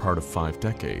better part of 5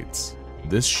 decades,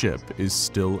 this ship is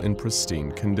still in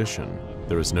pristine condition.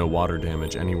 There is no water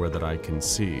damage anywhere that I can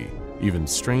see. Even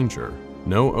stranger,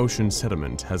 no ocean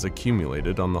sediment has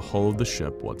accumulated on the hull of the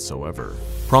ship whatsoever."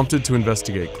 Prompted to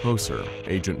investigate closer,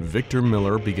 Agent Victor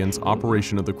Miller begins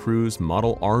operation of the crew's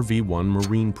Model RV-1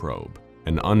 Marine Probe,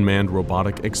 an unmanned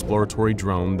robotic exploratory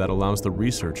drone that allows the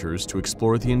researchers to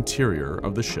explore the interior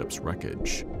of the ship's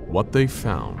wreckage. What they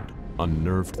found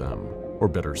unnerved them, or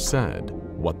better said,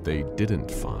 what they didn't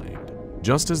find.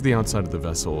 Just as the outside of the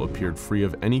vessel appeared free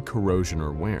of any corrosion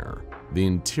or wear, the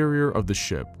interior of the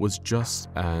ship was just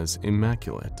as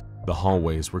immaculate. The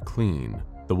hallways were clean.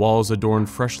 The walls adorned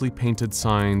freshly painted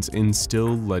signs in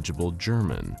still legible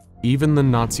German. Even the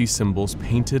Nazi symbols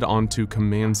painted onto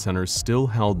command centers still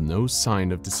held no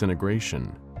sign of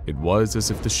disintegration. It was as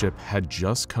if the ship had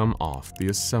just come off the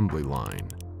assembly line.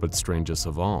 But strangest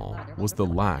of all was the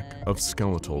lack of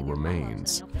skeletal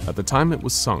remains. At the time it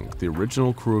was sunk, the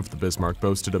original crew of the Bismarck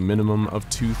boasted a minimum of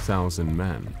 2,000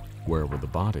 men. Where were the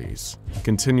bodies?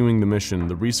 Continuing the mission,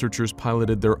 the researchers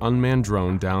piloted their unmanned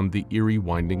drone down the eerie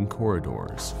winding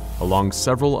corridors. Along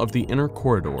several of the inner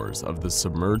corridors of the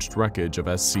submerged wreckage of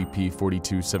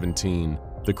SCP-4217,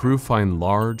 the crew find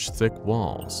large, thick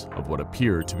walls of what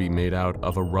appear to be made out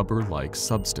of a rubber-like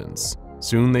substance.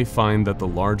 Soon they find that the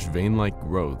large vein-like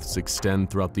growths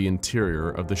extend throughout the interior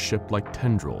of the ship like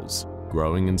tendrils,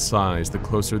 growing in size the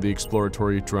closer the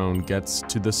exploratory drone gets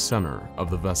to the center of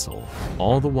the vessel.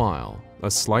 All the while, a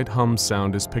slight hum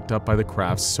sound is picked up by the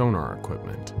craft's sonar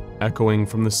equipment, echoing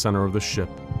from the center of the ship,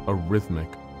 a rhythmic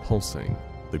pulsing.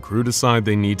 The crew decide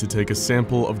they need to take a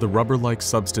sample of the rubber-like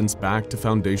substance back to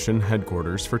Foundation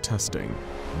headquarters for testing.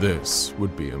 This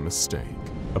would be a mistake.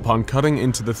 Upon cutting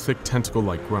into the thick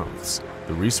tentacle-like growths,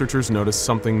 the researchers notice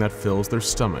something that fills their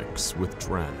stomachs with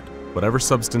dread. Whatever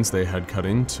substance they had cut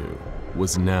into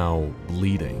was now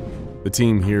bleeding. The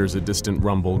team hears a distant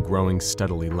rumble growing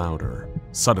steadily louder.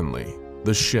 Suddenly,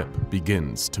 the ship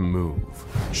begins to move.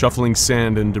 Shuffling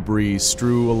sand and debris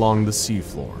strew along the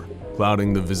seafloor,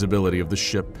 clouding the visibility of the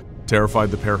ship.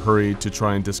 Terrified, the pair hurried to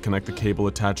try and disconnect the cable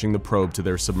attaching the probe to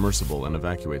their submersible and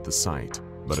evacuate the site.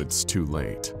 But it's too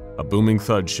late. A booming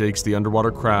thud shakes the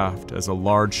underwater craft as a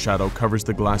large shadow covers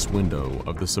the glass window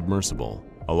of the submersible.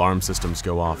 Alarm systems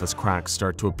go off as cracks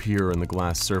start to appear in the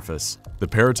glass surface. The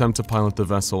pair attempt to pilot the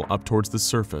vessel up towards the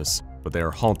surface, but they are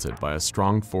halted by a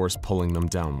strong force pulling them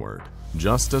downward.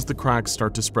 Just as the cracks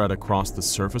start to spread across the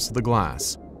surface of the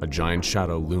glass, a giant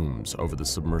shadow looms over the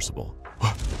submersible.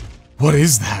 What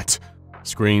is that?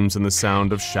 Screams and the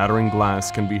sound of shattering glass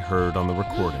can be heard on the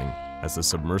recording as the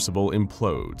submersible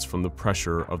implodes from the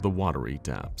pressure of the watery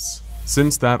depths.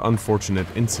 Since that unfortunate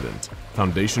incident,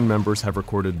 Foundation members have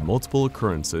recorded multiple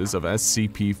occurrences of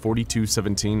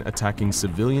SCP-4217 attacking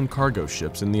civilian cargo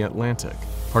ships in the Atlantic,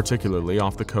 particularly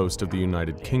off the coast of the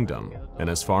United Kingdom and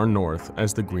as far north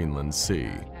as the Greenland Sea.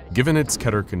 Given its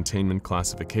Keter containment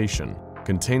classification,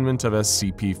 containment of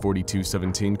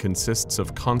SCP-4217 consists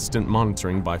of constant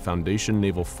monitoring by Foundation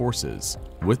naval forces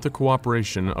with the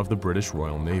cooperation of the British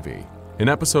Royal Navy. In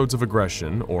episodes of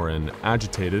aggression or an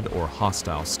agitated or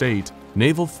hostile state,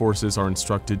 naval forces are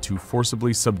instructed to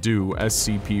forcibly subdue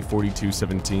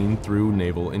SCP-4217 through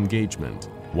naval engagement.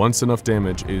 Once enough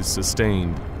damage is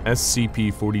sustained,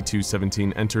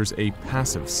 SCP-4217 enters a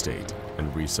passive state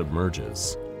and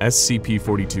resubmerges.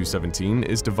 SCP-4217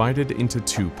 is divided into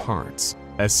two parts.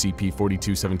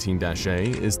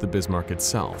 SCP-4217-A is the Bismarck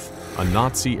itself, a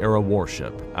Nazi-era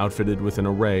warship outfitted with an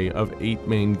array of 8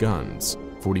 main guns,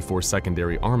 44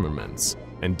 secondary armaments,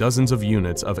 and dozens of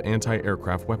units of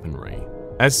anti-aircraft weaponry.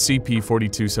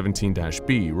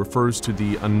 SCP-4217-B refers to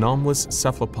the anomalous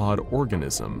cephalopod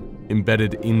organism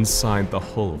embedded inside the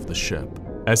hull of the ship.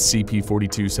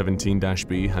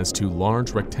 SCP-4217-B has 2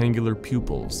 large rectangular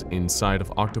pupils inside of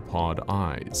octopod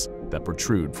eyes that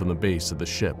protrude from the base of the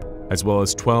ship, as well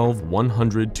as 12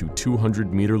 100 to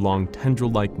 200 meter long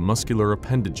tendril-like muscular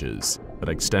appendages that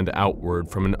extend outward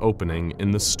from an opening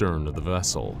in the stern of the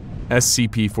vessel.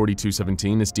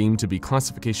 SCP-4217 is deemed to be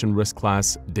classification risk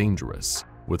class dangerous,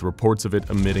 with reports of it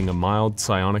emitting a mild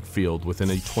psionic field within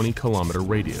a 20-kilometer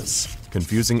radius,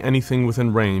 confusing anything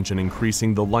within range and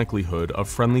increasing the likelihood of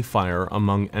friendly fire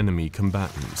among enemy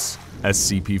combatants.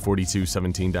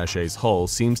 SCP-4217-A's hull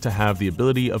seems to have the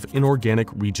ability of inorganic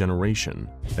regeneration,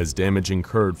 as damage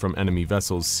incurred from enemy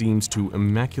vessels seems to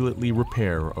immaculately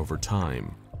repair over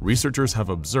time. Researchers have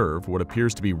observed what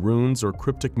appears to be runes or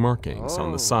cryptic markings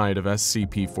on the side of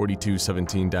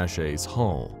SCP-4217-A's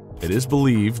hull. It is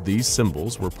believed these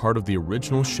symbols were part of the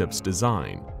original ship's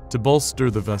design to bolster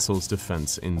the vessel's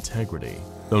defense integrity.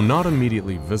 Though not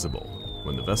immediately visible,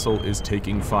 when the vessel is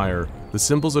taking fire, the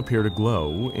symbols appear to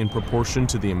glow in proportion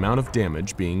to the amount of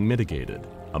damage being mitigated.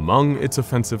 Among its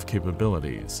offensive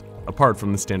capabilities, apart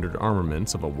from the standard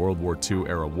armaments of a World War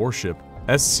II-era warship,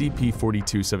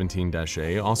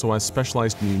 SCP-4217-A also has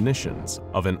specialized munitions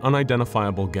of an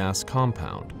unidentifiable gas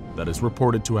compound that is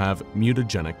reported to have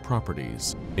mutagenic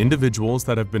properties. Individuals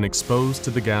that have been exposed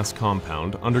to the gas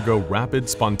compound undergo rapid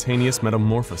spontaneous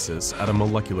metamorphosis at a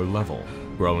molecular level,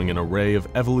 growing an array of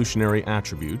evolutionary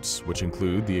attributes which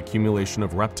include the accumulation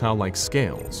of reptile-like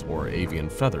scales or avian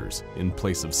feathers in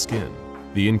place of skin,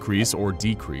 the increase or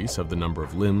decrease of the number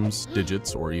of limbs,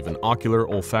 digits, or even ocular,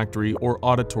 olfactory, or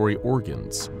auditory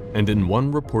organs, and in one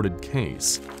reported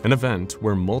case, an event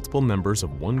where multiple members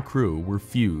of one crew were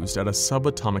fused at a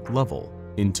subatomic level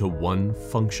into one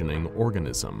functioning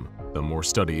organism. Though more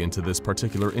study into this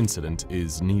particular incident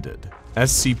is needed.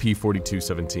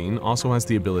 SCP-4217 also has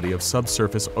the ability of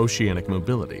subsurface oceanic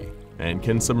mobility and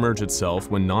can submerge itself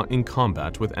when not in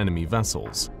combat with enemy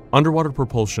vessels. Underwater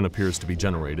propulsion appears to be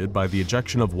generated by the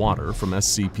ejection of water from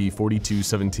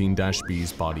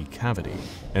SCP-4217-B's body cavity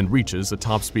and reaches a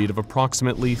top speed of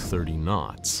approximately 30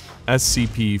 knots.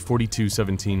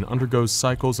 SCP-4217 undergoes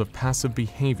cycles of passive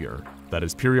behavior that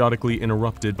is periodically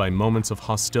interrupted by moments of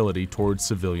hostility towards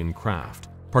civilian craft,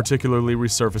 particularly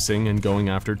resurfacing and going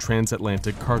after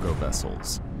transatlantic cargo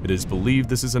vessels. It is believed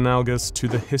this is analogous to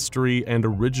the history and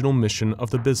original mission of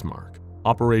the Bismarck,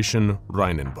 Operation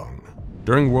Rheinenbogen.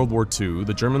 During World War II,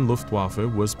 the German Luftwaffe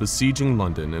was besieging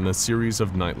London in a series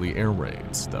of nightly air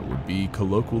raids that would be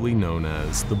colloquially known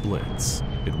as the Blitz.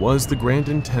 It was the grand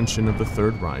intention of the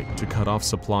Third Reich to cut off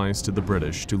supplies to the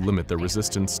British to limit their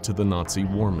resistance to the Nazi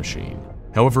war machine.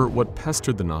 However, what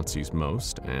pestered the Nazis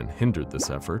most and hindered this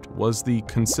effort was the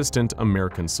consistent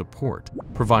American support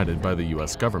provided by the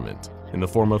US government in the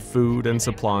form of food and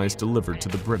supplies delivered to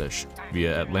the British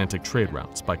via Atlantic trade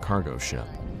routes by cargo ship.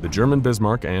 The German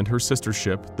Bismarck and her sister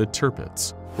ship, the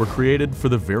Serpents, were created for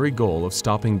the very goal of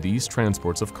stopping these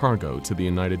transports of cargo to the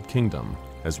United Kingdom,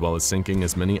 as well as sinking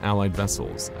as many Allied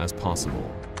vessels as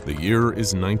possible. The year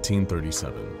is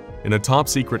 1937. In a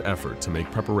top-secret effort to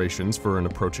make preparations for an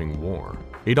approaching war,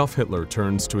 Adolf Hitler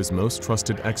turns to his most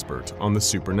trusted expert on the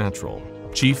supernatural,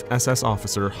 Chief SS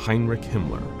Officer Heinrich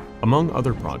Himmler. Among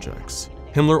other projects,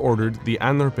 Himmler ordered the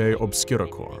Anarbe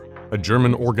Obscuracorps, a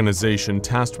German organization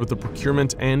tasked with the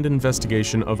procurement and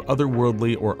investigation of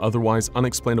otherworldly or otherwise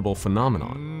unexplainable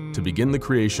phenomenon, to begin the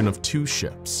creation of two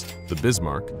ships, the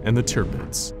Bismarck and the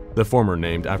Serpents, the former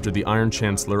named after the Iron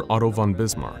Chancellor Otto von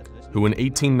Bismarck, who in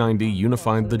 1890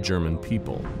 unified the German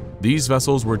people. These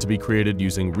vessels were to be created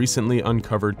using recently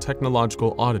uncovered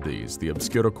technological oddities the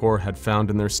Obscuracorps had found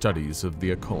in their studies of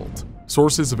the occult.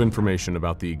 Sources of information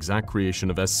about the exact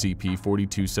creation of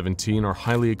SCP-4217 are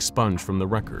highly expunged from the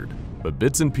record, but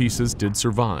bits and pieces did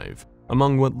survive,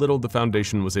 among what little the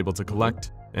Foundation was able to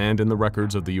collect, and in the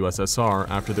records of the USSR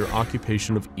after their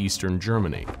occupation of Eastern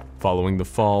Germany, following the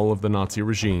fall of the Nazi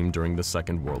regime during the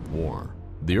Second World War.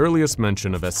 The earliest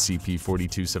mention of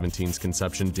SCP-4217's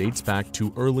conception dates back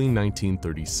to early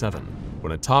 1937,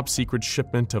 when a top-secret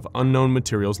shipment of unknown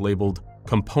materials labeled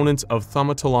 "Components of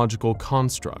Thaumatological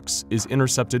Constructs" is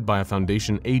intercepted by a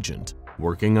Foundation agent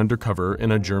working undercover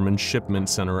in a German shipment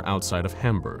center outside of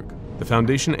Hamburg. The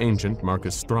Foundation agent,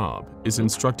 Marcus Straub, is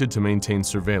instructed to maintain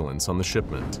surveillance on the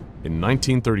shipment. In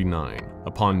 1939,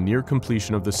 upon near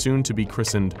completion of the soon-to-be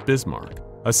christened Bismarck,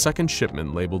 a second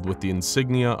shipment labeled with the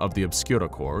insignia of the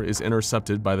Obscuracorps is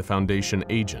intercepted by the Foundation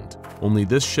agent, only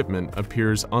this shipment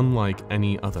appears unlike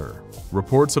any other.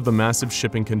 Reports of the massive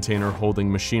shipping container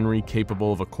holding machinery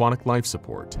capable of aquatic life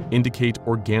support indicate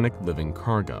organic living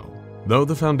cargo. Though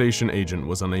the Foundation agent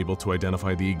was unable to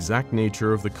identify the exact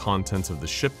nature of the contents of the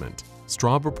shipment,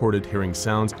 Straub reported hearing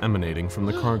sounds emanating from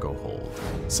the cargo hold,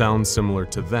 sounds similar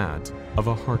to that of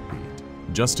a heartbeat.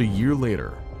 Just a year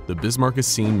later, the Bismarck is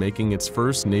seen making its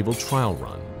first naval trial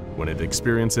run when it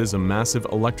experiences a massive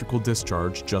electrical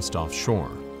discharge just offshore,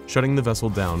 shutting the vessel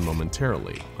down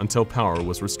momentarily until power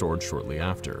was restored shortly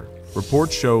after.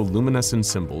 Reports show luminescent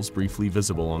symbols briefly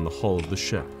visible on the hull of the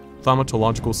ship.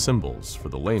 Thaumatological symbols, for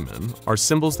the layman, are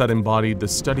symbols that embody the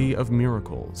study of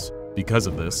miracles. Because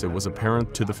of this, it was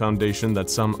apparent to the Foundation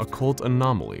that some occult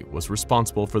anomaly was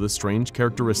responsible for the strange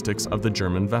characteristics of the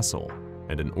German vessel,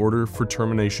 and an order for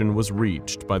termination was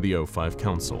reached by the O5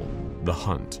 Council. The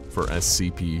hunt for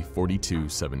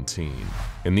SCP-4217.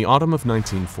 In the autumn of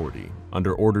 1940,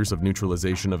 under orders of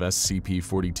neutralization of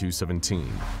SCP-4217,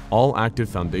 all active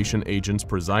Foundation agents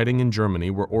presiding in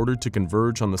Germany were ordered to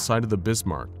converge on the side of the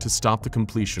Bismarck to stop the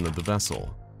completion of the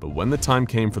vessel. But when the time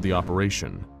came for the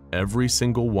operation, every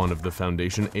single one of the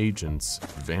Foundation agents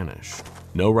vanished.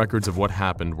 No records of what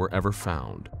happened were ever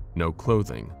found. No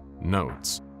clothing,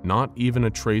 notes, not even a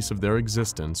trace of their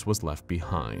existence was left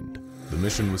behind. The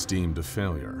mission was deemed a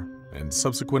failure, and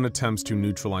subsequent attempts to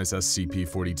neutralize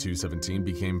SCP-4217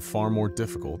 became far more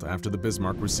difficult after the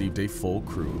Bismarck received a full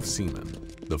crew of seamen.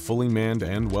 The fully manned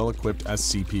and well-equipped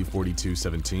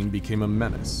SCP-4217 became a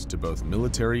menace to both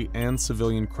military and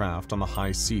civilian craft on the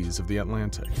high seas of the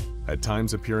Atlantic, at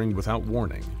times appearing without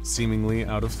warning, seemingly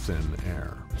out of thin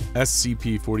air.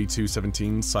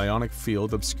 SCP-4217's psionic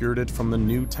field obscured it from the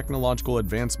new technological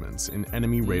advancements in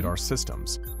enemy radar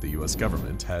systems the US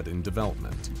government had in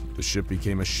development. The ship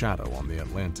became a shadow on the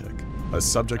Atlantic, a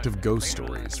subject of ghost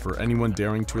stories for anyone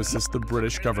daring to assist the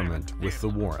British government with the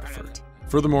war effort.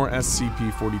 Furthermore,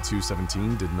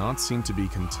 SCP-4217 did not seem to be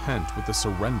content with the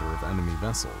surrender of enemy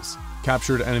vessels.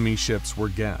 Captured enemy ships were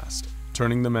gassed,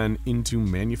 turning the men into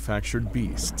manufactured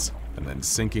beasts, and then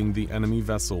sinking the enemy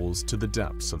vessels to the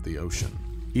depths of the ocean.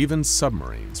 Even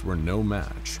submarines were no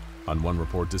match, on one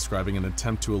report describing an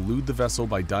attempt to elude the vessel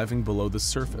by diving below the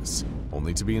surface,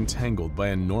 only to be entangled by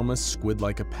enormous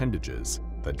squid-like appendages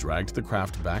that dragged the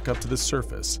craft back up to the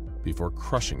surface before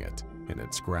crushing it in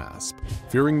its grasp.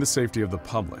 Fearing the safety of the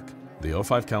public, the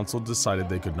O5 Council decided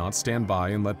they could not stand by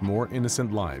and let more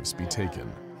innocent lives be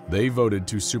taken. They voted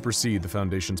to supersede the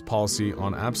Foundation's policy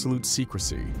on absolute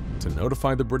secrecy to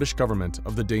notify the British government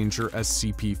of the danger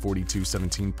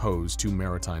SCP-4217 posed to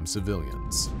maritime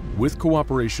civilians. With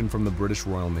cooperation from the British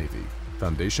Royal Navy,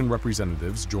 Foundation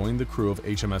representatives joined the crew of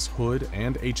HMS Hood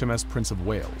and HMS Prince of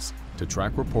Wales to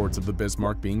track reports of the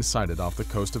Bismarck being sighted off the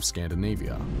coast of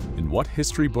Scandinavia. In what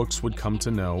history books would come to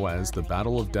know as the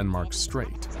Battle of Denmark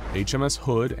Strait, HMS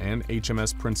Hood and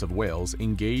HMS Prince of Wales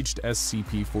engaged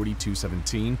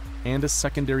SCP-4217 and a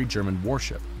secondary German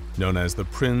warship, known as the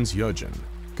Prinz Eugen.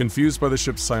 Confused by the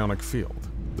ship's psionic field,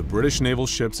 the British naval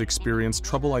ships experienced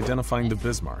trouble identifying the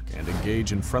Bismarck and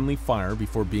engage in friendly fire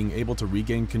before being able to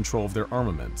regain control of their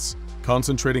armaments,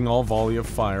 concentrating all volley of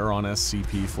fire on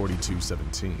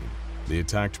SCP-4217. The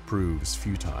attack proves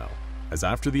futile. as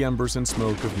after the embers and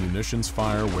smoke of munitions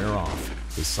fire wear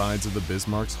off, the sides of the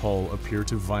Bismarck's hull appear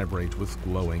to vibrate with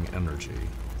glowing energy.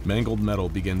 Mangled metal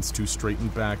begins to straighten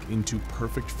back into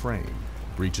perfect frame.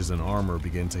 Breaches in armor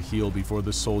begin to heal before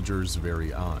the soldiers'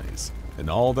 very eyes, and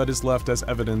all that is left as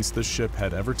evidence the ship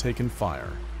had ever taken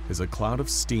fire is a cloud of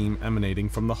steam emanating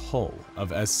from the hull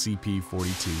of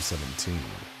SCP-4217.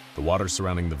 The water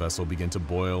surrounding the vessel begin to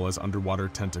boil as underwater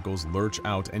tentacles lurch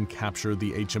out and capture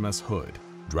the HMS Hood,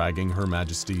 dragging Her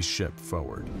Majesty's ship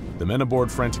forward. The men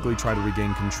aboard frantically try to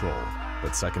regain control,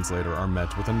 but seconds later are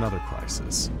met with another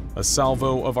crisis. A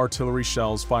salvo of artillery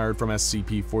shells fired from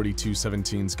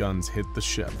SCP-4217's guns hit the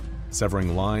ship,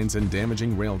 severing lines and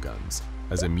damaging railguns,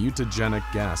 as a mutagenic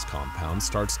gas compound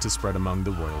starts to spread among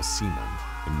the Royal Seamen.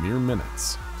 In mere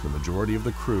minutes, the majority of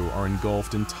the crew are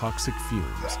engulfed in toxic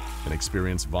fumes and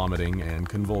experience vomiting and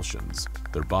convulsions,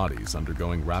 their bodies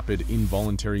undergoing rapid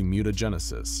involuntary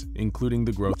mutagenesis, including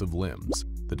the growth of limbs,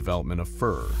 the development of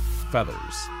fur,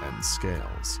 feathers, and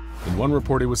scales. In one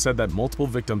report, it was said that multiple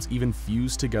victims even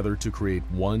fused together to create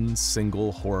one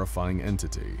single horrifying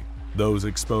entity. Those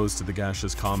exposed to the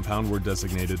gaseous compound were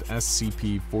designated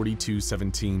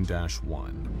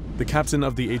SCP-4217-1. The captain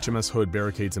of the HMS Hood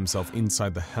barricades himself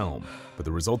inside the helm, but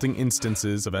the resulting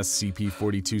instances of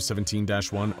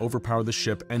SCP-4217-1 overpower the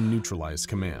ship and neutralize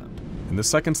command. In the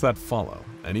seconds that follow,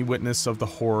 any witness of the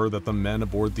horror that the men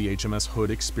aboard the HMS Hood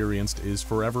experienced is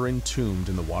forever entombed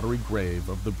in the watery grave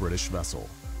of the British vessel,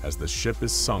 as the ship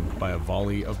is sunk by a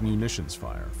volley of munitions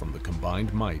fire from the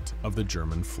combined might of the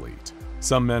German fleet.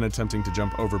 Some men attempting to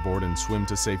jump overboard and swim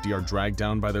to safety are dragged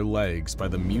down by their legs by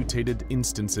the mutated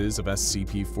instances of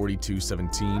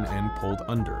SCP-4217 and pulled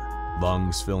under,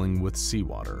 lungs filling with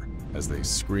seawater, as they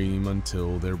scream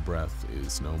until their breath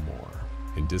is no more.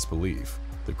 In disbelief,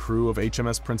 the crew of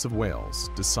HMS Prince of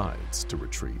Wales decides to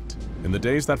retreat. In the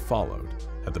days that followed,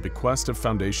 at the bequest of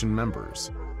Foundation members,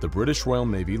 the British Royal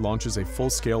Navy launches a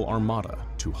full-scale armada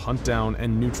to hunt down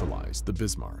and neutralize the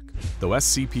Bismarck. Though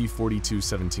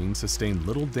SCP-4217 sustained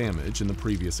little damage in the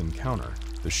previous encounter,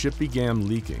 the ship began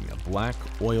leaking a black,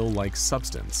 oil-like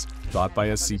substance thought by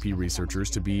SCP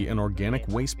researchers to be an organic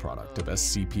waste product of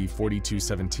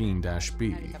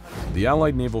SCP-4217-B. The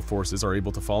Allied naval forces are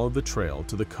able to follow the trail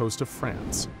to the coast of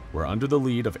France, where under the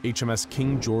lead of HMS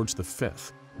King George V,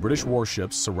 British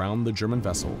warships surround the German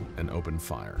vessel and open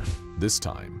fire. This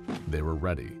time, they were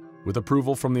ready. With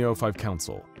approval from the O5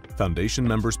 Council, Foundation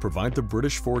members provide the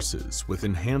British forces with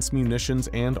enhanced munitions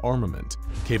and armament,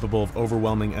 capable of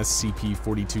overwhelming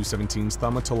SCP-4217's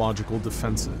thaumatological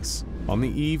defenses. On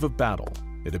the eve of battle,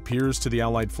 it appears to the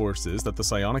Allied forces that the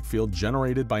psionic field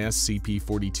generated by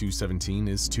SCP-4217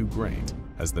 is too great,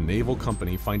 as the naval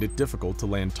company find it difficult to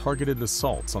land targeted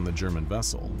assaults on the German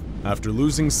vessel. After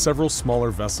losing several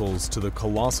smaller vessels to the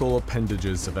colossal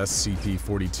appendages of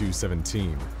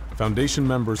SCP-4217, Foundation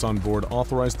members on board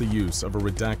authorize the use of a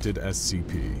redacted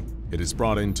SCP. It is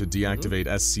brought in to deactivate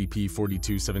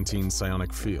SCP-4217's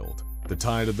psionic field. The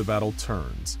tide of the battle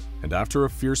turns, and after a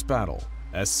fierce battle,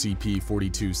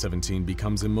 SCP-4217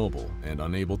 becomes immobile and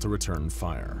unable to return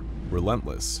fire.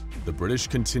 Relentless, the British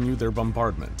continue their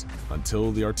bombardment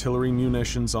until the artillery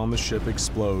munitions on the ship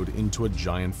explode into a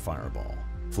giant fireball,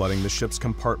 flooding the ship's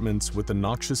compartments with the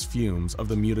noxious fumes of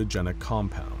the mutagenic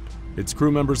compound. Its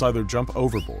crew members either jump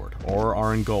overboard or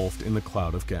are engulfed in the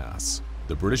cloud of gas.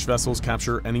 The British vessels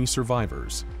capture any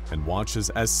survivors and watch as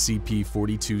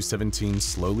SCP-4217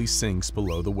 slowly sinks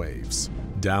below the waves,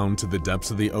 down to the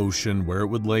depths of the ocean where it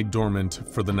would lay dormant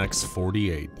for the next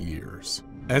 48 years.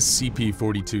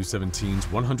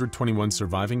 SCP-4217's 121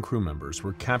 surviving crew members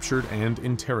were captured and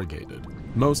interrogated.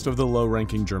 Most of the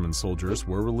low-ranking German soldiers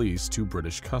were released to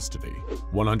British custody,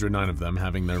 109 of them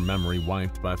having their memory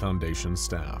wiped by Foundation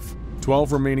staff.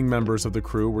 12 remaining members of the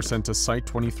crew were sent to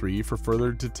Site-23 for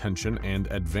further detention and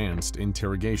advanced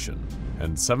interrogation,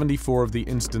 and 74 of the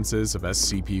instances of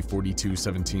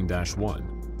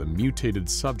SCP-4217-1, the mutated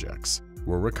subjects,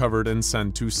 were recovered and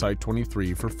sent to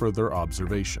Site-23 for further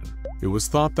observation. It was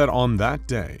thought that on that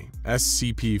day,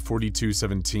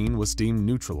 SCP-4217 was deemed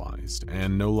neutralized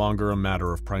and no longer a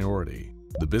matter of priority.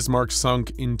 The Bismarck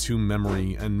sunk into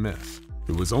memory and myth.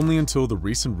 It was only until the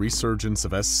recent resurgence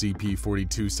of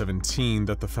SCP-4217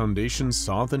 that the Foundation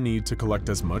saw the need to collect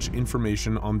as much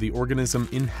information on the organism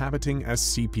inhabiting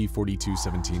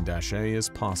SCP-4217-A as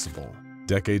possible.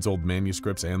 Decades-old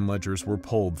manuscripts and ledgers were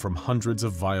pulled from hundreds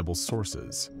of viable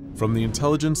sources. From the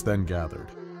intelligence then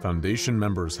gathered, Foundation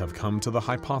members have come to the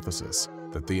hypothesis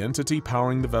that the entity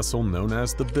powering the vessel known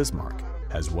as the Bismarck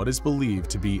has what is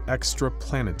believed to be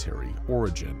extraplanetary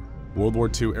origin. World War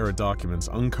II-era documents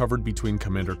uncovered between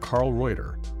Commander Karl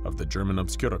Reuter of the German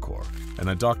Obscuracorps and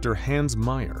a Dr. Hans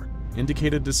Meyer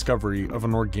indicated discovery of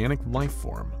an organic life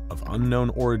form of unknown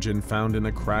origin found in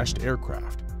a crashed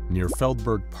aircraft near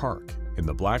Feldberg Park in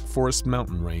the Black Forest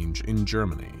mountain range in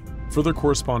Germany. Further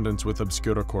correspondence with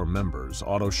Obscuracorps members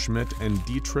Otto Schmidt and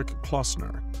Dietrich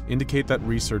Klossner indicate that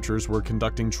researchers were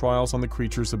conducting trials on the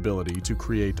creature's ability to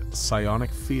create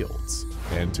psionic fields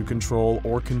and to control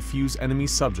or confuse enemy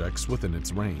subjects within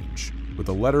its range, with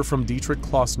a letter from Dietrich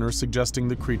Klossner suggesting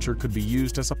the creature could be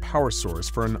used as a power source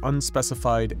for an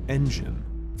unspecified engine.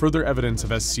 Further evidence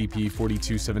of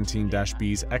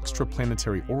SCP-4217-B's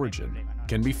extraplanetary origin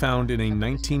can be found in a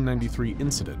 1993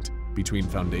 incident between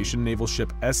Foundation naval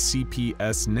ship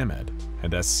SCP-S-Nemed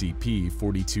and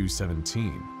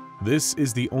SCP-4217. This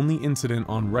is the only incident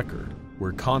on record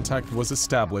where contact was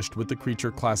established with the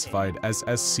creature classified as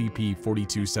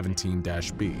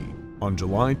SCP-4217-B. On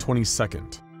July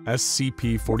 22nd,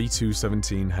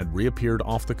 SCP-4217 had reappeared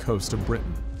off the coast of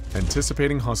Britain.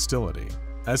 Anticipating hostility,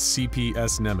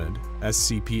 SCP-S-Nemed,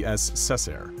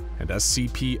 SCP-S-Cessair, and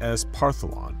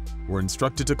SCP-S-Partholon were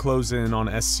instructed to close in on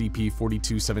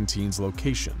SCP-4217's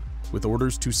location, with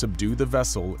orders to subdue the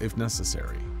vessel if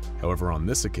necessary. However, on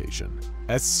this occasion,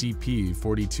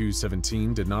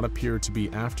 SCP-4217 did not appear to be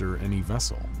after any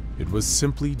vessel. It was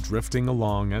simply drifting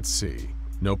along at sea,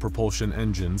 no propulsion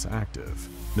engines active.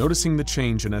 Noticing the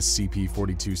change in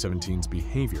SCP-4217's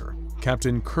behavior,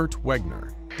 Captain Kurt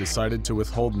Wegner decided to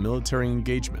withhold military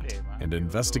engagement and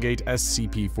investigate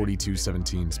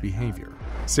SCP-4217's behavior.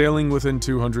 Sailing within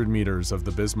 200 meters of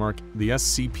the Bismarck, the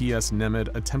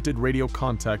SCP-S-Nemed attempted radio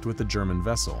contact with the German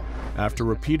vessel. After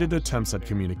repeated attempts at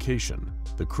communication,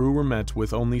 the crew were met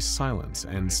with only silence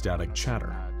and static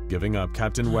chatter. Giving up,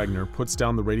 Captain Wegner puts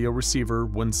down the radio receiver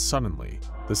when suddenly,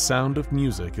 the sound of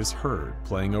music is heard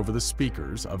playing over the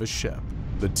speakers of a ship.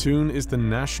 The tune is the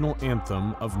national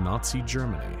anthem of Nazi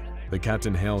Germany. The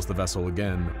captain hails the vessel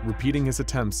again, repeating his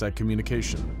attempts at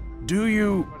communication. Do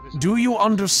you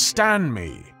understand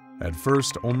me?" At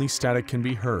first, only static can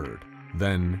be heard.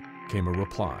 Then came a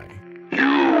reply.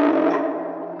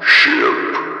 "You ship."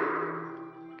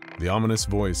 The ominous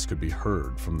voice could be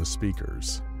heard from the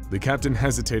speakers. The captain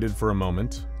hesitated for a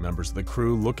moment, members of the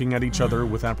crew looking at each other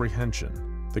with apprehension.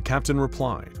 The captain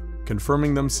replied,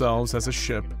 confirming themselves as a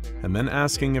ship, and then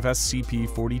asking if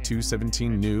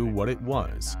SCP-4217 knew what it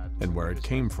was and where it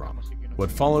came from.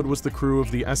 What followed was the crew of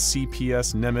the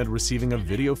SCP-S-Nemed receiving a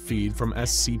video feed from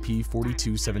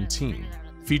SCP-4217,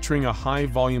 featuring a high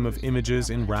volume of images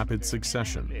in rapid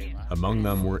succession. Among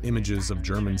them were images of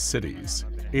German cities,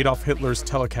 Adolf Hitler's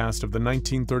telecast of the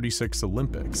 1936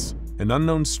 Olympics, an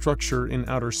unknown structure in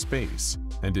outer space,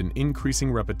 and in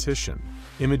increasing repetition,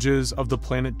 images of the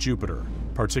planet Jupiter,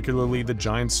 particularly the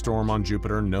giant storm on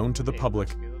Jupiter known to the public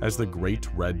as the Great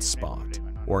Red Spot,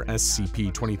 or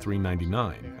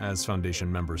SCP-2399, as Foundation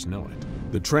members know it.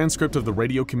 The transcript of the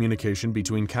radio communication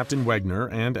between Captain Wegner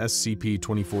and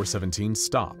SCP-2417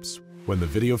 stops when the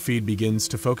video feed begins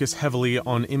to focus heavily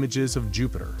on images of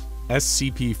Jupiter.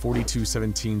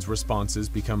 SCP-4217's responses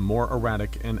become more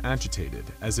erratic and agitated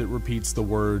as it repeats the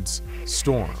words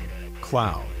storm,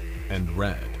 cloud, and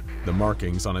red. The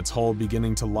markings on its hull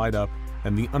beginning to light up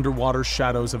and the underwater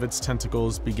shadows of its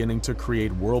tentacles beginning to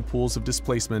create whirlpools of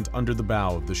displacement under the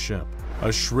bow of the ship.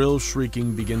 A shrill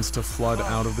shrieking begins to flood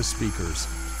out of the speakers,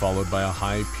 followed by a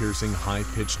high-piercing,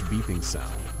 high-pitched beeping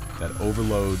sound that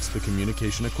overloads the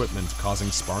communication equipment,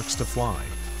 causing sparks to fly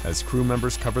as crew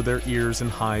members cover their ears and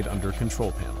hide under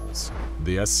control panels.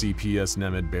 The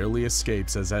SCP-S-Nemed barely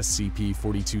escapes as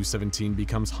SCP-4217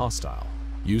 becomes hostile,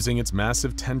 using its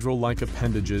massive tendril-like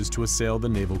appendages to assail the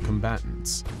naval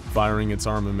combatants, firing its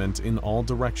armament in all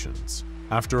directions.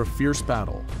 After a fierce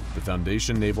battle, the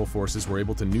Foundation naval forces were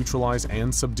able to neutralize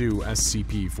and subdue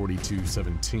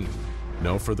SCP-4217.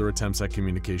 No further attempts at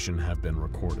communication have been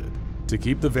recorded. To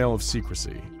keep the veil of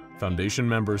secrecy, Foundation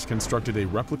members constructed a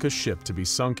replica ship to be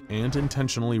sunk and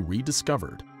intentionally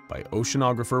rediscovered by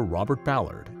oceanographer Robert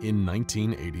Ballard in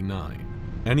 1989.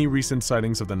 Any recent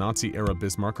sightings of the Nazi-era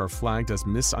Bismarck are flagged as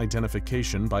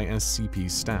misidentification by SCP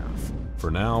staff. For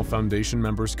now, Foundation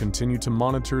members continue to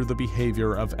monitor the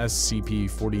behavior of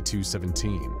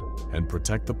SCP-4217 and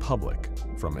protect the public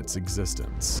from its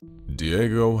existence.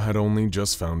 Diego had only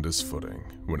just found his footing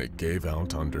when it gave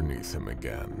out underneath him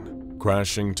again.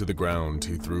 Crashing to the ground,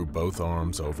 he threw both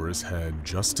arms over his head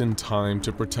just in time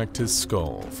to protect his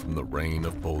skull from the rain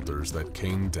of boulders that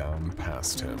came down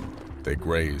past him. They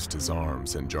grazed his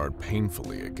arms and jarred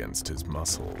painfully against his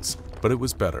muscles, but it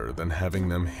was better than having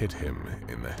them hit him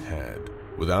in the head.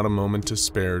 Without a moment to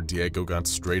spare, Diego got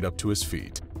straight up to his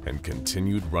feet and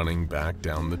continued running back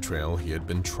down the trail he had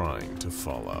been trying to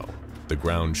follow. The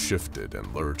ground shifted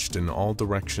and lurched in all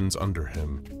directions under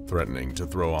him, threatening to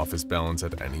throw off his balance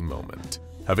at any moment.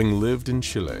 Having lived in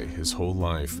Chile his whole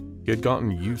life, he had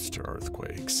gotten used to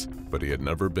earthquakes, but he had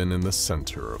never been in the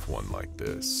center of one like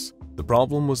this. The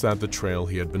problem was that the trail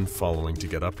he had been following to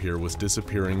get up here was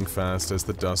disappearing fast as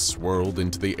the dust swirled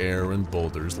into the air and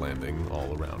boulders landing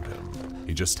all around him.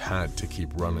 He just had to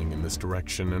keep running in this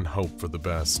direction and hope for the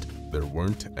best. There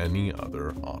weren't any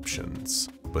other options.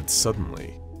 But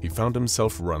suddenly, he found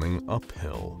himself running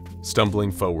uphill.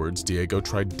 Stumbling forwards, Diego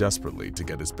tried desperately to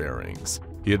get his bearings.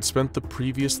 He had spent the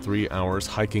previous 3 hours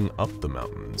hiking up the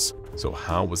mountains, so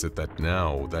how was it that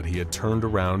now that he had turned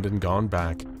around and gone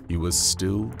back, he was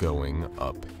still going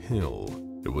uphill?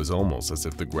 It was almost as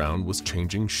if the ground was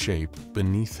changing shape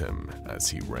beneath him as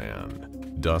he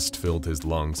ran. Dust filled his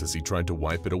lungs as he tried to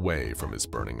wipe it away from his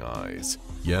burning eyes.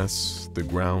 Yes, the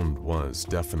ground was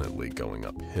definitely going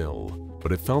uphill,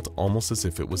 but it felt almost as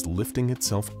if it was lifting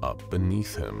itself up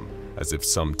beneath him, as if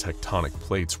some tectonic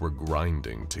plates were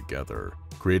grinding together,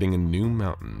 creating a new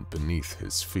mountain beneath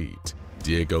his feet.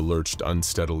 Diego lurched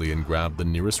unsteadily and grabbed the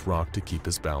nearest rock to keep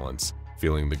his balance,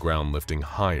 feeling the ground lifting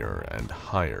higher and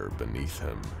higher beneath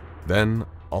him. Then,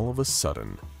 all of a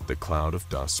sudden, the cloud of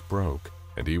dust broke,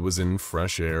 and he was in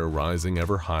fresh air rising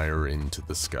ever higher into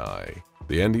the sky.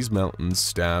 The Andes Mountains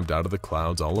stabbed out of the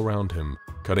clouds all around him,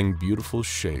 cutting beautiful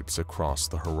shapes across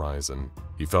the horizon.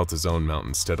 He felt his own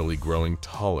mountain steadily growing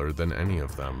taller than any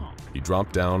of them. He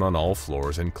dropped down on all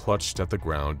floors and clutched at the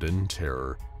ground in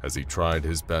terror as he tried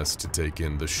his best to take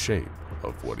in the shape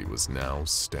of what he was now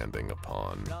standing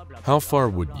upon. How far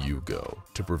would you go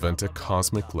to prevent a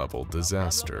cosmic-level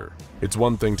disaster? It's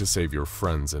one thing to save your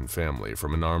friends and family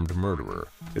from an armed murderer.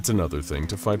 It's another thing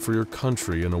to fight for your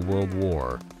country in a world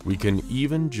war. We can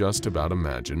even just about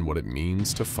imagine what it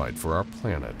means to fight for our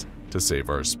planet, to save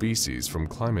our species from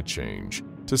climate change,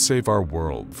 to save our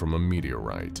world from a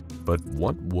meteorite. But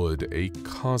what would a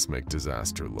cosmic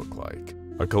disaster look like?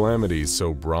 A calamity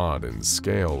so broad in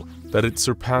scale that it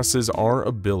surpasses our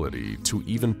ability to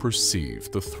even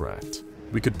perceive the threat.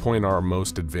 We could point our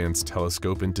most advanced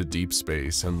telescope into deep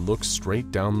space and look straight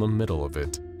down the middle of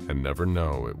it and never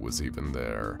know it was even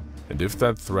there. And if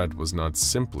that threat was not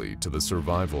simply to the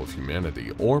survival of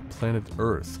humanity or planet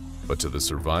Earth, but to the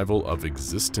survival of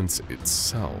existence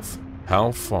itself,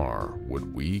 how far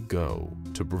would we go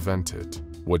to prevent it?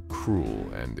 What cruel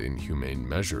and inhumane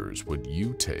measures would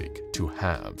you take to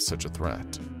have such a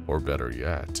threat? Or better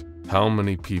yet, how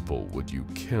many people would you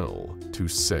kill to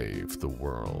save the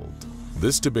world?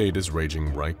 This debate is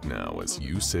raging right now as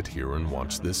you sit here and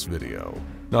watch this video.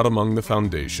 Not among the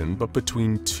Foundation, but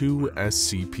between two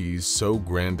SCPs so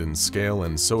grand in scale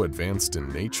and so advanced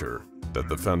in nature that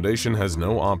the Foundation has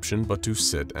no option but to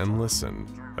sit and listen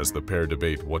as the pair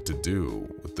debate what to do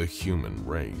with the human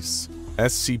race.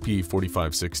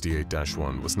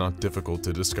 SCP-4568-1 was not difficult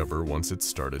to discover once it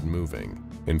started moving.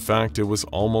 In fact, it was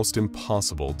almost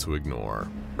impossible to ignore.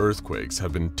 Earthquakes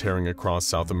have been tearing across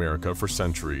South America for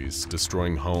centuries,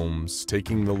 destroying homes,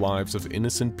 taking the lives of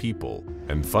innocent people,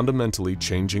 and fundamentally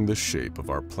changing the shape of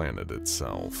our planet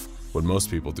itself. What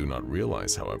most people do not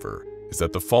realize, however, is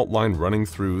that the fault line running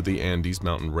through the Andes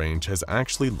mountain range has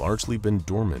actually largely been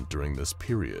dormant during this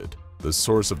period. The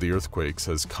source of the earthquakes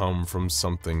has come from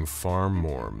something far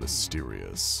more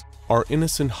mysterious. Our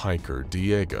innocent hiker,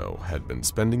 Diego, had been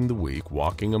spending the week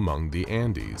walking among the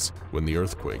Andes when the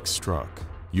earthquake struck.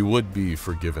 You would be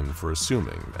forgiven for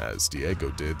assuming, as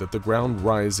Diego did, that the ground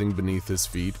rising beneath his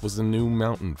feet was a new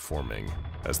mountain forming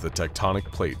as the tectonic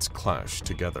plates clashed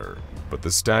together. But the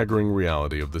staggering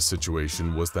reality of the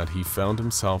situation was that he found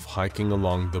himself hiking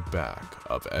along the back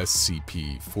of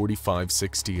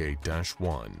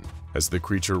SCP-4568-1. As the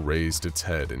creature raised its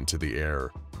head into the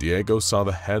air, Diego saw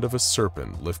the head of a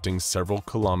serpent lifting several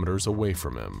kilometers away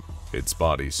from him. Its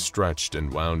body stretched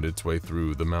and wound its way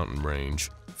through the mountain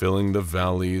range, filling the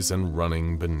valleys and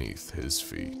running beneath his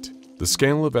feet. The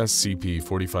scale of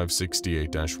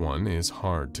SCP-4568-1 is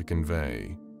hard to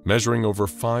convey. Measuring over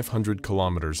 500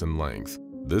 kilometers in length,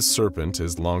 this serpent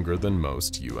is longer than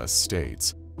most US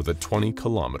states, with a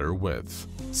 20-kilometer width.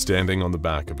 Standing on the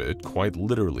back of it quite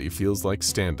literally feels like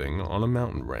standing on a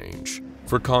mountain range.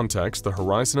 For context, the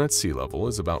horizon at sea level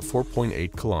is about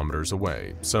 4.8 kilometers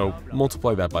away, so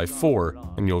multiply that by 4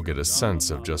 and you'll get a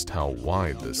sense of just how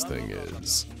wide this thing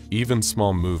is. Even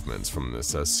small movements from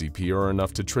this SCP are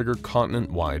enough to trigger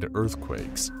continent-wide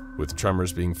earthquakes, with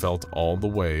tremors being felt all the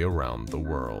way around the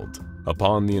world.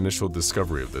 Upon the initial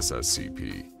discovery of this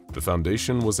SCP, the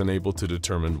Foundation was unable to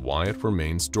determine why it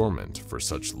remains dormant for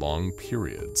such long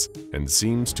periods and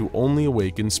seems to only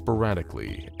awaken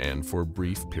sporadically and for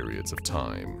brief periods of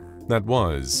time. That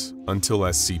was, until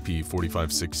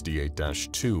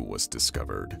SCP-4568-2 was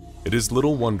discovered. It is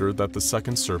little wonder that the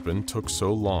second serpent took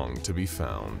so long to be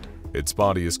found. Its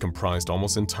body is comprised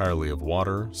almost entirely of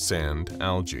water, sand,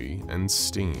 algae, and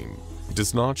steam. It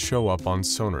does not show up on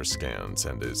sonar scans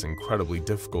and is incredibly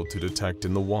difficult to detect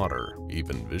in the water,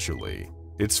 even visually.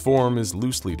 Its form is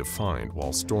loosely defined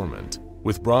whilst dormant,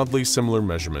 with broadly similar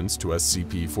measurements to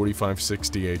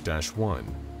SCP-4568-1.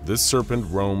 This serpent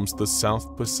roams the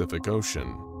South Pacific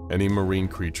Ocean. Any marine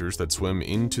creatures that swim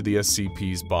into the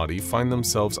SCP's body find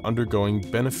themselves undergoing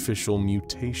beneficial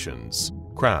mutations.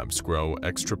 Crabs grow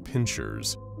extra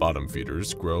pinchers, bottom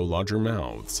feeders grow larger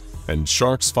mouths, and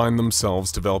sharks find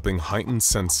themselves developing heightened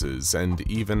senses and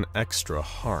even extra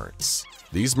hearts.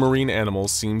 These marine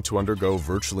animals seem to undergo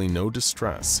virtually no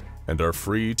distress and are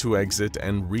free to exit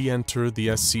and re-enter the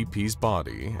SCP's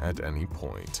body at any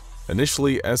point.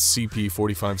 Initially,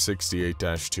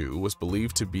 SCP-4568-2 was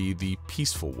believed to be the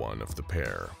peaceful one of the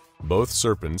pair. Both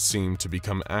serpents seemed to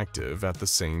become active at the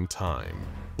same time.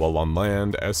 While on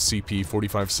land,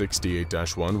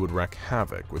 SCP-4568-1 would wreak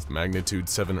havoc with magnitude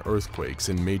 7 earthquakes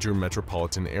in major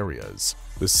metropolitan areas.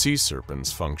 The sea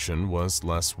serpent's function was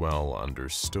less well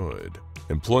understood.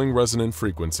 Employing resonant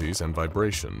frequencies and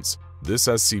vibrations, this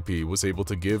SCP was able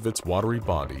to give its watery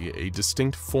body a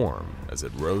distinct form as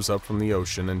it rose up from the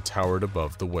ocean and towered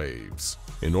above the waves.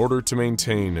 In order to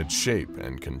maintain its shape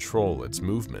and control its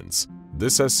movements,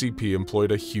 this SCP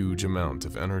employed a huge amount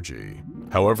of energy.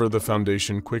 However, the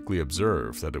Foundation quickly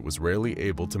observed that it was rarely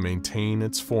able to maintain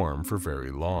its form for very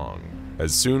long.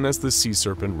 As soon as the sea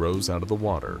serpent rose out of the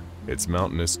water, its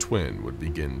mountainous twin would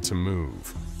begin to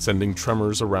move, sending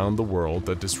tremors around the world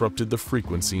that disrupted the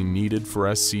frequency needed for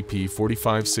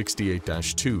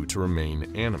SCP-4568-2 to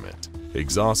remain animate.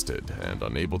 Exhausted and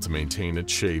unable to maintain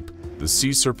its shape, the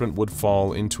sea serpent would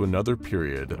fall into another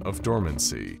period of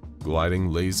dormancy, gliding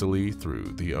lazily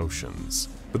through the oceans.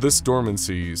 But this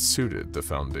dormancy suited the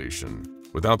Foundation.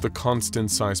 Without the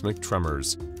constant seismic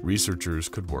tremors, researchers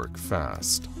could work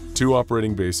fast. 2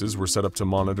 operating bases were set up to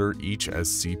monitor each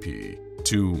SCP.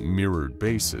 2 mirrored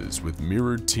bases with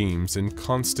mirrored teams in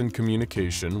constant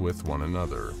communication with one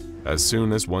another. As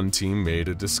soon as one team made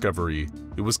a discovery,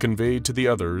 it was conveyed to the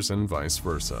others and vice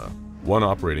versa. One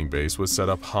operating base was set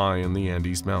up high in the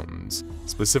Andes Mountains,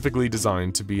 specifically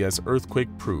designed to be as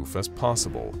earthquake-proof as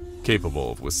possible,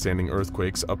 capable of withstanding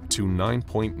earthquakes up to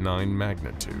 9.9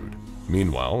 magnitude.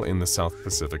 Meanwhile, in the South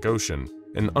Pacific Ocean,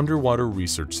 an underwater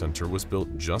research center was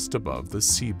built just above the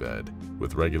seabed,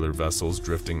 with regular vessels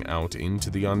drifting out into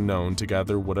the unknown to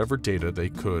gather whatever data they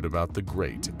could about the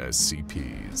great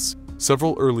SCPs.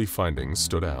 Several early findings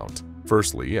stood out.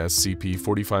 Firstly,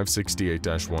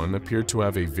 SCP-4568-1 appeared to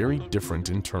have a very different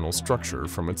internal structure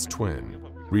from its twin.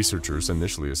 Researchers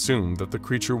initially assumed that the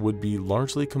creature would be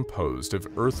largely composed of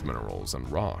earth minerals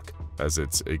and rock, as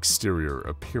its exterior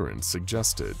appearance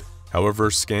suggested.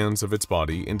 However, scans of its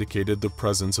body indicated the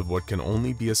presence of what can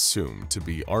only be assumed to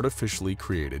be artificially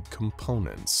created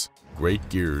components. Great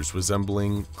gears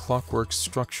resembling clockwork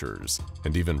structures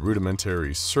and even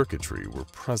rudimentary circuitry were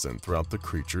present throughout the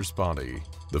creature's body.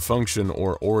 The function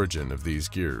or origin of these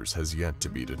gears has yet to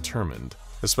be determined,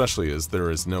 especially as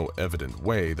there is no evident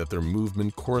way that their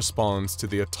movement corresponds to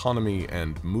the autonomy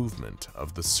and movement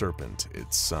of the serpent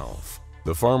itself.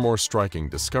 The far more striking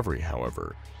discovery,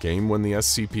 however, came when the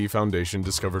SCP Foundation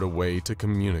discovered a way to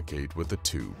communicate with the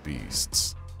 2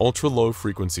 beasts. Ultra-low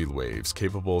frequency waves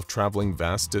capable of traveling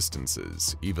vast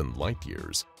distances, even light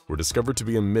years, were discovered to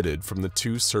be emitted from the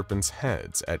 2 serpents'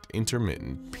 heads at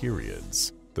intermittent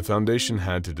periods. The Foundation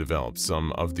had to develop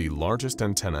some of the largest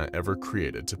antennae ever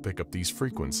created to pick up these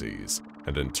frequencies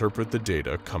and interpret the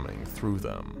data coming through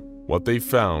them. What they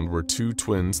found were 2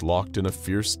 twins locked in a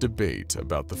fierce debate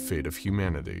about the fate of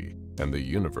humanity and the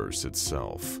universe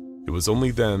itself. It was only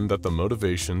then that the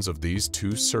motivations of these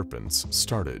 2 serpents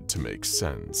started to make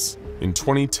sense. In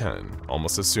 2010,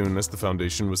 almost as soon as the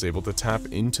Foundation was able to tap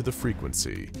into the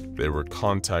frequency, they were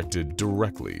contacted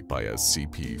directly by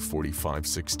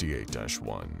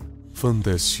SCP-4568-1.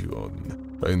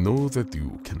 Foundation, I know that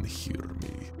you can hear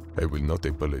me. I will not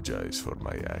apologize for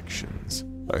my actions.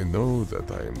 I know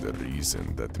that I am the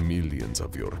reason that millions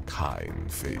of your kind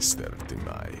face their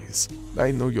demise.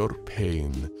 I know your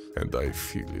pain, and I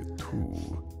feel it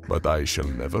too, but I shall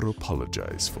never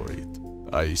apologize for it.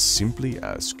 I simply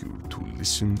ask you to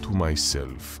listen to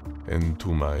myself and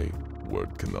to my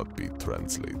word cannot be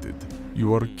translated.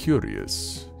 You are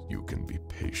curious, you can be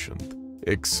patient.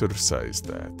 Exercise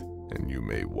that, and you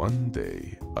may one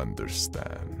day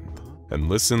understand. And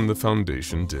listen, the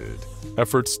Foundation did.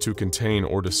 Efforts to contain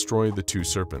or destroy the two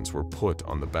serpents were put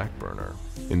on the back burner.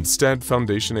 Instead,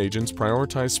 Foundation agents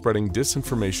prioritized spreading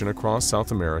disinformation across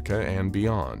South America and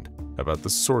beyond about the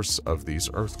source of these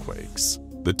earthquakes.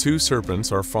 The two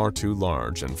serpents are far too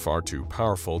large and far too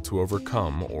powerful to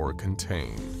overcome or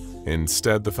contain.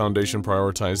 Instead, the Foundation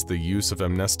prioritized the use of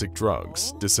amnestic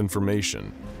drugs,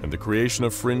 disinformation, and the creation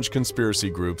of fringe conspiracy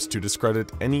groups to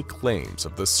discredit any claims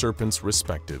of the serpents'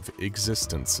 respective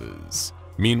existences.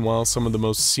 Meanwhile, some of the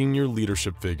most senior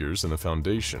leadership figures in the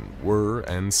Foundation were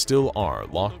and still are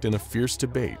locked in a fierce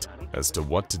debate as to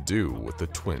what to do with the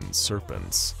twin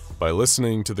serpents. By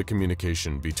listening to the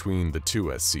communication between the two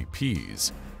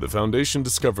SCPs, the Foundation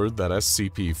discovered that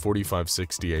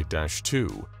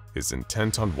SCP-4568-2 is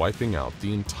intent on wiping out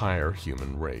the entire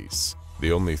human race.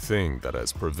 The only thing that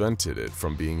has prevented it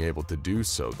from being able to do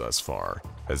so thus far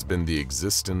has been the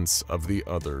existence of the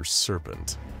other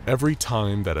serpent. Every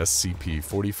time that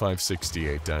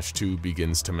SCP-4568-2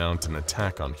 begins to mount an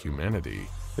attack on humanity,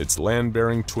 its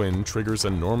land-bearing twin triggers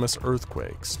enormous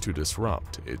earthquakes to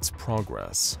disrupt its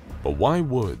progress. But why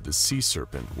would the sea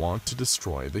serpent want to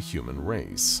destroy the human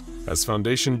race? As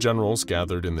Foundation generals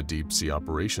gathered in the deep sea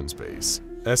operations base,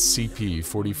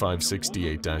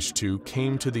 SCP-4568-2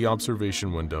 came to the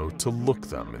observation window to look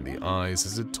them in the eyes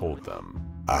as it told them,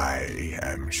 "I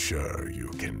am sure you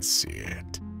can see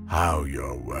it. How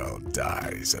your world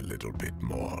dies a little bit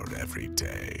more every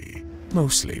day.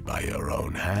 Mostly by your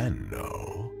own hand,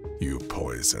 no? You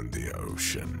poison the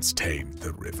oceans, taint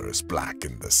the rivers,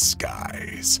 blacken the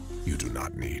skies. You do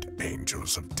not need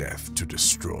angels of death to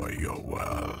destroy your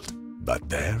world. But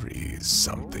there is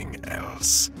something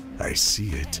else. I see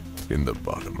it in the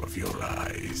bottom of your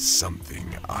eyes. Something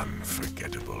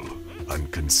unforgettable,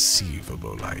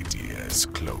 unconceivable ideas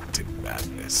cloaked in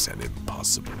madness and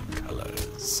impossible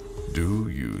colors. Do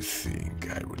you think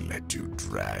I will let you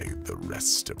drag the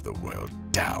rest of the world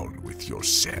down with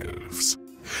yourselves?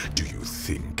 Do you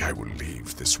think I will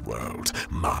leave this world,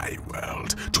 my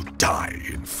world, to die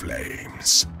in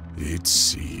flames? It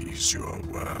sees your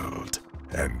world,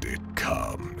 and it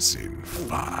comes in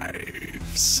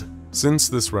fives." Since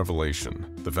this revelation,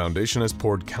 the Foundation has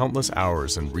poured countless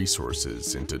hours and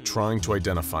resources into trying to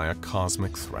identify a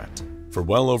cosmic threat. For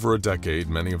well over a decade,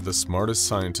 many of the smartest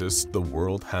scientists the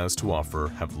world has to offer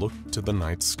have looked to the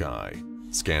night sky,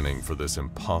 scanning for this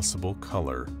impossible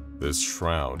color, this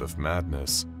shroud of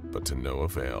madness, but to no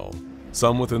avail.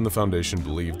 Some within the Foundation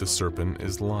believe the serpent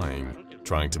is lying,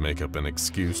 trying to make up an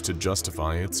excuse to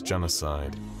justify its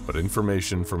genocide, but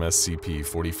information from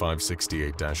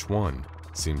SCP-4568-1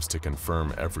 seems to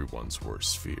confirm everyone's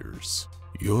worst fears.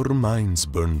 Your minds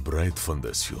burn bright,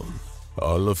 Foundation.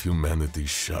 All of humanity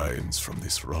shines from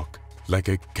this rock, like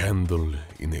a candle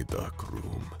in a dark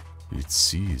room. It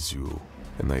sees you.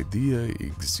 An idea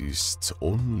exists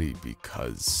only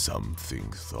because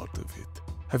something thought of it.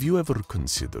 Have you ever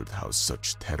considered how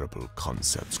such terrible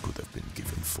concepts could have been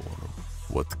given form?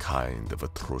 What kind of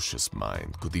atrocious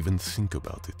mind could even think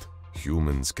about it?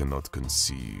 Humans cannot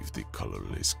conceive the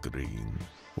colorless green.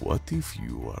 What if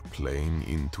you are playing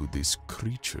into this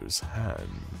creature's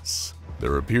hands?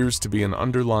 There appears to be an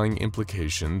underlying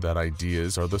implication that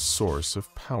ideas are the source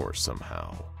of power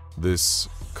somehow. This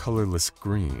colorless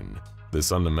green,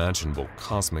 this unimaginable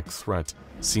cosmic threat,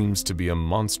 seems to be a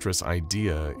monstrous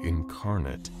idea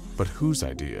incarnate. But whose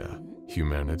idea?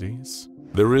 Humanity's?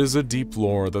 There is a deep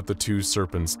lore that the two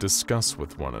serpents discuss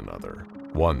with one another,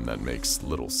 one that makes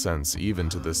little sense even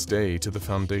to this day to the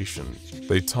Foundation.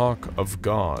 They talk of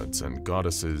gods and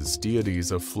goddesses,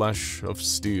 deities of flesh, of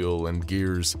steel and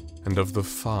gears, and of the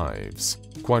fives.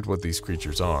 Quite what these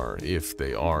creatures are, if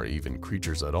they are even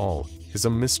creatures at all, is a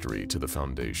mystery to the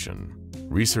Foundation.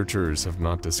 Researchers have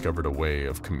not discovered a way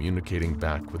of communicating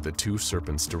back with the two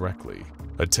serpents directly.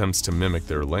 Attempts to mimic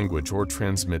their language or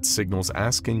transmit signals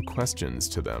asking questions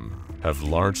to them have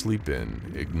largely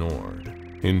been ignored.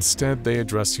 Instead, they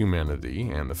address humanity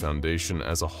and the Foundation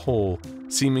as a whole,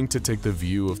 seeming to take the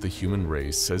view of the human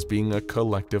race as being a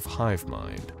collective hive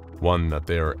mind, one that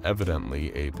they are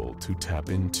evidently able to tap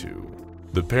into.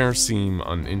 The pair seem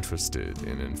uninterested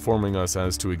in informing us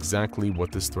as to exactly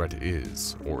what this threat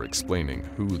is, or explaining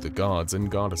who the gods and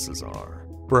goddesses are.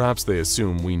 Perhaps they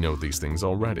assume we know these things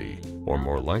already, or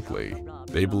more likely,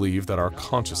 they believe that our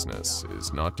consciousness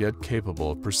is not yet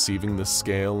capable of perceiving the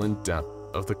scale and depth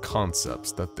of the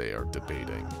concepts that they are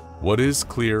debating. What is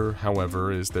clear,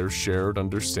 however, is their shared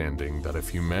understanding that if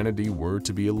humanity were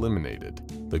to be eliminated,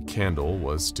 the candle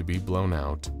was to be blown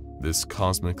out, this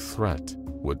cosmic threat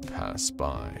would pass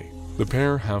by. The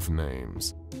pair have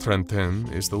names.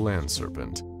 Trenten is the land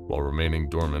serpent, while remaining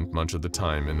dormant much of the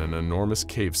time in an enormous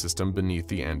cave system beneath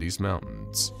the Andes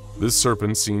Mountains. This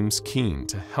serpent seems keen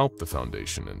to help the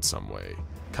Foundation in some way.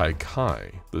 Kai Kai,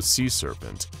 the sea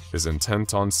serpent, is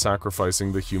intent on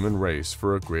sacrificing the human race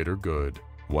for a greater good,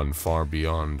 one far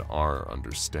beyond our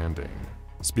understanding.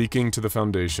 Speaking to the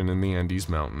Foundation in the Andes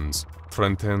Mountains,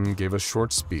 Trenten gave a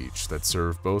short speech that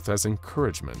served both as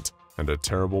encouragement and a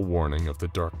terrible warning of the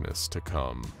darkness to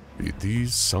come. It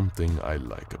is something I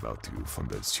like about you,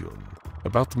 Foundation,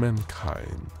 about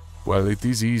mankind. While it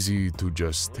is easy to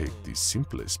just take the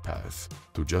simplest path,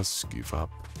 to just give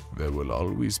up, there will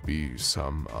always be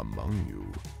some among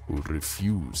you who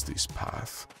refuse this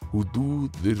path, who do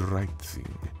the right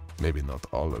thing. Maybe not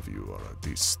all of you are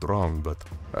this strong, but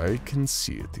I can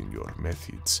see it in your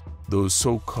methods, those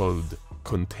so-called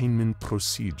containment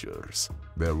procedures.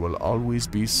 There will always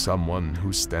be someone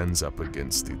who stands up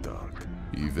against the dark,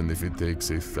 even if it takes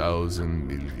 1,000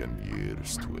 million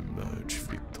years to emerge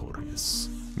victorious.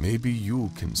 Maybe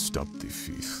you can stop the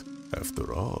thief.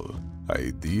 After all,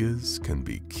 ideas can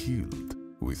be killed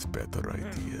with better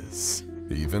ideas,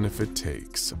 even if it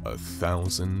takes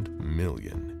 1,000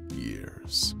 million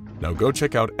years. Now go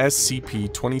check out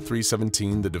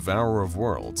SCP-2317 The Devourer of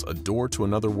Worlds, A Door to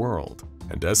Another World,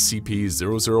 and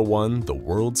SCP-001 The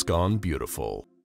World's Gone Beautiful.